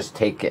 4. just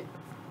take it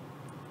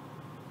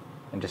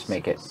and just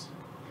make it,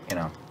 you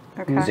know,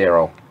 Okay.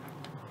 0. A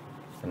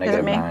Is it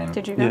negative me? 9.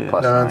 Did you go? Yeah.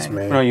 Plus No, it's 9.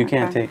 me. No, you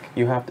can't Okay. take.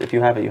 You have to, if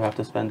you have it, you have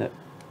to spend it.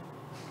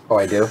 Oh,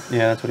 I do?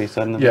 Yeah, that's what he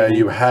said in the Yeah, beginning.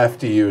 you have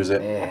to use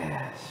it.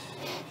 Yes.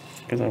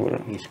 Because I would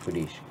have. He's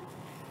Kudish.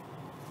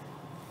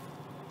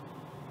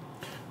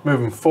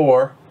 Moving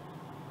 4.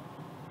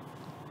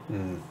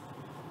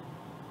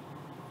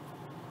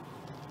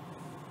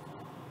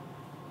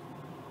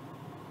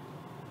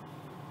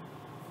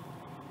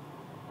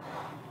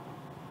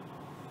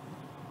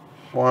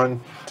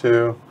 One,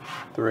 2,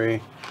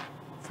 3,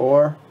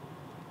 4.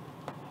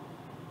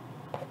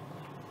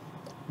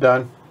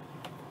 Done.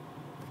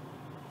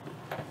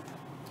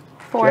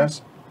 4.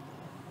 Jess?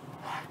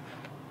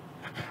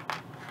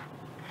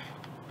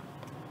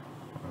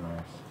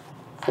 Nice.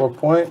 4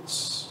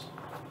 points.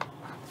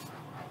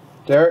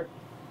 Derek?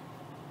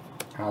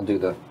 I'll do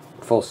the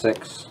full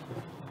 6.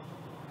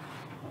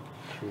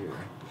 2,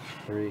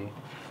 3,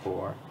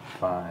 4,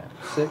 5,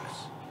 6.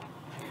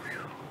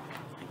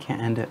 I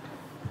can't end it.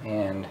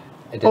 And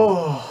it didn't.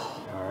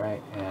 Oh.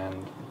 Alright,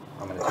 and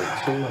I'm going to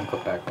take 2 and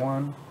put back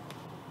 1.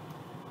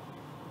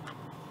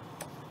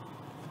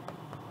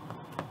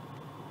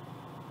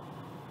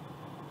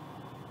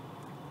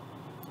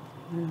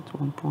 That's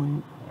 1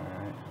 point.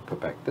 Alright,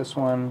 put back this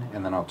one,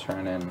 and then I'll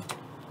turn in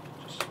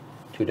just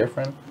 2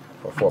 different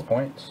for 4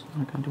 points. I'm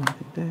not gonna do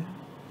anything there.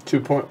 2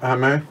 point. How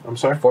many? I'm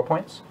sorry. 4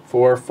 points?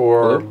 4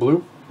 for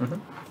blue. Mm-hmm.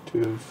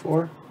 2,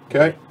 4.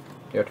 Okay.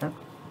 Your turn.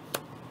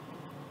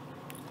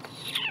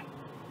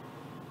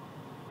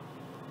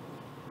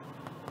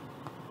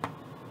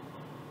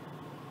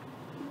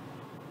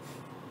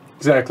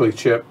 Exactly,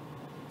 Chip.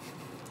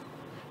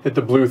 Hit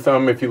the blue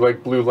thumb if you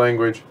like blue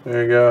language.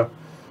 There you go.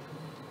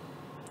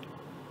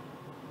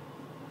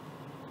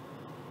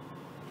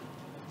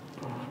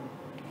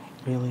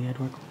 Really,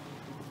 Edward?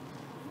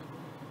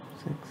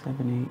 6,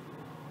 7,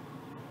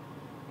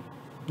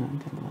 8, 9,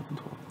 10, 11,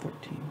 12,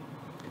 13.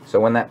 So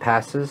when that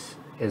passes,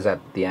 is at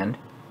the end?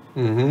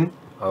 Mm-hmm.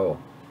 Oh,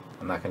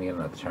 I'm not going to get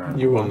another turn.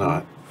 You will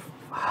not.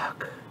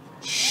 Fuck.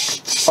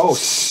 Oh,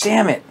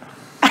 damn it.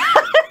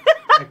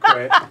 I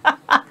quit.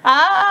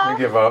 I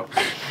give up.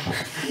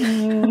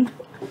 I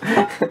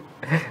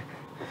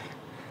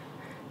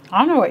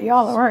don't know what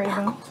y'all are worried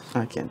about.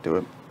 I can't do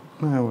it.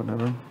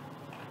 Whatever.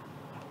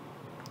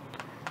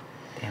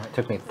 Damn, it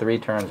took me 3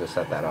 turns to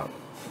set that up.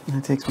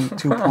 It takes me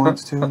 2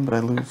 points too, but I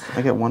lose.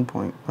 I get 1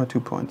 point or 2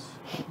 points,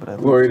 but I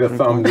lose. Glory to 3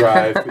 thumb points.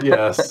 drive.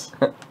 Yes.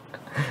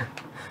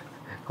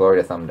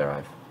 Glory to thumb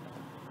drive.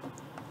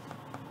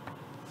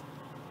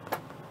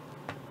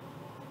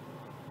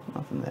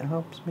 Nothing there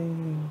helps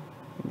me.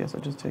 I guess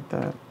I'll just take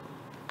that.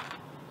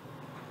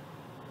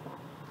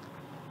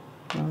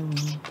 1,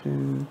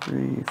 2,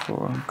 3,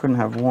 4. Couldn't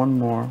have one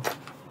more.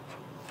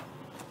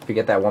 If you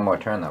get that one more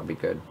turn, that would be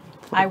good.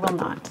 I will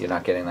not. You're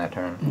not getting that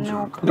turn?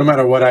 No. No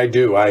matter what I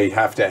do, I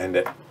have to end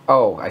it.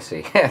 Oh, I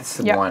see. It's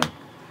Yep.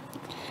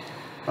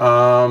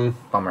 1.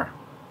 Bummer.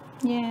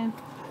 Yeah.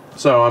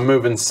 So I'm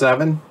moving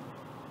 7.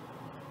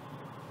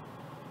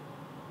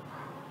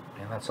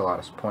 Man, that's a lot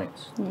of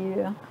points.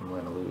 Yeah. I'm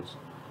going to lose.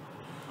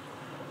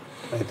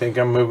 I think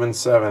I'm moving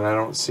 7. I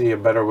don't see a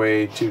better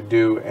way to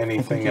do I think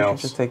anything you should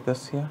else. just take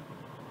this here.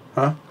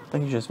 Huh? I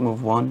think you just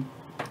move 1.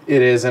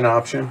 It is an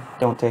option.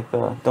 Don't take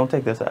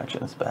this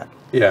action. It's bad.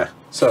 Yeah.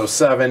 So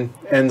 7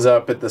 ends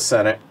up at the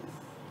Senate.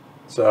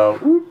 So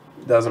whoop,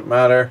 doesn't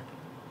matter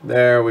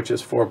there, which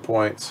is 4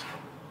 points.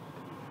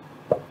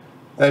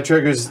 That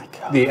triggers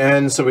the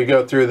end, so we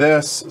go through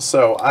this.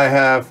 So I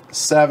have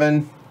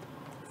 7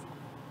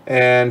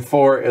 and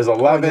 4 is I get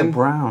 11.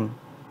 brown.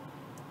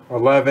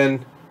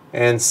 11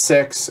 and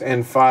 6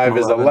 and 5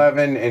 is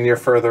 11, and you're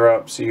further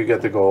up, so you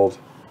get the gold.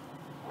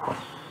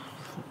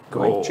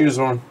 Gold. Choose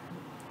one.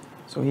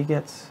 So he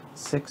gets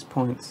 6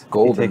 points.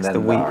 Gold He takes and the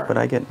then wheat, bar. but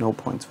I get no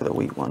points for the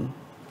wheat one.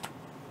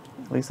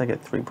 At least I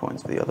get 3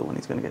 points for the other one.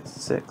 He's gonna get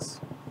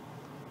 6.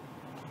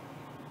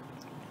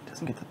 He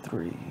doesn't get the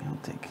 3.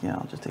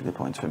 I'll just take the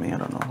points for me. I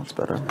don't know what's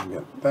better.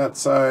 Get that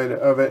side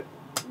of it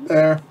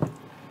there.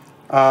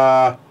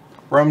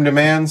 Rome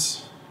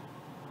demands.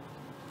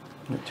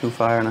 2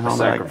 fire and a helmet.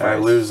 Sacrifice. I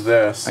lose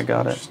this. I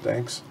got it. Which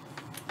stinks.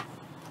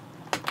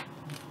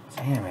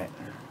 Damn it.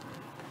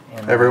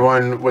 And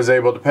Everyone was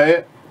able to pay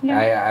it.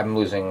 Yeah. I'm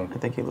losing I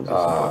think he loses.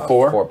 4.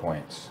 4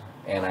 points.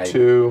 And I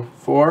 2,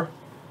 4.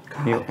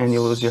 And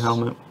you lose your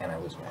helmet. And I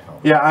lose my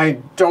helmet. Yeah,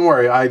 don't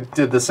worry. I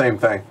did the same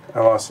thing. I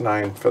lost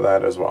 9 for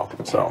that as well.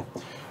 So,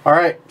 all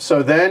right.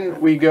 So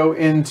then we go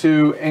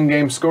into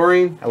in-game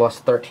scoring. I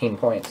lost 13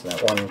 points in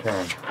that one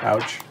turn.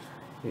 Ouch.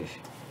 Yeesh.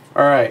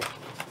 All right.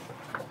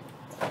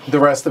 The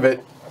rest of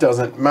it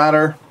doesn't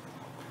matter.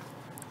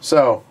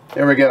 So,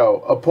 here we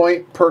go. A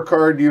point per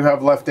card you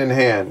have left in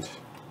hand.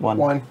 1.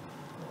 1.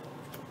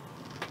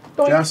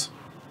 Jess?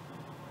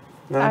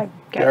 No? I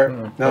get-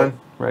 Garrett? None?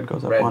 Red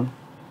goes up Red. 1.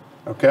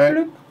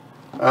 Okay.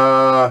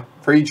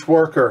 For each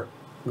worker,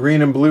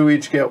 green and blue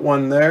each get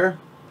 1 there.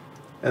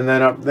 And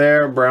then up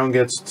there, brown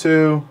gets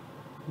 2,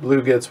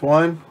 blue gets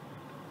 1.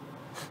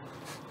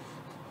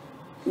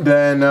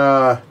 Then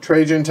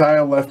Trajan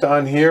tile left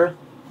on here,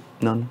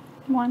 None.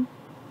 1.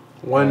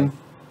 1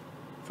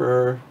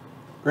 for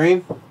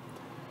green.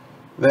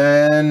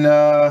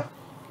 Then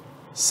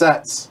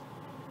sets,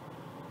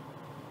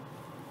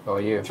 Oh,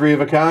 you. 3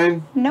 of a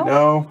kind. Nope.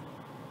 No.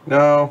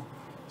 No.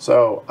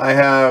 So I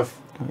have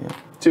Oh, yeah.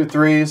 2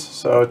 3s,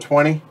 so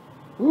 20.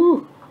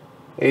 Woo.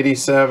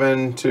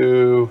 87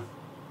 to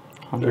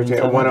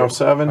 107.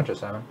 107 Bunch of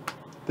 7.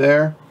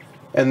 there.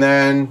 And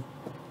then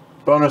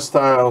bonus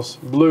tiles.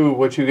 Blue,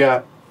 what you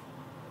got?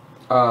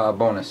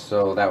 Bonus.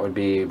 So that would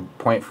be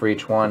point for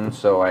each one.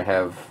 So I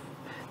have.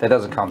 That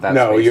doesn't count that.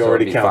 No, space, you so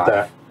already it'd be count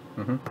 5.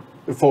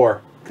 that.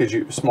 4, because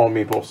you small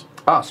meeples.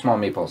 Oh, small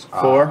meeples.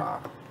 4.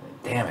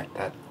 Damn it.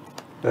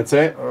 That's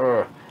it.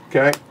 Ugh.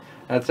 Okay.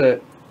 That's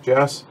it.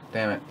 Jess,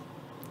 Damn it.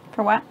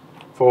 For what?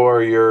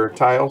 for your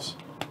tiles.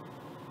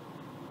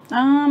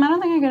 I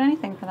don't think I get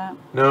anything for that.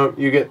 No,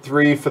 you get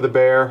 3 for the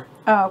bear.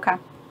 Oh, okay.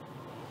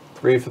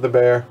 3 for the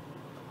bear.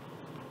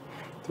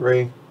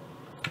 3.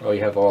 Oh,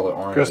 you have all the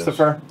oranges.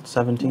 Christopher,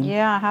 17.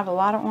 Yeah, I have a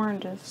lot of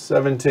oranges.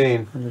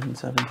 17.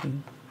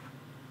 117.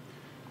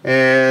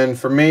 And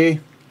for me,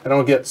 I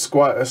don't get a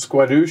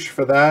squadouche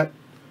for that.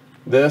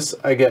 This,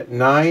 I get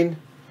 9.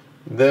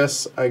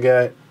 This, I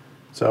get,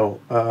 so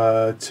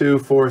 2,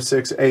 4,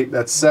 6, 8,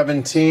 that's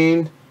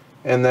 17.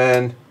 And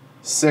then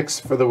 6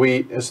 for the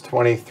wheat is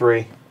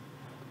 23.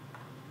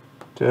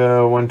 To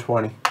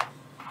 120.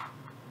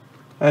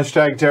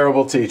 Hashtag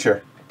terrible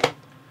teacher.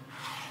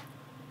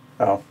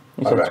 Oh,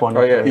 You my said bad. 20.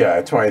 Oh, yeah.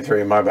 Yeah,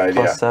 23, my bad,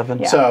 Plus yeah. 7.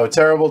 Yeah. So,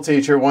 terrible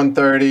teacher,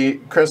 130.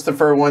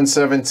 Christopher,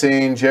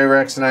 117.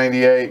 J-Rex,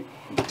 98.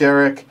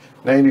 Derek,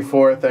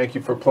 94. Thank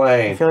you for I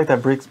playing. feel like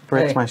that breaks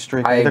Hey, my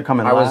streak. I either come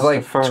in I last was like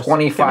or first.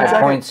 25 Give me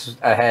a points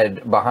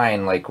ahead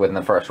behind, like within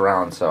the first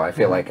round. So I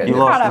feel like I You did.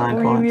 lost caught up 9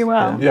 really points.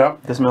 well. Yeah.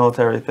 Yep. This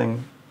military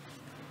thing.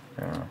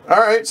 All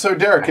right, so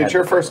Derek, I it's had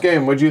your to first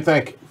game. What'd you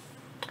think?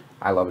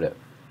 I loved it.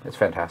 It's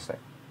fantastic.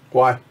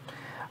 Why?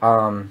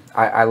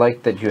 I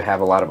like that you have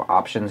a lot of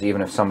options,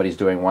 even if somebody's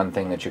doing one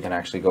thing, that you can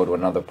actually go to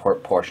another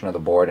portion of the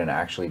board and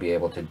actually be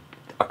able to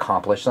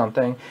accomplish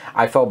something.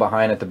 I fell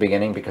behind at the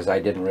beginning because I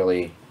didn't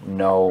really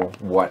know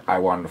what I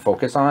wanted to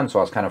focus on, so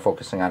I was kind of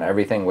focusing on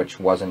everything, which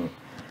wasn't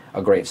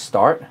a great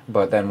start.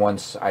 But then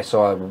once I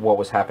saw what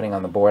was happening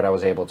on the board, I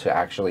was able to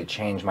actually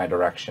change my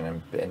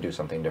direction and do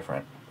something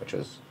different, which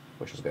was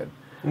good.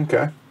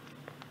 Okay.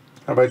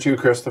 How about you,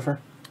 Christopher?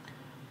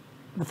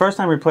 The first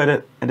time we played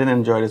it, I didn't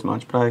enjoy it as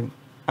much, but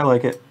I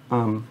like it.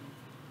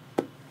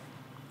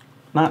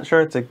 Not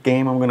sure it's a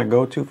game I'm going to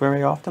go to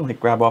very often, like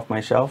grab off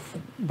my shelf,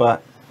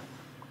 but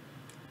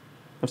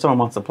if someone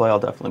wants to play, I'll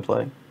definitely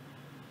play.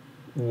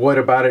 What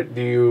about it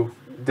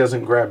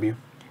doesn't grab you?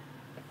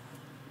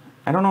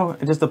 I don't know,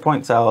 it's just the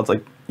point salads,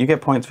 like, you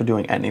get points for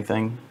doing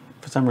anything.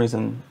 For some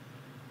reason,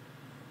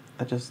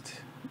 I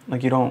just,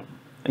 like, you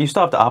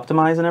still have to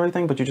optimize and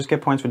everything, but you just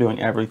get points for doing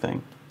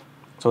everything.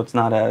 So it's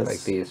not as,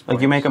 Like these like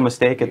you make a points.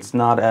 mistake, it's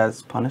not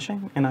as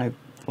punishing, and I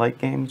like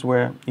games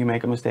where you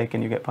make a mistake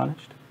and you get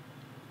punished,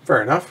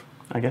 Fair enough.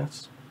 I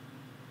guess.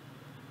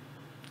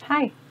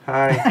 Hi.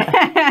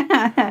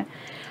 Hi.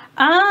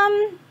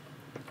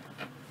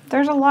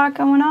 There's a lot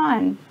going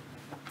on.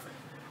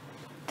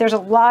 There's a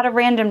lot of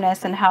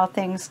randomness in how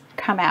things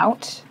come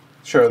out.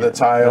 Sure, the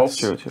tiles. that's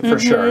true, too. For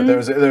sure.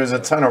 There's a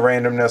ton of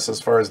randomness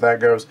as far as that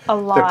goes. A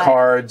lot. The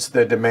cards,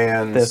 the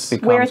demands. This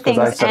becomes, Where 'cause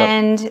I things set up-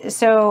 end.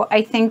 So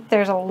I think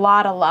there's a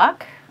lot of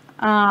luck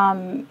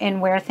in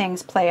where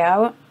things play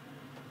out.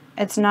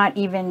 It's not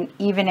even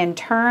in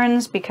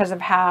turns because of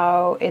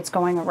how it's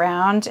going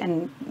around,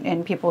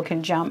 and people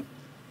can jump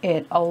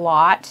it a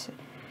lot.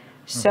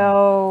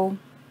 So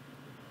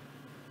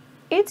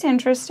it's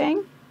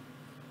interesting.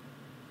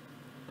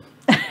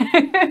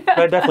 But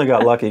I definitely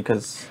got lucky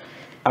because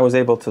I was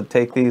able to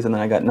take these and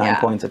then I got 9 Yeah.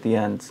 points at the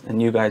end.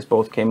 And you guys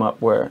both came up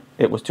where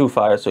it was 2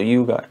 fires, so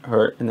you got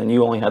hurt, and then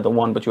you only had the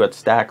 1, but you had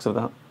stacks of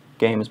the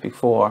games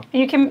before.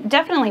 You can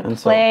definitely And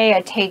so- play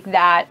a take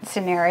that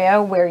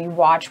scenario where you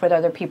watch what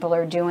other people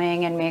are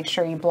doing and make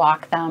sure you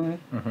block them.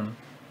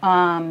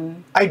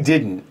 I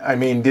didn't. I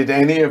mean, did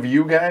any of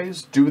you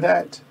guys do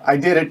that? I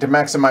did it to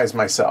maximize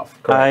myself.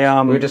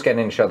 Correct. We were just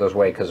getting in each other's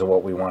way because of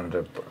what we wanted to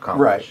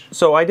accomplish. Right.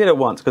 So I did it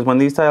once because when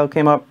these tiles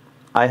came up,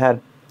 I had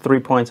 3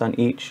 points on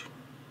each.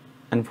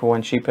 And for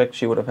when she picked,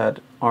 she would have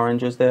had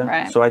oranges there.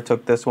 Right. So I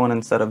took this one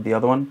instead of the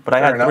other one. But I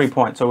Fair had 3 enough.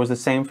 points, so it was the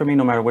same for me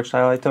no matter which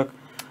tile I took.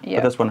 Yeah.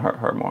 But this one hurt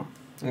her more.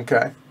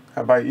 Okay.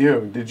 How about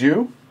you? Did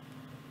you?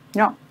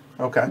 No,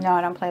 Okay. no,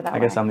 I don't play that I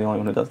way. guess I'm the only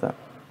one who does that.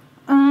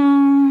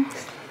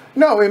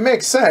 No, it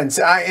makes sense.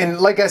 And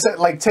like I said,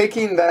 like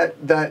taking that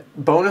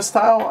bonus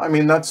tile, I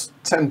mean, that's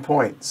 10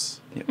 points.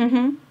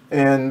 Mm-hmm.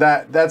 And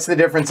that's the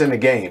difference in the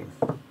game.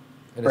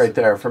 right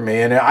there for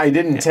me. And I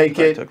didn't take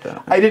I it. took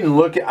that. I didn't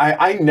look at,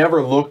 I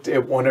never looked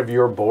at one of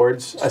your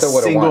boards a Still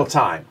would've single won.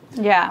 time.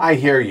 Yeah. I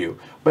hear you.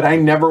 But I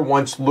never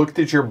once looked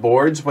at your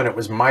boards when it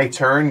was my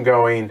turn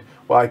going,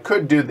 well, I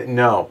could do that.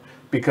 No,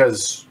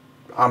 because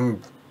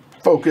I'm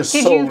focused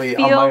Did solely you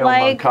on my feel own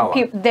like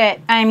column. that?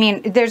 I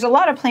mean, there's a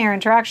lot of player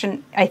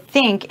interaction, I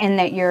think, in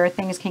that your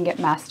things can get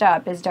messed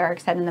up. As Derek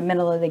said in the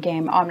middle of the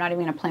game, oh, I'm not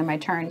even going to plan my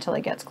turn until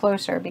it gets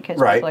closer because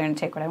Right. people are going to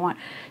take what I want.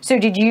 So,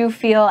 did you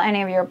feel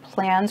any of your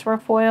plans were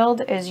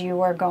foiled as you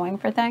were going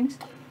for things?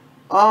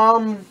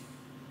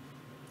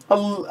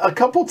 A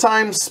couple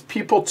times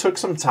people took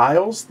some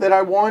tiles that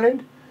I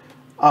wanted,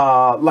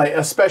 like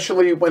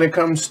especially when it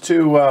comes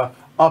to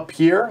up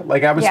here.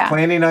 Like I was Yeah.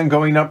 planning on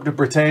going up to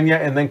Britannia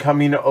and then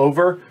coming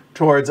over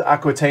towards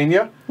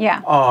Aquitania.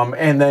 Yeah.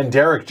 And then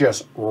Derek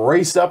just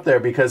raced up there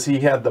because he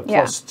had the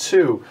Yeah.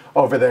 +2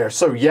 over there.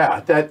 So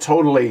yeah, that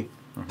totally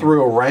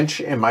threw a wrench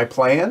in my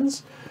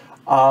plans.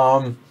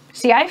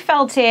 See, I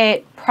felt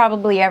it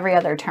probably every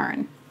other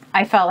turn.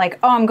 I felt like,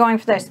 oh, I'm going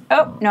for this.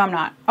 Oh, no, I'm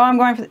not. Oh, I'm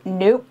going for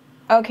nope.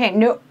 Okay,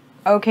 nope.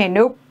 Okay,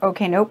 nope.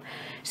 Okay, nope.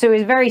 So it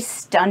was very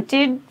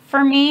stunted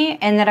for me,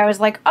 and that I was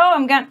like, oh,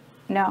 I'm gonna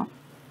no.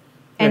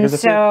 And 'cause if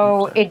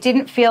so you- it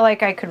didn't feel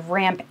like I could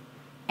ramp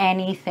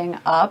anything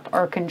up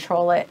or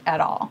control it at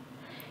all.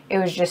 It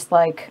was just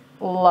like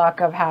luck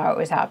of how it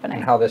was happening.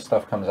 And how this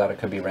stuff comes out, it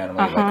could be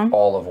randomly like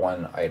all of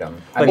one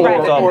item. Like Right.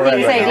 it's all Or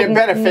Things I it didn't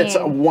benefits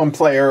need. one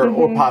player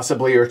or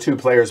possibly or two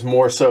players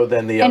more so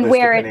than the others. And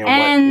where it depending on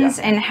what- ends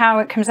yeah. and how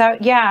it comes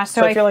out. Yeah, so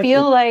So I I feel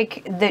feel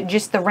like like that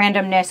just the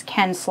randomness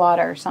can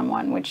slaughter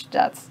someone, which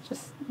that's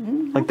just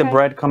Like the okay.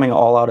 bread coming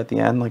all out at the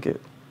end, like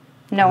it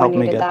no one helped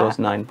me needed get that. those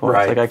 9 points.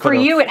 Right. Like I For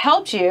could've- you, it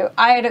helped you.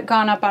 I had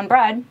gone up on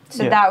bread,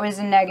 so Yeah. that was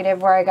a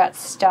negative where I got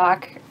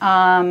stuck.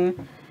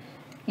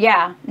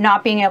 Yeah,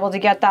 not being able to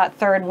get that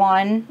third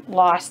one,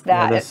 lost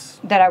that. this-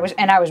 That I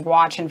was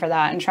watching for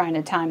that and trying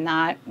to time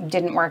that.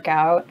 Didn't work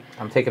out.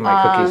 I'm taking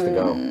my cookies to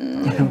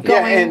go.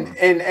 Yeah,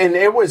 and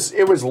it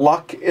was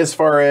luck as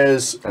far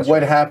as That's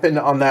what right. happened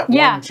on that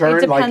Yeah, one it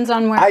turn. depends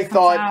on where it I comes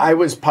thought out. I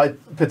was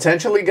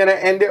potentially going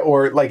to end it,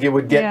 or like it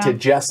would get to Yeah.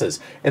 Jess's,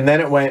 and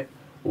then it went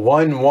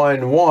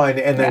 1-1-1,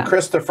 and then Yeah.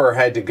 Christopher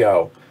had to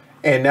go,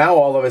 and now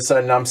all of a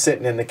sudden I'm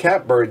sitting in the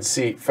catbird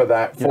seat for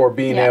that for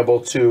being Yeah. able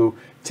to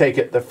take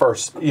it the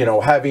first,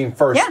 having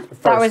first. Yeah,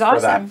 first that was for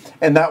awesome.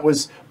 and that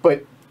was,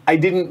 but I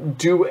didn't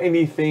do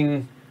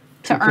anything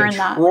to earn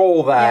that.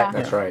 control that. Yeah.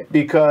 That's right.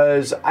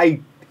 Because I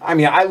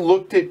mean, I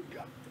looked at,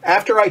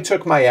 after I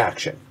took my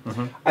action,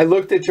 I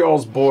looked at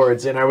y'all's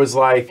boards and I was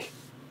like,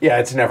 yeah,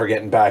 it's never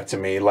getting back to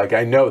me. Like,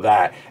 I know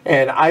that.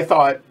 And I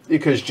thought,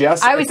 because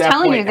Jess, I at was that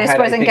telling you point this had,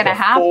 I wasn't think, gonna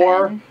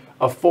happen.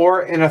 a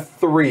 4 and a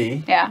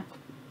 3. Yeah.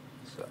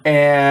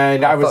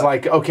 And I was thought-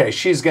 like, okay,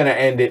 she's going to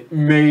end it,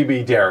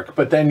 maybe Derek.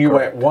 But then you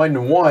went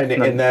 1-1,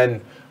 and then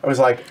I was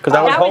like, Because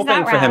I was That was hoping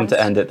that for him round.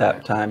 to end it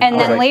that time. And I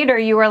was then like, later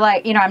you were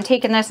like, I'm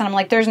taking this, and I'm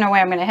like, there's no way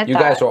I'm going to hit You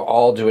that. guys were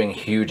all doing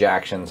huge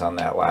actions on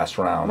that last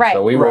round. Right.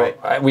 So we Right.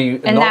 were, we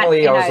that,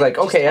 normally, I was like,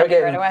 just okay, I'm kept it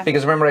right getting, away.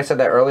 because remember I said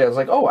that earlier, I was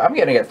like, oh, I'm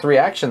going to get 3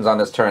 actions on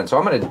this turn, so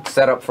I'm going to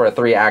set up for a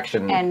 3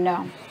 action. And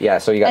no. Yeah,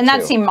 so you got And that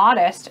 2. seemed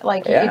modest.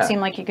 Like, Yeah. it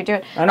seemed like you could do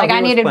it. I know Like, he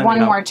I was needed planning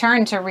one out. more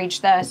turn to reach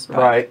this. But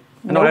right.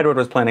 I know Nope. Edward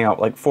was planning out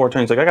like 4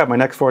 turns. Like I got my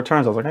next 4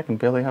 turns. I was like, I can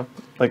barely have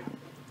like,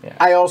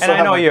 I also And I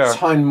have know a you're-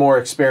 ton more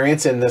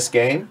experience in this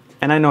game.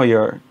 and I know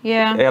you're.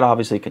 Yeah. It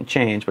obviously can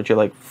change, but you're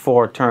like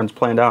 4 turns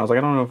planned out. I was like,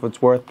 I don't know if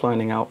it's worth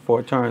planning out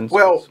 4 turns.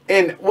 Well,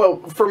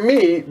 for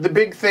me, the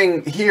big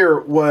thing here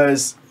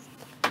was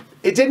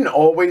it didn't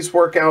always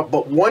work out,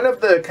 but one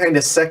of the kind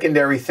of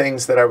secondary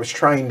things that I was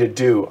trying to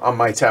do on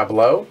my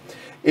tableau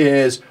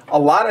is a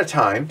lot of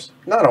times,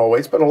 not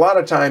always, but a lot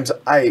of times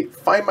I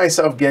find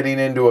myself getting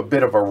into a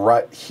bit of a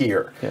rut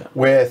here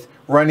with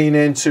running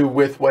into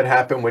with what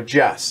happened with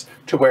Jess,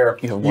 to where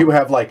you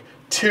have like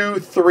 2,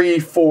 3,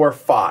 4,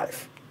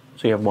 5.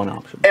 So you have one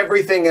option.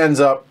 Everything ends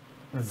up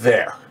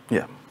there.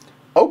 Yeah.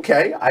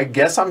 Okay, I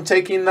guess I'm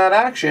taking that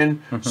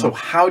action. So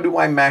how do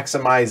I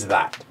maximize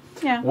that?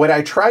 Yeah. What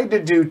I tried to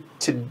do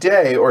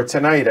today, or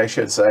tonight, I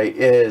should say,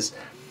 is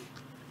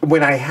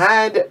when I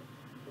had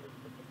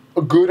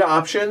good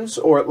options,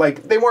 or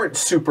like they weren't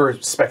super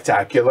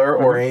spectacular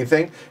or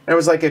anything, and I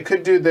was like, I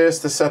could do this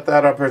to set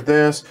that up or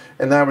this,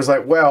 and then I was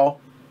like, well,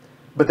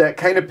 but that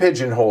kind of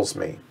pigeonholes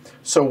me.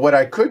 So what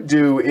I could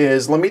do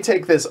is, let me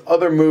take this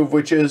other move,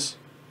 which is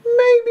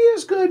maybe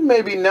as good,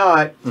 maybe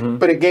not,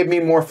 but it gave me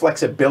more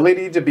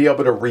flexibility to be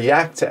able to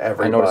react to I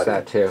everybody. noticed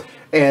that too.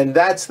 And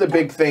that's the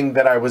big thing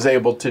that I was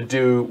able to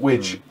do,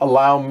 which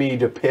allowed me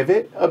to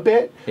pivot a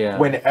bit. Yeah.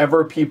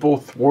 Whenever people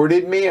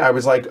thwarted me, I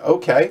was like,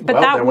 okay, But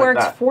well, that there went worked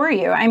that. for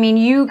you. I mean,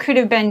 you could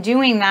have been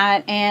doing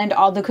that, and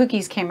all the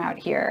cookies came out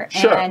here.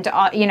 Sure. And,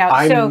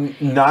 I'm so.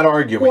 not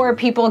arguing. Or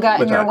people got in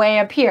with your that. way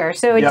up here.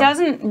 So it Yep.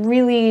 doesn't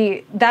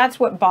really, that's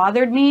what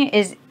bothered me,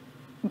 is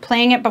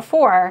playing it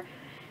before.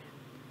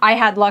 I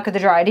had luck of the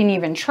draw. I didn't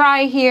even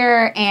try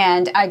here,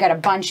 and I got a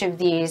bunch of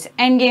these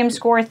endgame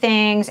score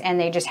things, and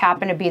they just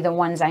happened to be the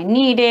ones I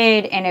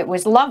needed, and it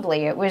was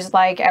lovely. It was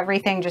like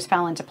everything just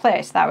fell into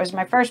place. That was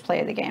my first play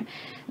of the game.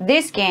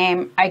 This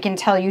game, I can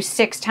tell you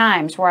 6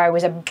 times where I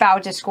was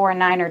about to score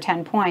 9 or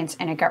 10 points,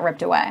 and it got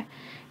ripped away.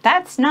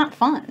 That's not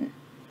fun.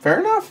 Fair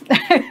enough.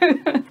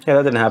 Yeah,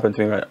 that didn't happen to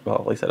me. Right? Well,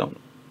 at least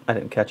I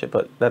didn't catch it,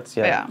 but that's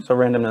Yeah. So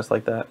randomness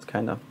like that, it's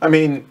kind of. I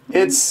mean,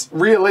 it's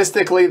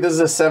realistically, this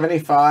is a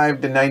 75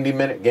 to 90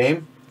 minute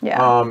game.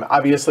 Yeah.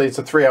 Obviously, it's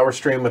a 3-hour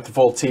stream with the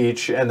full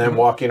teach, and then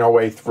walking our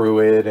way through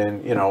it,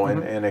 and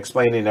and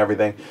explaining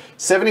everything.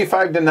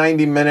 75 to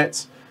 90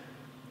 minutes.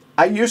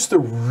 I used to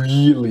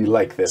really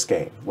like this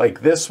game.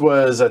 Like, this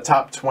was a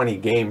top 20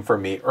 game for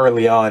me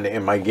early on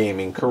in my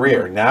gaming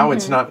career. Now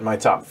it's not in my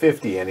top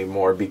 50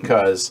 anymore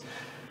because.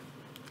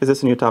 Is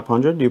this in your top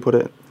 100? Do you put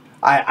it?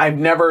 I've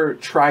never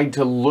tried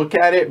to look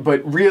at it, but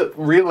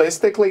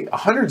realistically,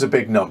 100's a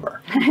big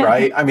number,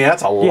 right? I mean,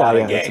 that's a lot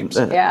of games.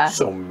 Yeah.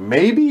 So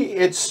maybe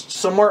it's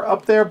somewhere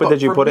up there. But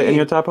did you put it in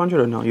your top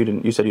 100 or no? You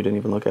didn't. You said you didn't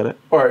even look at it.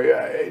 Or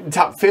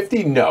top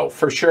 50? No,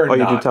 for sure not.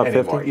 Oh, you do top 50?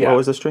 Anymore. Yeah. What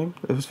was the stream?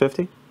 It was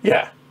 50?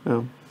 Yeah.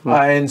 Oh.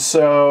 And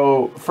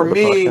so for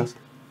me, podcast.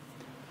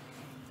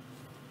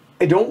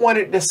 I don't want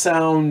it to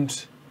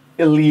sound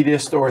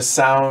elitist or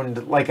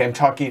sound like I'm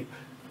talking.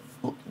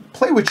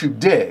 Play what you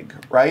dig,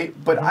 right?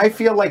 But I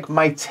feel like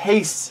my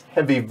tastes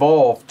have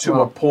evolved to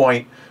a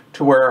point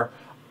to where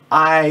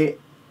I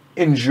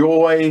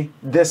enjoy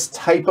this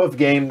type of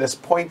game, this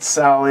point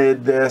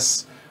salad,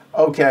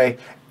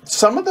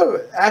 some of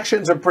the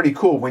actions are pretty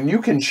cool. When you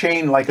can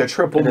chain like a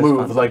triple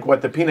move, fun. like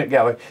what the Peanut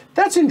Gallery,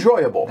 that's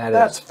enjoyable.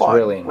 That's fun,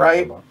 really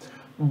right? enjoyable.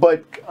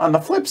 But on the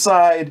flip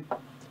side,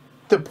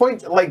 the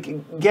point,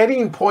 like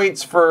getting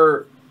points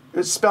for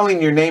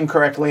spelling your name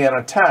correctly on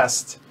a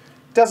test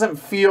doesn't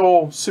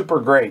feel super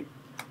great.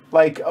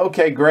 Like,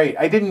 okay, great.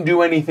 I didn't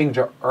do anything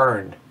to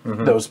earn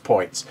those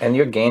points. And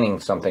you're gaining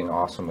something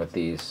awesome with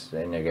these,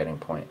 and you're getting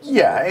points.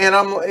 Yeah, and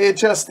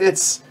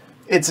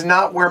it's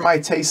not where my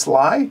tastes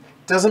lie.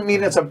 Doesn't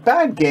mean it's a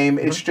bad game.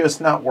 It's just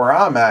not where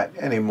I'm at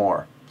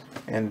anymore.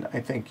 And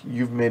I think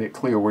you've made it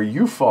clear where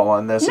you fall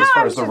on this as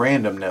far as the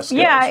randomness goes,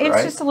 Yeah, it's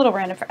right? just a little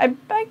random.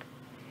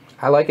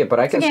 I like it, but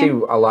I can a see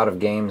game. a lot of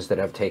games that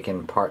have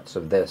taken parts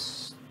of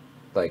this,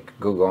 like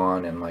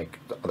Gugon and like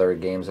other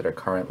games that are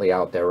currently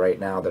out there right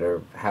now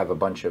that have a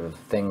bunch of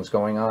things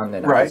going on,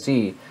 and I can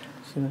see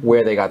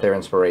where they got their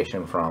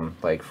inspiration from,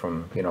 like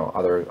from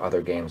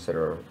other games that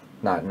are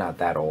not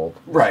that old.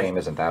 Right. The game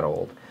isn't that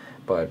old,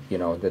 but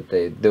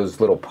that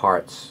those little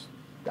parts,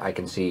 I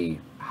can see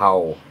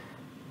how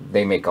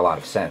they make a lot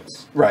of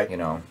sense. Right.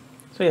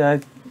 So yeah,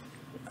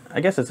 I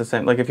guess it's the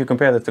same. Like if you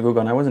compare this to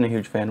Gugon, I wasn't a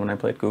huge fan when I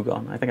played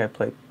Gugon. I think I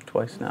played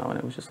twice now, and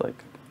it was just like.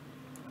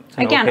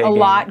 Again, okay a game.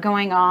 lot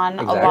going on,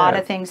 Exactly. a lot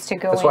of things to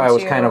go That's into. why I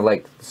was kind of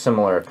like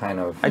similar kind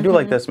of. I do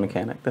like this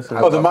mechanic. This is.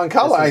 Oh, the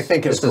Mancala I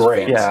think is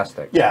great.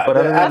 Fantastic. Yeah,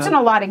 But That's in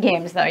a lot of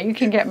games, though. You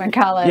can get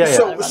Mancala.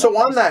 Yeah. So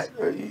on that,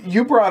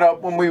 you brought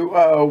up when we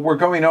were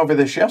going over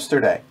this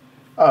yesterday.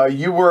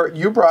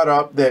 You brought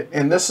up that,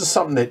 and this is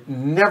something that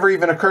never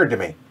even occurred to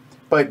me,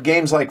 but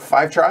games like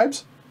Five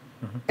Tribes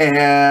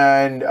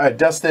and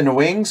Dust in the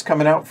Wings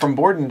coming out from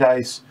Board and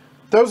Dice,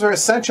 those are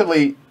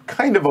essentially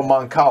kind of a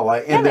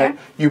Mancala in that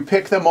you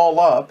pick them all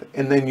up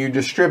and then you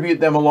distribute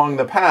them along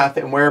the path,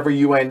 and wherever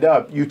you end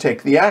up, you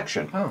take the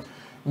action. Oh.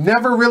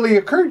 Never really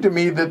occurred to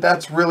me that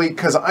that's really,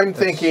 because I'm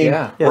thinking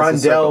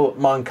Rondell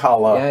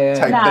Mancala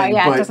type thing.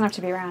 Yeah, but it doesn't have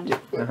to be round. it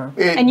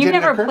And you've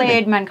didn't never occur to me.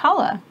 played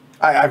Mancala.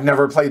 I've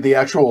never played the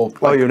actual.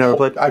 Oh, you've never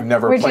played? I've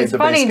never Which played is the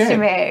funny base to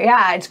game. me.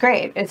 Yeah, it's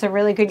great. It's a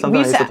really good.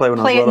 Something I used to play when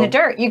I was it in the little.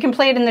 dirt. You can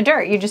play it in the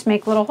dirt. You just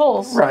make little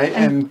holes. Right,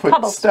 and put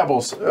pebbles.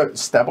 stebbles.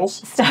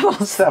 Stebbles?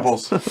 Stebbles.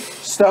 Stebbles.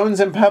 Stones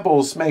and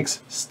pebbles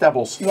makes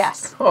stebbles.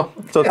 Yes. So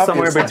it's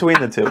somewhere Obviously. between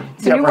the two.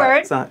 It's a new right. word.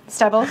 It's not-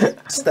 Stebbles.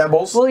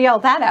 Stebbles. We'll yell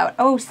that out.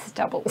 Oh,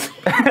 stebbles.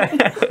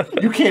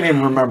 You can't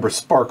even remember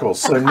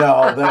sparkles, so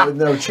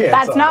no chance.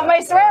 That's on not that. my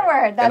swear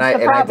word. That's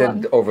the And I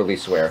problem. did overly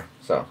swear,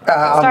 so.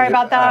 Sorry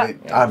about that.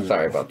 I'm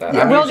Sorry about that.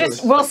 Yeah. I mean,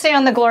 We'll stay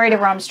on the Glory to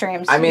Rome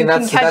streams. I mean, you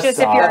that's can catch us if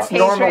you're a that's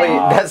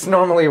patron.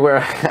 normally where.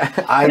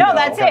 I No, know.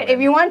 that's it.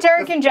 If you want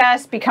Derek and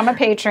Jess, become a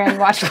patron.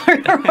 Watch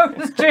Glory to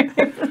Rome streams.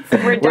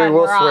 We're done.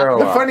 will We're swear off.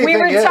 a The lot. funny We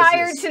thing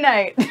retired is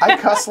tonight. I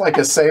cuss like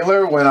a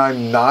sailor when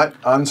I'm not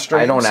on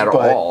streams. I don't at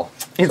but all.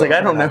 He's like,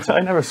 I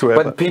never swear.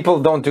 But people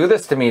don't do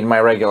this to me in my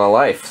regular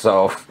life,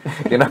 so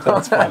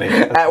That's funny.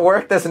 At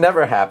work, this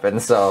never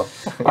happens. So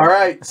All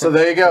right, so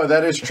there you go.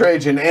 That is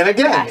Trajan, and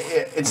again,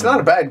 Yes. it's not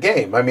a bad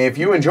game. I mean, if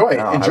you enjoy it,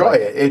 No, I enjoy like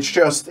it.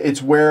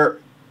 It's where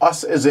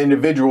us as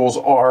individuals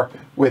are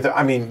with.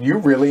 I mean, you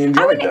really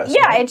enjoyed this.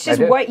 Yeah, it's just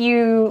did. what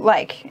you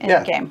like in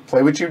the game.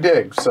 Play what you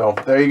dig. So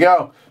there you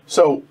go.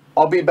 So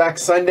I'll be back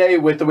Sunday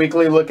with the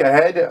weekly look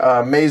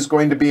ahead. May's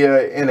going to be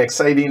an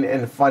exciting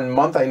and fun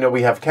month. I know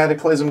we have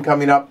Cataclysm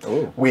coming up.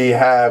 Ooh. We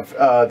have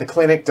the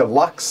Clinic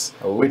Deluxe,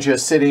 Ooh. which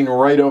is sitting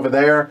right over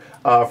there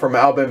from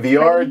Alban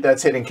VR.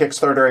 That's hitting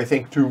Kickstarter, I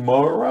think,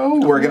 tomorrow.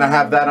 We're going to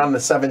have that on the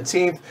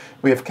 17th.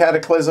 We have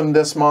Cataclysm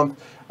this month.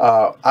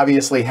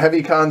 Obviously,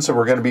 HeavyCon, so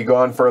we're going to be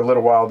gone for a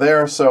little while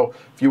there. So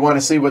if you want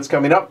to see what's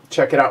coming up,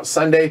 check it out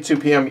Sunday, 2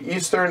 p.m.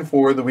 Eastern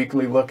for the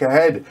weekly look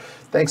ahead.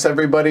 Thanks,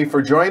 everybody,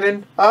 for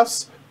joining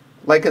us.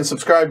 Like and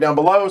subscribe down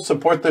below.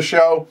 Support the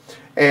show.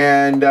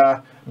 And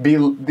be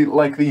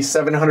like the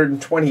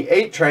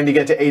 728, trying to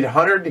get to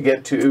 800 to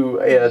get to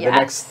the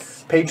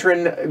next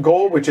patron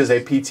goal, which is a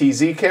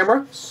PTZ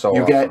camera. So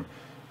you awesome.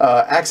 get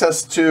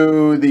access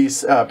to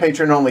the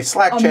patron-only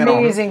Slack channel.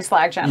 Amazing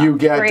Slack channel. You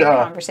get great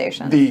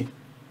conversations.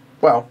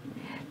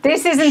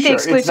 This isn't Sure, the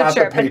it's exclusive not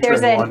the shirt, but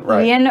there's patron an one,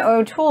 right. Ian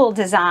O'Toole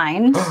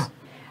designed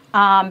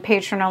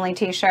patron-only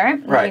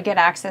T-shirt that Right. you get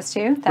access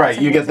to. That's Right,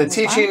 you get the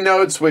amazing as well. teaching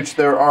notes, which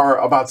there are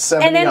about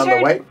 70 And on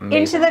the way. entered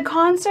into the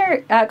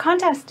concert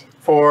contest.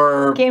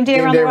 For Game Day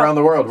Around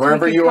the World. So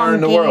Wherever we you are in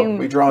the come world, game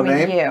we draw a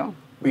with name. you.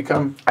 We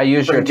come. I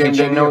use your bring Game Day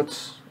teaching to you.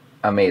 notes.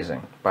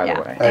 Amazing, by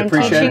the way. I And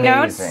appreciate teaching it.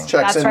 notes. Amazing.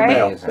 Checks That's in the right.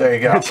 mail. Amazing. There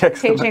you go.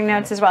 Teaching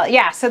notes as well.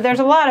 Yeah, so there's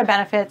a lot of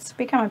benefits.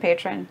 Become a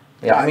patron.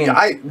 Yeah, I mean,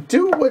 I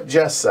do what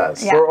Jess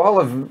says. Yeah. we're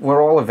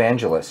all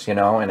evangelists, you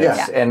know, and Yeah.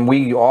 it's and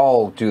we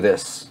all do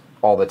this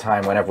all the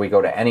time whenever we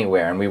go to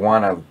anywhere, and we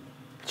want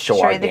to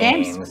show our you the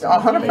games. games.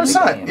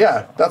 100%.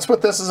 Yeah, that's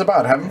what this is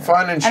about. Having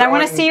fun and And I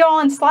want to showing- see you all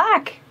in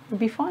Slack. It'd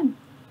be fun.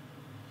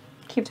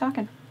 Keep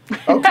talking.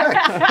 Okay.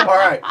 All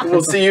right.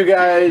 We'll see you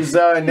guys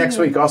next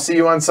week. I'll see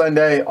you on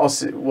Sunday.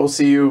 We'll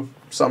see you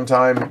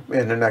sometime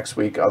in the next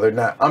week. Other than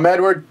that, I'm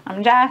Edward.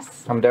 I'm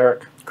Jess. I'm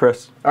Derek.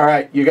 Chris. All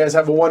right. You guys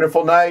have a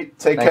wonderful night.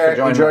 Take Thanks for care.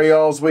 joining Enjoy us.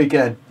 y'all's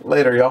weekend.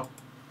 Later, y'all.